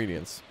for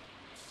ingredients.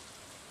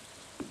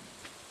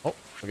 Oh,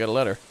 we got a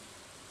letter.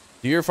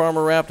 Dear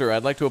Farmer Raptor,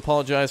 I'd like to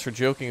apologize for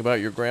joking about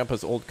your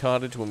grandpa's old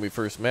cottage when we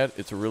first met.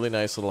 It's a really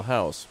nice little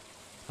house.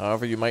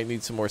 However, you might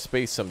need some more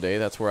space someday.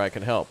 That's where I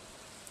can help.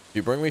 If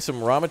you bring me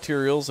some raw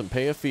materials and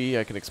pay a fee,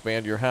 I can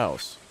expand your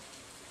house.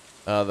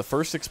 The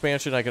first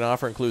expansion I can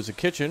offer includes a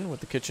kitchen. With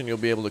the kitchen, you'll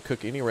be able to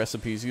cook any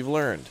recipes you've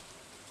learned.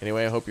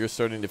 Anyway, I hope you're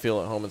starting to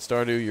feel at home in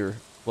Stardew. Your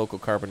local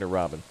carpenter,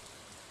 Robin.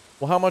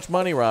 Well, how much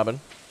money, Robin?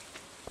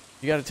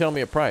 You got to tell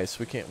me a price.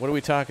 We can't. What are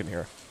we talking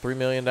here? $3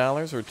 million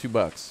or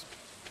 $2?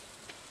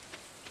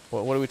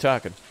 What are we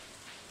talking?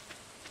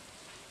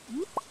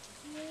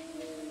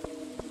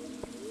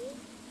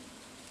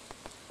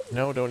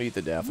 No, don't eat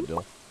the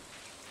daffodil.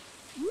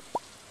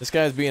 This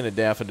guy's being a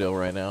daffodil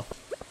right now.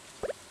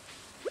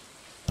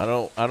 I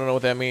don't know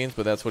what that means,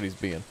 but that's what he's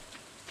being.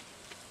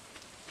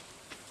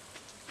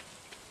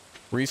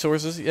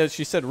 Resources? Yeah,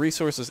 she said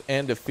resources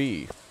and a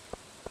fee.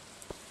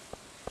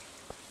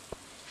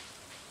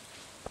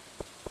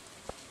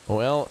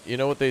 Well, you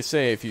know what they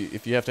say, if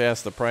you have to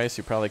ask the price,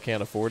 you probably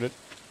can't afford it.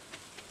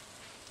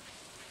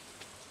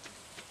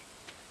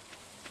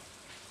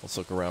 Let's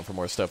look around for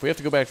more stuff. We have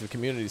to go back to the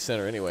community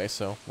center anyway,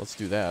 so let's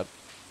do that.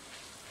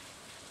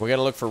 We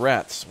gotta look for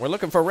rats. We're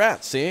looking for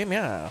rats, see?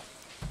 Yeah.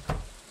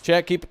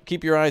 Chat,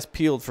 keep your eyes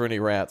peeled for any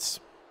rats.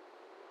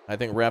 I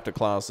think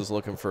Raptor is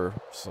looking for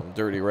some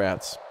dirty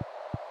rats.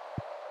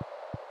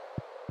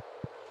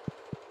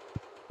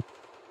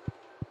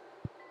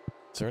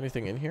 Is there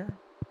anything in here?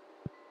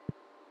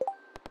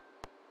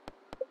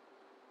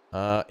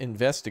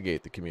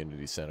 Investigate the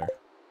community center.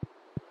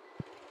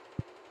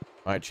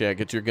 Alright, Chad,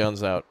 get your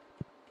guns out.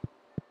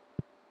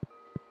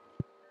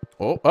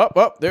 Oh,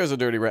 up, there's a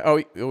dirty rat.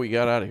 Oh, he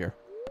got out of here.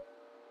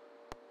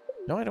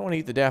 No, I don't want to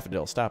eat the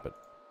daffodil. Stop it.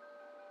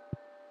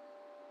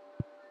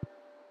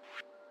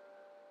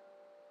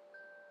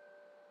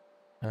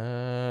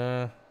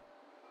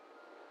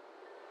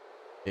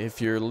 If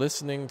you're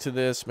listening to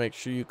this, make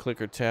sure you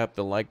click or tap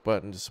the like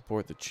button to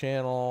support the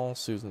channel.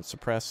 Susan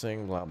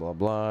suppressing, blah, blah,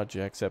 blah.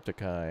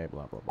 Jacksepticeye,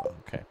 blah, blah, blah.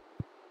 Okay.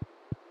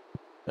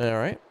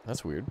 Alright,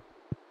 that's weird.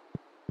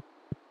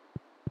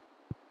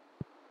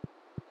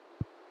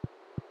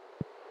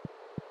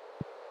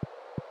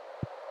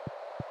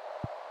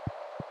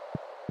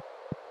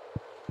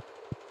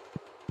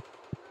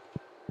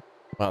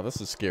 Wow, this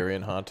is scary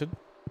and haunted.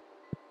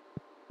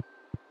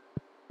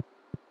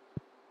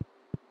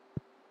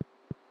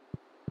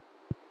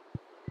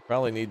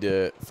 Probably need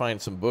to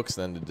find some books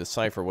then to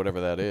decipher whatever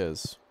that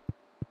is.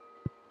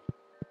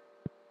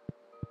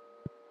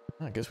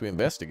 I guess we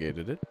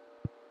investigated it.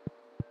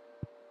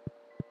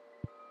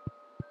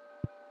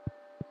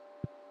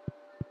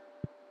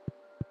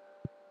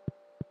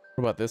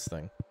 What about this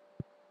thing?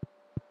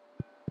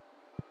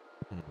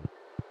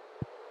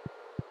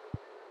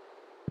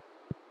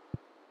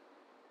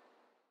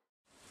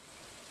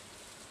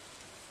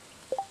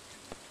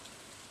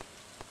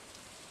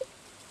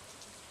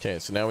 Okay,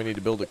 so now we need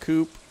to build a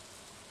coop.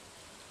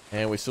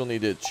 And we still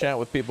need to chat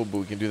with people, but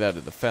we can do that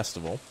at the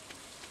festival.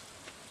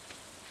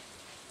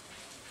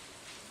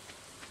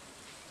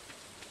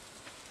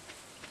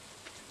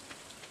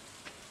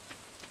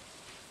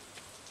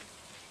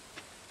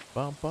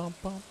 Bum, bum,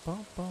 bum,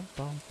 bum, bum,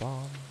 bum,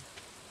 bum.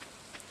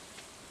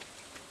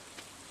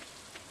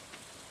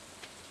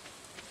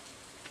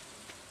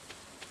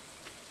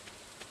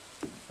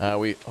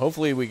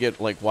 Hopefully we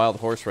get like wild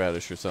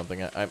horseradish or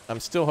something. I'm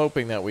still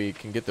hoping that we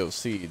can get those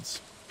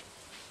seeds.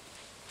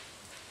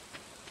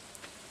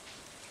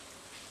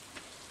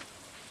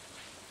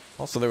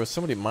 Also, there was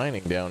somebody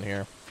mining down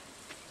here.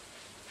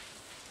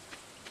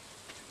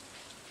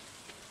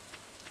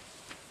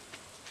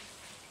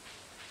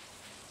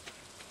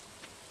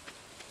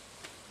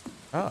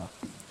 Ah.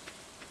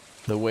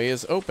 The way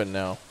is open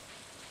now.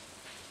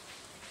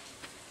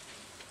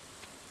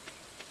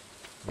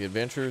 The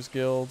Adventurers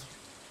Guild.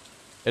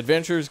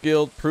 Adventurers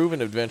Guild,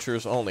 proven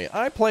adventurers only.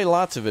 I play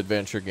lots of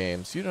adventure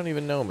games. You don't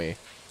even know me.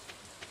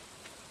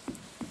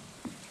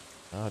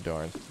 Ah,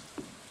 darn.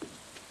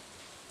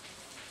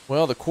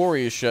 Well, the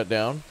quarry is shut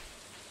down.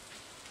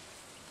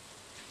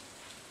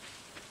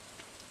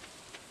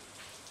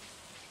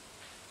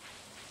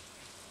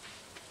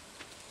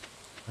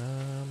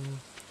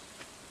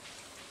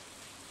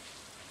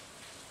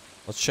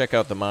 Let's check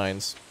out the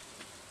mines.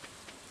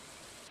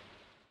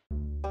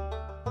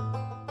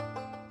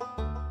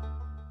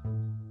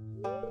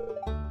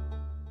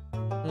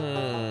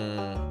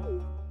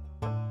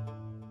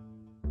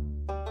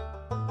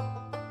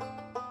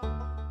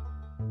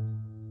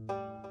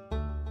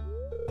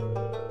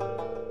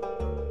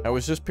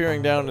 was just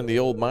peering down in the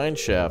old mine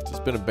shaft. It's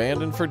been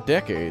abandoned for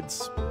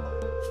decades.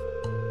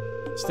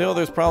 Still,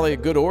 there's probably a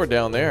good ore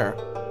down there.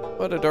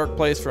 But a dark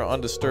place for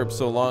undisturbed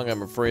so long,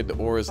 I'm afraid the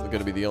ore isn't going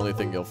to be the only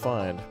thing you'll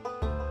find.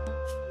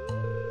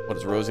 What,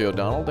 is Rosie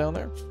O'Donnell down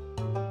there?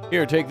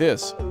 Here, take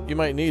this. You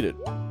might need it.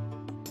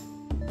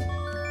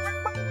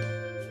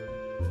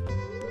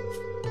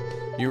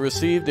 You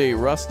received a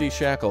rusty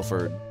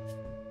Shackleford.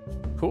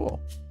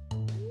 Cool.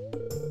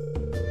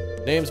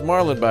 Name's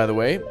Marlin, by the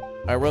way.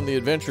 I run the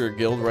Adventurer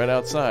Guild right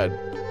outside.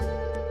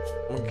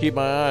 I'm gonna keep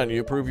my eye on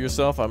you. Prove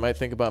yourself. I might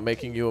think about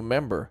making you a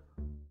member.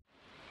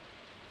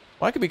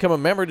 Well, I could become a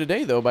member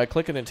today, though, by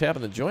clicking and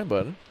tapping the join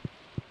button.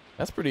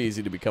 That's pretty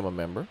easy to become a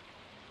member.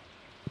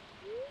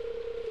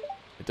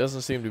 It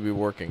doesn't seem to be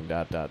working. ...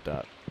 Out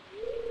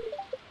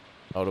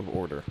of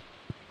order.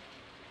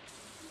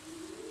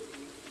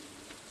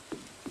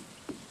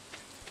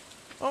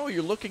 Oh,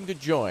 you're looking to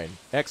join.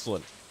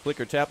 Excellent. Click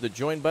or tap the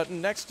join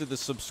button next to the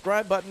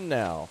subscribe button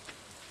now.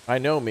 I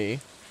know me.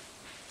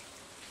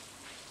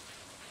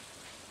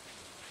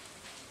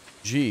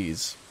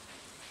 Jeez.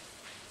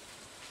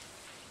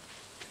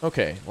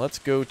 Okay, let's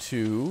go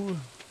to...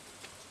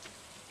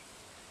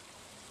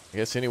 I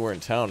guess anywhere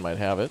in town might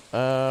have it.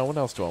 What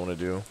else do I want to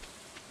do?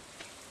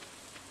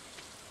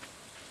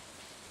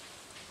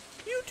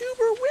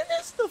 YouTuber, when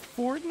is the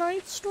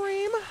Fortnite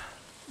stream?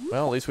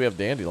 Well, at least we have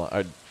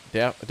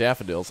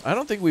daffodils. I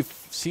don't think we've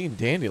seen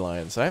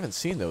dandelions. I haven't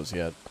seen those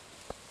yet.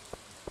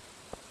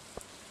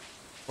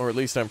 Or at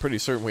least I'm pretty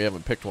certain we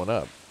haven't picked one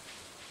up.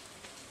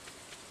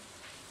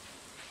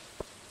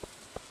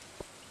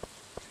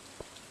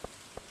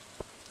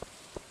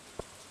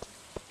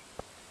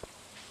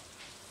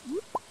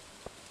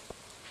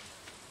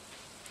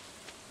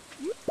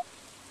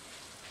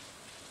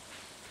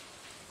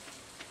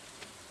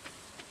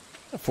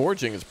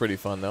 Foraging is pretty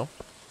fun, though.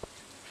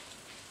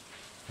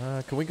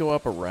 Can we go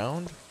up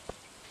around?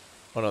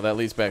 Oh, no, that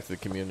leads back to the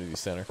community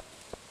center.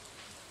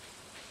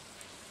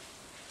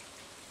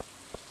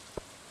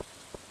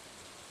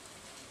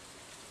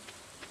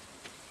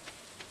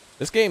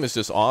 This game is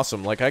just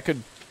awesome. Like, I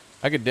could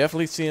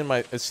definitely see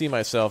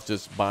myself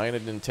just buying a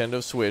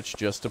Nintendo Switch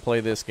just to play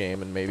this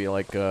game, and maybe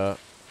like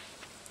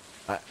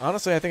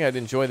honestly, I think I'd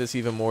enjoy this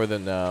even more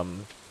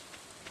than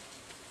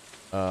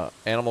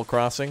Animal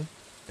Crossing,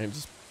 and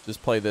just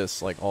play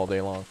this like all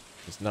day long,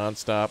 just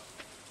nonstop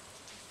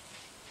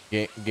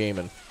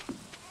gaming.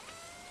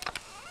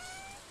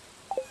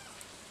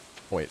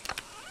 Wait,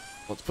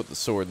 let's put the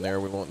sword in there.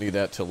 We won't need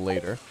that till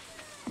later.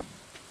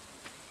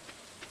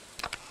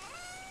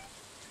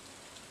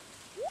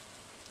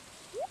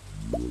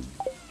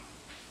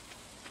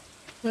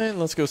 And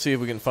let's go see if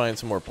we can find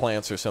some more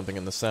plants or something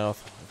in the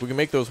south. If we can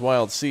make those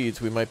wild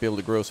seeds, we might be able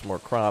to grow some more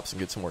crops and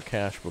get some more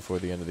cash before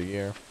the end of the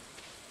year.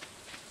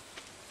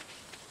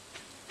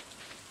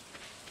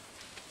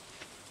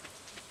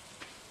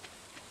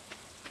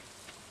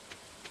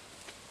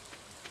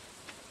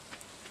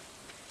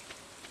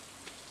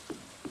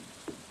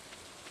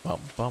 Bum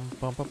bum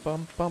bum bum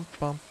bum bum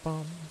bum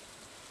bum.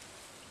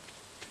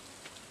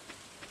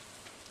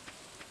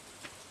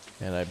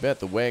 And I bet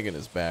the wagon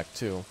is back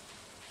too.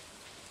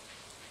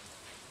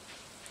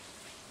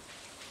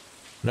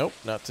 Nope,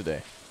 not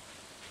today.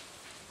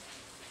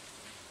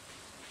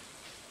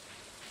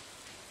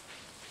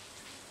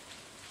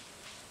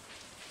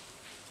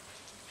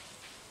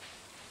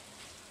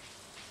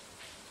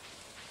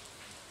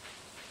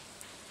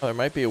 Oh, there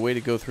might be a way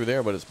to go through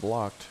there, but it's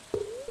blocked.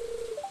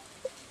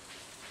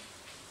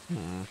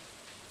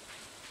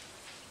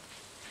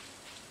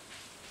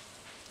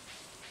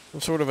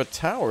 Some sort of a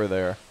tower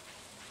there.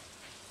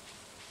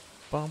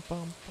 Bum,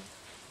 bum, bum.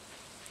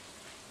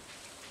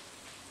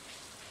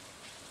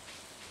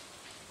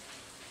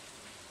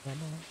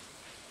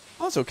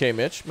 Oh, it's okay,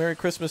 Mitch. Merry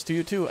Christmas to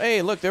you, too.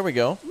 Hey, look, there we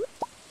go.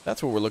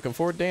 That's what we're looking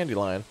for,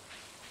 dandelion.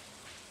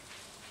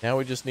 Now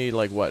we just need,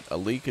 like, what, a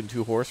leek and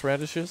 2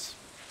 horseradishes?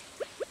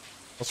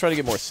 Let's try to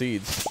get more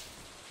seeds.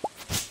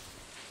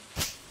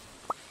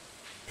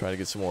 Try to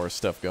get some more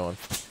stuff going.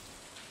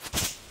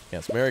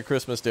 Yes, Merry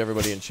Christmas to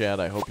everybody in chat.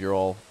 I hope you're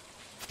all...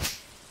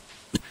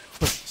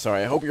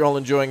 Sorry, I hope you're all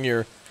enjoying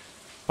your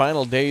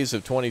final days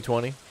of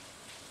 2020.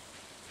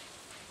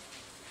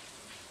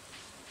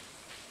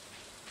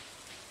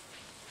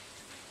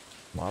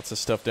 Lots of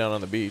stuff down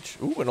on the beach.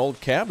 Ooh, an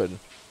old cabin.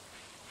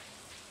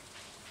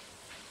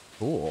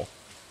 Cool.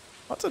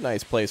 That's a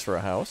nice place for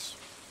a house.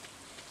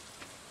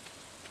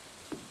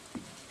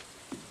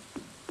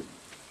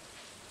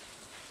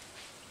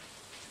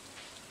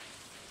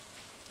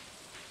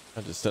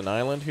 Just an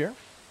island here?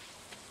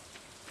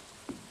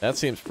 That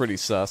seems pretty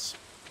sus.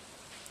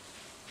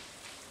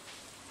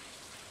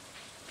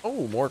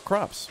 Oh, more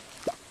crops.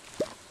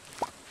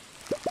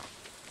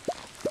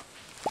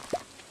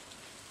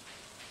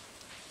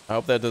 I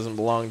hope that doesn't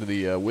belong to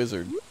the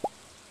wizard.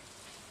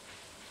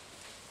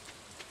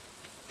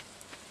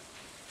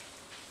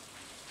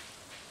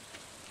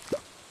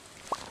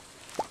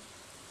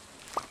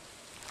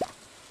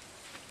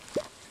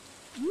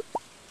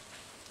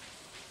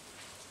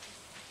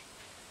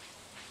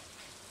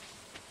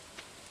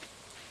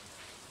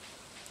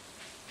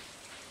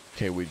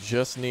 Okay, we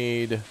just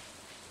need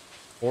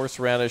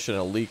horseradish and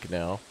a leek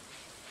now.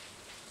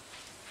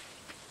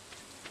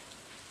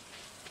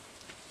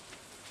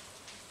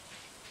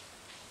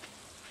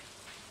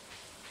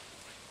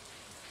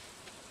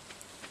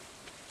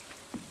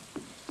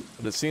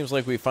 But it seems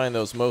like we find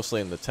those mostly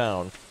in the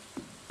town.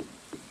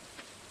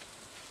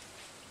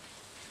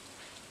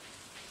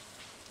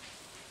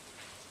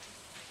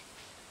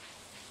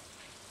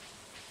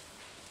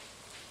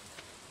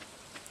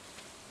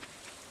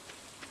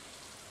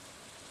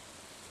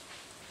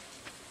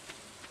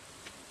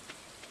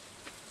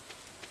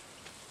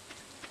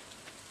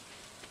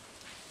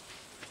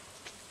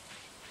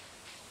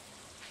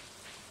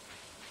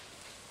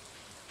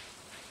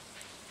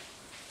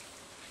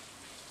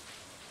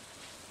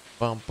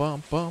 Bum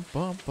bum bum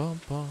bum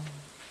bum bum.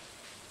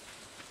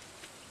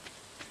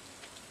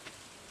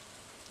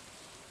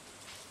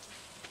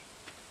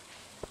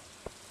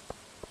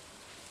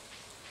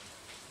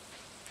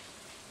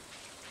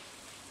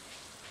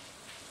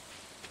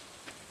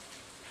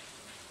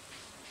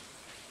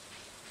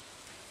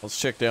 Let's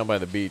check down by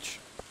the beach.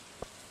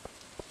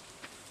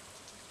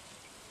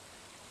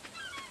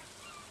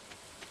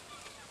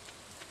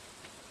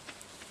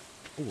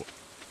 Ooh,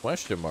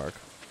 question mark.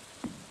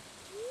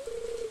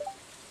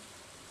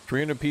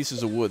 300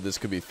 pieces of wood, this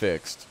could be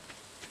fixed.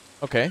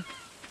 Okay.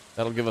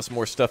 That'll give us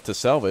more stuff to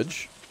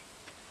salvage.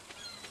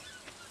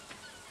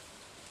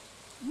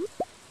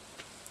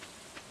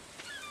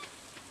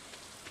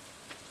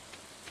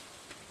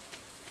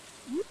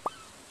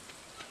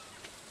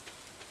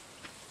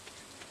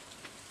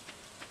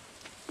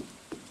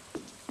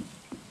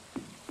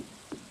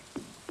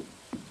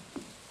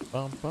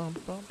 Bum, bum,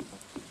 bum.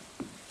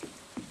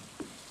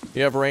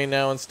 You have rain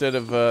now instead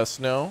of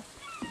snow?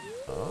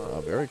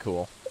 Ah, very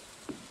cool.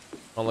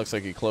 Oh, looks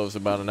like he closed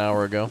about an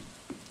hour ago.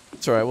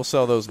 It's alright, we'll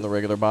sell those in the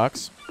regular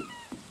box.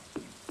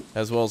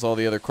 As well as all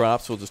the other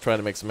crops, we'll just try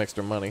to make some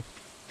extra money.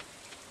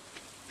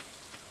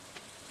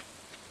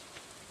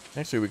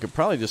 Actually, we could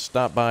probably just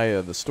stop by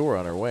the store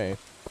on our way.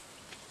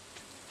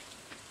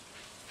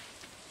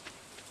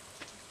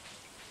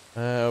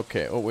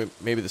 Okay, oh wait,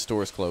 maybe the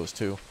store's closed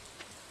too.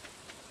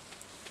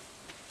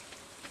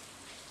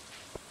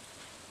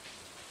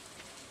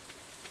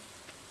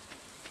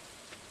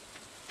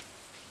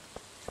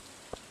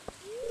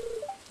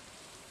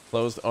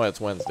 Closed? Oh, it's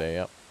Wednesday,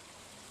 yep.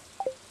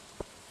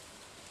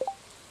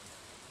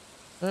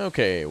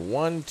 Okay,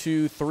 1,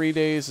 2, 3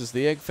 days is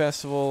the egg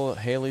festival.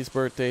 Haley's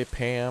birthday,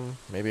 Pam.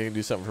 Maybe I can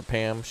do something for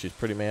Pam. She's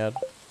pretty mad.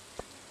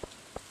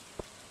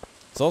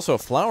 There's also a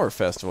flower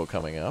festival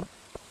coming up.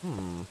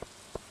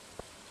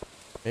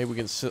 Maybe we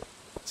can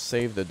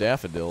save the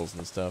daffodils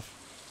and stuff.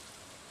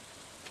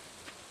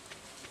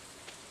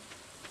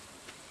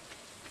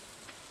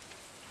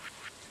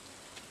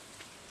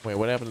 Wait,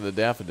 what happened to the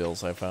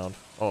daffodils I found?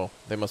 Oh,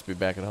 they must be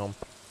back at home.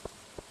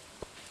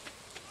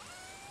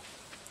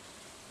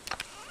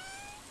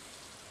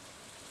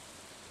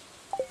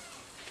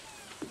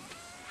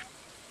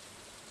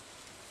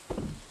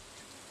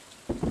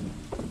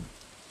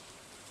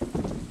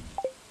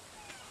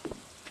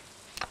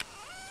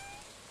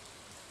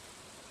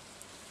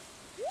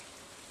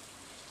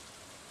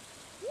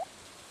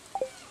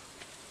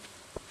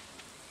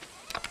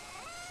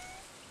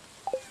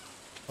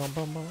 Bum,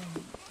 bum, bum.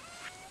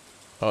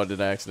 Oh,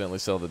 did I accidentally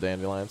sell the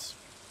dandelions?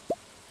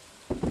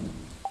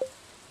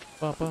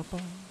 Bum, bum,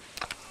 bum.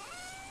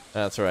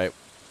 That's right.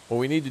 What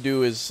we need to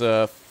do is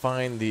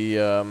find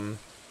the...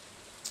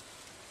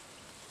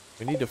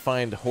 we need to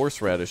find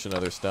horseradish and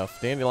other stuff.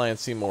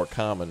 Dandelions seem more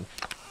common.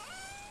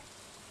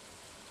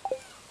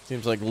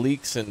 Seems like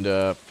leeks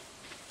and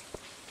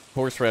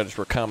horseradish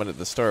were common at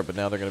the start, but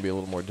now they're going to be a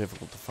little more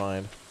difficult to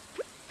find.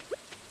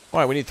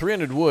 Alright, we need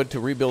 300 wood to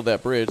rebuild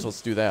that bridge.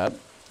 Let's do that.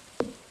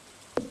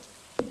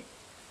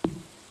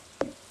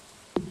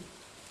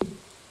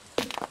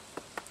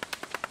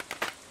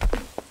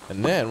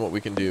 And then what we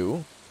can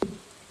do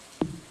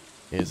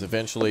is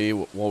eventually,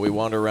 while we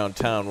wander around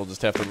town, we'll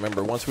just have to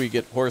remember, once we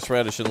get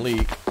horseradish and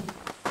leek,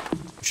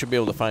 we should be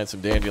able to find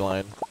some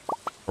dandelion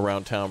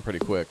around town pretty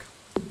quick.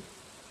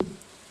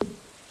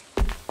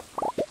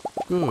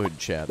 Good,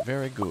 chat.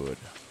 Very good.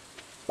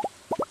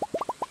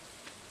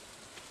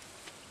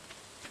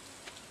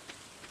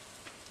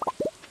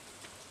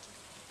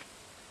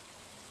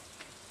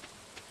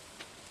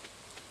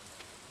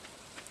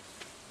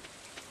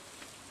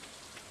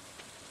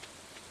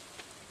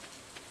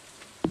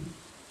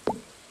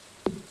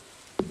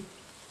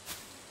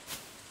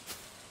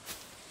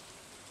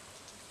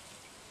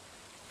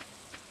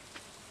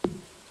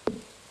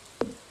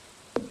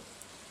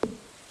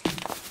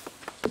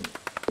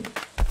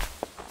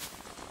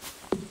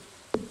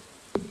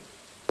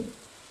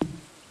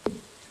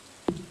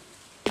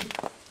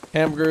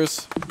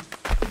 Hamburgers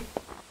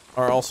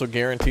are also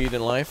guaranteed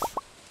in life.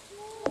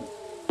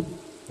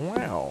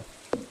 Wow.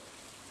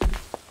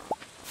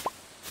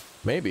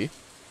 Maybe.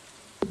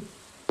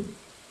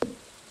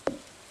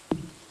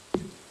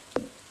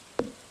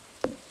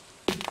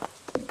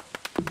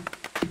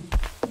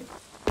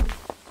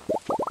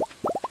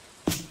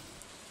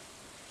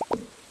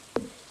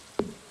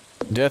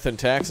 Death and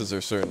taxes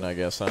are certain, I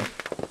guess, huh?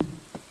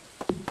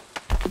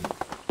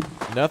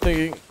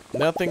 Nothing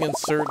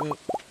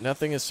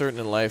is certain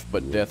in life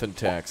but death and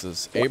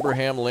taxes.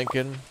 Abraham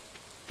Lincoln,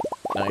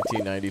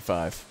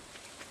 1995.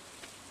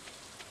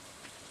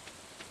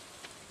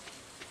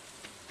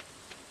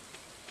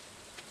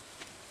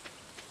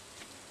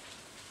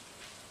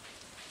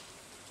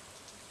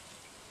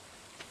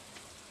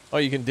 Oh,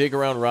 you can dig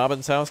around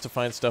Robin's house to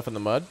find stuff in the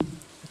mud?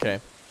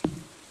 Okay.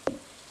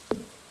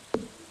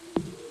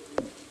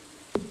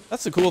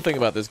 That's the cool thing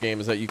about this game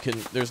is that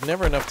there's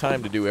never enough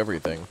time to do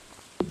everything.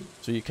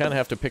 So you kind of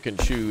have to pick and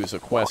choose a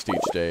quest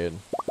each day, and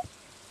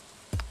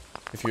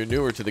if you're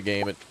newer to the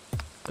game, it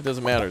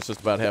doesn't matter. It's just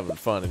about having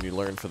fun, and you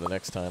learn for the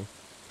next time.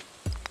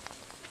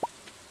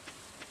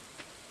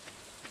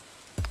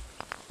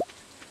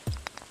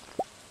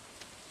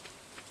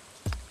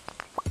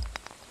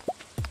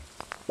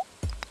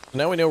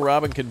 Now we know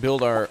Robin can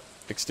build our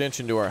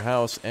extension to our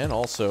house and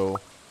also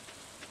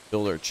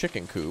build our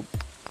chicken coop.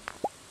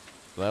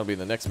 So that'll be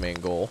the next main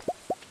goal.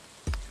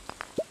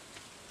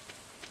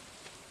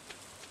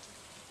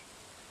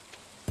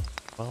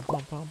 Bum,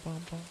 bum, bum,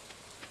 bum, bum.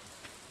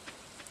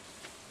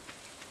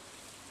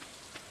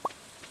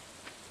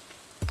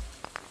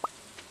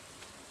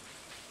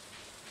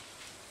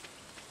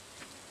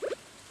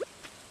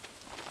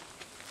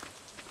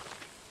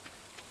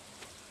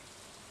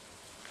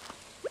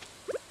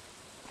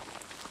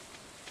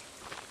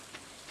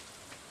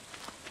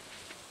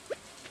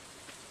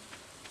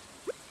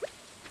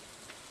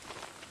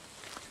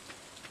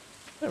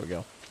 There we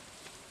go.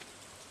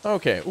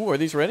 Okay. Ooh, are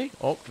these ready?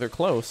 Oh, they're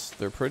close.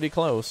 They're pretty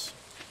close.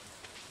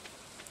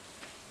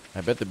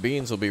 I bet the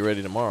beans will be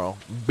ready tomorrow.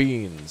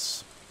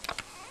 Beans.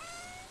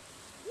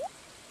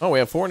 Oh, we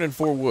have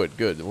 404 wood.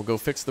 Good. We'll go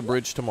fix the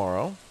bridge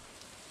tomorrow.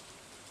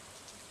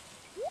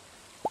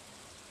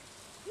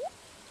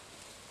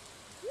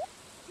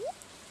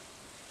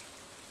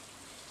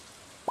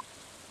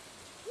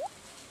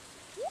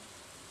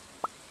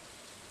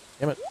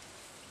 Damn it.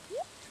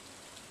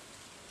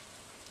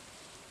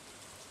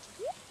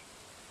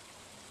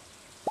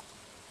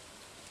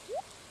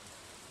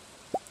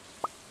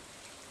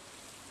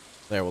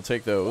 There, we'll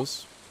take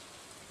those.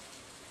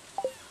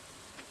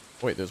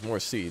 Wait, there's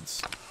more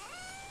seeds.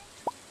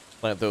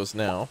 Plant those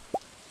now.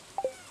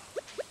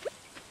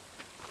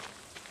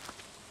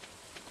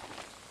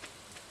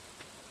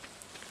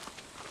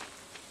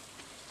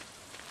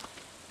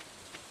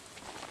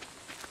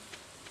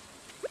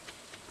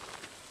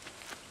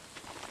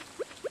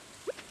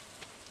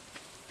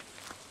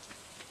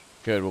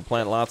 Good, we'll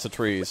plant lots of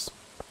trees.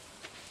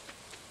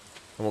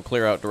 And we'll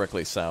clear out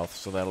directly south,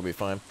 so that'll be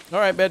fine.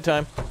 Alright,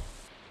 bedtime.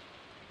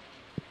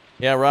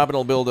 Yeah, Robin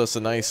will build us a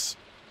nice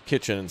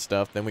kitchen and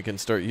stuff. Then we can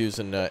start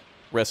using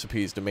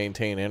recipes to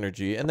maintain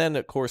energy. And then,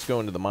 of course, go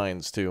into the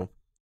mines, too.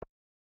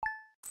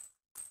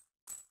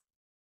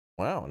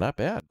 Wow, not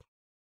bad.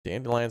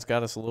 Dandelion's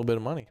got us a little bit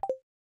of money.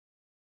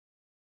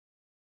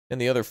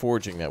 And the other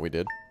forging that we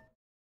did.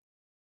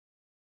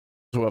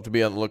 So we'll have to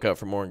be on the lookout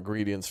for more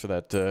ingredients for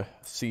that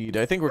seed.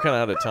 I think we're kind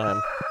of out of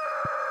time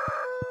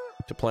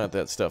to plant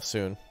that stuff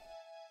soon.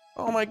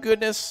 Oh my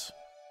goodness.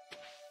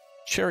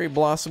 Cherry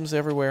blossoms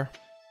everywhere.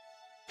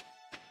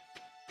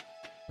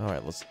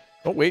 Alright, let's...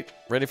 Oh, wait.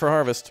 Ready for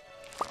harvest.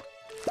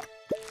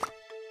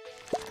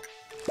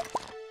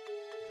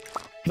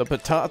 The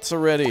patatas are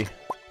ready.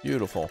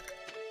 Beautiful.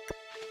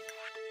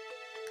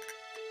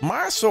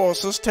 My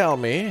sources tell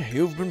me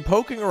you've been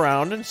poking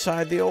around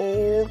inside the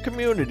old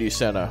community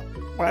center.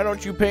 Why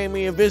don't you pay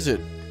me a visit?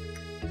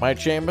 My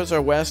chambers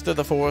are west of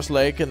the Forest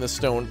Lake and the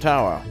Stone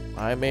Tower.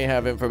 I may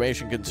have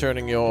information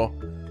concerning your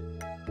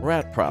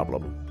rat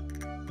problem.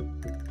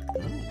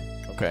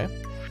 Okay.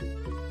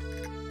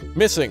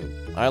 Missing.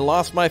 I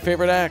lost my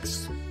favorite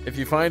axe. If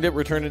you find it,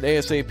 return it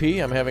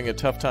ASAP. I'm having a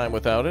tough time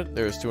without it.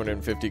 There's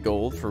 250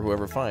 gold for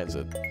whoever finds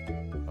it.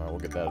 Alright, we'll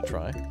give that a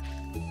try.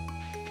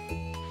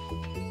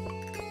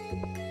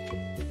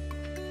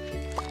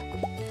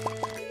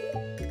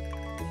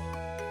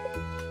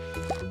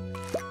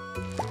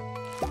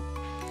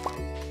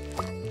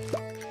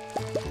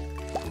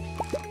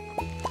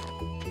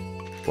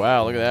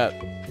 Wow, look at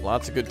that.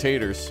 Lots of good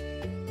taters.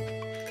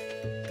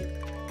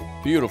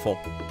 Beautiful.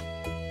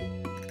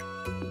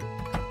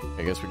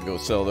 I guess we can go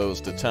sell those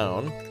to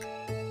town.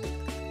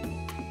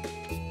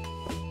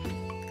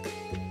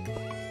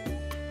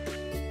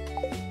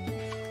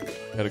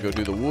 Gotta go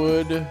do the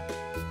wood.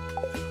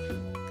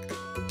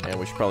 And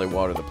we should probably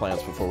water the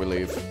plants before we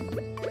leave.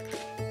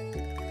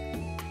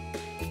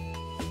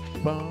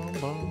 Bum,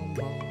 bum,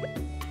 bum.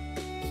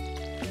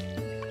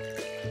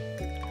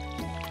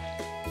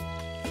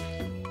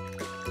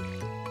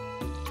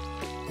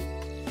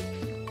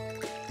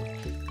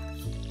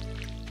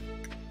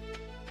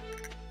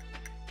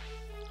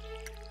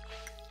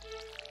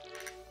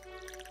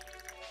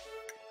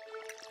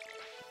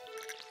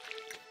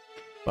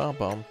 Bum,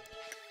 bum.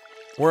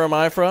 Where am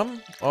I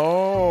from?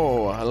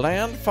 Oh, a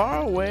land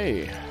far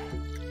away.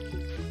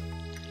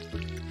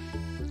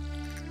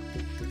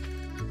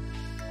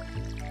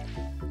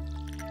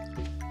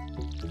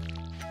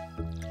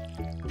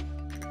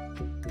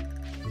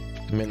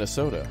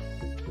 Minnesota.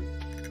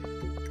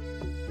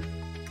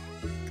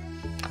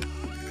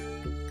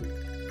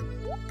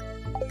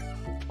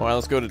 All right,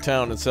 let's go to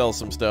town and sell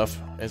some stuff.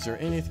 Is there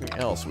anything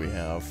else we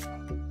have?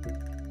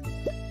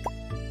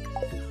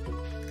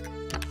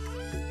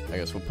 I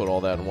guess we'll put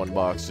all that in one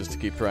box just to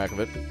keep track of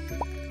it.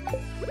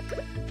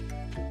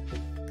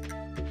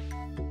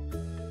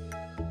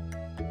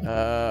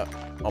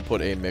 I'll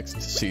put a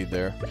mixed seed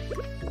there.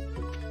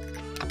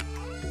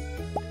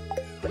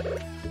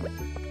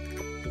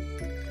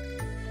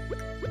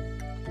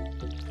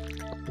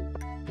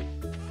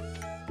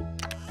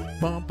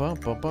 Bum, bum,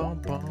 bum,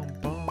 bum, bum,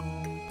 bum.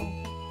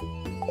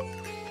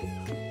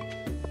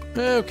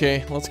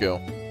 Okay, let's go.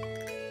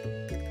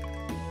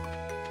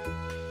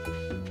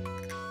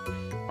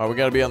 We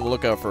gotta be on the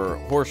lookout for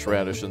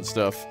horseradish and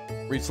stuff.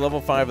 Reach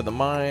level 5 of the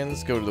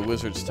mines, go to the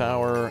wizard's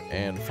tower,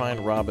 and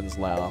find Robin's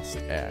last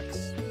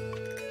axe.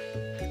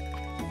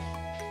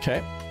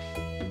 Okay.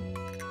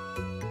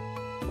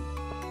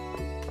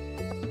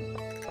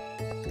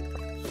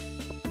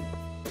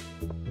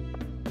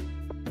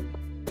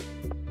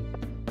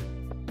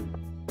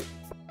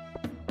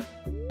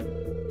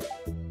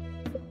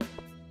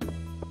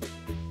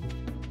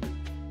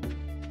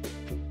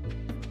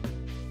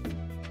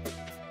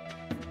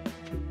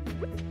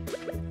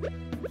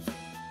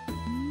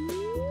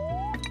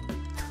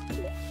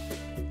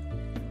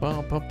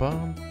 Bum, bum,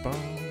 bum, bum.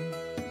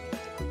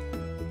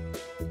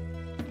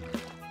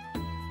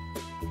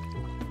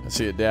 I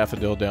see a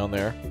daffodil down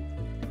there.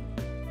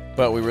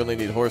 But we really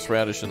need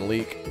horseradish and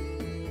leek.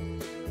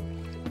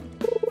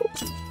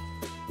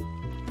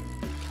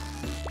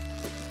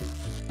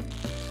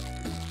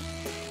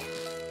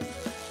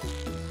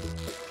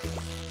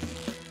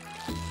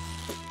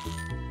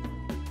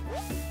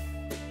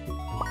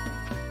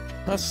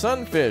 A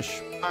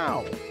sunfish.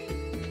 Ow.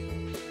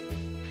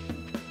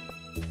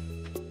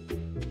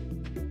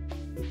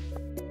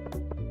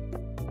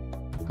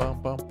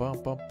 Bum, bum,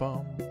 bum, bum,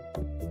 bum.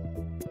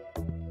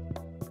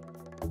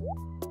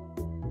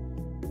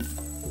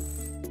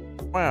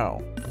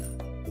 Wow.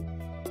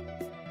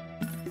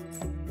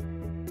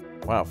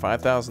 Wow,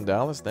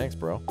 $5,000? Thanks,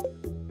 bro.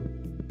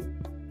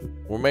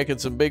 We're making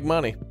some big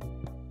money.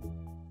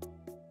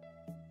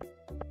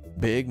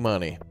 Big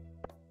money.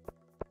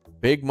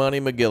 Big Money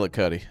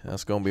McGillicuddy.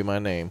 That's gonna be my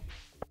name.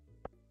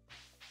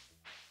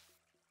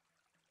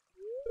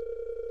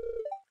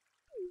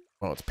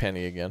 Oh, it's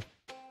Penny again.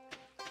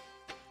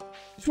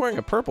 He's wearing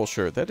a purple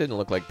shirt. That didn't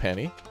look like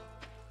Penny.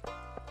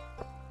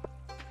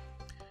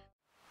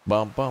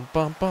 Bum, bum,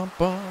 bum, bum,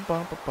 bum,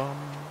 bum, bum, bum.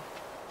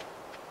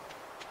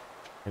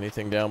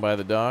 Anything down by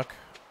the dock?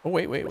 Oh,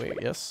 wait, wait, wait.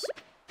 Yes.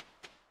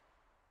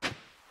 Oh,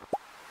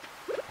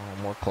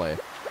 more clay.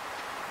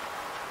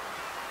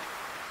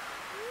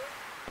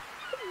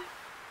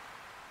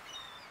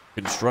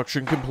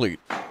 Construction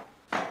complete.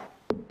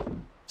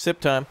 Sip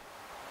time.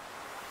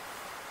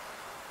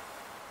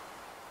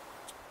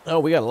 Oh,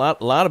 we got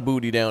a lot of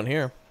booty down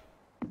here.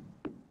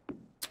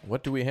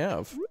 What do we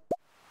have?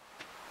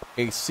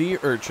 A sea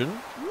urchin.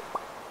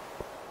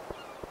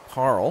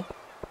 Carl.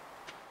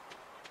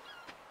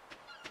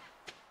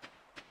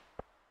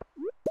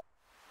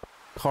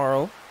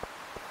 Carl.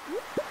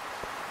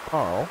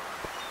 Carl.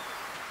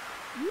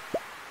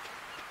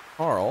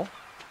 Carl.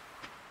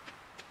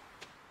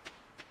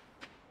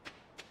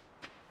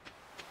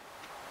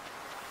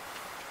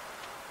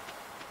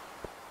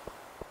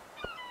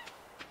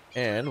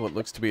 And what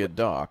looks to be a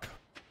dock.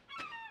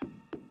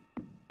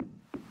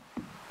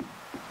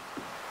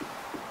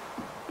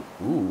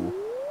 Ooh.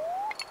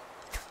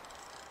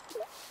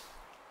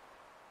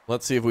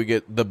 Let's see if we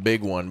get the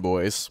big one,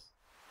 boys.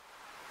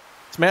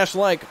 Smash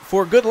like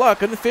for good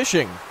luck in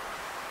fishing.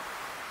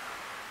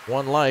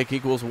 1 like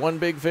equals 1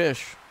 big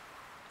fish.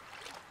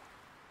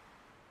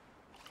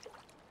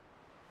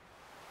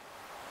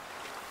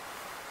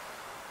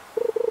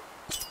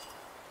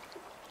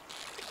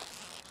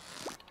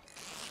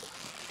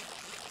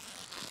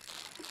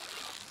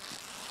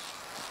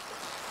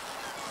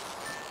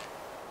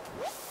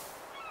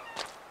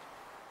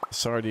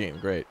 Sardine,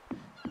 great.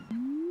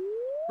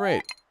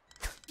 Great.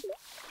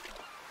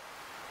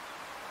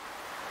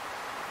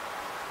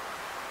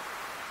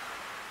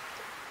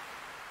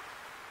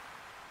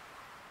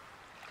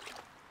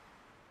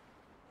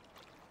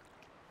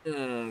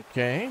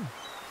 Okay.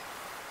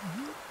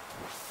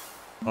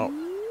 Oh.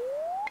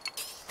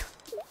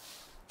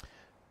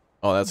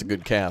 Oh, that's a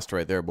good cast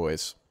right there,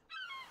 boys.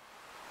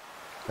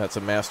 That's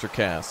a master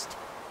cast.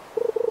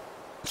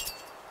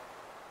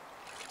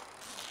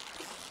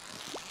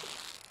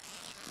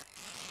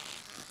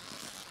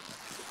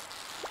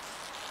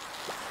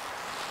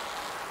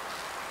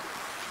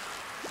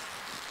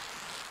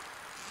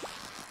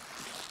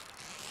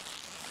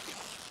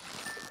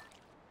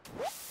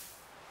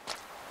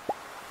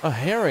 A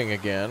herring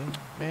again,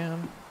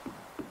 man.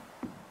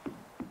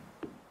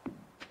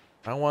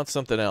 I want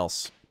something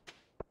else.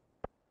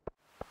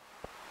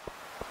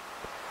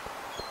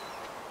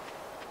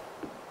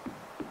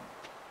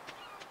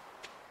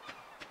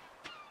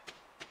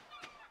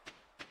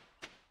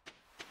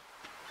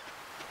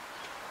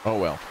 Oh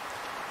well.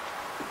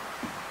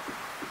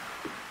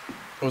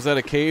 Was that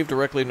a cave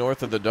directly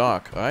north of the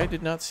dock? I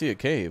did not see a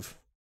cave.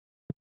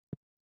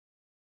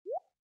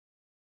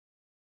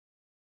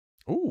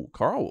 Ooh,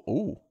 Carl.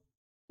 Ooh.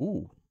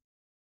 Ooh.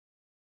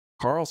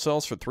 Carl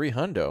sells for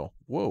 $300.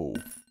 Whoa.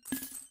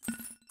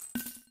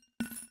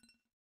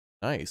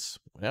 Nice.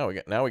 Now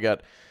we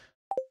got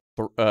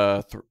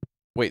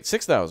wait,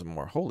 6,000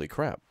 more. Holy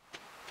crap.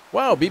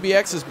 Wow,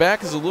 BBX is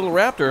back as a little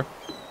raptor.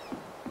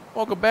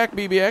 Welcome back,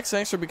 BBX.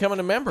 Thanks for becoming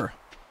a member.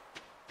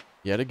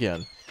 Yet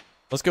again.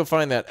 Let's go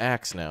find that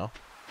axe now.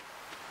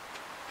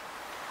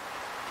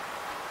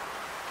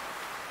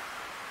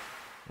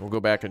 We'll go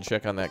back and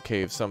check on that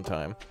cave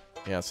sometime.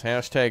 Yes,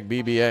 hashtag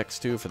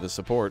BBX too for the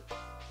support.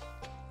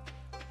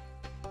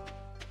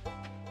 I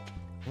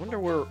wonder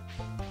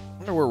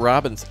where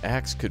Robin's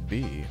axe could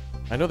be.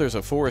 I know there's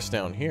a forest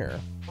down here.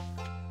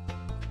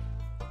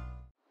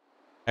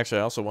 Actually,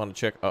 I also want to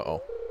check.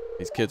 Uh-oh.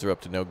 These kids are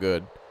up to no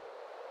good.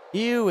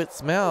 Ew, it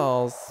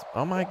smells.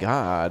 Oh my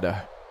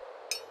god.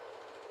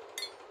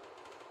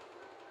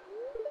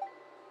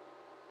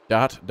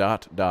 Dot,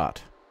 dot,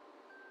 dot.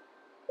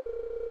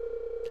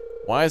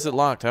 Why is it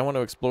locked? I want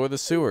to explore the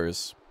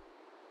sewers.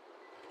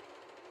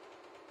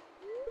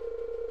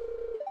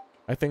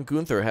 I think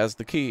Gunther has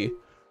the key.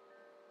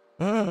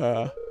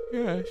 Ah,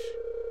 gosh.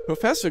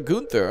 Professor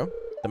Gunther,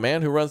 the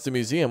man who runs the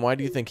museum, why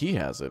do you think he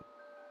has it?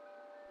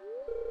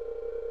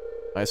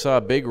 I saw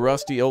a big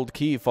rusty old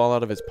key fall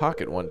out of his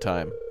pocket one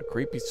time. A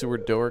creepy sewer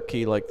door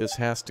key like this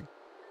has to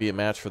be a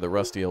match for the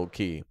rusty old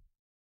key.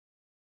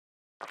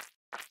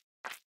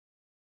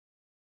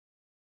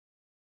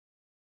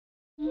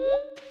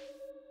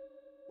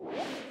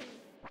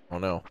 Oh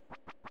no.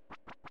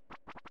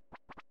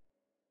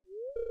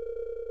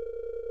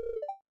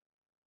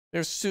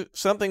 There's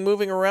something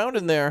moving around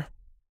in there.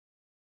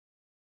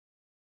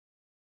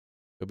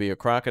 Could be a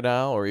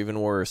crocodile or even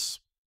worse.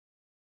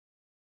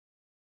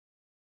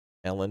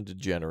 Ellen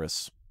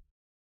DeGeneres.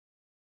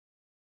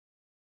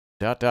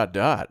 Dot, dot,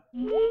 dot.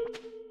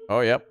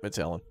 Oh, yep, it's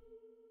Ellen.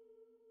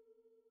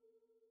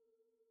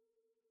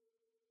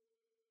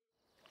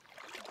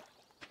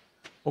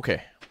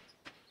 Okay.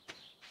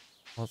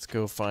 Let's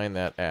go find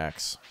that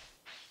axe.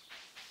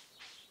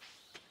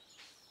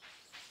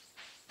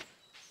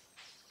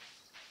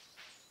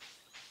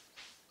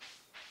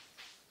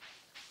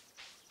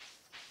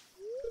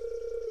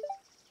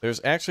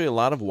 There's actually a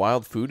lot of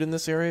wild food in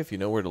this area if you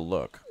know where to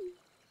look.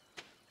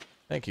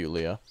 Thank you,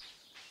 Leah.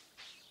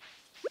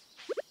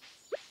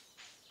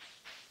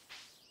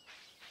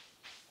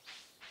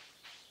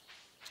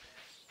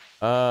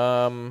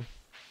 Guess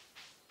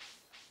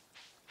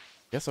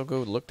I'll go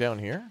look down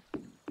here.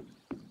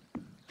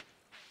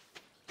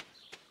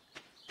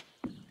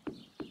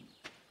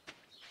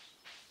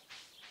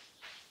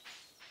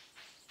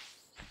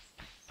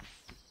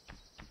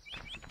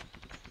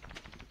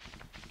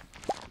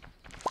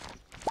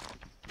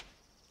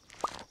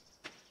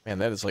 Man,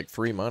 that is like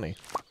free money.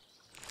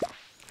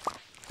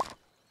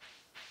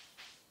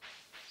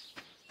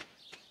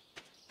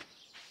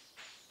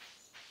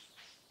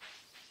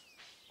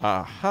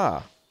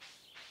 Aha.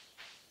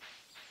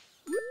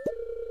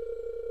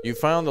 You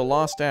found the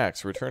lost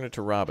axe. Return it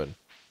to Robin.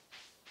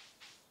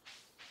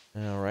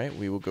 Alright,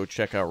 we will go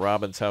check out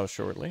Robin's house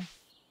shortly.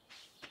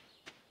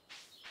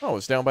 Oh,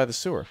 it's down by the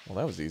sewer. Well,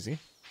 that was easy.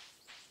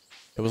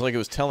 It was like it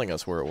was telling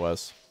us where it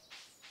was.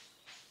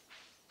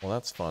 Well,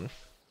 that's fun.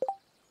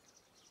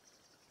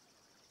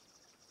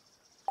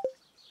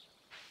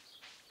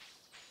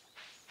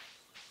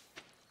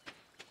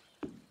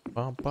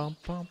 Bum, bum,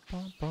 bum,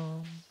 bum,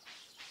 bum.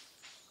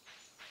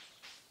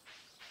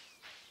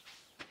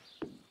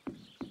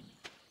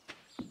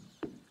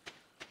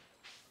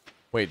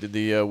 Wait, did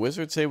the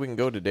wizard say we can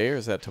go today, or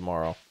is that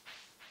tomorrow?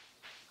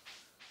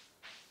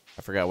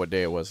 I forgot what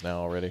day it was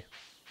now already.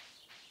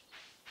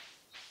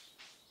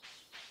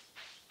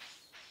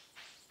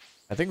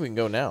 I think we can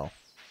go now.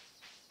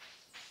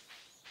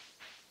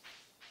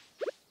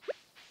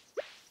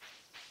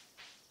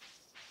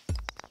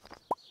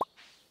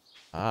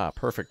 Ah,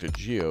 perfect, a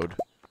geode.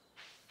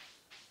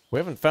 We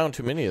haven't found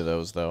too many of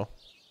those, though.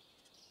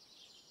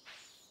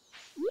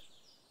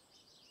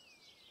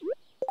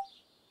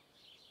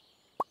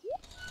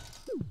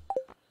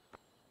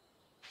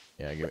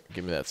 Yeah,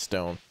 give me that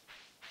stone.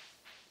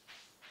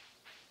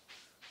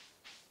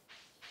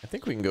 I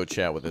think we can go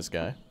chat with this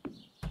guy.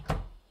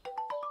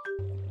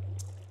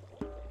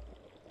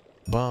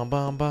 Bum,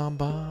 bum, bum,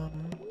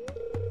 bum.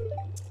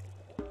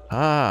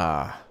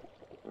 Ah.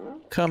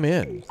 Come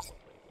in.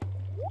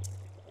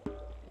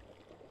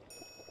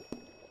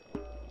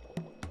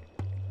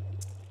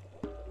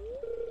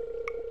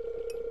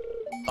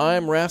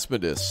 I'm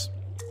Rasmodus,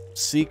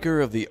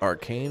 seeker of the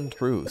arcane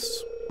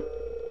truths.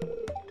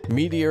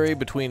 Mediary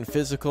between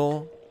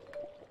physical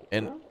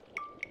and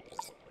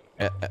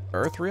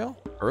earthreal?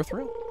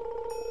 Earthreal?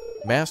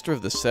 Master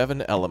of the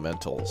 7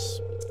 elementals.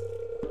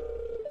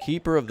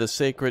 Keeper of the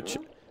sacred...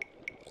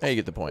 Hey, you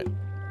get the point.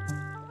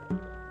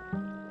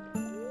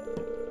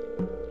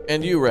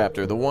 And you,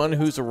 Raptor, the one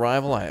whose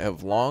arrival I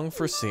have long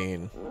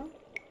foreseen.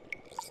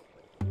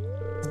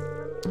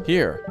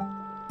 Here.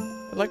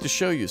 I'd like to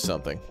show you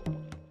something.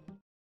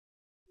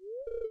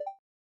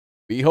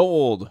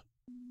 Behold.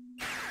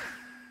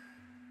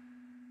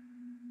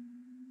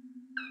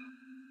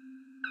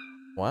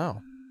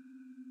 Wow.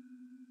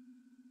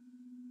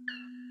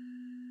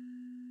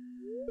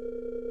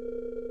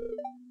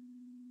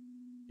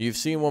 You've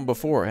seen one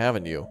before,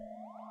 haven't you?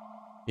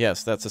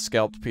 Yes, that's a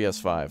scalped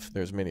PS5.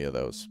 There's many of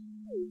those.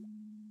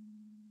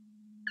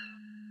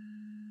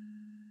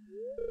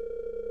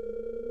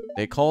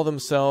 They call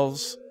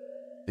themselves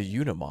the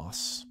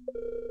Unimos.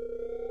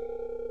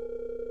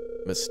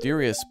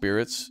 Mysterious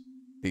spirits,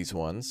 these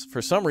ones.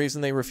 For some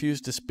reason, they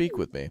refuse to speak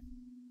with me.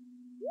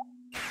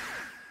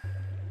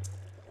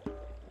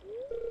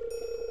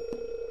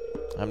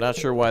 I'm not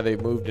sure why they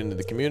moved into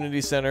the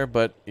community center,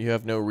 but you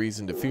have no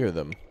reason to fear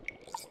them.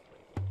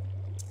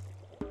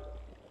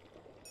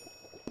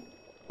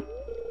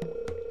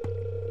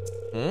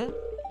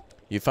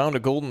 You found a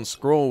golden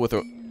scroll with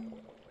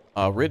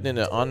a written in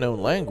an unknown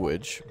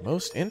language.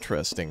 Most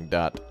interesting. ...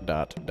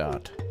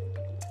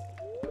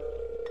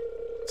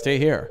 Stay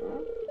here.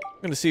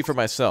 I'm going to see for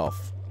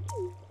myself.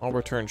 I'll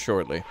return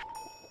shortly.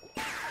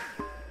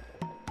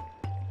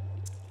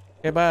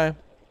 Okay, bye.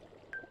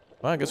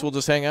 Well, I guess we'll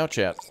just hang out,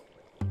 chat.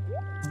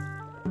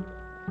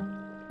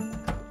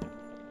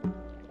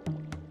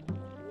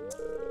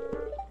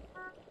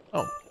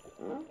 Oh.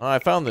 I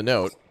found the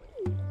note.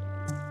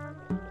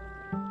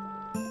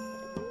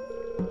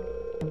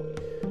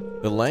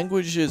 The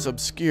language is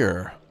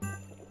obscure,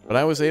 but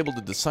I was able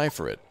to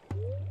decipher it.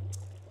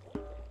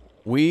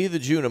 We, the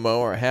Junimo,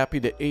 are happy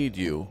to aid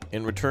you.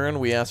 In return,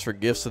 we ask for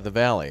gifts of the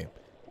valley.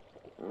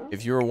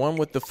 If you are one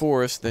with the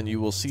forest, then you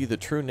will see the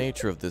true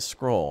nature of this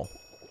scroll. ...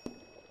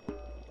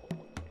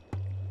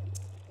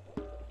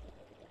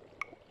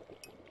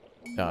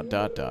 One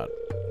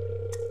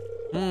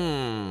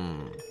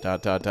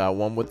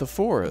with the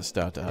forest. ...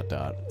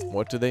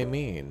 What do they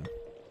mean?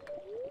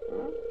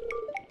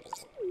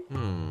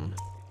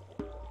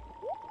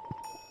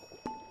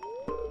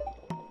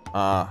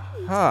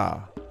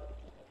 Aha.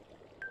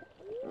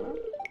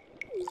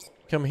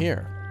 Come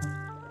here.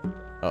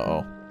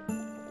 Uh-oh.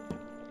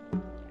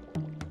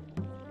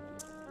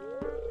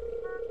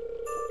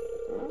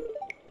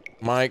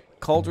 My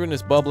cauldron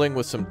is bubbling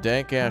with some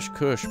dank ash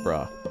kush,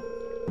 brah.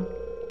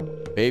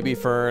 Baby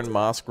fern,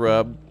 moss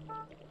grub,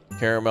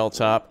 caramel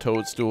top,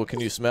 toadstool. Can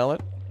you smell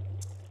it?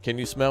 Can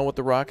you smell what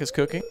the rock is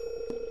cooking?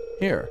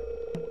 Here.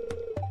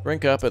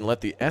 Drink up and let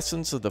the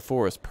essence of the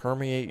forest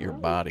permeate your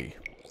body.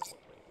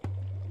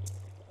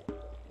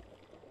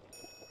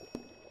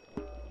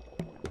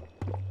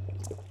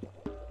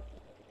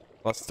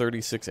 Plus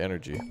 36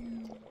 energy.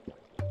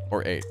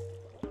 Or 8.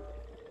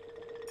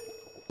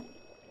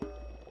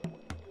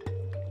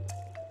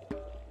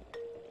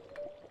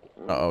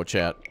 Uh-oh,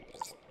 chat.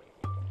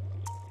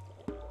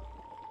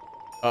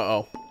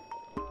 Uh-oh.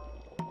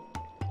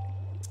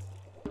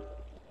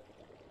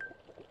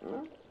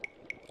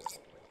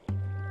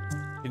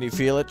 Can you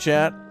feel it,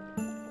 chat?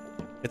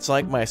 It's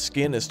like my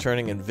skin is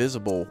turning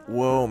invisible.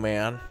 Whoa,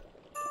 man.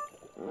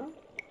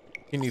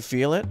 Can you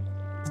feel it?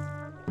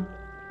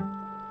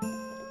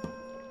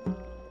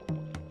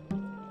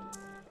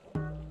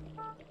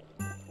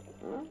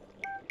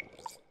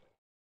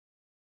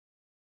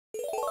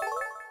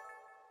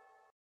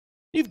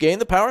 You've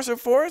gained the powers of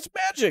forest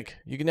magic.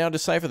 You can now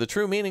decipher the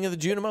true meaning of the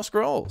Junimo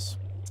scrolls.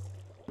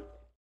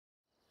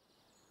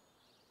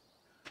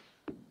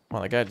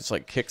 Well, that guy just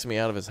like kicks me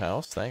out of his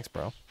house. Thanks,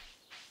 bro.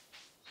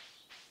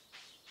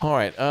 All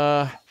right,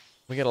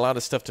 we got a lot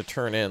of stuff to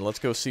turn in. Let's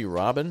go see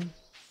Robin.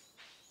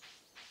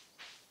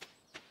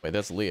 Wait,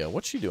 that's Leah.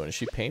 What's she doing? Is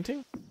she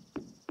painting?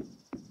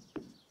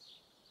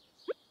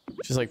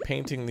 She's like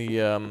painting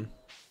the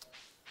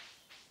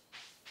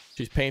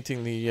she's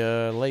painting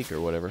the lake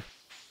or whatever.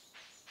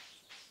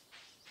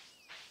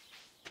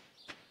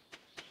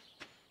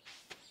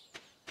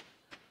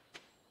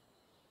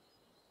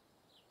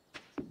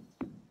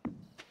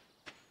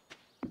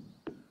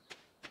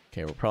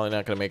 Okay, we're probably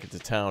not going to make it to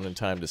town in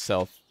time to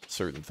sell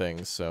certain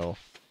things, so...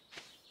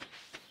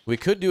 We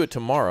could do it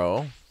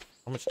tomorrow.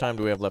 How much time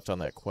do we have left on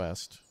that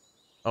quest?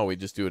 Oh, we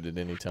just do it at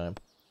any time.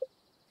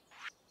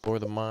 Explore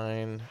the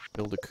mine,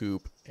 build a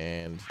coop,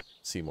 and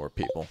see more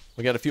people.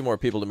 We got a few more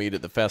people to meet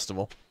at the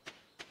festival.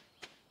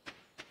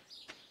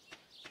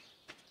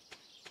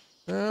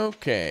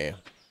 Okay.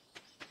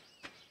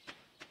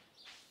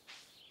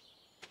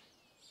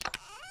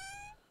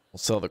 We'll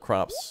sell the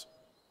crops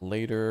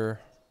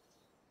later.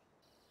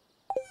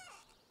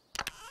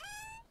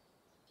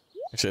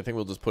 Actually, I think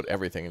we'll just put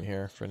everything in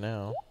here for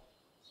now.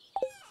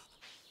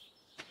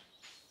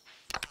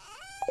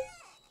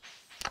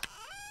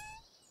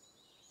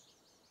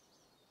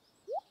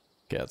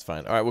 Okay, that's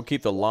fine. Alright, we'll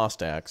keep the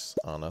lost axe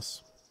on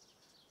us.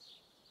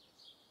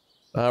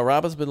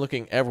 Robin's been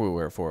looking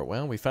everywhere for it.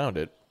 Well, we found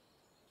it.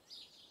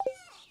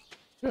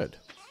 Good.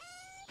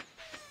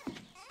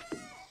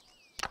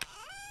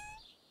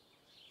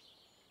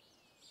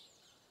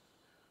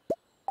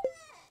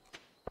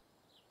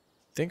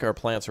 I think our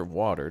plants are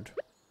watered.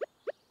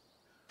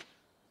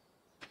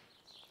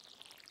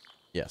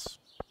 Yes.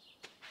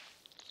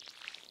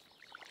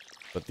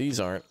 but these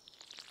aren't.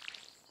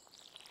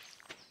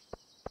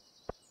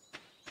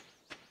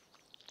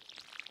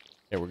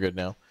 Yeah, we're good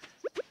now.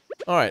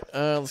 All right,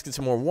 let's get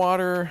some more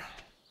water.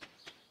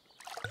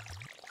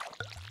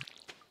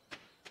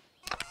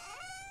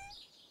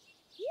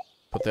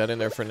 Put that in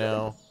there for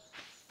now.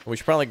 We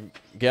should probably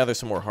gather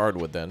some more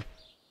hardwood then.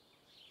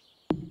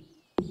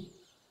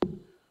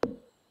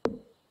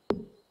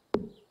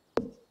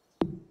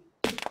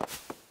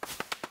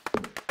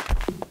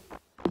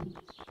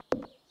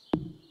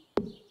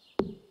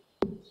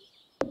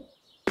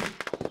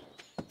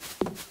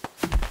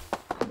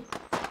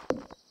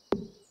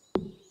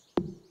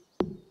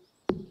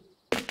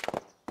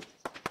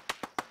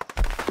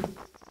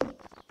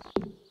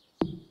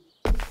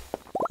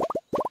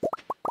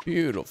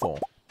 Beautiful.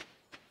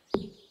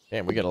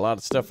 Damn, we got a lot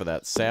of stuff for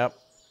that. Sap.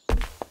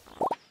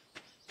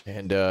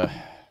 And,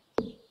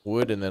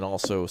 wood, and then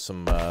also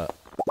some,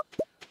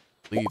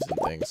 leaves and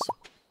things.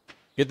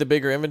 Get the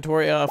bigger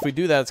inventory. If we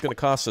do that, it's going to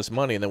cost us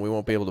money, and then we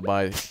won't be able to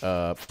buy,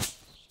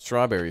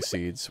 strawberry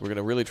seeds. We're going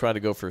to really try to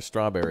go for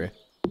strawberry.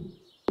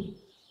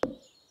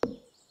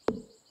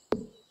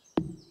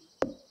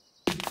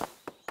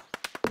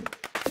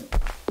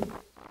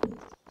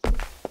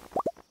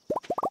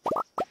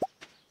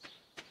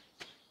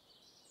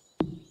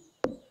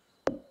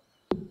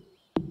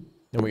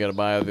 Then we got to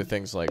buy other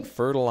things like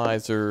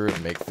fertilizer,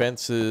 make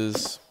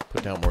fences,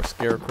 put down more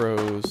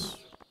scarecrows.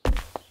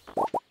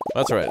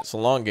 That's right. It's a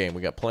long game.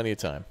 We got plenty of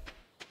time.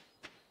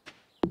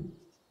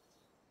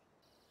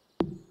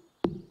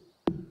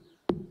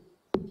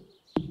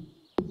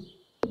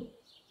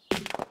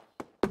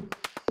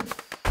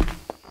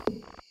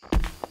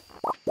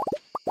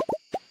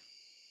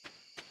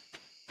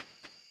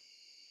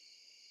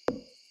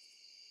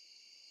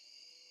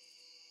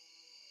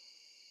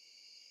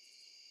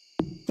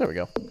 There we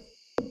go.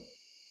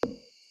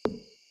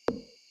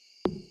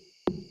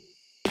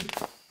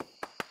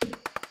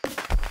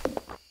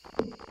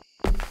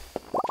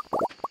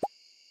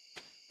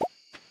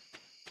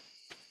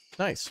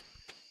 Nice.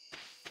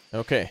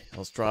 Okay,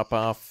 let's drop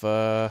off,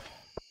 I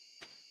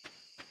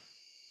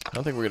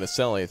don't think we're going to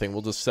sell anything.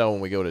 We'll just sell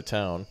when we go to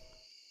town.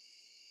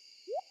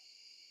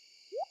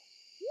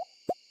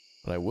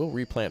 But I will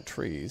replant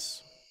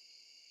trees.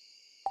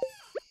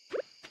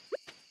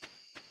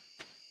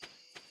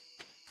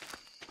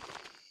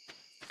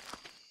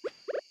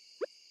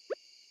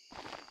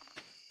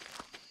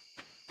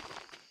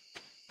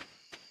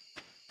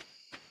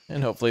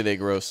 And hopefully they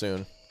grow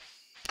soon.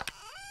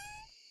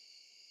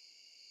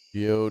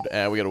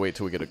 Geode. We gotta wait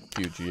till we get a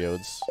few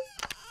geodes.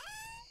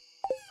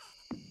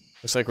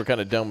 Looks like we're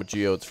kind of done with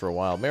geodes for a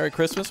while. Merry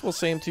Christmas. Well,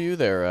 same to you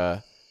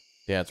there,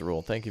 Dad's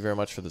Rule. Thank you very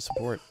much for the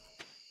support.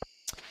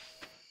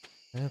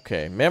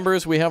 Okay,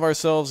 members, we have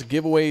ourselves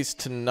giveaways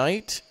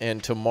tonight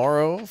and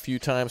tomorrow a few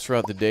times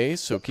throughout the day,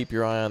 so keep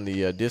your eye on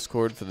the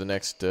Discord for the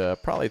next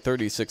probably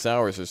 36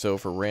 hours or so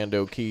for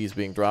rando keys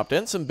being dropped,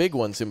 and some big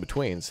ones in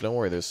between, so don't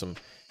worry, there's some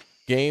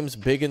games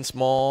big and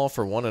small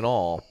for one and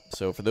all.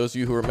 So for those of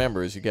you who are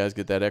members, you guys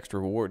get that extra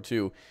reward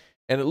too.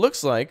 And it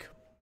looks like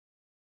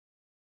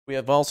we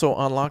have also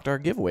unlocked our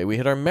giveaway. We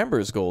hit our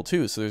members goal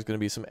too, so there's going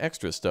to be some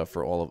extra stuff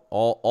for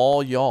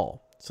all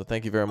y'all. So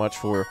thank you very much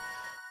for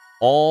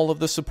all of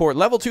the support.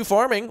 Level 2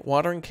 farming,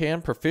 watering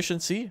can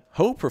proficiency,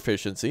 hoe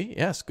proficiency.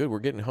 Yes, good. We're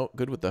getting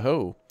good with the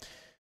hoe.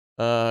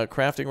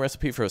 Crafting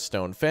recipe for a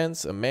stone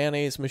fence, a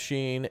mayonnaise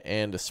machine,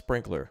 and a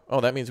sprinkler. Oh,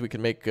 that means we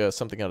can make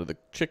something out of the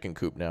chicken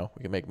coop now.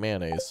 We can make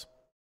mayonnaise.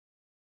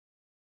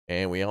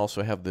 And we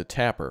also have the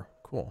tapper.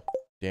 Cool.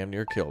 Damn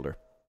near killed her.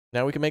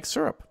 Now we can make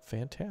syrup.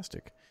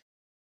 Fantastic.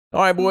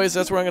 All right, boys,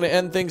 that's where I'm going to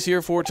end things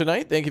here for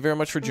tonight. Thank you very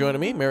much for joining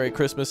me. Merry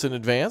Christmas in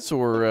advance,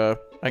 or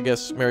I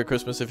guess Merry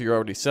Christmas if you're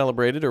already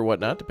celebrated or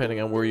whatnot,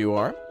 depending on where you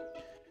are.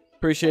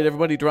 Appreciate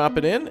everybody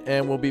dropping in,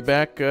 and we'll be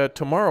back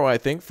tomorrow, I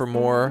think, for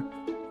more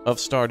of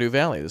Stardew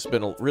Valley. This has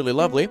been really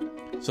lovely.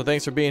 So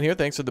thanks for being here.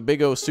 Thanks for the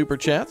big O super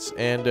chats,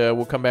 and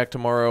we'll come back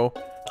tomorrow.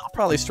 I'll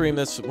probably stream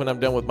this when I'm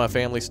done with my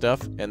family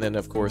stuff, and then,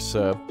 of course,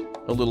 a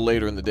little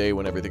later in the day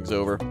when everything's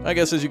over. I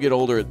guess as you get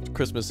older,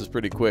 Christmas is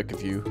pretty quick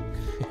if you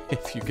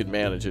if you can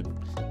manage it.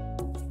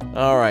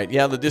 All right,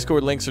 yeah, the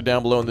Discord links are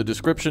down below in the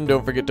description.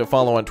 Don't forget to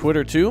follow on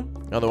Twitter, too.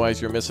 Otherwise,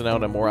 you're missing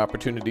out on more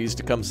opportunities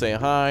to come say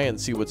hi and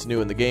see what's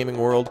new in the gaming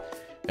world.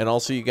 And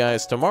I'll see you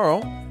guys tomorrow.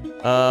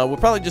 We'll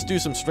probably just do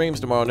some streams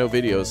tomorrow, no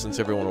videos, since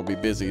everyone will be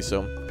busy,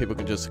 so people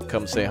can just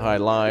come say hi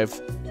live.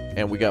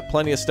 And we got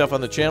plenty of stuff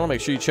on the channel. Make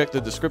sure you check the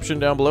description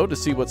down below to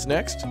see what's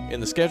next in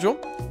the schedule.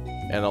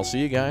 And I'll see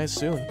you guys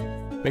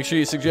soon. Make sure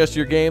you suggest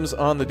your games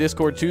on the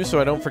Discord, too,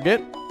 so I don't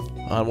forget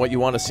on what you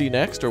want to see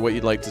next or what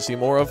you'd like to see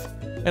more of.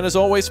 And as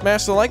always,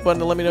 smash the like button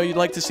to let me know you'd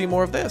like to see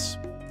more of this.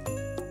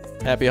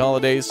 Happy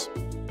holidays,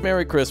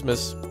 Merry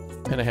Christmas,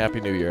 and a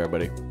Happy New Year,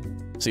 everybody.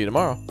 See you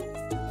tomorrow.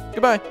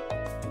 Goodbye.